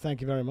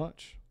 Thank you very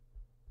much.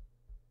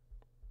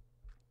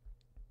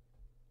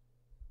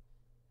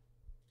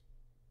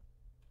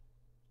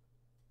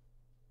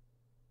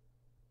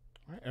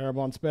 All right,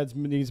 Erebon Speds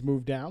needs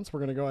move down, so we're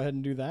going to go ahead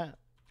and do that.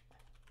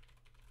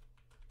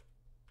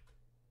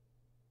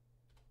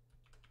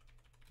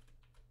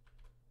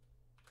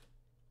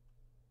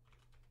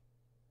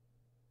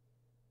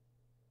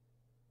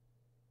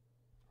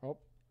 Oh.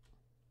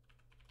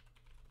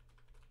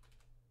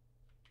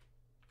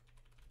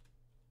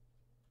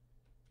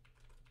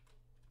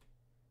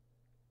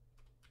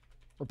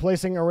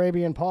 Replacing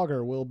Arabian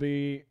Pogger will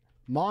be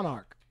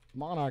Monarch.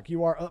 Monarch,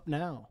 you are up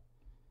now.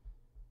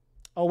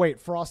 Oh, wait.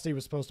 Frosty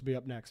was supposed to be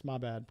up next. My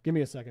bad. Give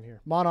me a second here.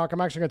 Monarch, I'm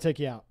actually going to take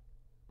you out.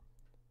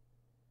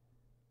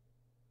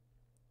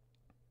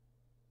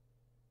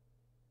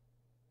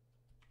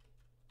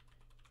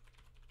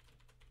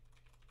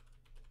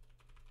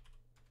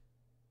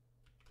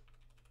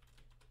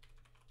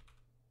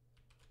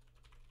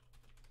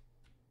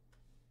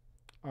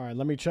 All right,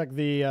 let me check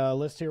the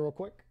list here real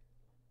quick.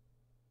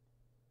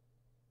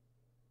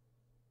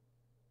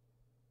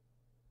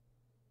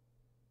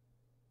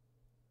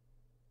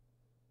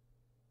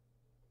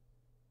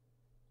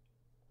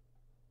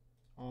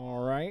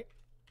 All right.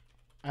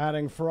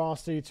 Adding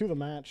Frosty to the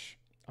match.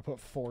 I put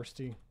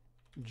Forsty.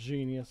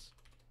 Genius.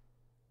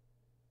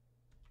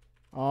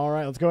 All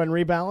right, let's go ahead and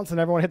rebalance, and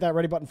everyone hit that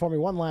ready button for me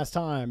one last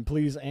time,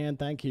 please, and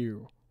thank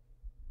you.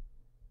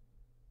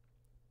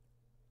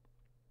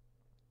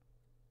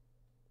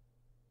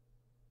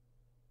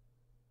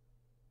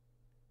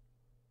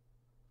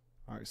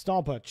 All right,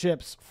 Stompa,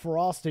 Chips,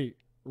 Frosty,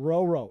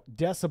 Roro,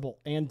 Decibel,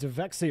 and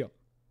Devexium.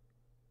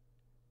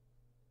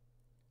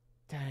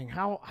 Dang,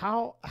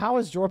 how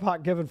is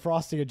Jorpot giving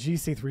Frosty a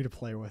GC3 to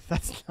play with?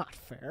 That's not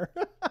fair.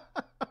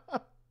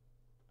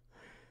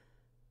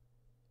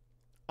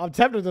 I'm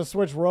tempted to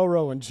switch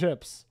Roro and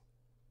Chips.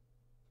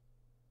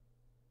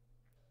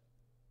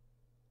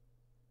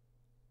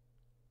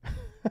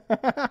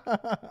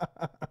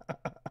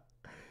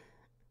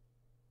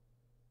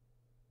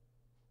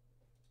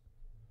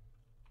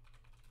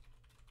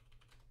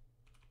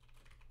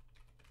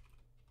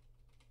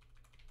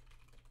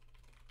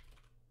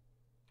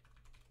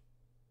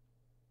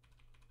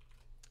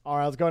 All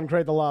right, let's go ahead and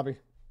create the lobby.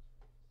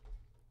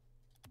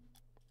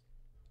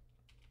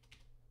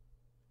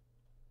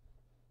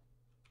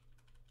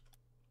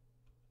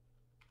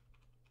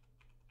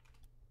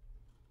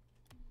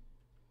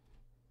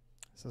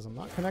 Says I'm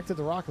not connected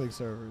to Rocket League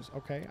servers.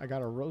 Okay, I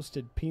got a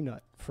roasted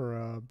peanut for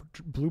a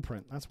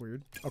blueprint. That's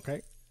weird.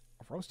 Okay,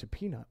 a roasted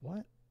peanut.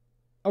 What?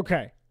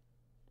 Okay.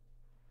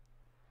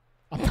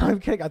 I'm not even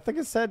kidding. I think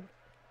it said.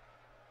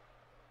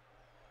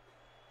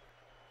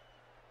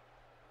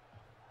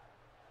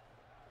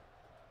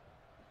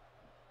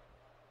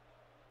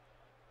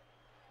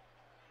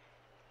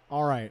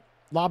 All right,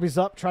 lobby's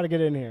up. Try to get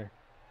in here.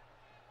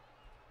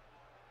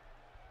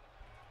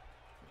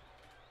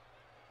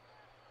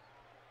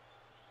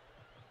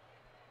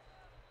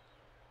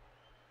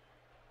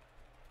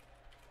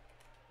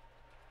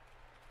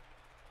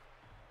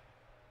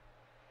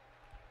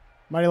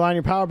 Mighty Lion,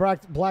 your power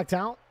blacked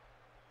out?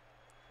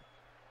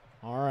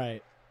 All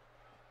right.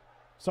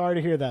 Sorry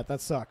to hear that.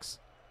 That sucks.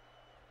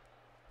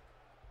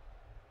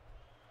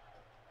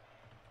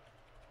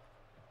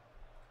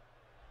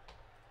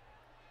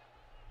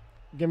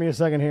 Give me a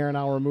second here, and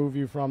I'll remove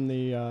you from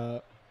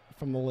the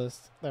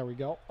list. There we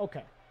go.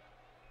 Okay.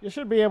 You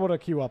should be able to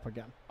queue up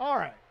again. All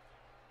right.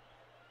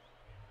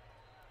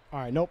 All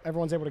right. Nope.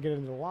 Everyone's able to get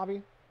into the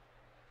lobby.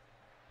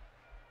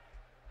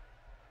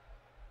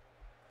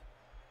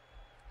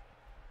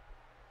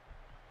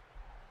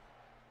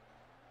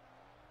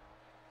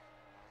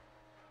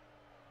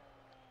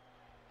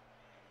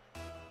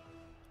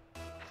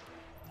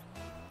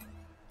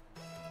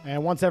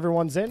 And once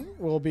everyone's in,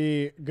 we'll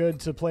be good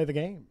to play the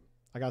game.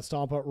 I got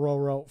Stompa,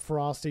 Roro,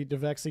 Frosty,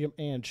 Devexium,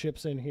 and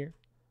Chips in here.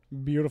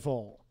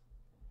 Beautiful.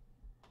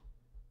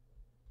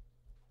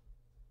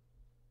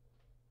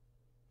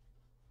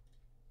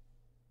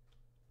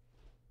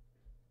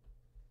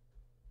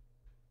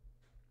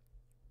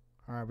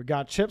 All right, we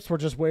got Chips. We're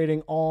just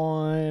waiting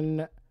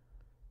on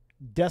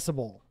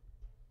Decibel.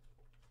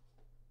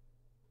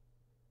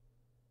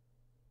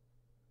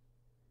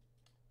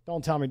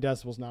 Don't tell me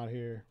Decibel's not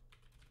here.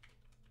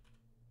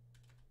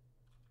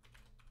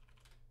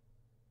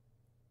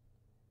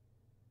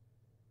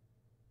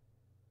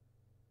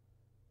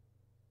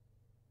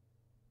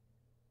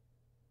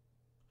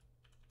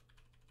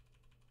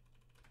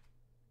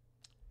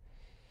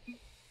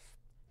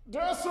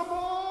 Decibel!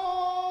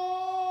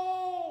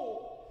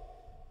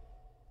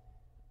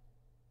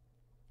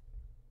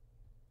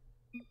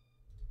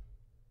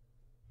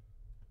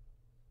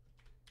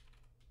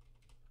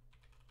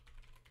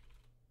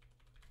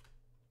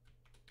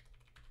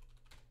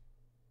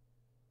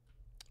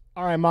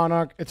 All right,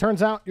 Monarch. It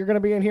turns out you're going to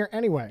be in here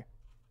anyway.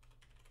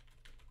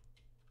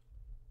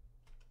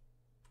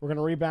 We're going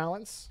to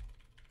rebalance.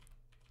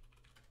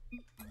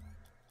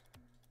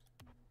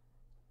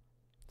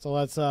 So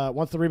let's,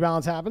 once the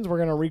rebalance happens, we're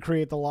going to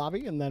recreate the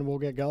lobby, and then we'll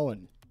get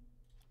going.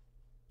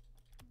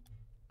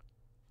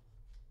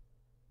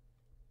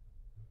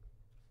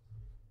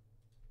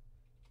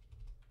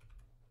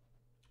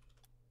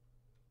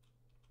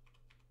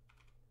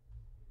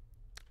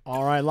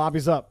 All right,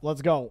 lobby's up.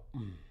 Let's go.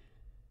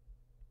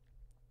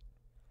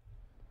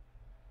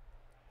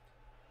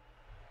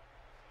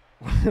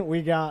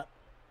 We got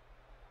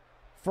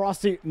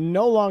Frosty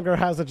no longer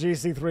has a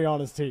GC3 on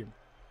his team.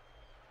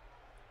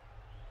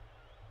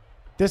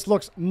 This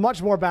looks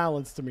much more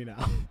balanced to me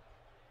now.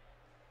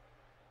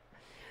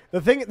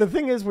 The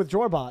thing is with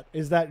Jorbot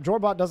is that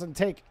Jorbot doesn't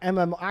take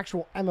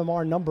actual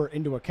MMR number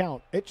into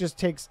account. It just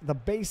takes the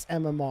base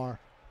MMR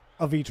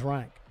of each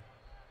rank.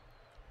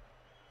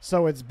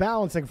 So it's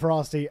balancing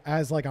Frosty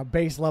as like a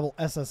base level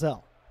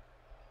SSL.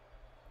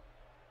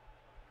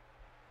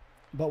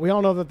 But we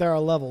all know that there are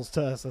levels to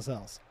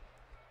SSLs.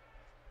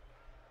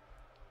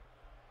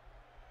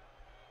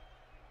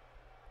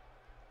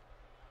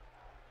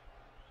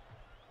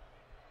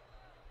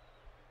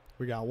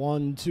 We got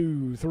 1,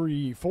 2,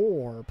 3,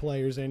 4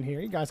 players in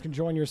here. You guys can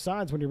join your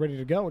sides when you're ready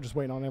to go. We're just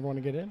waiting on everyone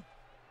to get in.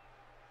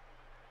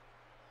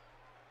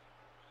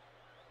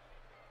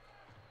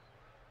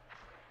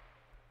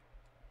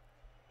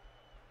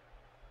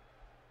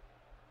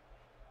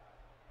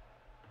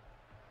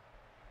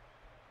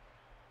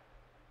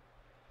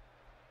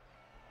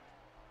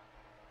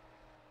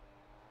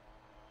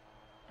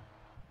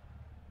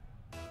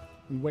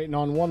 I'm waiting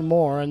on one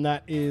more, and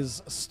that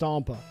is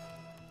Stompa.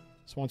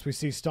 So once we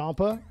see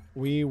Stompa,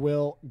 we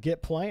will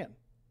get playing.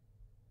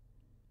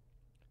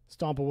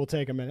 Stompa will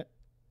take a minute.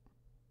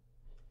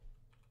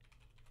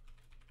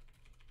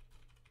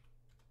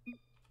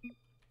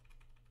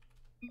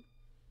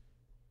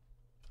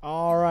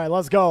 All right,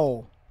 let's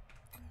go.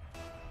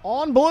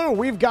 On blue,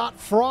 we've got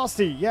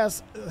Frosty.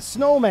 Yes,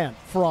 Snowman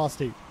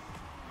Frosty.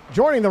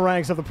 Joining the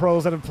ranks of the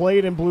pros that have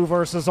played in blue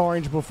versus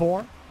orange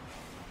before.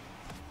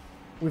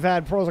 We've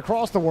had pros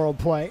across the world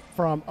play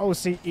from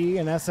OCE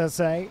and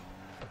SSA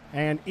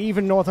and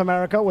even North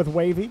America with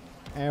Wavy.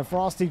 And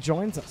Frosty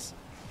joins us.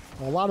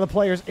 Well, a lot of the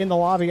players in the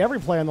lobby, every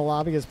player in the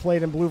lobby has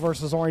played in blue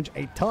versus orange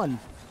a ton.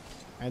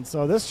 And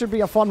so this should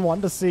be a fun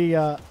one to see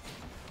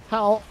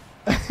how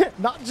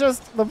not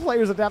just the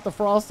players adapt to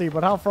Frosty,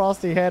 but how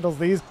Frosty handles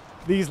these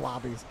these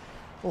lobbies.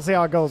 We'll see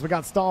how it goes. We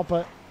got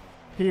Stompa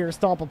here,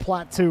 Stompa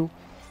Plat 2,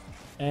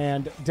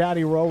 and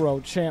Daddy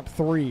Roro Champ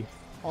 3.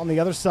 On the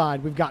other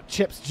side, we've got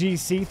Chips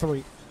GC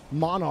 3,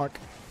 Monarch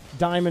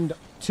Diamond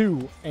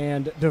 2,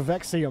 and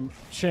Devexium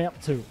Champ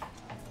 2.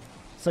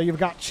 So you've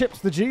got Chips,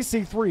 the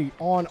GC3,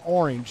 on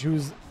Orange,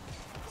 who's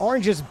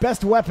Orange's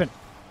best weapon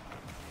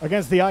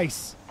against the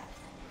ice.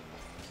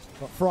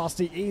 But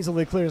Frosty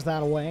easily clears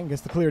that away and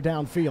gets the clear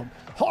downfield.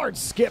 Hard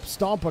skip.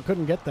 Stompa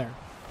couldn't get there.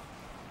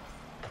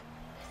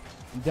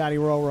 Daddy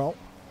Roro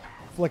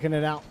flicking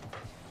it out.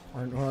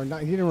 Or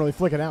not, he didn't really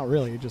flick it out,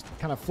 really. He just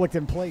kind of flicked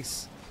in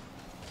place.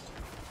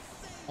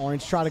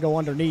 Orange tried to go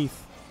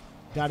underneath.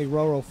 Daddy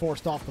Roro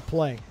forced off the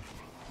play.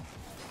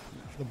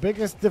 The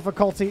biggest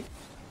difficulty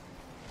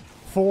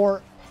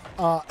for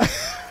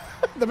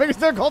the biggest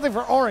difficulty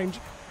for Orange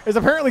is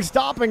apparently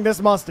stopping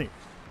this Musty.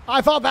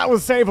 I thought that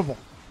was savable,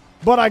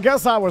 but I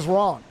guess I was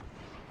wrong.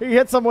 He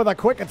hits him with a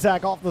quick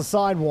attack off the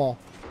sidewall,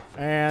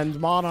 and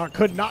Monarch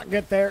could not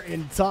get there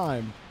in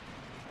time.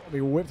 He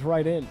whipped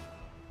right in.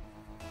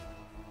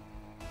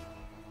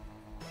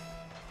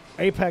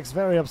 Apex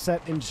very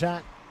upset in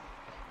chat,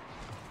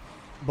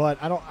 but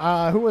I don't.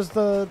 Who was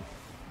the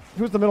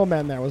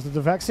middleman there? Was it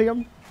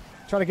Devexium?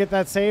 Trying to get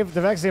that save.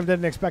 Devexium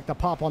didn't expect to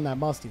pop on that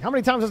Musty. How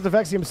many times has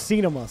Devexium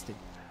seen a Musty?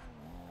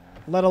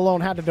 Let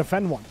alone had to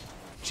defend one.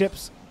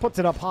 Chips puts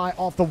it up high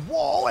off the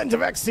wall, and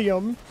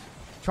Devexium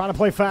trying to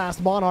play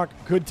fast. Monarch,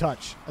 good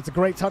touch. That's a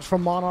great touch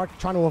from Monarch,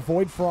 trying to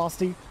avoid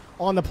Frosty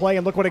on the play,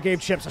 and look what it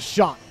gave Chips, a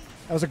shot.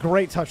 That was a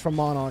great touch from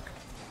Monarch.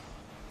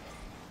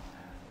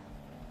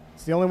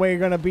 It's the only way you're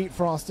going to beat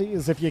Frosty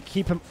is if you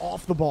keep him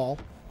off the ball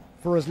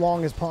for as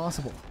long as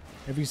possible.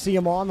 If you see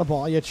him on the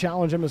ball, you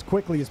challenge him as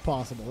quickly as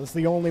possible. It's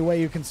the only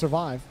way you can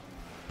survive.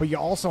 But you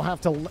also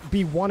have to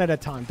be one at a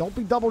time. Don't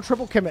be double,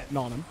 triple committing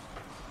on him.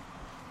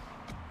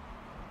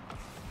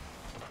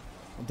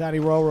 Daddy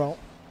Roro.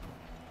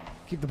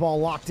 Keep the ball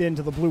locked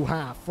into the blue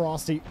half.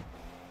 Frosty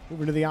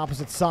moving to the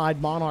opposite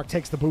side. Monarch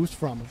takes the boost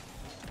from him.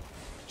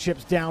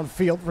 Chips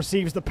downfield,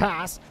 receives the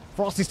pass.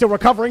 Frosty still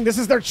recovering. This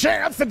is their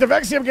chance. And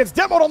Devexium gets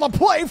demoed on the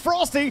play.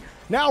 Frosty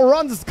now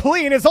runs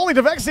clean. It's only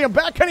Devexium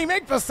back. Can he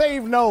make the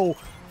save? No.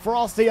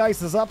 Frosty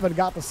ices up and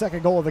got the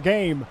second goal of the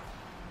game.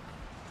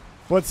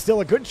 But still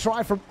a good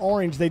try from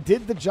Orange. They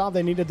did the job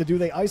they needed to do.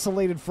 They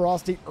isolated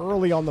Frosty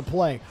early on the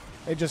play.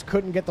 They just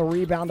couldn't get the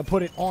rebound to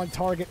put it on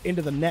target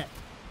into the net.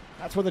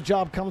 That's where the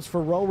job comes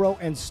for Roro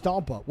and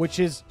Stompa, which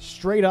is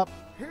straight up.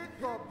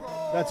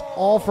 That's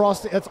all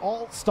Frosty. That's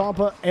all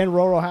Stompa and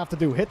Roro have to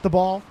do. Hit the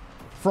ball.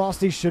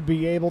 Frosty should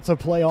be able to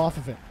play off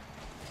of it.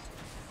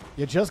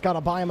 You just got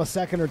to buy him a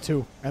second or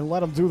two and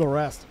let him do the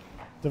rest.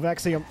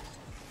 Devexium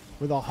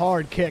with a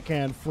hard kick,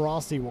 and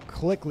Frosty will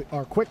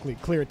quickly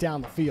clear it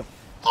down the field.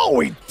 Oh,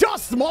 he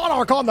dusts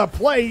Monarch on the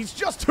play. He's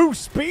just too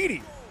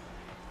speedy.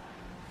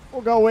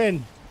 We'll go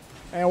in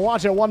and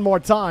watch it one more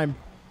time.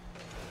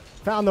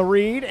 Found the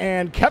read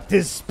and kept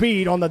his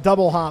speed on the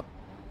double hop.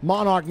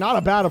 Monarch, not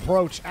a bad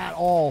approach at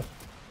all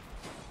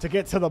to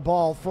get to the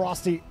ball.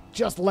 Frosty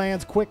just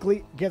lands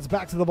quickly, gets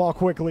back to the ball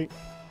quickly.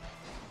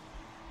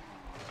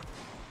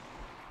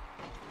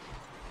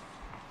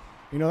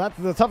 You know, that's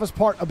the toughest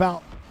part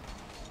about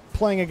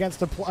playing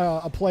against a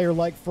player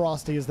like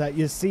Frosty, is that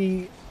you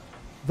see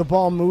the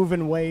ball move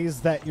in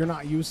ways that you're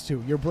not used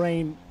to. Your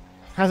brain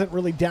hasn't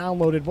really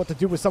downloaded what to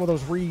do with some of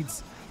those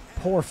reads.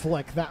 Poor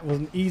flick. That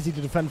wasn't easy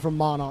to defend from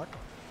Monarch,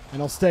 and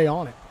he'll stay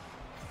on it.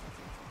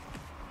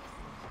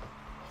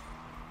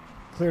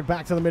 Cleared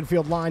back to the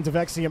midfield line.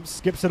 Devexium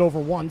skips it over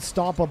one.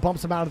 Stompa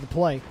bumps him out of the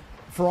play.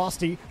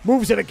 Frosty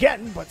moves it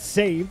again, but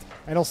saved,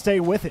 and he'll stay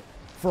with it.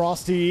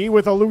 Frosty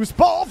with a loose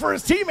ball for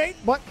his teammate,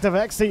 but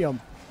Devexium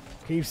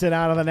keeps it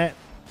out of the net.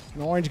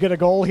 And Orange get a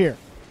goal here.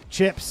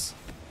 Chips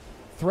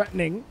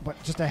threatening,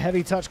 but just a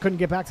heavy touch. Couldn't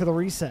get back to the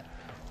reset.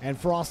 And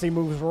Frosty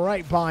moves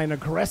right by an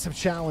aggressive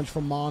challenge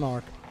from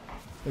Monarch.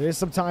 There is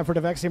some time for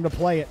Devexium to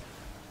play it.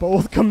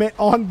 Both commit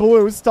on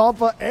blue.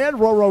 Stompa and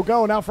Roro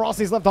go. Now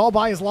Frosty's left all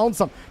by his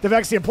lonesome.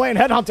 Devexium playing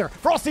headhunter.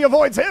 Frosty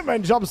avoids him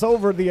and jumps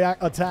over the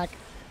attack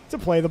to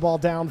play the ball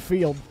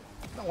downfield.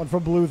 No one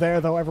from blue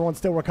there, though. Everyone's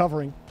still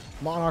recovering.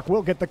 Monarch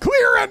will get the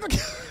clear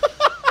and...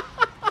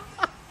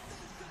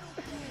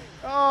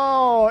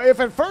 Oh, if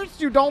at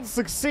first you don't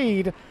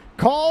succeed,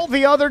 call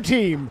the other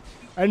team,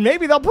 and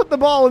maybe they'll put the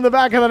ball in the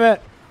back of the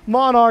net.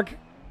 Monarch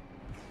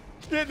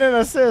getting an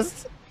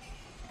assist.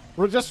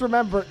 Just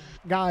remember,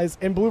 guys,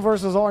 in blue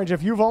versus orange,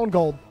 if you've owned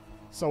gold,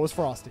 so is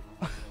Frosty.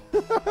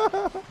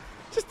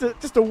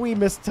 just a wee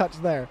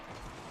mistouch there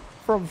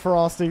from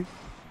Frosty.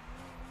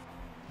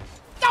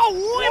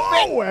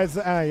 Oh, whip it!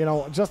 As, you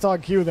know, just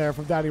on cue there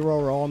from Daddy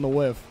Roro on the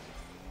whiff.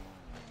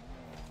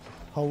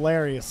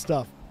 Hilarious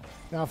stuff.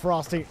 Now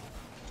Frosty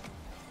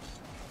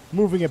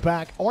moving it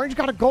back. Orange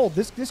got a goal.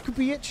 This could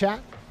be it, chat.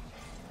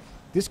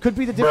 This could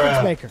be the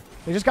difference maker.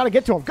 They just got to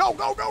get to him. Go,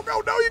 go, go,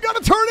 go. No, you got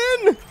to turn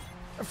in.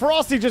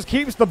 Frosty just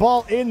keeps the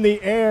ball in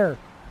the air.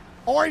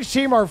 Orange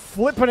team are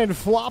flipping and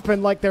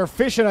flopping like they're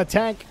fish in a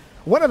tank.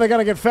 When are they going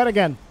to get fed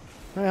again?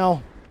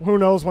 Well, who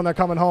knows when they're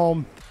coming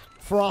home.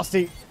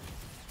 Frosty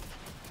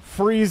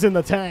freeze in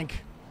the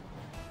tank.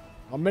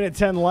 A minute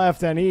 10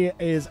 left, and he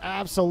is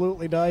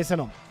absolutely dicing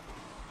them.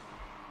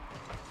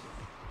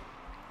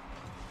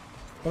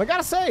 But I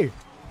gotta say,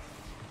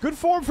 good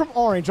form from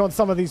Orange on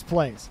some of these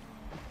plays.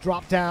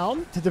 Drop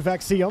down to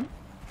Devexium.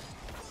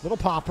 Little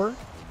popper.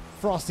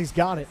 Frosty's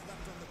got it.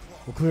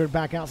 We'll clear it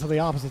back out to the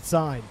opposite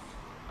side.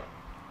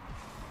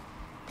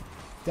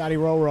 Daddy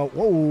Roro.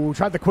 Whoa,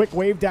 tried the quick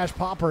wave dash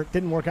popper. It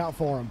didn't work out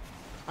for him.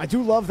 I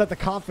do love that the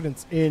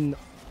confidence in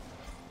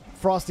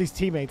Frosty's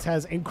teammates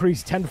has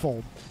increased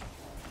tenfold.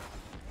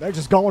 They're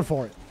just going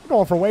for it.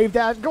 Going for wave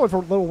dash. Going for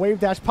little wave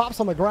dash pops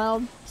on the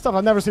ground. Stuff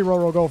I've never seen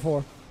Roro go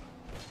for.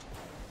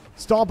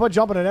 Stompa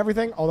jumping at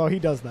everything, although he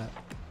does that.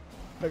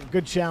 A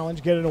good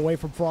challenge. Get it away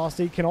from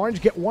Frosty. Can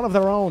Orange get one of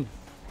their own?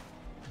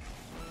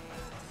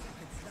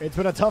 It's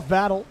been a tough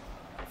battle.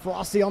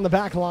 Frosty on the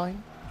back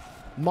line.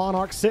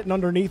 Monarch sitting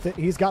underneath it.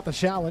 He's got the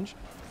challenge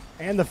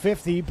and the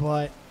 50,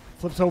 but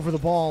flips over the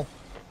ball.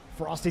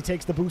 Frosty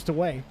takes the boost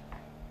away.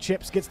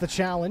 Chips gets the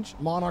challenge.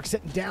 Monarch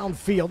sitting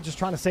downfield, just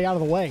trying to stay out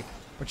of the way.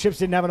 But Chips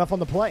didn't have enough on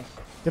the play.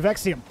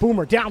 Devexium,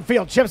 Boomer,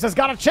 downfield. Chips has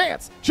got a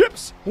chance.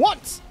 Chips,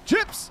 once.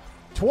 Chips,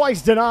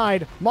 twice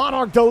denied.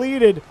 Monarch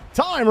deleted.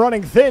 Time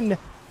running thin.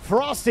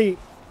 Frosty.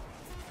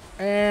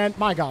 And,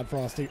 my God,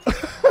 Frosty.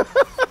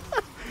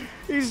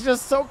 He's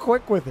just so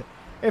quick with it.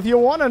 If you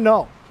want to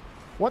know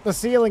what the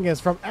ceiling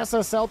is from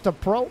SSL to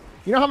Pro,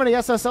 you know how many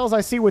SSLs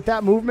I see with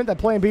that movement that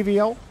play in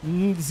BVO?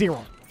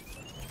 Zero.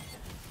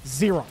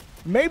 Zero.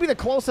 Maybe the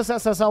closest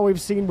SSL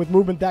we've seen with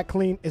movement that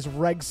clean is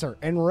Regser.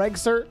 And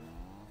Regser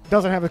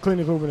doesn't have the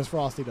cleanest movement as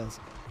Frosty does.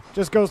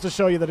 Just goes to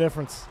show you the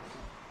difference.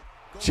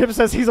 Chip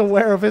says he's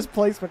aware of his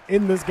placement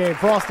in this game.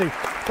 Frosty,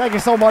 thank you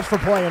so much for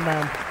playing,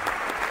 man.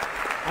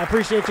 I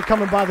appreciate you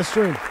coming by the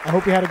stream. I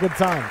hope you had a good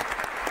time.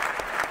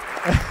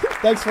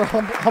 Thanks for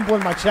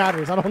humbling my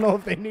chatters. I don't know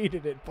if they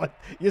needed it, but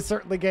you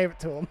certainly gave it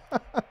to them.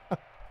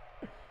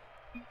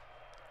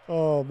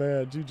 Oh,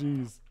 man.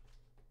 GG's.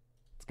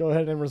 Let's go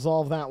ahead and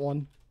resolve that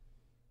one.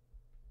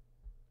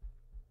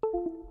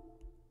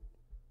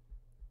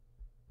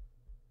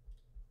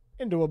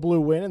 Into a blue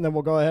win, and then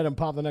we'll go ahead and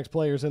pop the next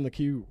players in the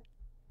queue.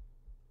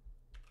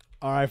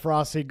 All right,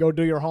 Frosty, go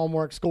do your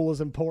homework. School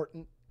is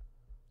important.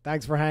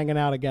 Thanks for hanging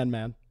out again,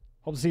 man.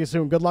 Hope to see you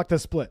soon. Good luck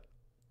this split.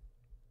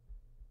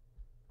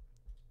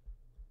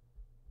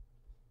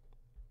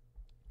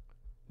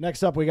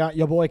 Next up, we got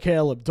your boy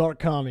Caleb, Dark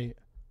Kami,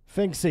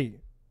 Finksy,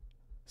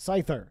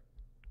 Scyther,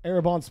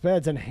 Erebon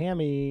Speds, and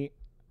Hammy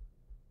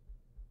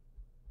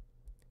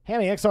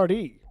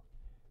XRD.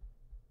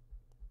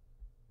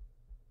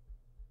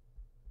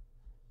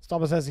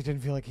 Stompa says he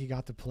didn't feel like he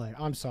got to play.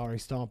 I'm sorry,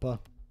 Stompa.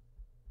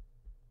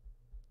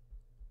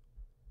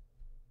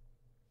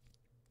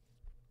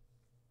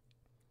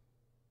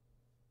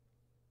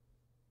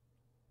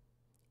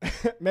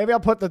 Maybe I'll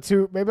put the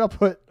two. Maybe I'll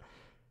put.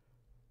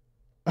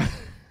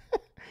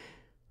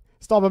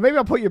 Stop, but maybe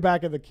I'll put you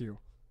back in the queue.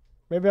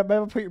 Maybe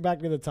I'll put you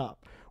back near the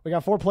top. We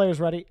got 4 players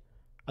ready.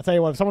 I'll tell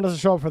you what, if someone doesn't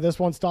show up for this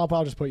one, Stomp,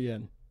 I'll just put you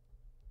in.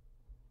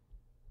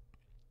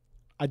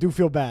 I do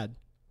feel bad.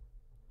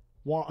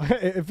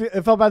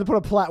 It felt bad to put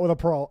a plat with a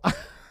pro.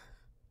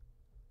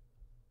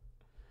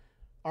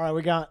 All right,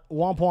 we got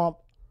Womp Womp,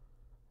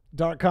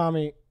 Dark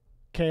Kami,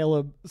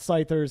 Caleb,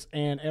 Scythers,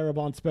 and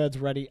Erebon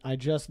Speds ready. I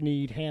just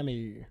need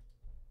Hammy.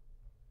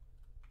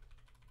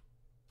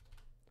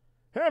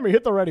 Hammy,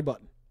 hit the ready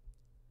button.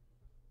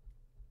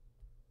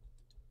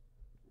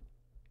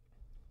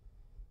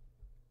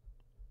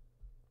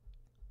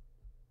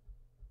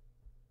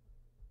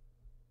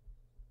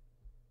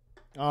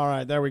 All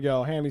right, there we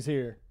go. Hammy's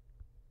here.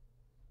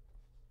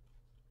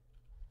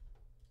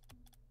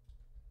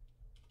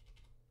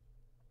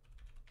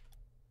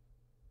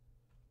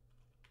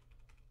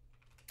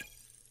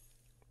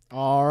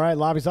 All right,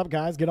 lobby's up,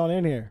 guys. Get on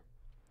in here.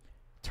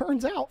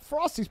 Turns out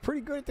Frosty's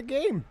pretty good at the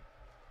game.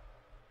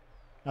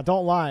 Now,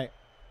 don't lie.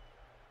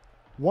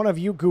 One of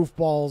you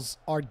goofballs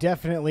are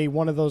definitely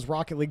one of those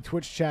Rocket League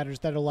Twitch chatters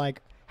that are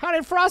like, how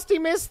did Frosty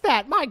miss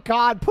that? My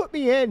God, put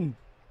me in.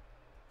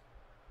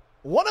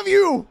 One of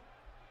you.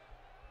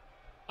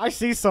 I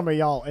see some of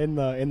y'all in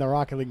the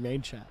Rocket League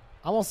main chat.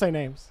 I won't say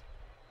names.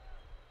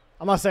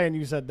 I'm not saying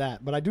you said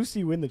that, but I do see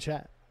you in the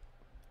chat.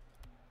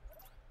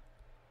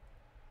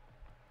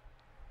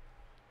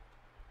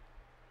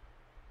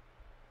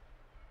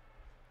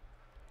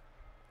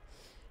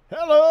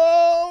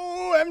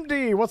 Hello,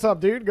 MD. What's up,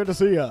 dude? Good to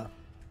see ya.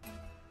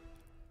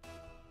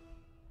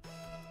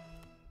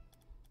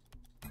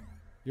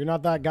 You're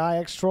not that guy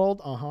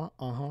X-trolled?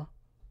 Uh-huh.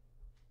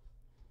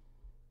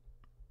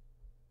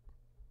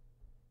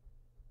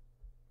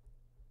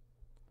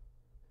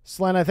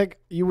 Slen, I think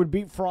you would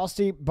beat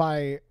Frosty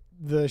by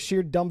the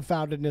sheer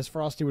dumbfoundedness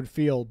Frosty would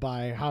feel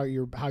by how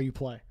you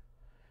play.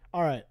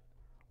 All right.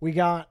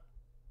 We're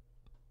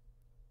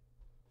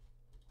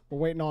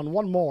waiting on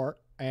one more,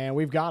 and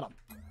we've got him.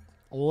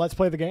 Let's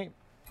play the game.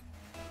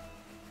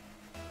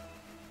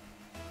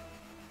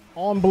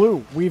 On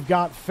blue, we've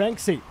got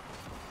Fenxy,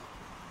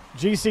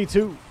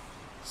 GC2,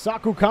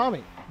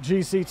 Sakukami,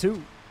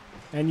 GC2,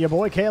 And your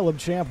boy Caleb,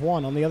 champ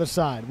 1. On the other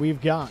side,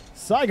 we've got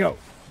Saigo,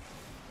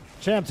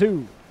 champ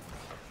 2.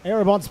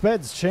 Erebon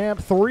Speds,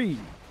 champ 3.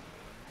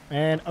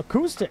 And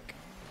Acoustic,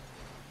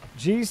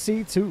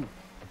 GC2.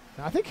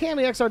 Now, I think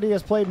Hammy XRD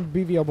has played in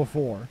BVO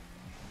before.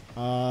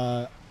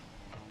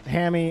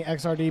 Hammy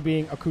XRD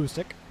being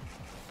Acoustic.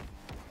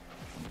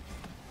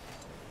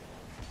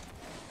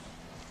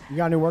 You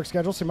got a new work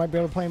schedule, so you might be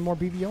able to play more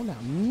BVO now.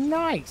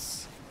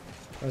 Nice!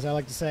 Or as I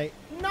like to say,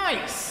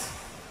 nice!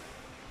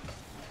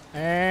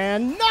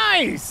 And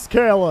nice,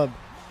 Caleb!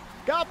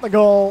 Got the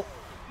goal.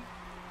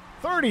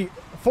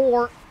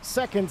 34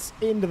 seconds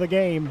into the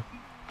game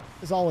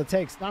is all it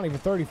takes. Not even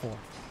 34.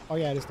 Oh,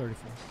 yeah, it is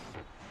 34.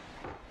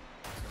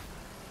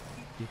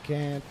 You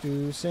can't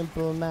do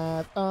simple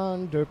math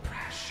under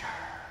pressure.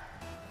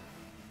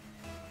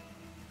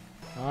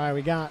 All right,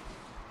 we got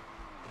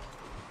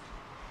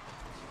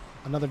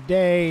another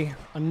day,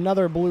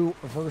 another blue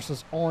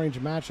versus orange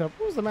matchup.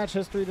 What was the match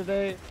history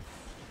today?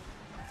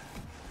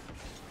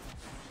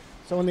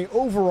 So in the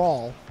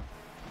overall,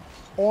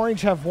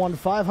 orange have won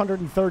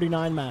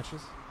 539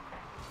 matches.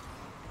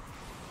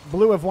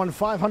 Blue have won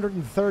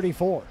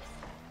 534.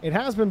 It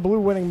has been blue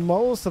winning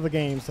most of the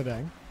games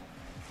today.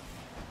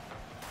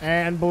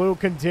 And blue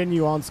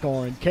continue on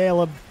scoring.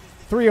 Caleb,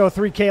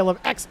 303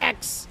 Caleb,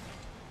 XX.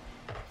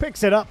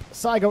 Picks it up.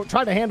 Saigo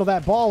tried to handle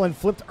that ball and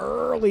flipped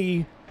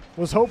early.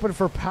 Was hoping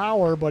for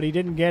power, but he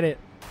didn't get it.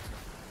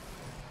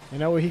 You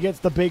know, he gets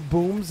the big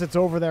booms. It's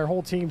over their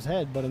whole team's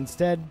head, but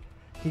instead,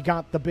 he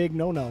got the big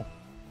no-no.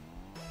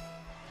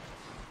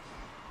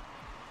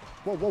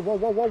 Whoa, whoa, whoa,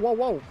 whoa, whoa, whoa,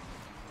 whoa.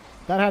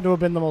 That had to have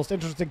been the most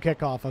interesting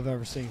kickoff I've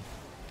ever seen.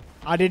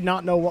 I did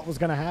not know what was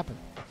going to happen.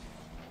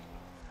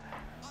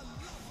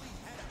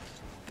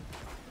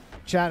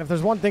 Chat, if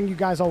there's one thing you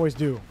guys always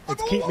do,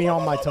 it's keep me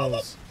on my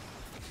toes.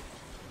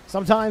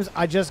 Sometimes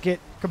I just get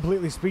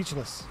completely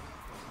speechless.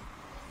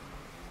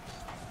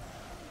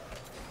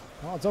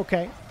 Well, it's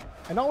okay.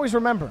 And always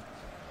remember,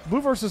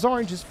 blue versus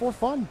orange is for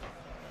fun.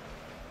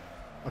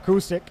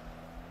 Acoustic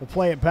will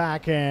play it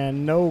back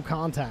and no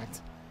contact.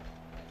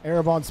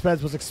 Erebon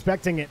Speds was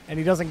expecting it, and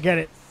he doesn't get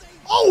it.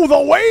 Oh,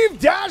 the wave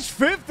dash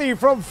 50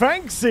 from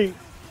Fanksy.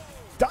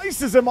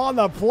 Dices him on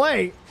the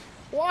play.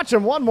 Watch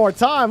him one more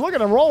time. Look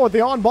at him roll with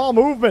the on-ball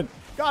movement.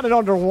 Got it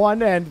under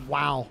one, and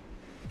wow.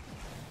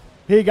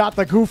 He got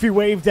the goofy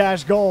wave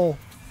dash goal,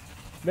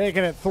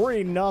 making it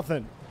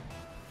 3-0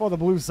 for the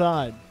blue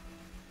side.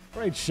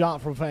 Great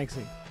shot from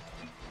Fanksy.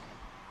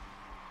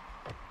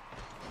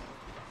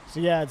 So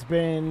yeah, it's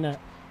been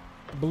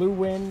blue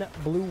win,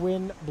 blue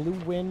win, blue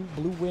win,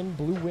 blue win,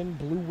 blue win,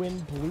 blue win,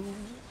 blue.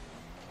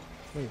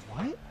 Wait,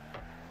 what?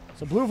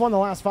 So blue have won the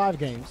last 5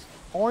 games.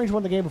 Orange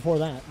won the game before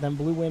that. Then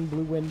blue win,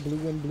 blue win, blue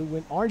win, blue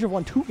win. Orange have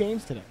won 2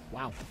 games today.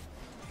 Wow.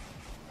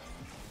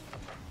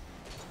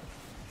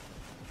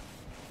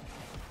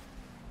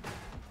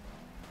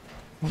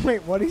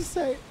 Wait, what did he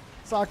say?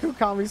 Saku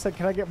Kami said,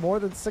 can I get more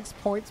than 6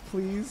 points,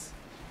 please?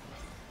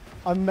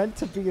 I'm meant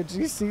to be a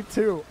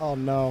GC2. Oh,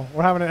 no.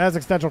 We're having an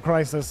existential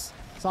crisis.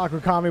 Saku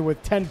Kami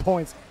with 10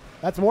 points.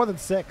 That's more than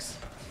 6,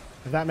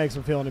 if that makes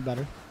him feel any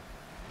better.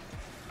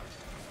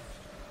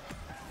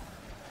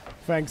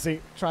 Fanksy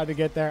tried to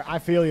get there. I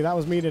feel you. That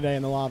was me today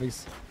in the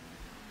lobbies.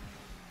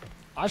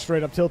 I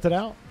straight up tilted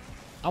out.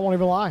 I won't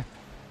even lie.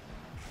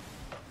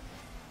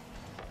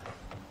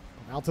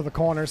 Out to the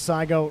corner.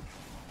 Saigo.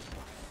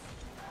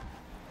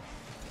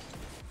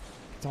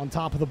 It's on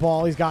top of the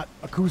ball. He's got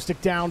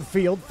Acoustic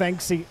downfield.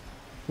 Fanksy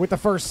with the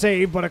first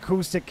save, but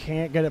Acoustic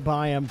can't get it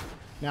by him.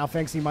 Now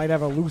Fanksy might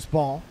have a loose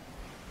ball.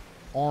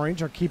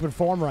 Orange are keeping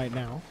form right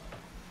now.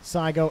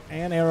 Saigo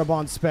and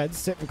Erebon Speds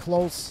sitting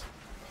close.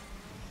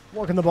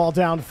 Working the ball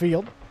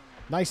downfield.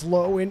 Nice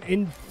low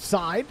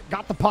inside.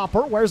 Got the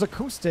popper. Where's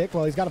Acoustic?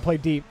 Well, he's got to play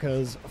deep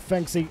because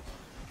Fanksy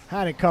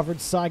had it covered.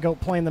 Saigo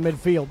playing the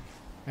midfield.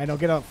 And he'll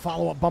get a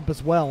follow-up bump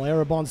as well.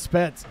 Erebon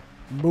Speds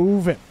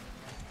moving.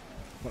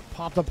 But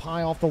popped up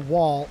high off the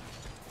wall.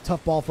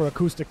 Tough ball for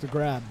Acoustic to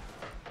grab.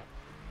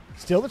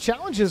 Still, the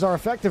challenges are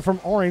effective from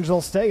Orange.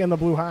 They'll stay in the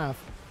blue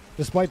half,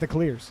 despite the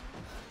clears.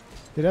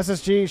 Did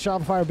SSG,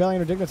 Shopify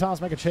Rebellion, or Dignitas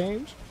make a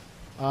change?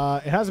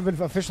 It hasn't been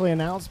officially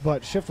announced,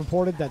 but Shift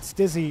reported that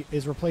Stizzy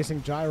is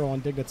replacing Gyro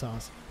on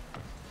Dignitas.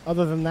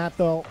 Other than that,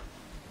 though,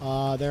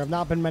 there have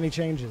not been many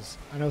changes.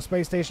 I know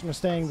Space Station are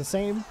staying the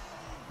same.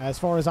 As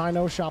far as I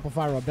know,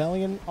 Shopify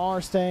Rebellion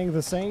are staying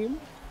the same.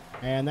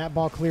 And that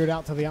ball cleared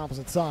out to the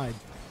opposite side.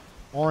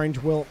 Orange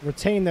will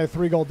retain their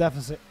 3-goal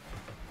deficit.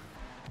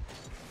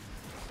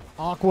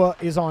 Aqua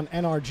is on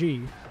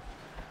NRG.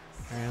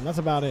 And that's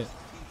about it.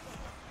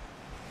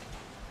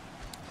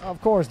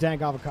 Of course,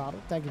 Dank Avocado.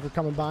 Thank you for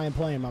coming by and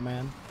playing, my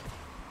man.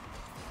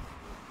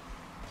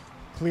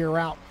 Clear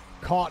out.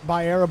 Caught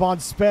by Erebon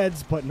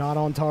Speds, but not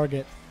on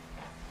target.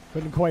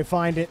 Couldn't quite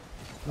find it.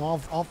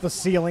 Off the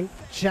ceiling.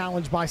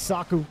 Challenged by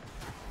Saku.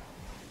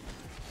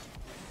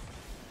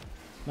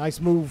 Nice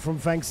move from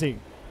Fanksy.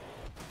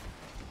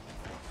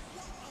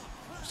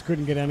 Just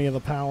couldn't get any of the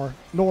power,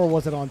 nor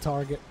was it on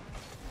target.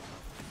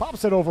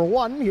 Pops it over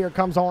one. Here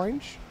comes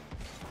Orange.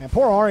 And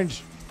poor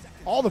Orange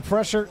All the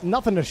pressure,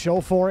 nothing to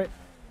show for it.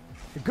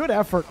 A good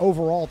effort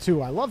overall,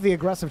 too. I love the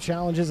aggressive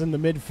challenges in the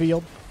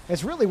midfield.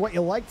 It's really what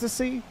you like to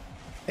see,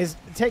 is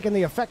taking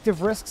the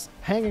effective risks,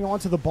 hanging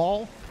onto the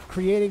ball,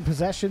 creating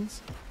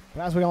possessions.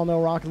 But as we all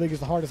know, Rocket League is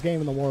the hardest game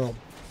in the world.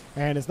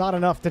 And it's not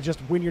enough to just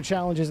win your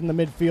challenges in the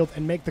midfield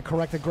and make the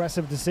correct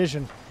aggressive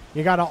decision.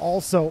 You got to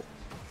also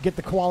get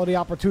the quality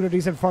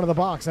opportunities in front of the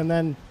box, and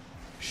then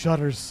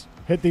shutters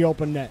hit the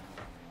open net.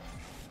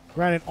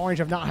 Granted, Orange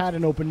have not had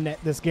an open net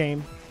this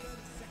game,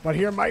 but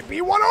here might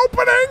be one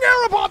opening.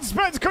 Arabot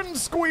Spence couldn't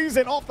squeeze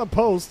it off the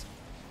post.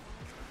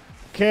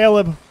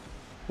 Caleb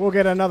will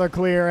get another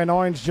clear, and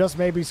Orange just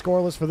may be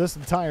scoreless for this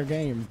entire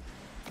game.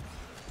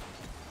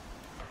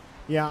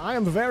 Yeah, I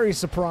am very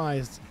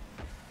surprised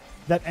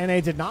that NA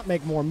did not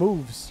make more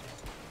moves.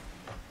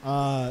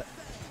 But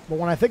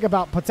when I think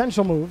about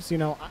potential moves, you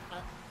know,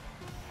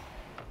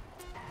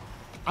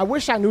 I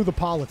wish I knew the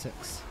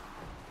politics.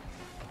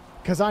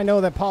 Because I know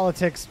that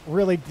politics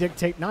really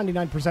dictate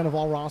 99% of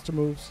all roster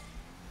moves.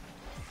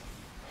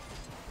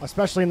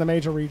 Especially in the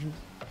major regions.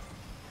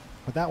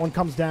 But that one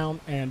comes down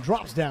and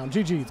drops down.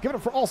 GG's. Give it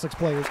up for all 6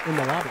 players in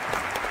the lobby.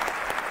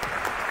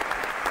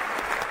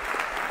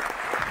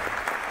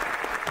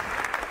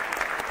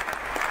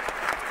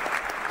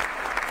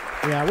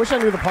 Yeah, I wish I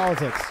knew the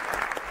politics.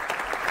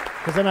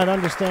 Because then I'd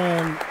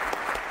understand...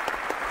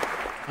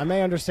 I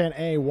may understand,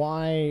 A,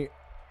 why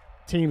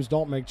teams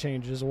don't make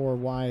changes or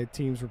why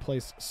teams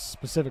replace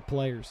specific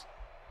players.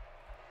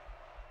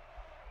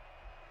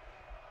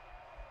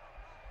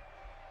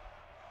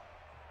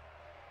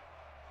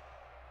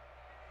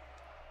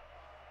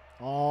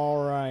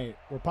 All right.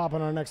 We're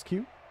popping our next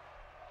cue.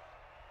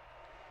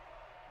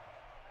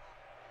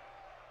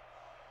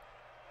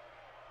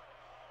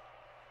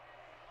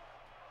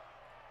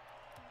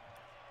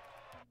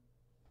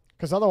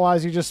 Because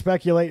otherwise you just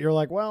speculate. You're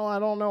like, well, I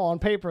don't know. On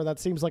paper, that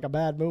seems like a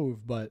bad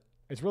move, but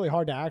it's really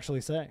hard to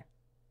actually say.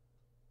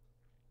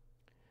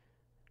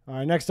 All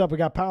right, next up, we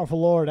got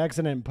Powerful Lord,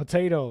 Exonym,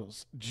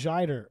 Potatoes,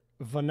 Jiter,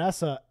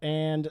 Vanessa,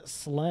 and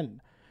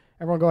Slen.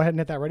 Everyone go ahead and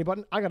hit that ready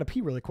button. I got to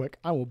pee really quick.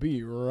 I will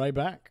be right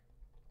back.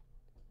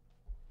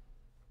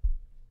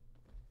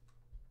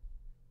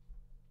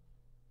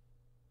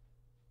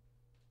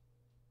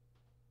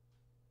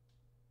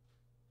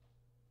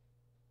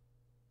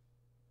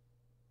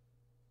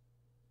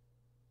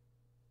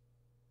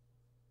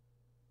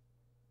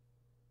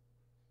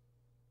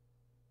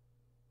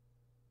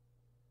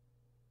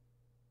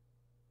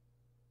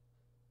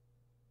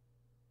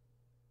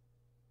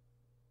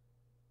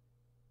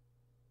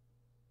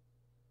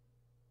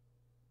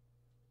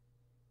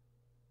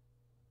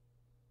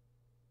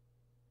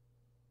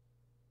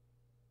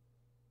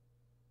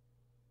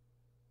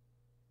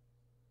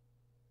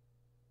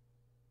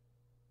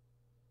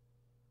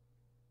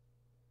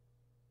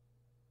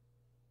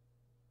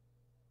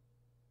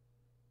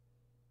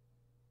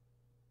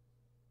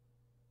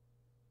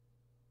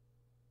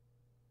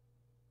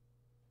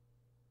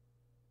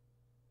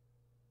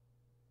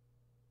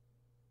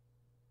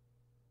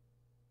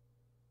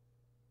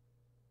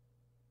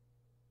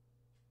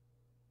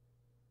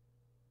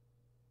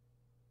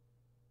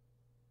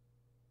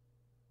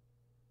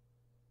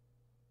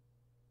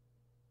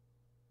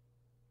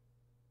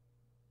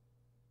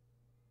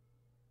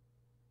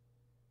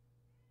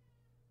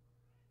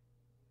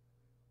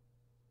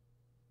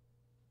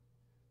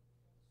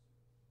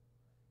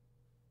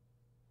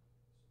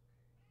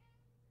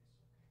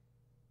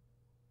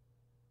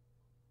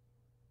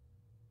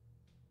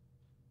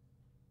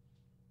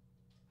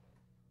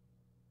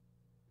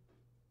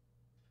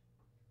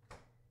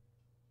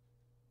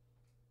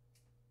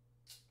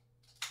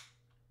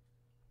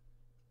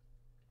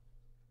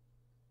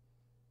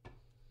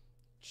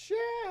 Chat.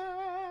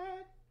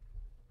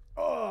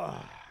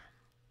 Ugh.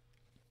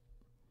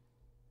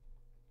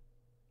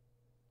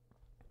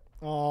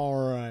 All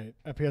right.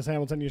 FPS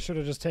Hamilton, you should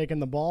have just taken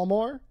the ball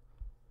more.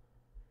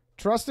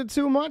 Trusted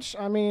too much?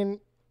 I mean,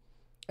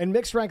 in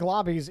mixed rank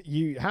lobbies,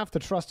 you have to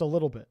trust a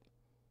little bit.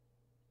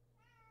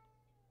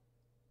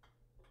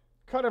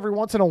 Cut every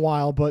once in a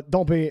while, but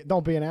don't be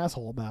an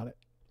asshole about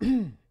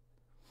it.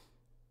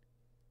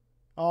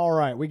 All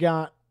right, we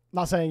got,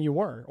 not saying you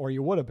were or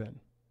you would have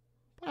been.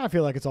 I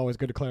feel like it's always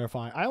good to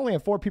clarify. I only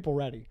have 4 people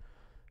ready.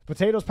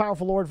 Potatoes,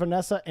 Powerful Lord,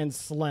 Vanessa, and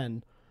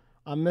Slen.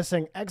 I'm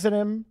missing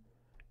Exonym,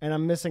 and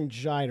I'm missing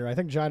Jiter. I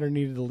think Jiter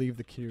needed to leave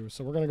the queue,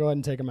 so we're going to go ahead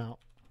and take him out.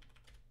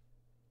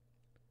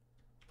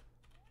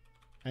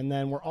 And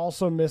then we're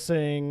also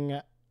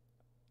missing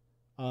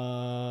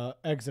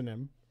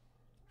Exonym.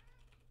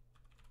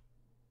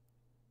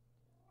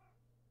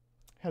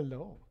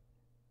 Hello.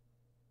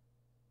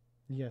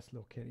 Yes,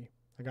 little kitty.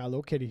 I got a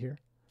little kitty here.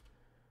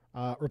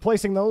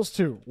 Replacing those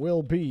 2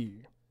 will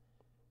be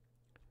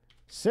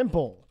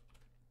Simple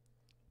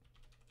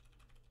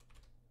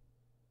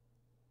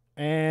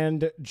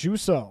and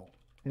Juso.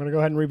 I'm going to go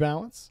ahead and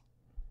rebalance.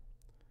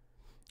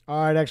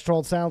 All right,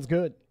 X-Trolled, sounds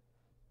good.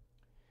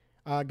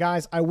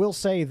 Guys, I will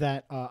say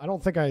that, I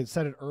don't think I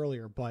said it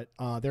earlier, but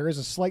there is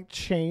a slight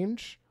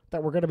change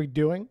that we're going to be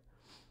doing.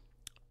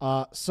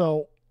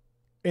 So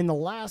in the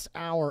last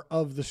hour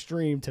of the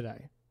stream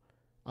today,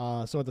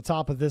 so at the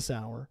top of this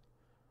hour,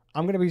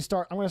 I'm going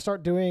to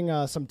start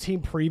doing some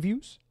team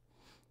previews.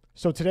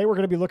 So today we're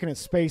going to be looking at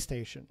Space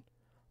Station.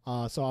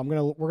 So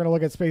we're gonna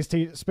look at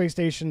Space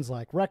Station's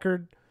like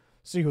record,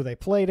 see who they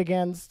played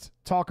against,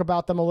 talk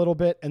about them a little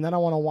bit, and then I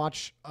want to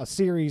watch a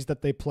series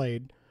that they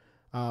played.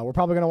 We're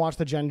probably gonna watch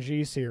the Gen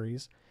G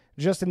series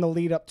just in the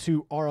lead up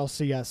to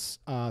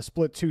RLCS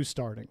Split 2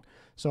 starting.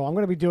 So I'm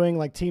gonna be doing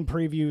like team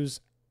previews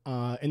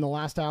in the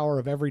last hour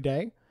of every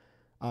day,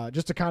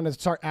 just to kind of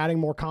start adding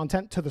more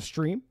content to the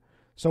stream.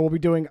 So we'll be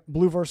doing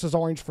Blue versus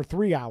Orange for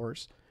 3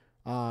 hours,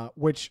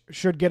 which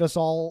should get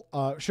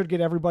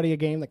everybody a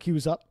game that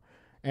queues up.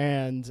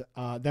 And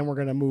then we're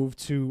going to move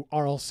to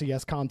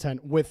RLCS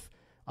content with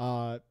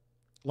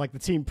like the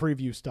team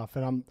preview stuff.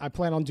 And I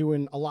plan on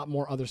doing a lot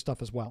more other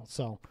stuff as well.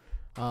 So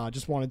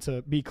just wanted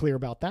to be clear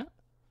about that.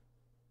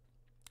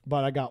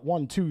 But I got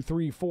 1, 2,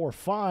 3, 4,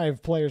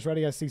 5 players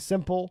ready. I see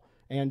Simple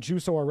and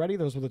Juso are ready.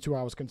 Those were the 2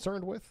 I was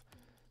concerned with.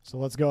 So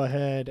let's go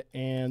ahead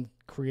and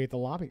create the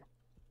lobby.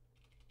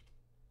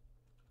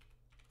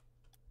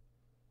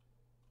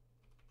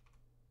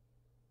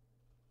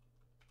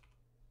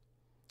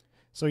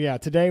 So yeah,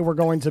 today we're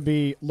going to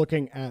be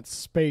looking at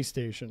Space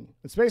Station.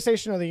 And Space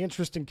Station are the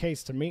interesting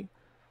case to me.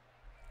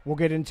 We'll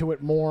get into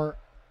it more.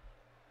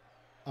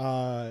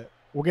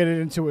 We'll get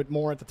into it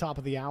more at the top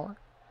of the hour.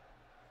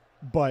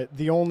 But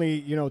the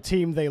only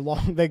team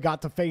they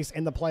got to face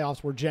in the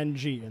playoffs were Gen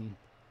G, and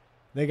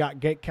they got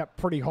kept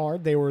pretty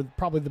hard. They were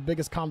probably the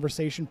biggest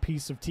conversation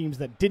piece of teams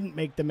that didn't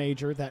make the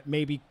major, that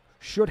maybe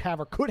should have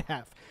or could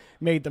have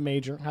made the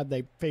major had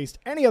they faced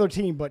any other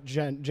team but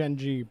Gen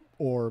G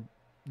or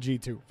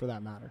G2 for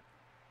that matter.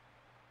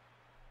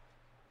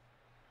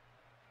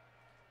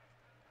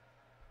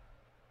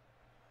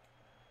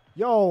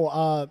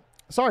 Yo,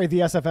 sorry, the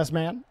SFS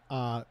man.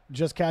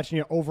 Just catching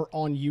you over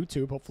on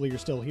YouTube. Hopefully you're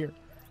still here.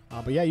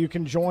 But yeah, you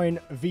can join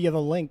via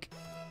the link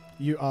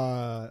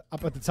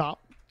up at the top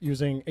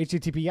using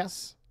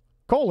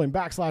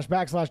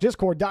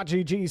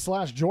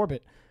https://discord.gg/Jorbit.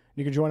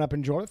 You can join up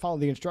and join it. Follow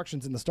the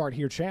instructions in the Start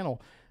Here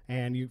channel,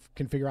 and you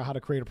can figure out how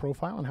to create a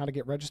profile and how to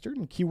get registered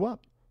and queue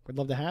up. We'd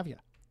love to have you.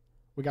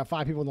 We got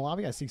 5 people in the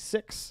lobby. I see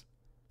 6.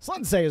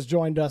 Slensei has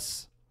joined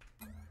us.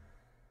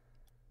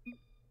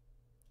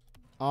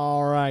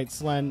 All right,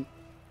 Slen.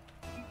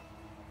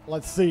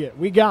 Let's see it.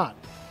 We got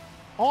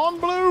on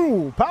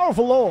blue,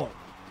 Powerful Lord,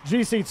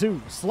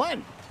 GC2,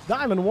 Slen,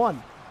 Diamond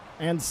 1,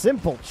 and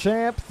Simple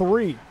Champ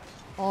 3.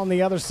 On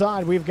the other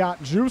side, we've got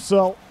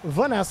Juso,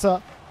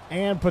 Vanessa,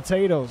 and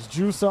Potatoes.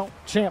 Juso,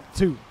 Champ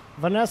 2.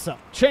 Vanessa,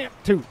 Champ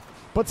 2.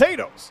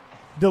 Potatoes,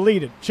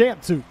 deleted, Champ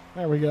 2.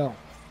 There we go.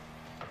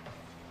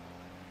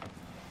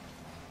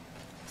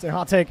 Say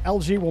hot take,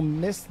 LG will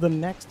miss the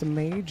next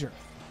major,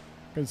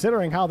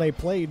 considering how they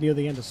played near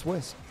the end of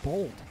Swiss.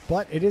 Bold,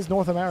 but it is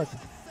North America.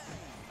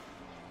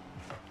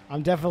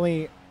 I'm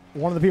definitely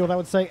one of the people that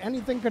would say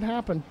anything could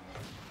happen,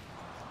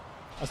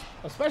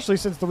 especially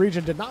since the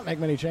region did not make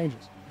many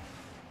changes.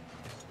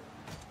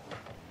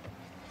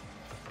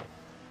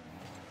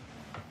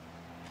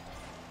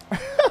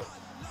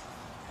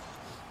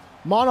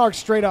 Monarch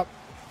straight up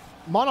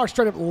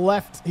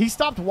left. He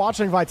stopped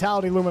watching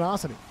Vitality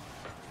Luminosity.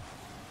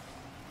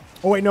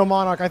 Oh, wait, no,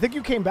 Monarch. I think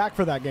you came back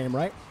for that game,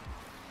 right?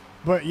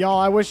 But, y'all,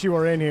 I wish you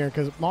were in here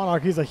because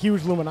Monarch, he's a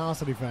huge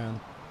Luminosity fan.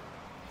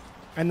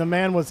 And the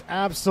man was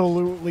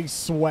absolutely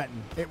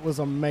sweating. It was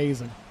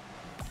amazing.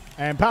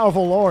 And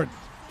Powerful Lord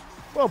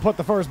will put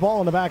the first ball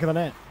in the back of the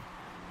net.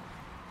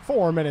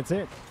 4 minutes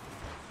in.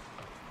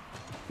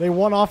 They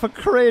won off a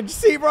cringe.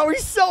 See, bro,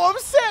 he's so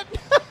upset.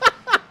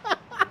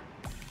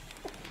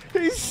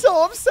 He's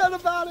so upset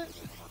about it.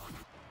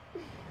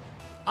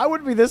 I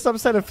wouldn't be this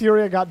upset if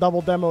Furia got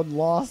double demoed and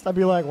lost. I'd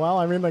be like, well,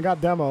 I mean, they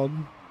got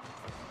demoed.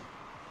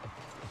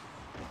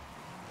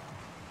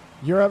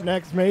 Europe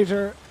next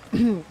major.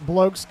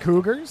 Blokes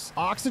Cougars.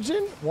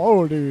 Oxygen?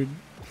 Whoa, dude.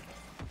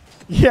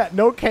 Yeah,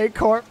 no K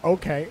Corp.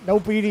 Okay. No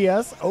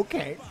BDS.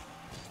 Okay.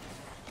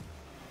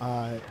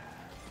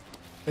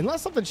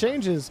 Unless something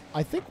changes,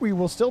 I think we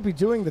will still be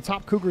doing the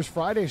Top Cougars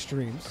Friday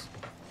streams.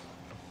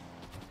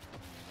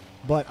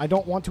 But I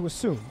don't want to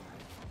assume.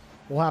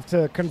 We'll have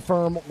to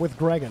confirm with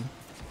Gregan.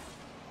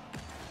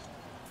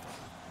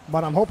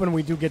 But I'm hoping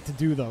we do get to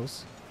do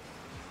those.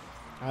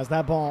 As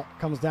that ball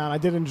comes down, I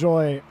did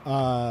enjoy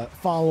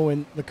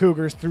following the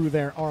Cougars through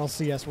their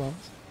RLCS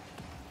runs.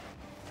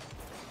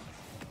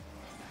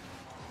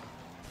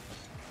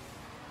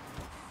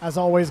 As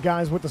always,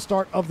 guys, with the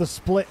start of the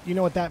split, you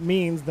know what that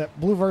means, that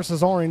Blue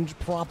versus Orange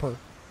proper.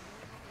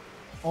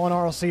 On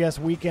RLCS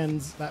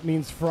weekends, that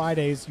means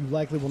Fridays, you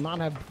likely will not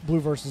have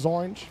Blue versus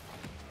Orange.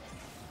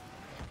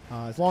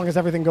 As long as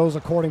everything goes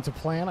according to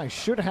plan, I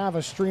should have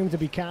a stream to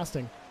be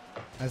casting.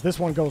 As this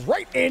one goes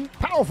right in,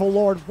 Powerful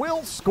Lord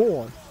will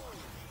score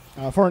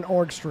for an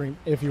org stream,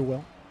 if you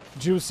will.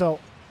 Juso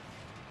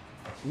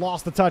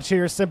lost the touch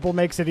here. Simple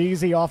makes it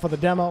easy off of the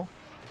demo.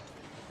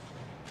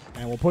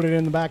 And we'll put it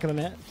in the back of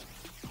the net.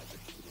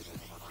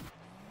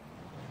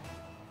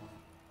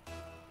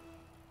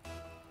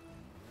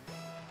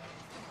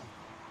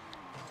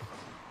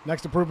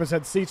 Next improvement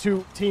said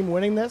C2 team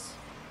winning this.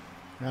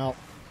 Now,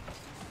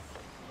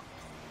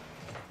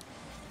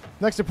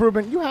 next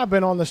improvement, you have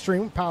been on the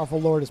stream. Powerful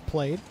Lord has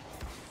played.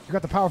 You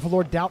got the Powerful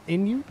Lord doubt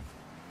in you.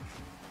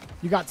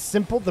 You got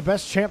Simple, the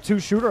best Champ 2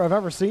 shooter I've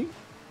ever seen.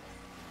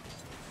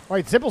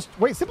 Simple's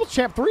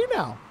Champ 3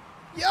 now.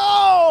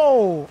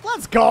 Yo!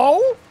 Let's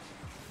go!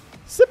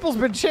 Simple's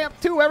been Champ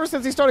 2 ever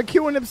since he started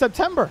queuing in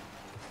September.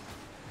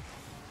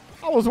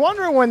 I was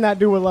wondering when that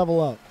dude would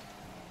level up.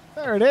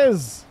 There it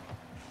is.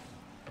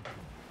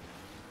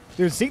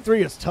 Dude,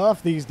 C3 is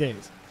tough these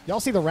days. Y'all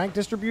see the rank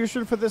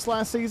distribution for this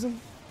last season?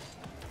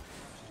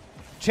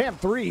 Champ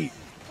 3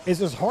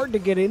 is as hard to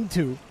get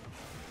into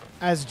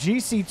as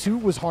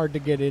GC2 was hard to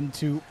get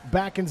into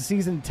back in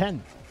Season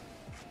 10.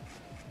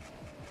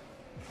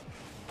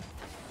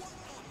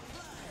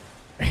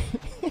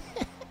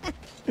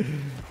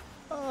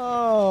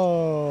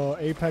 Oh,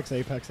 Apex.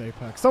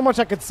 So much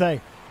I could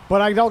say,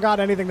 but I don't got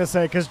anything to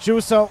say because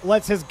Juso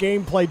lets his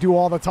gameplay do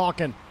all the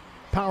talking.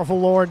 Powerful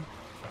Lord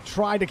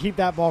tried to keep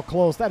that ball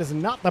close. That is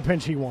not the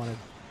pinch he wanted.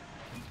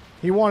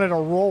 He wanted a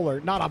roller,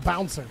 not a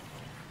bouncer.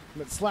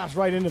 It slaps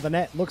right into the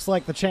net. Looks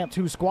like the Champ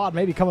 2 squad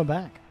may be coming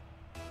back.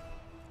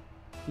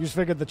 You just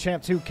figured the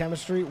Champ 2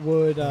 chemistry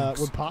would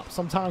pop.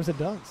 Sometimes it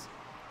does.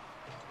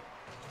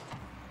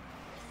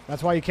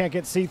 That's why you can't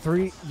get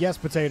C3. Yes,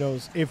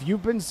 potatoes. If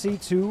you've been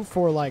C2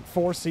 for like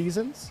 4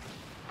 seasons,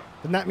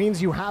 then that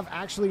means you have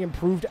actually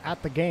improved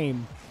at the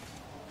game.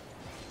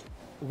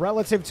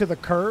 Relative to the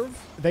curve,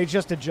 they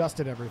just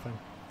adjusted everything.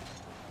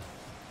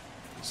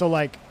 So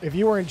like, if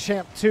you were in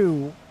Champ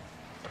 2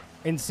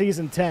 in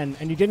Season 10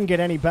 and you didn't get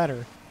any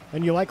better,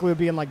 then you likely would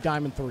be in like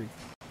Diamond 3.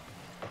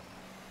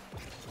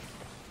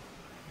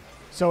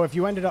 So if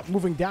you ended up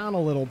moving down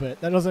a little bit,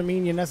 that doesn't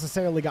mean you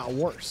necessarily got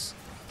worse.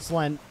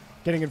 Slen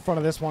getting in front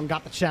of this one,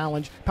 got the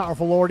challenge.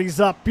 Powerful Lord, he's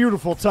up.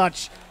 Beautiful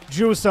touch.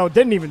 Juso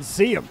didn't even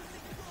see him.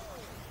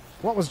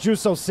 What was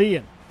Juso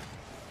seeing?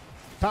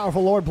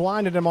 Powerful Lord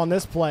blinded him on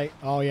this play.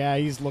 Oh, yeah,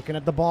 he's looking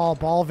at the ball.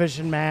 Ball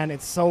vision, man.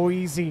 It's so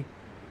easy.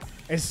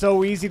 It's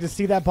so easy to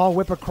see that ball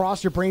whip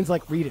across. Your brain's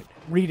like, read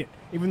it,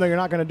 even though you're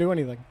not going to do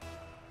anything.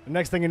 The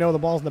next thing you know, the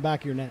ball's in the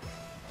back of your net.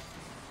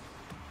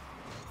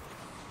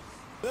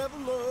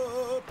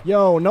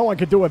 Yo, no one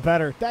could do it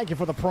better. Thank you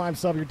for the Prime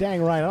sub. You're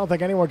dang right. I don't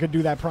think anyone could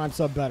do that Prime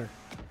sub better.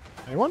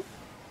 Anyone?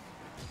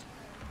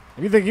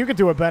 If you think you could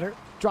do it better,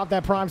 drop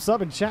that Prime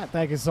sub in chat.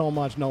 Thank you so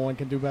much. No one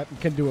can do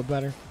it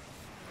better.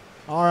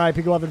 All right,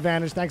 people have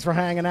advantage. Thanks for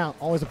hanging out.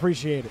 Always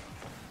appreciate it.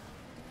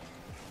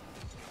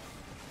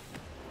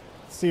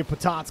 Let's see if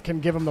Patats can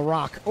give him the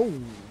rock.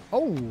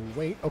 Oh,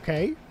 wait.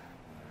 Okay.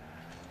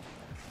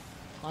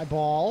 High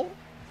ball.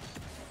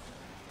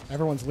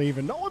 Everyone's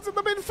leaving. No one's in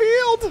the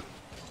midfield.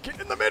 Get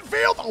in the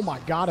midfield. Oh, my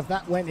God. If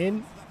that went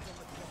in,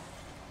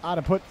 I'd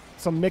have put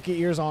some Mickey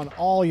ears on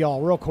all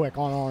y'all real quick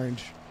on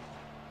orange.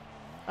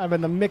 I've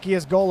been the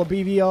Mickiest goal of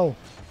BVO.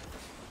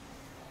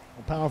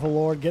 The Powerful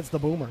Lord gets the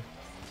boomer.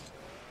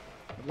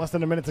 Less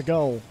than a minute to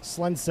go.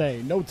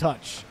 Slensei, no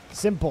touch.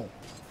 Simple,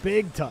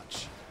 big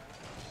touch.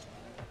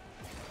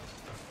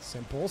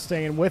 Simple,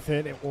 staying with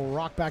it. It will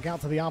rock back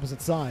out to the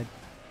opposite side.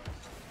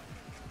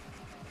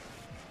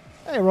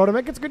 Hey,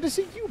 Rodemick, it's good to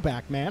see you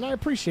back, man. I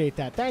appreciate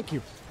that. Thank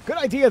you. Good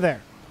idea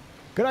there.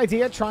 Good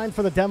idea trying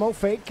for the demo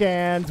fake,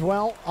 and,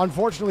 well,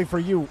 unfortunately for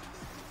you,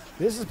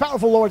 this is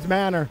Powerful Lord's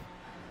manner,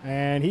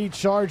 and he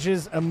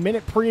charges a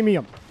minute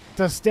premium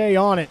to stay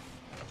on it.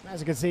 As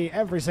you can see,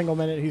 every single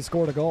minute he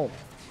scored a goal.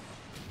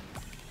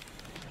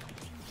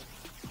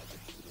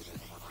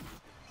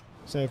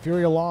 So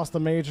Furia lost the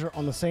major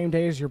on the same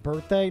day as your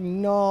birthday?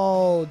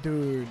 No,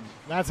 dude.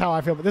 That's how I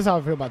feel. This is how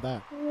I feel about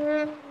that.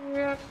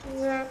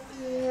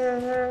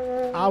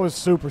 I was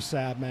super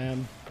sad,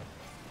 man.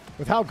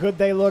 With how good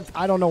they looked,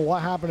 I don't know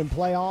what happened in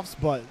playoffs,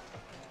 but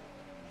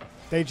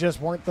they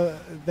just weren't the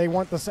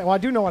same. Well, I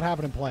do know what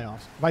happened in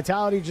playoffs.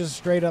 Vitality just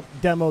straight up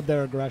demoed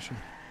their aggression.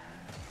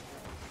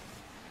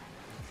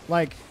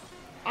 Like,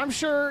 I'm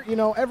sure, you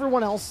know,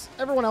 everyone else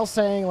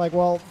saying like,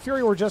 well,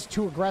 Fury were just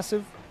too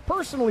aggressive.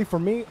 Personally, for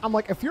me, I'm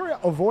like, if Fury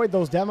avoid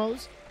those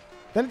demos,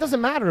 then it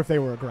doesn't matter if they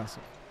were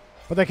aggressive.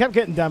 But they kept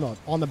getting demoed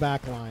on the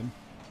back line.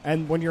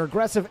 And when you're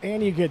aggressive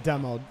and you get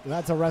demoed,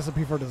 that's a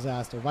recipe for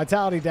disaster.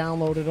 Vitality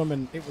downloaded them,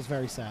 and it was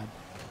very sad.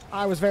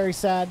 I was very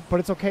sad, but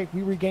it's okay.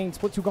 We regained.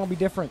 Split 2 gonna be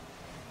different.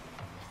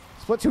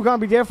 Split 2 gonna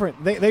be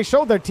different. They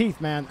showed their teeth,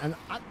 man. And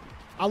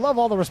I love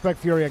all the respect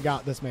Furia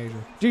got this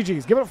major.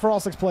 GG's. Give it up for all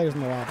 6 players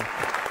in the lobby.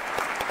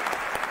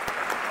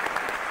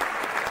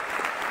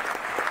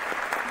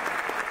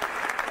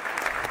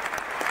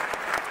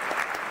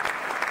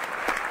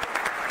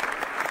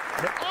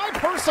 But I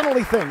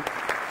personally think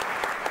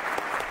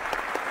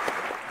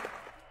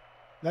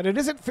that it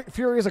isn't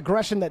Furia's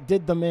aggression that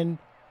did them in.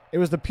 It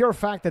was the pure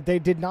fact that they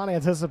did not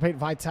anticipate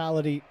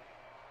Vitality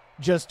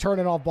just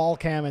turning off ball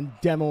cam and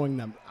demoing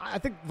them. I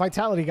think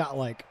Vitality got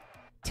like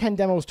 10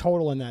 demos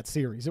total in that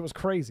series. It was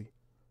crazy.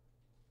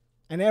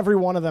 And every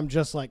one of them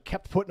just like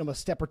kept putting them a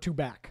step or 2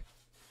 back.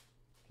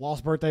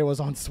 Lost birthday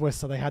was on Swiss,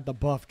 so they had the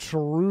buff.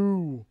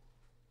 True.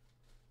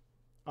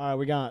 All right,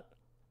 we got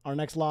Our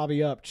next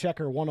lobby up,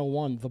 Checker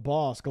 101, The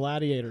Boss,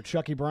 Gladiator,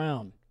 Chucky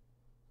Brown.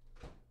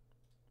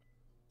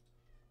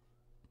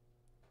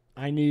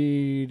 I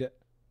need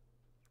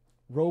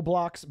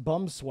Roblox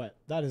Bum Sweat.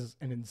 That is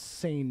an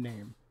insane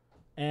name.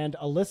 And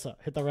Alyssa,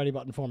 hit the ready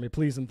button for me,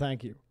 please and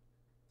thank you.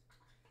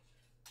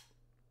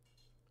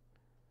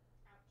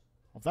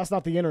 If that's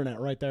not the internet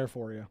right there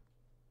for you.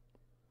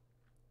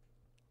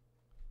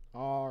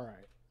 All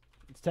right.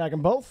 Let's tag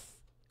them both.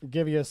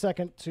 Give you a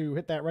second to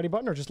hit that ready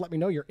button or just let me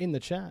know you're in the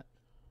chat.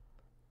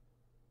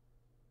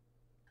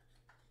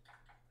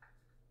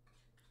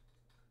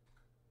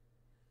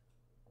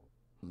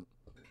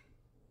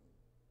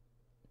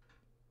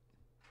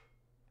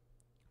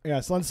 Yeah,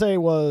 Sensei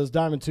was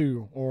Diamond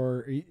 2,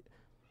 or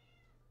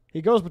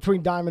he goes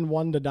between Diamond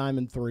 1 to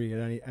Diamond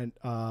 3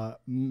 at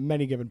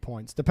many given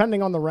points.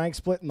 Depending on the rank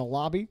split in the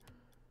lobby,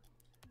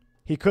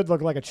 he could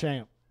look like a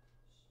champ.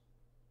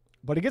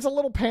 But he gets a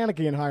little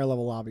panicky in higher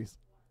level lobbies.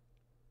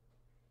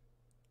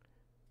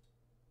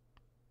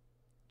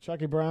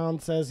 Chucky Brown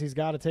says he's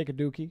got to take a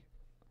dookie,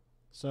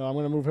 so I'm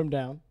going to move him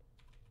down.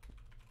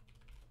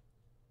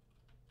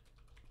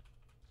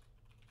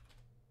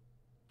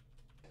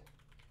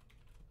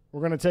 We're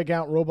going to take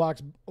out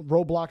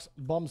Roblox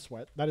Bum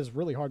Sweat. That is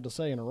really hard to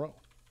say in a row.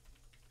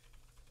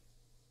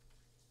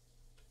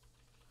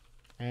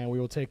 And we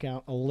will take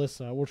out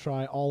Alyssa. We'll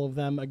try all of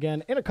them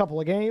again in a couple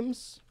of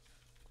games.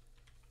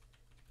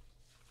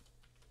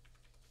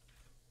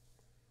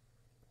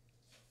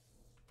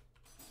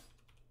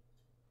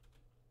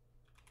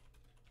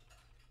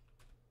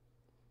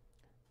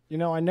 You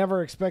know, I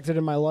never expected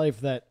in my life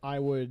that I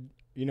would,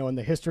 you know, in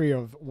the history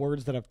of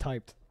words that I've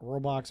typed,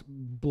 Roblox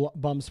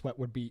Bum Sweat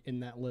would be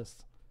in that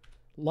list.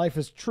 Life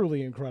is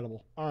truly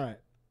incredible. All right.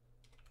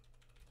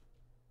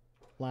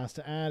 Last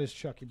to add is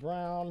Chucky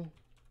Brown.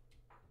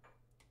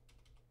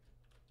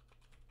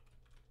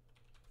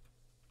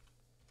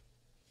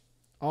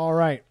 All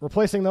right.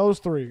 Replacing those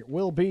three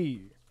will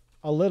be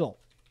a little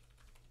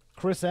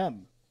Chris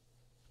M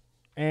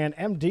and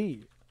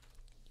MD.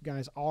 You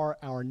guys are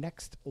our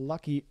next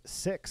lucky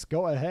 6.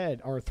 Go ahead,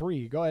 or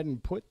 3. Go ahead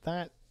and put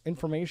that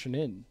information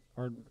in.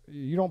 Or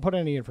you don't put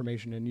any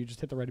information in. You just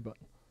hit the ready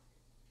button.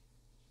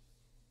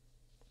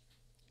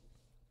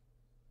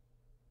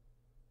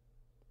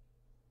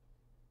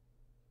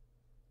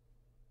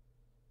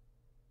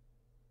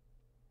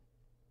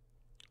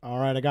 All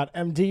right, I got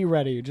MD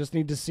ready. You just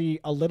need to see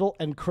a little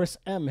and Chris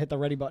M hit the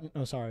ready button.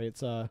 Oh, sorry.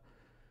 It's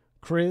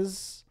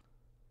Chris,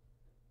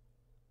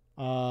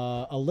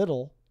 a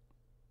little,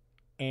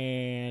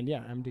 and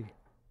yeah, MD.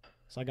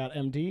 So I got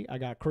MD, I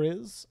got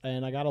Chris,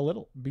 and I got a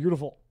little.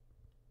 Beautiful.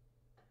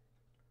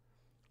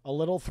 A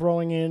little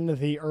throwing in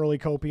the early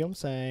copium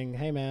saying,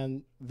 hey,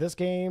 man, this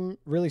game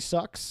really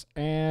sucks,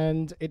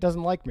 and it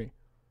doesn't like me.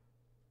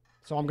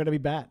 So I'm going to be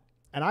bad.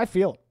 And I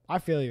feel it. I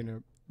feel you,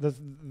 noob.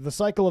 The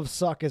cycle of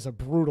suck is a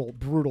brutal,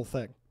 brutal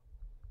thing.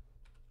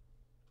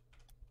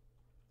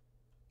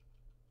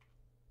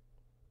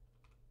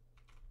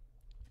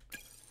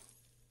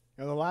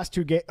 You know, the last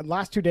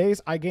two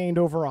days, I gained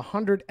over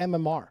 100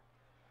 MMR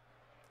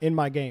in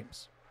my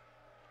games.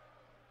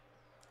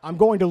 I'm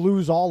going to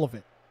lose all of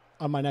it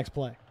on my next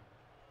play.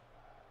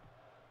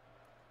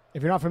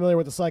 If you're not familiar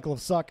with the cycle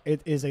of suck,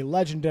 it is a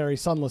legendary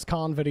Sunless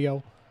Khan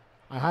video.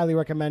 I highly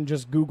recommend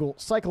just Google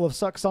Cycle of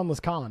Suck Sunless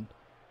Khan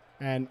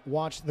and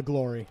watch the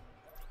glory.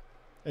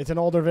 It's an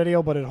older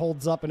video, but it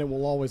holds up and it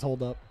will always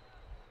hold up.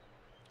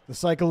 The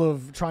cycle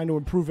of trying to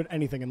improve at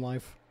anything in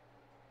life.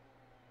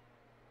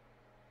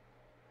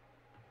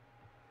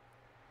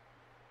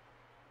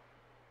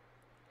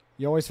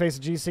 You always face a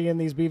GC in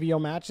these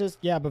BVO matches?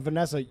 Yeah, but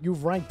Vanessa,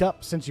 you've ranked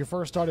up since you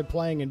first started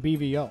playing in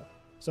BVO.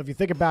 So if you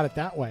think about it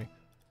that way,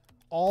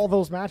 all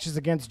those matches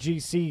against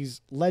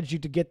GCs led you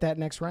to get that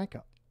next rank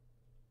up.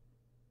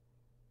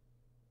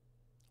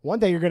 One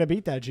day you're going to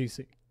beat that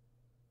GC.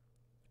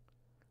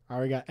 All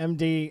right, we got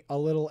MD, a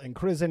little, and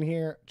Chris in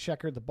here.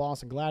 Checker, the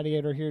Boss, and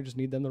Gladiator here. Just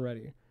need them to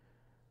ready.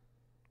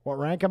 What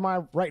rank am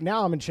I? Right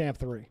now, I'm in Champ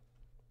 3.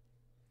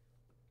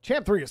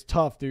 Champ 3 is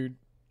tough, dude.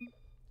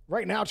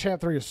 Right now, Champ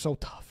 3 is so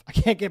tough. I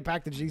can't get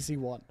back to GC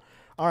 1.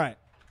 All right.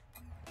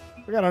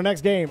 We got our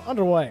next game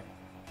underway.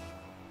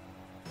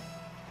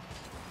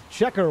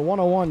 Checker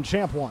 101,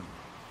 Champ 1.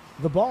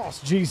 The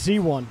Boss,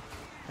 GC 1.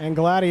 And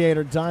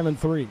Gladiator, Diamond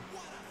 3.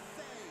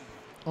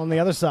 On the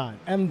other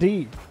side,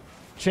 MD,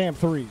 Champ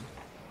 3.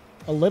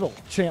 A little,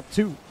 Champ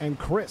 2. And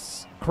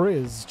Chris,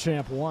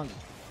 Champ 1.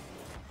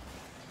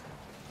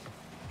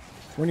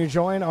 When you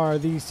join, are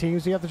these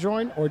teams you have to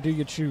join, or do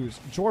you choose?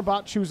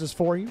 Jorbot chooses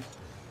for you.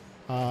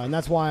 And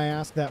that's why I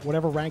ask that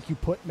whatever rank you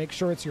put, make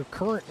sure it's your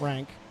current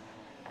rank.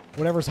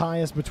 Whatever's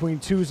highest between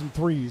 2s and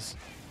 3s.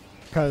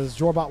 Because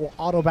Jorbot will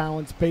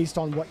auto-balance based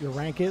on what your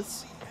rank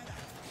is.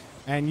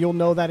 And you'll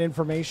know that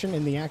information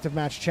in the Active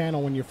Match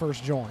channel when you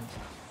first join.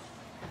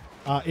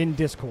 In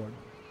Discord.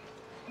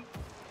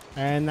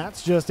 And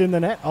that's just in the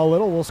net. A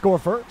little will score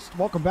first.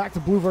 Welcome back to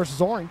Blue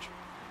versus Orange.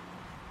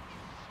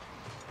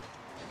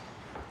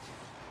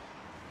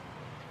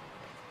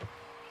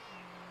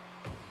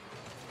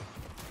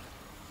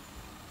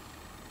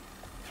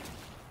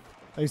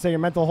 They say your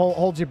mental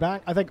holds you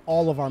back. I think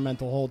all of our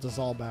mental holds us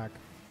all back.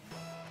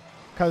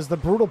 Because the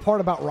brutal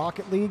part about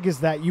Rocket League is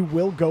that you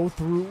will go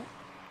through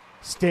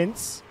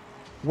stints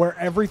where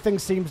everything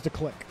seems to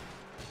click.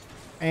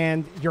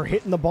 And you're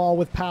hitting the ball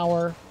with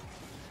power.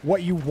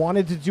 What you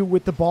wanted to do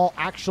with the ball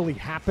actually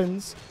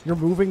happens. You're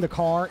moving the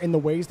car in the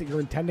ways that you're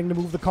intending to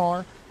move the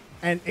car.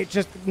 And it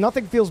just,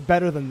 nothing feels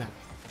better than that.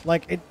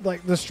 Like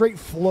the straight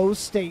flow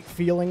state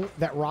feeling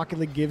that Rocket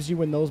League gives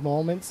you in those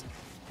moments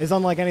is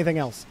unlike anything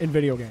else in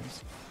video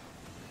games.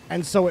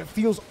 And so it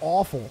feels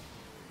awful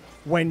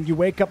when you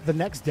wake up the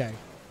next day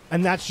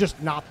and that's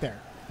just not there.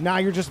 Now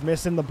you're just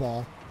missing the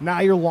ball.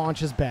 Now your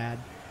launch is bad.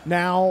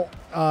 Now,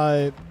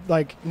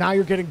 now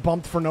you're getting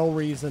bumped for no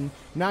reason.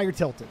 Now you're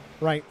tilted,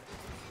 right?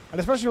 And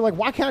especially you're like,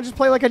 why can't I just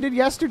play like I did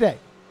yesterday?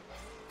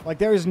 Like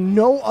there is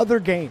no other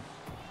game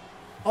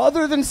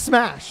other than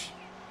Smash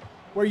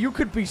where you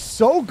could be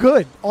so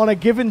good on a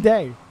given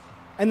day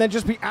and then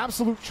just be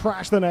absolute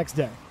trash the next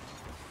day.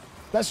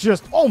 That's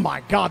just, oh my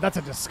God, that's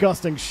a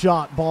disgusting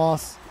shot,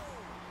 boss.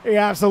 He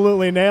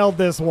absolutely nailed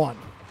this one.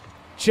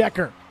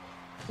 Checker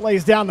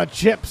lays down the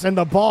chips and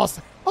the boss,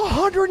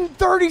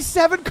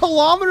 137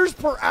 kilometers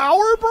per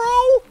hour,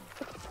 bro?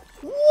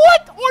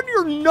 What? On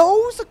your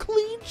nose? A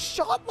clean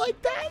shot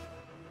like that?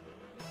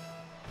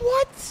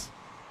 What?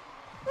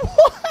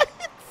 What?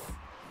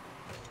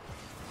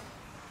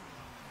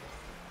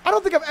 I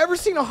don't think I've ever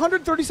seen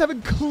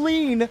 137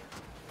 clean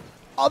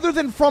other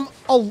than from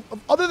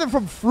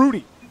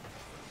Fruity.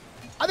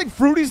 I think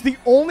Fruity's the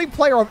only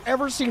player I've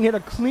ever seen hit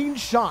a clean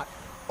shot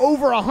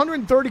over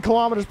 130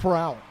 kilometers per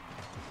hour.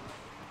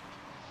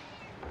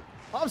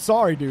 I'm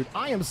sorry, dude.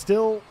 I am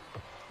still...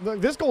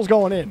 This goal's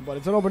going in, but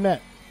it's an open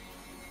net.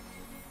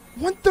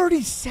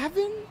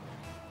 137?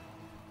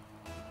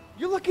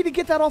 You're lucky to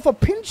get that off of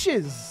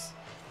pinches.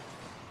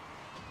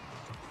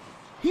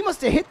 He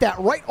must have hit that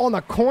right on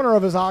the corner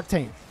of his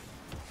Octane.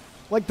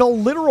 Like the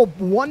literal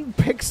 1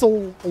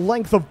 pixel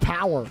length of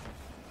power.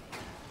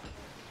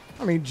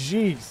 I mean,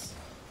 jeez.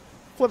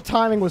 Flip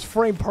timing was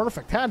frame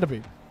perfect. Had to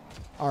be.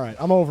 All right,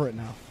 I'm over it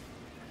now.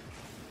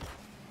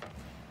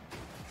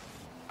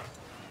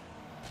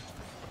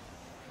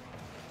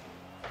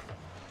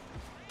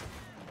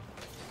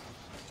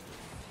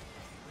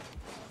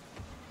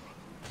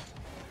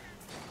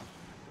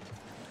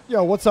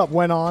 Yo, what's up,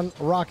 Went On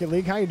Rocket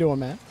League? How you doing,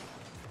 man?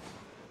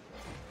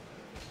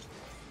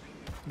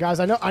 Guys,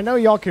 I know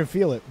y'all can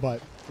feel it,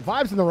 but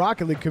vibes in the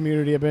Rocket League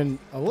community have been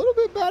a little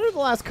bit better the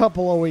last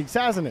couple of weeks,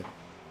 hasn't it?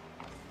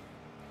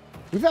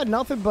 We've had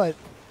nothing but,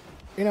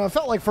 you know, it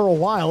felt like for a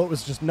while it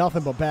was just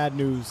nothing but bad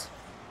news.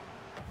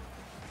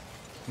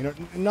 You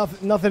know,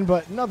 nothing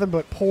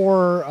but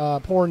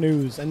poor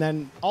news, and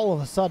then all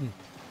of a sudden,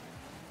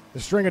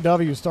 the string of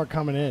W's start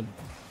coming in.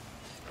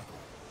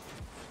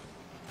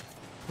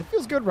 It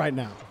feels good right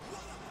now.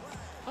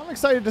 I'm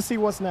excited to see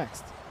what's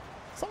next.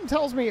 Something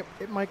tells me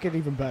it might get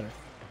even better.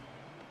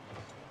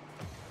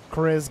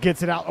 Chris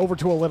gets it out over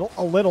to a little.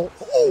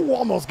 Oh,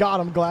 almost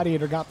got him.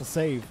 Gladiator got the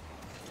save.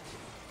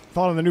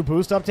 Thought on the new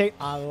boost update?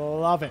 I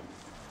love it.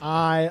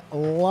 I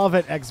love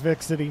it,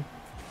 Xvixity.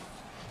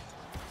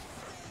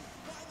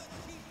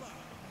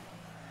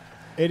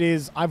 It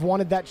is. I've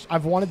wanted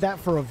that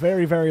for a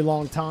very, very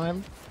long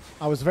time.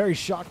 I was very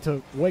shocked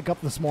to wake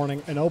up this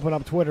morning and open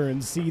up Twitter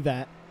and see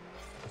that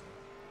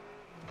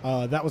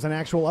that was an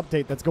actual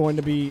update that's going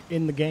to be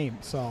in the game.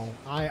 So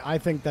I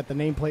think that the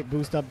nameplate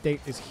boost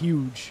update is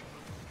huge.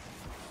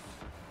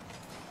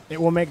 It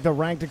will make the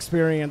ranked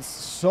experience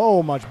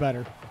so much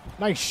better.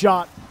 Nice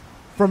shot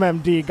from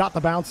MD. Got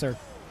the bouncer.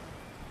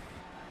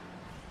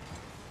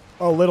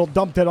 Oh, Little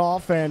dumped it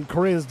off, and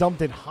Chris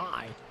dumped it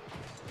high.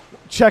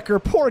 Checker,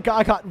 poor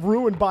guy got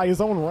ruined by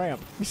his own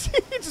ramp. You see,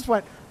 he just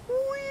went,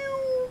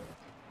 whew,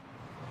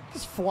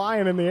 just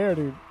flying in the air,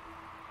 dude.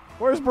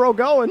 Where's bro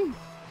going?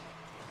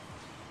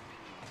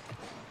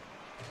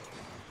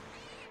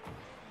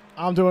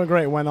 I'm doing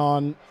great. Went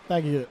on.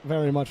 Thank you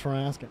very much for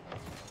asking.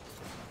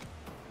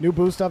 New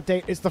boost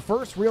update. It's the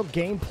first real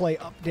gameplay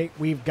update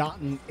we've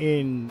gotten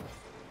in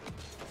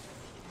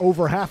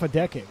over half a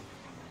decade.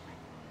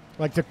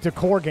 Like to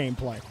core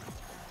gameplay.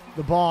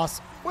 The boss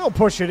will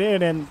push it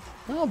in, and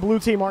well, blue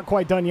team aren't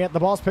quite done yet. The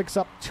boss picks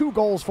up 2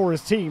 goals for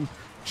his team.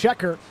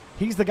 Checker,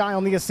 he's the guy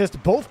on the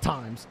assist both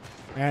times,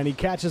 and he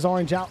catches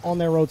orange out on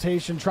their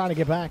rotation, trying to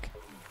get back.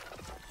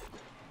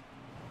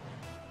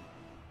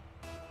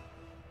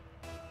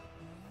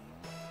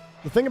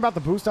 The thing about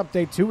the boost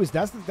update too is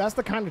that's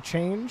the kind of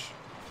change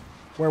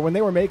where when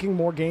they were making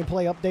more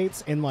gameplay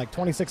updates in like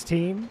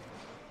 2016,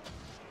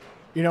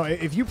 you know,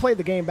 if you played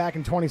the game back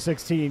in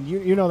 2016,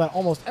 you know that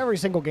almost every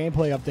single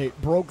gameplay update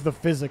broke the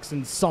physics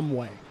in some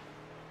way.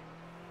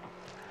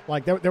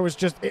 Like there was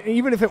just,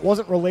 even if it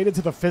wasn't related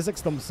to the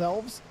physics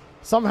themselves,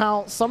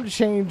 somehow some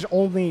change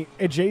only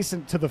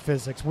adjacent to the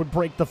physics would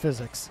break the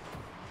physics.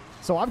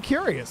 So I'm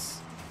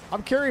curious.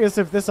 I'm curious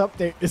if this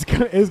update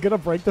is gonna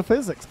break the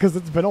physics, because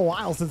it's been a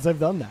while since they've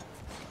done that.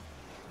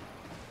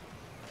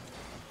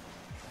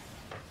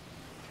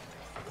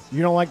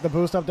 You don't like the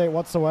boost update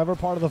whatsoever?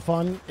 Part of the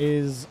fun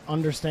is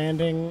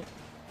understanding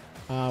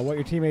What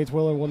your teammates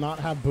will and will not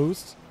have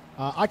boosts.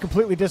 I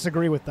completely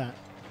disagree with that.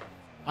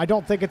 I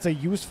don't think it's a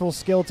useful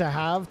skill to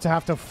have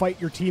to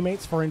fight your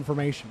teammates for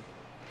information.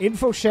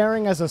 Info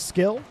sharing as a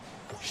skill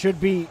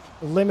should be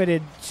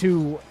limited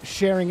to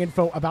sharing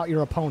info about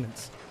your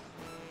opponents.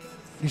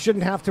 You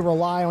shouldn't have to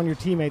rely on your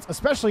teammates,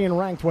 especially in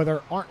ranked where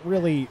there aren't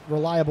really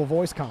reliable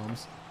voice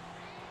comms.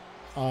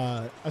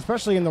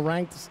 Especially in the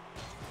ranked...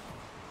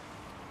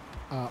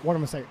 what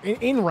am I saying?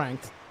 In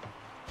ranked,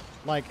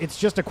 like, it's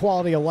just a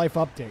quality of life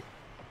update.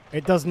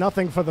 It does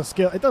nothing for the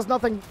skill. It does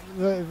nothing.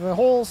 The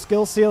whole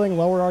skill ceiling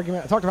lower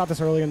argument. I talked about this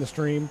earlier in the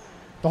stream.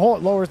 The whole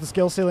it lowers the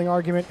skill ceiling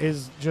argument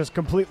is just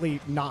completely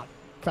not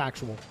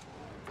factual.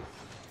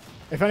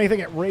 If anything,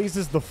 it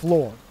raises the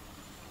floor.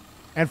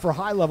 And for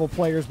high level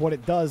players, what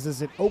it does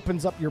is it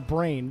opens up your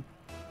brain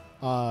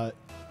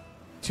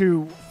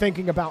to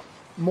thinking about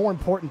more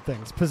important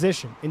things,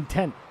 position,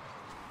 intent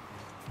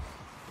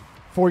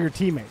for your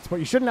teammates. But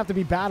you shouldn't have to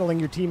be battling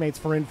your teammates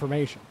for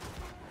information.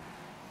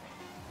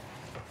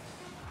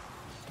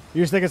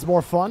 You just think it's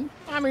more fun?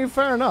 I mean,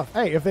 fair enough.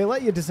 Hey, if they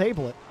let you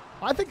disable it,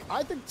 I think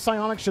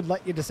Psionics should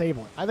let you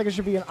disable it. I think it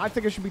should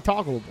be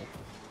toggleable.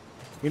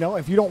 You know,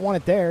 if you don't want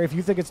it there, if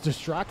you think it's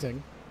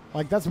distracting,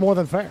 like, that's more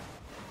than fair.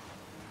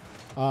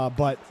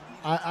 But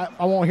I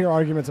won't hear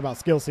arguments about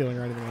skill ceiling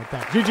or anything like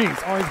that.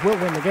 GG's. Orange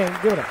will win the game.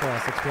 Give it up for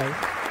us, 6 players.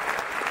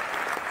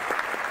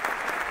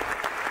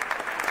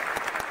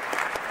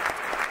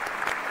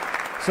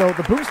 So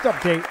the boost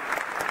update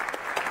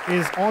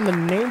is on the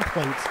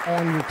nameplates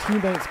on your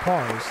teammates'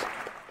 cars.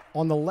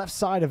 On the left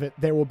side of it,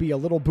 there will be a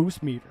little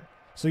boost meter.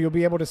 So you'll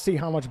be able to see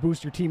how much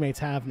boost your teammates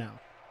have now.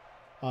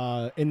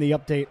 In the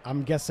update,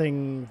 I'm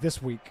guessing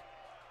this week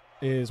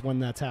is when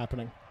that's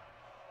happening.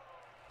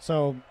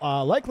 So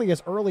likely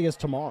as early as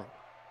tomorrow.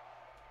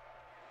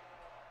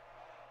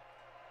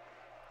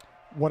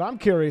 What I'm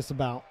curious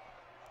about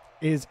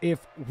is if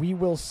we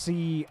will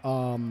see,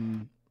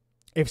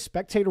 if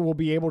Spectator will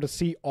be able to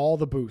see all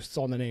the boosts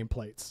on the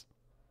nameplates.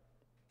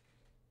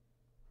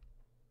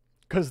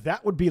 Because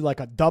that would be like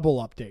a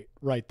double update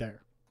right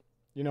there.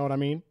 You know what I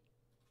mean?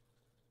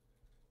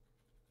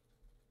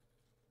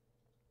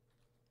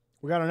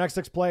 We got our next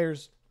 6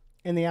 players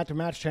in the active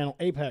match channel.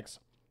 Apex,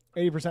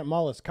 80%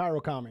 Mullis,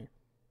 Kyrokami,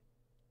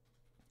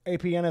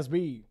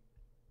 APNSB,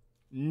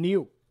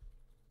 New,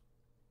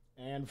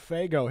 and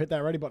Fago. Hit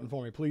that ready button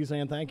for me, please,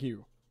 and thank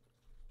you.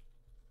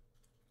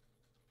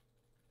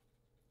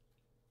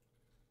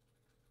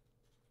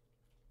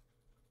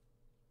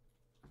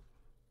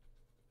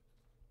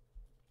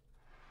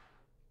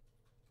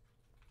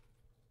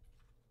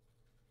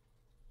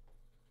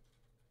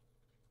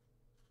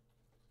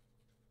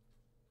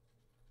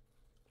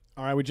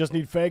 All right, we just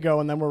need Fago,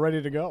 and then we're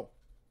ready to go.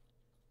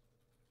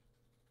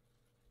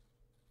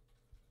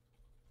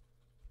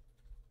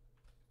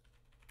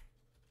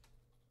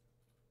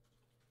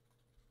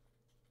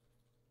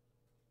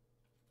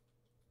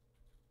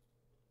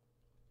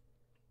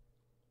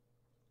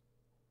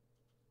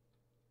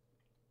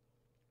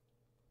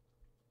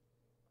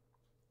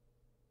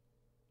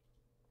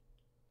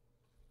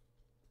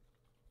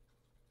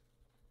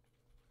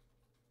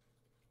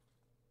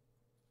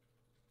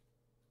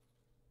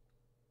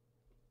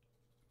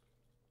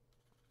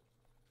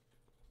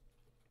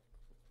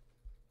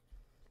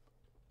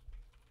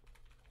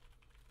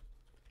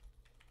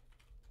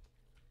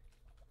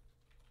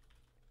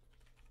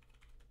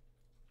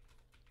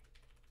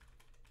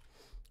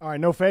 All right,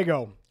 no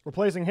Fago.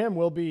 Replacing him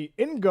will be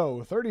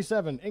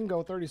Ingo37.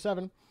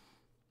 Ingo37.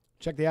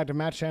 Check the active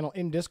match channel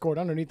in Discord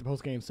underneath the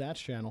post-game stats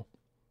channel.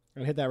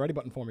 And hit that ready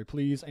button for me,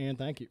 please, and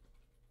thank you.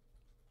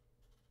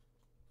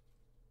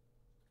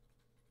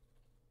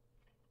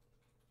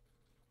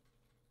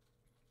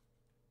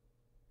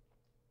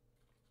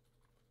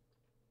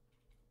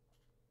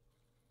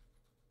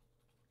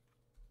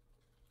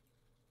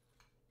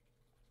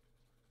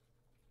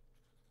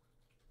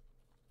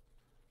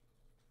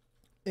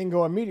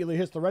 Ingo immediately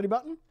hits the ready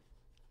button.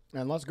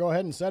 And let's go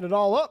ahead and set it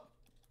all up.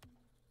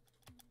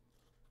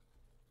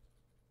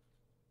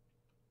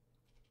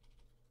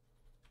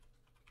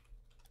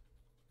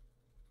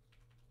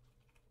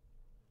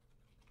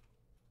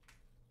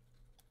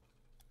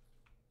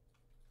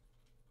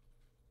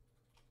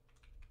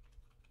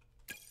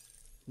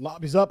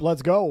 Lobby's up.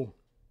 Let's go.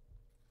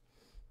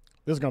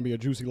 This is going to be a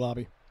juicy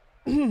lobby.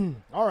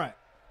 All right.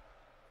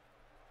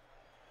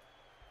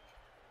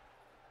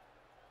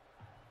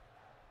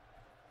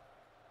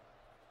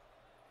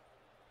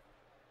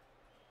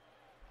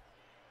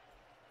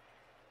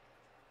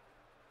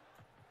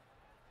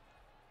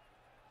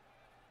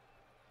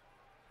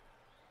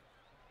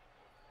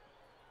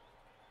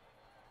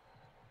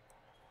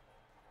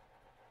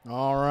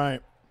 All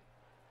right.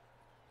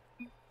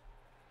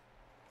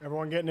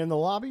 Everyone getting in the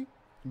lobby?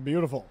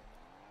 Beautiful.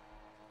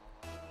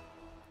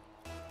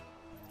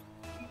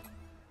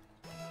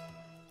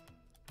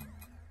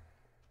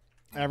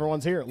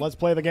 Everyone's here. Let's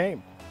play the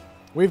game.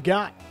 We've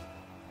got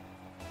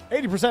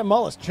 80%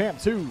 Mullis,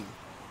 Champ 2.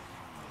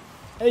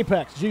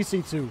 Apex,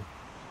 GC2.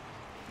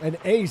 And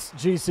Ace,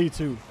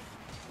 GC2.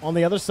 On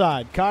the other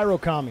side,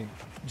 Kyrokami,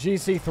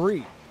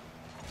 GC3.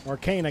 Or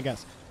Kane, I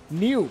guess.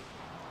 New.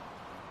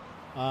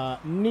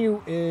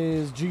 New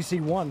is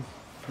GC1.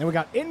 Then we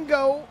got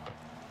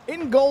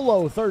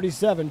Ingolo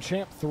 37,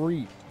 Champ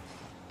 3.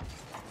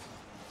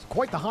 It's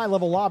quite the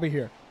high-level lobby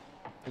here.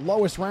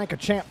 Lowest rank of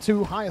Champ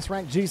 2, highest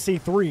rank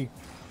GC3,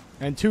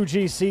 and 2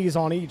 GCs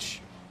on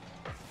each.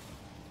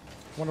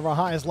 One of our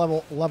highest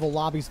level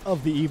lobbies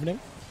of the evening.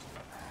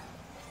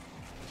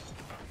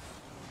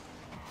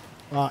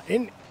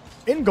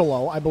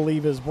 Ingolo, I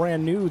believe, is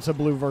brand new to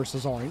blue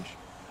versus orange.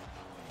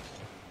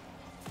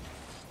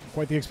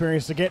 Quite the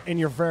experience to get in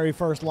your very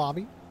first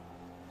lobby.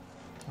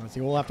 Let's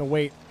see, we'll have to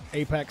wait.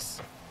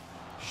 Apex,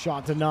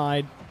 shot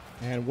denied,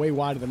 and way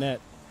wide of the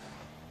net.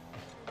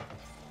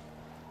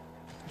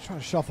 Let's try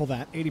to shuffle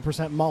that.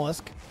 80%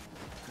 Mollusk.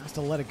 Has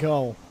to let it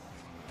go.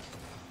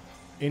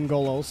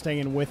 Ingolo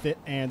staying with it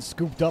and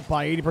scooped up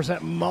by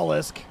 80%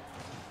 Mollusk.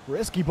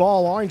 Risky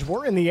ball, orange.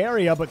 We're in the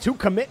area, but 2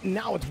 commit, and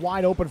now it's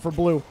wide open for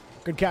blue.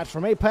 Good catch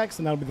from Apex,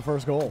 and that'll be the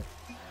first goal.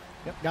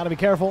 Yep, got to be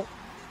careful.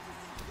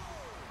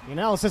 The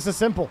analysis is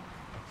simple.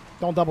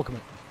 Don't double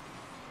commit.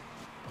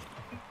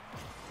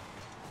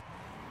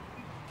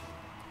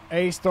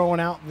 Ace throwing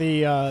out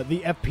the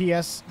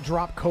FPS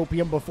drop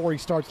copium before he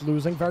starts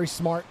losing. Very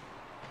smart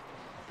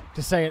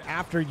to say it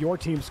after your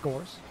team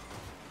scores.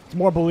 It's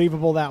more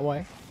believable that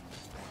way.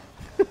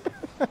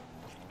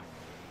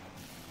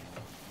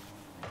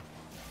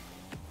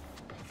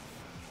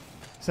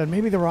 Said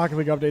maybe the Rocket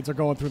League updates are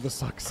going through the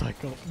suck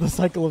cycle. The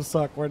cycle of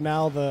suck, where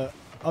now the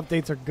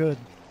updates are good.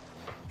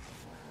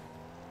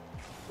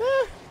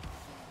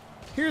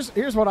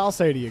 Here's what I'll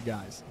say to you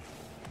guys.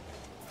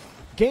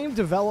 Game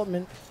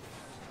development,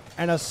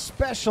 and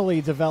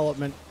especially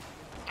development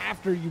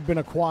after you've been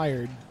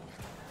acquired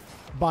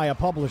by a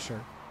publisher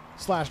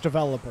 /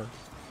 developer,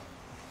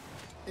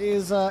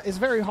 is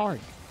very hard.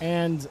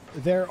 And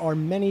there are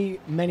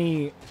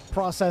many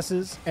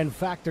processes and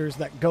factors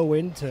that go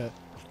into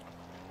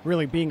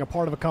really being a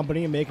part of a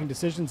company and making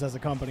decisions as a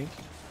company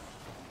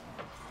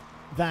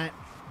that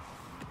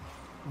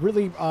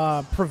really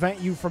prevent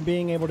you from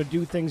being able to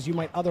do things you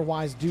might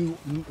otherwise do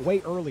way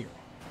earlier.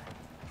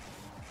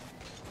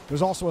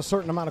 There's also a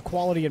certain amount of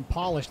quality and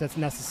polish that's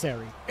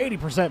necessary.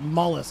 80%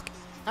 Mollusk.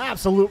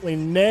 Absolutely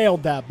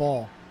nailed that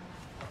ball.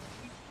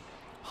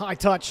 High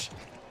touch.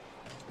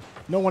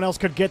 No one else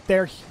could get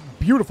there.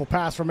 Beautiful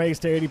pass from Ace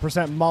to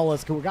 80%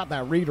 Mollusk, who got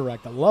that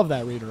redirect. I love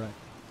that redirect.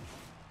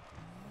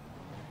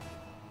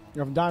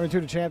 You're from Diamond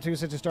 2 to Champ 2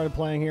 since you started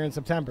playing here in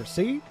September.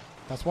 See?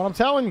 That's what I'm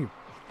telling you.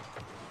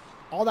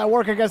 All that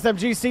work against them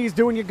GCs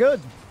doing you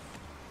good.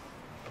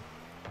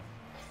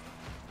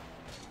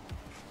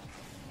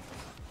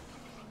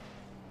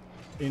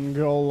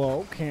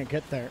 Ingolo can't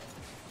get there.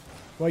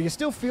 Well, you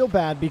still feel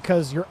bad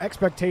because your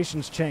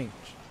expectations change.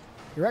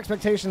 Your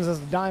expectations as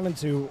a Diamond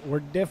 2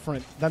 were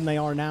different than they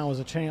are now as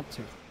a Champ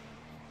 2.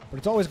 But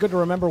it's always good to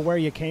remember where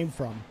you came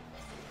from.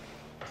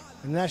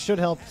 And that should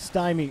help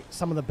stymie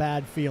some of the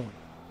bad feeling.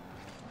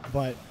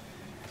 But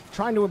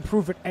trying to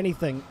improve at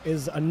anything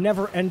is a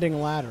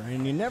never-ending ladder,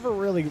 and you never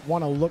really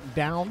want to look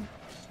down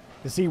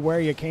to see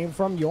where you came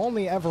from. You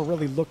only ever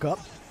really look up.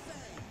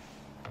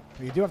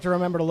 But you do have to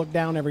remember to look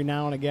down every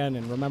now and again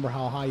and remember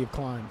how high you've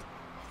climbed.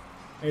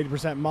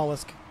 80%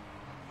 Mollusk.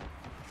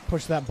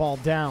 Push that ball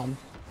down.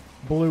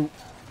 Blue.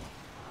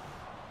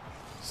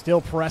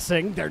 Still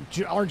pressing.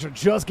 Orange are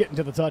just getting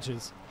to the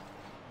touches.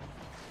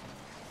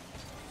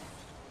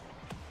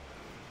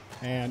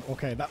 And,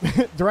 okay,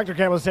 that Director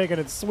Cam was taking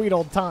its sweet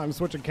old time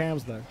switching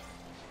cams there.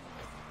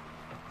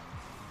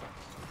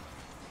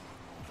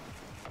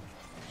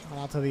 Shout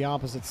out to the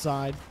opposite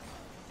side.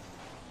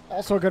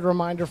 Also a good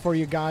reminder for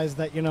you guys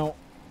that, you know,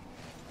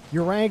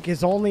 your rank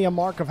is only a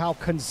mark of how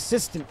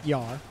consistent you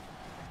are,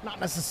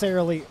 not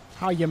necessarily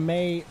how you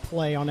may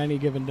play on any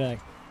given day.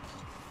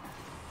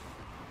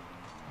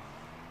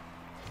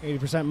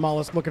 80%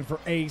 Mollusk looking for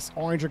Ace.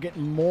 Orange are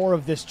getting more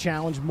of this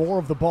challenge, more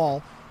of the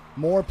ball.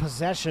 More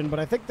possession, but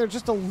I think they're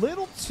just a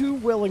little too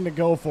willing to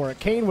go for it.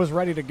 Kane was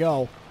ready to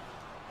go,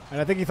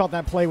 and I think he thought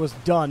that play was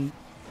done,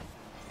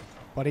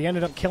 but he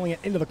ended up killing it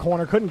into the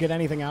corner. Couldn't get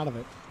anything out of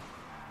it.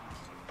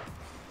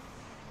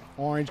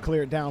 Orange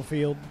clear it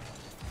downfield.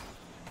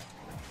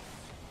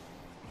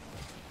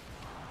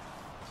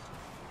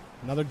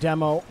 Another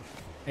demo.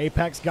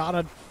 Apex got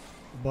it,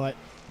 but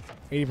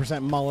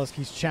 80% Mollusk.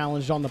 He's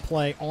challenged on the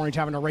play. Orange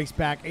having to race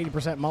back.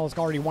 80% Mollusk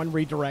already one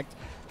redirect.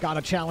 Got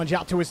a challenge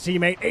out to his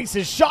teammate.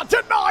 Ace's shot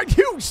denied.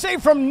 Huge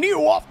save from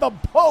New off the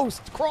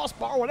post.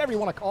 Crossbar, whatever you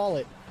want to call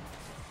it.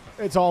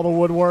 It's all the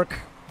woodwork.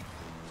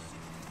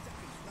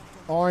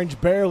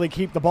 Orange barely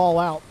keep the ball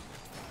out.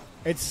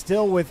 It's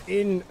still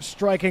within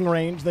striking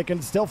range. They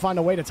can still find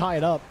a way to tie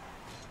it up.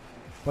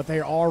 But they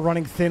are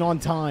running thin on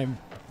time.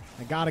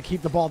 They got to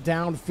keep the ball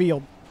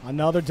downfield.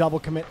 Another double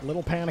commit. A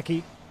little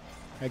panicky.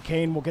 And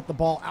Kane will get the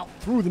ball out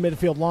through the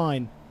midfield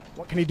line.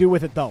 What can he do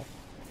with it, though?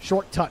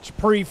 Short touch.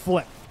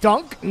 Pre-flip.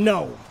 Dunk?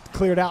 No.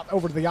 Cleared out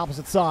over to the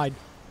opposite side.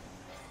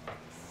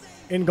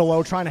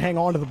 Ingolo trying to hang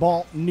on to the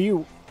ball.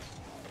 New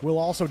will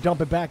also dump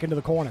it back into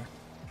the corner.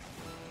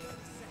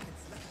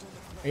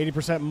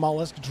 80%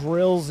 Mollusk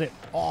drills it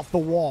off the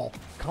wall.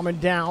 Coming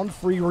down,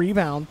 free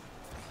rebound.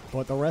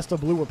 But the rest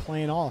of blue were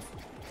playing off.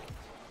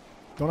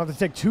 Don't have to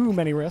take too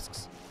many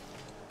risks.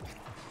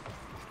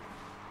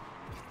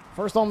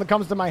 First one that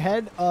comes to my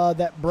head,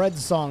 that Bread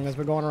song that's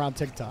been going around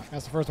TikTok.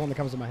 That's the first one that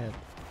comes to my head.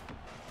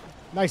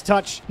 Nice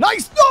touch.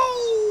 Nice! No!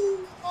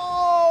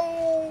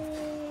 Oh!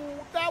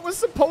 That was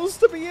supposed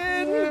to be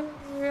in.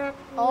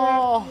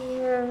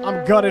 Oh.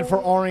 I'm gutted for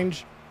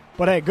orange.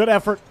 But hey, good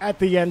effort at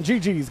the end.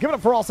 GG's. Give it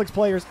up for all 6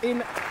 players in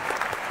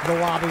the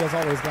lobby. As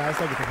always, guys,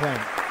 thank you for playing.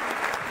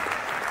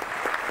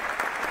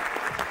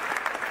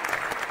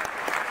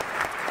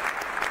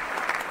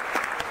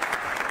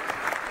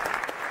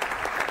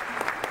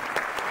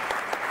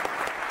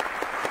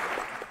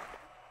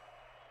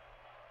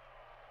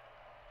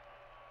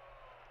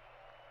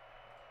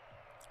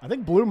 I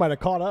think blue might have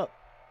caught up.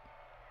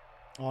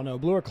 Oh, no.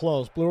 Blue are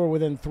close. Blue are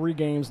within 3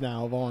 games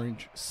now of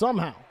orange.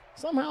 Somehow.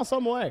 Somehow,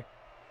 some way.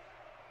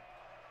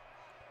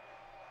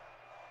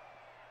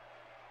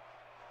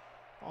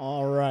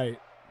 All right.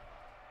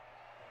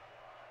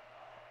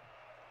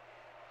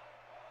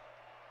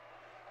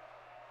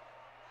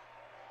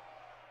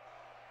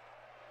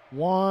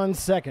 One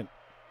second.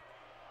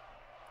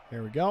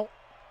 Here we go.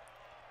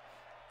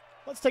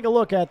 Let's take a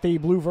look at the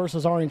blue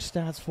versus orange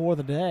stats for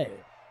the day.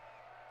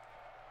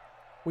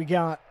 We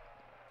got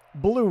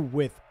blue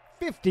with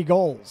 50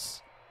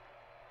 goals,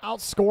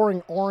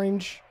 outscoring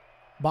orange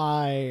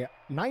by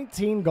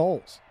 19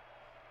 goals.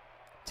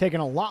 Taking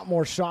a lot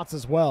more shots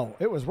as well.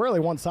 It was really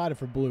one-sided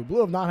for blue.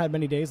 Blue have not had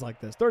many days like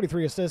this.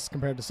 33 assists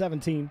compared to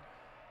 17.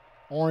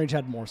 Orange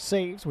had more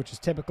saves, which is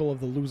typical of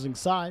the losing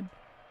side.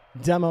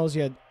 Demos,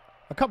 you had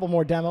a couple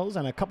more demos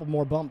and a couple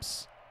more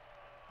bumps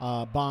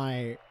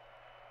by...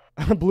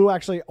 Blue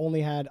actually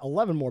only had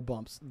 11 more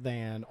bumps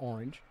than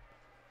orange.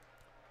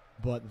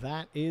 But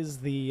that is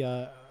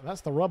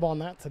that's the rub on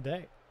that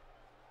today.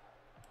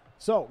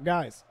 So,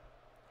 guys,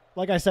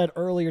 like I said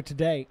earlier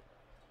today,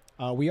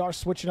 we are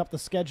switching up the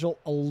schedule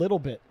a little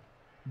bit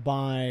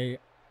by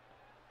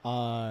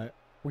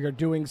we are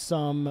doing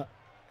some,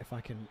 if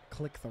I can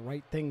click the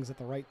right things at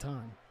the right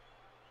time.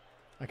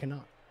 I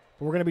cannot.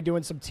 But we're going to be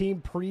doing some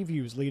team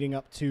previews leading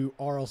up to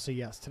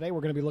RLCS. Today we're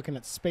going to be looking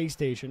at Space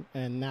Station,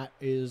 and that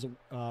is,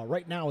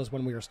 right now is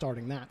when we are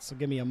starting that. So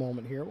give me a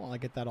moment here while I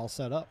get that all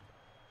set up.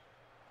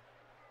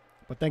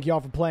 But thank you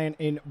all for playing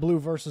in blue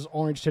versus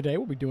orange today.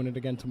 We'll be doing it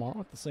again tomorrow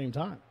at the same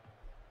time.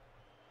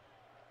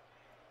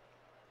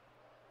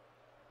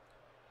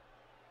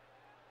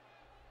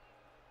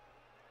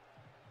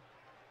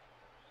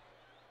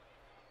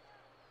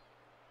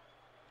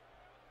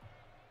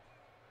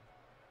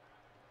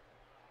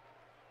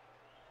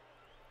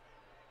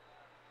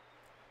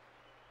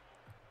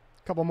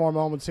 Couple more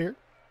moments here.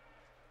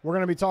 We're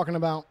going to be talking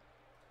about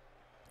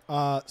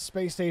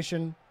Space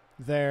Station,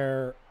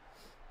 their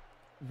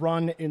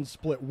run in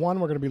Split 1.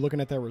 We're going to be looking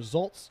at their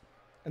results.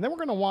 And then we're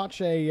going to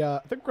watch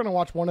I think we're going to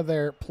watch one of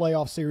their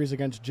playoff series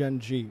against Gen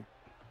G.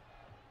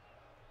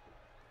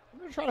 We're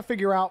going to try to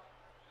figure out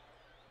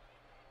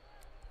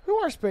who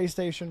are Space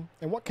Station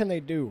and what can they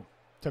do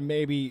to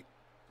maybe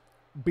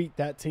beat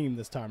that team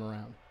this time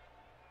around.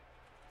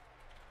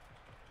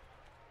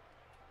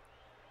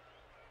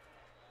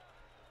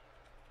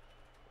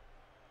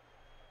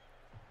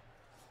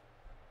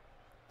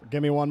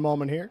 Give me one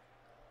moment here.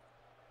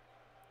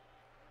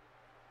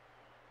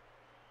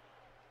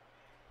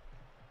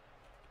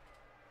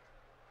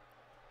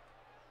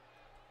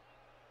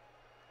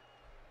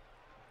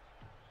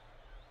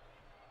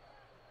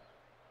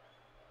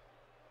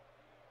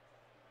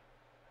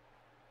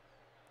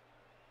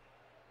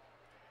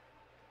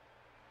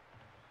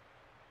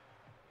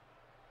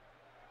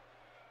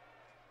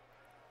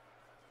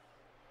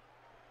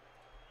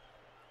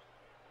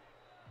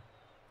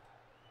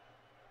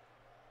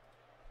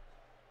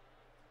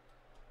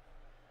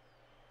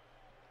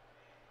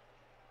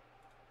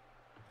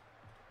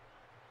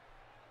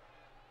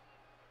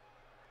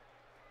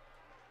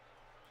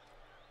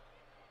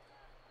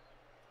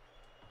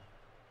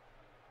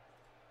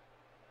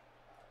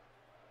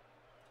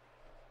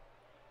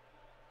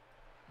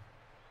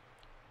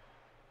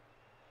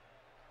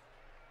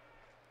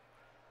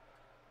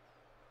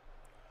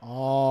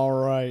 All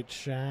right,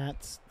 chat.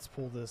 Let's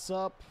pull this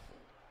up.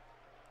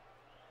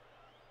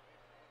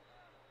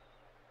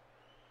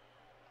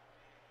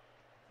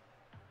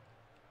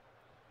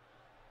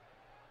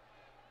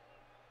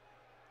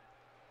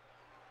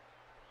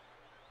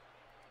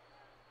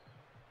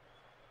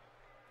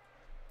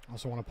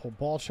 Also want to pull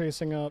ball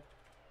chasing up.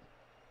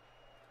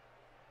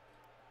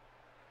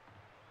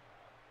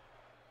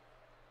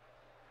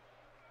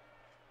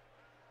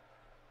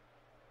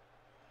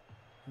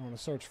 I want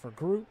to search for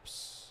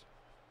groups.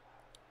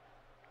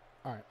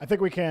 All right, I think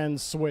we can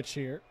switch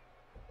here.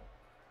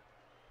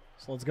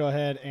 So let's go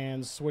ahead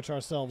and switch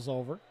ourselves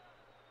over.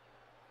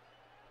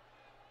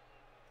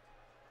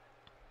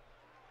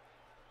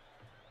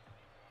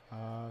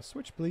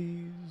 Switch,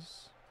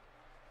 please.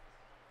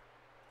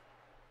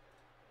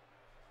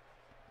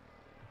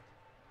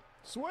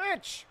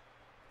 Switch!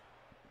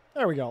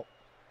 There we go.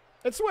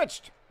 It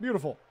switched.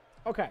 Beautiful.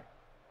 Okay.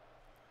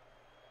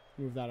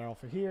 Move that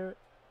off of here.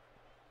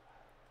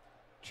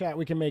 Chat,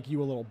 we can make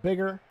you a little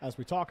bigger as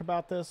we talk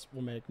about this.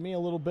 We'll make me a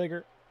little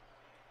bigger.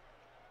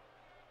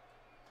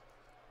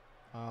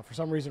 For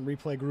some reason,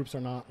 replay groups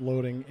are not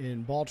loading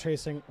in ball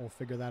chasing. We'll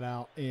figure that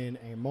out in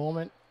a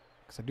moment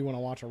because I do want to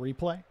watch a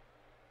replay.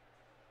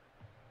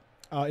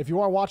 If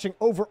you are watching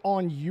over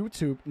on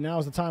YouTube, now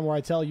is the time where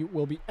I tell you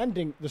we'll be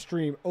ending the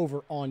stream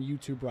over on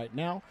YouTube right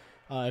now.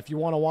 If you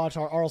want to watch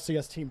our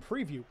RLCS team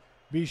preview,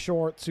 be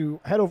sure to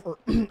head over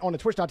on to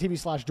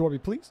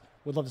twitch.tv/JorbyPls.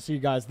 We'd love to see you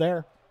guys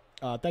there.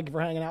 Thank you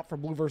for hanging out for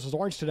Blue versus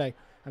Orange today,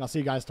 and I'll see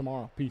you guys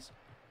tomorrow. Peace.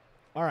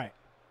 All right.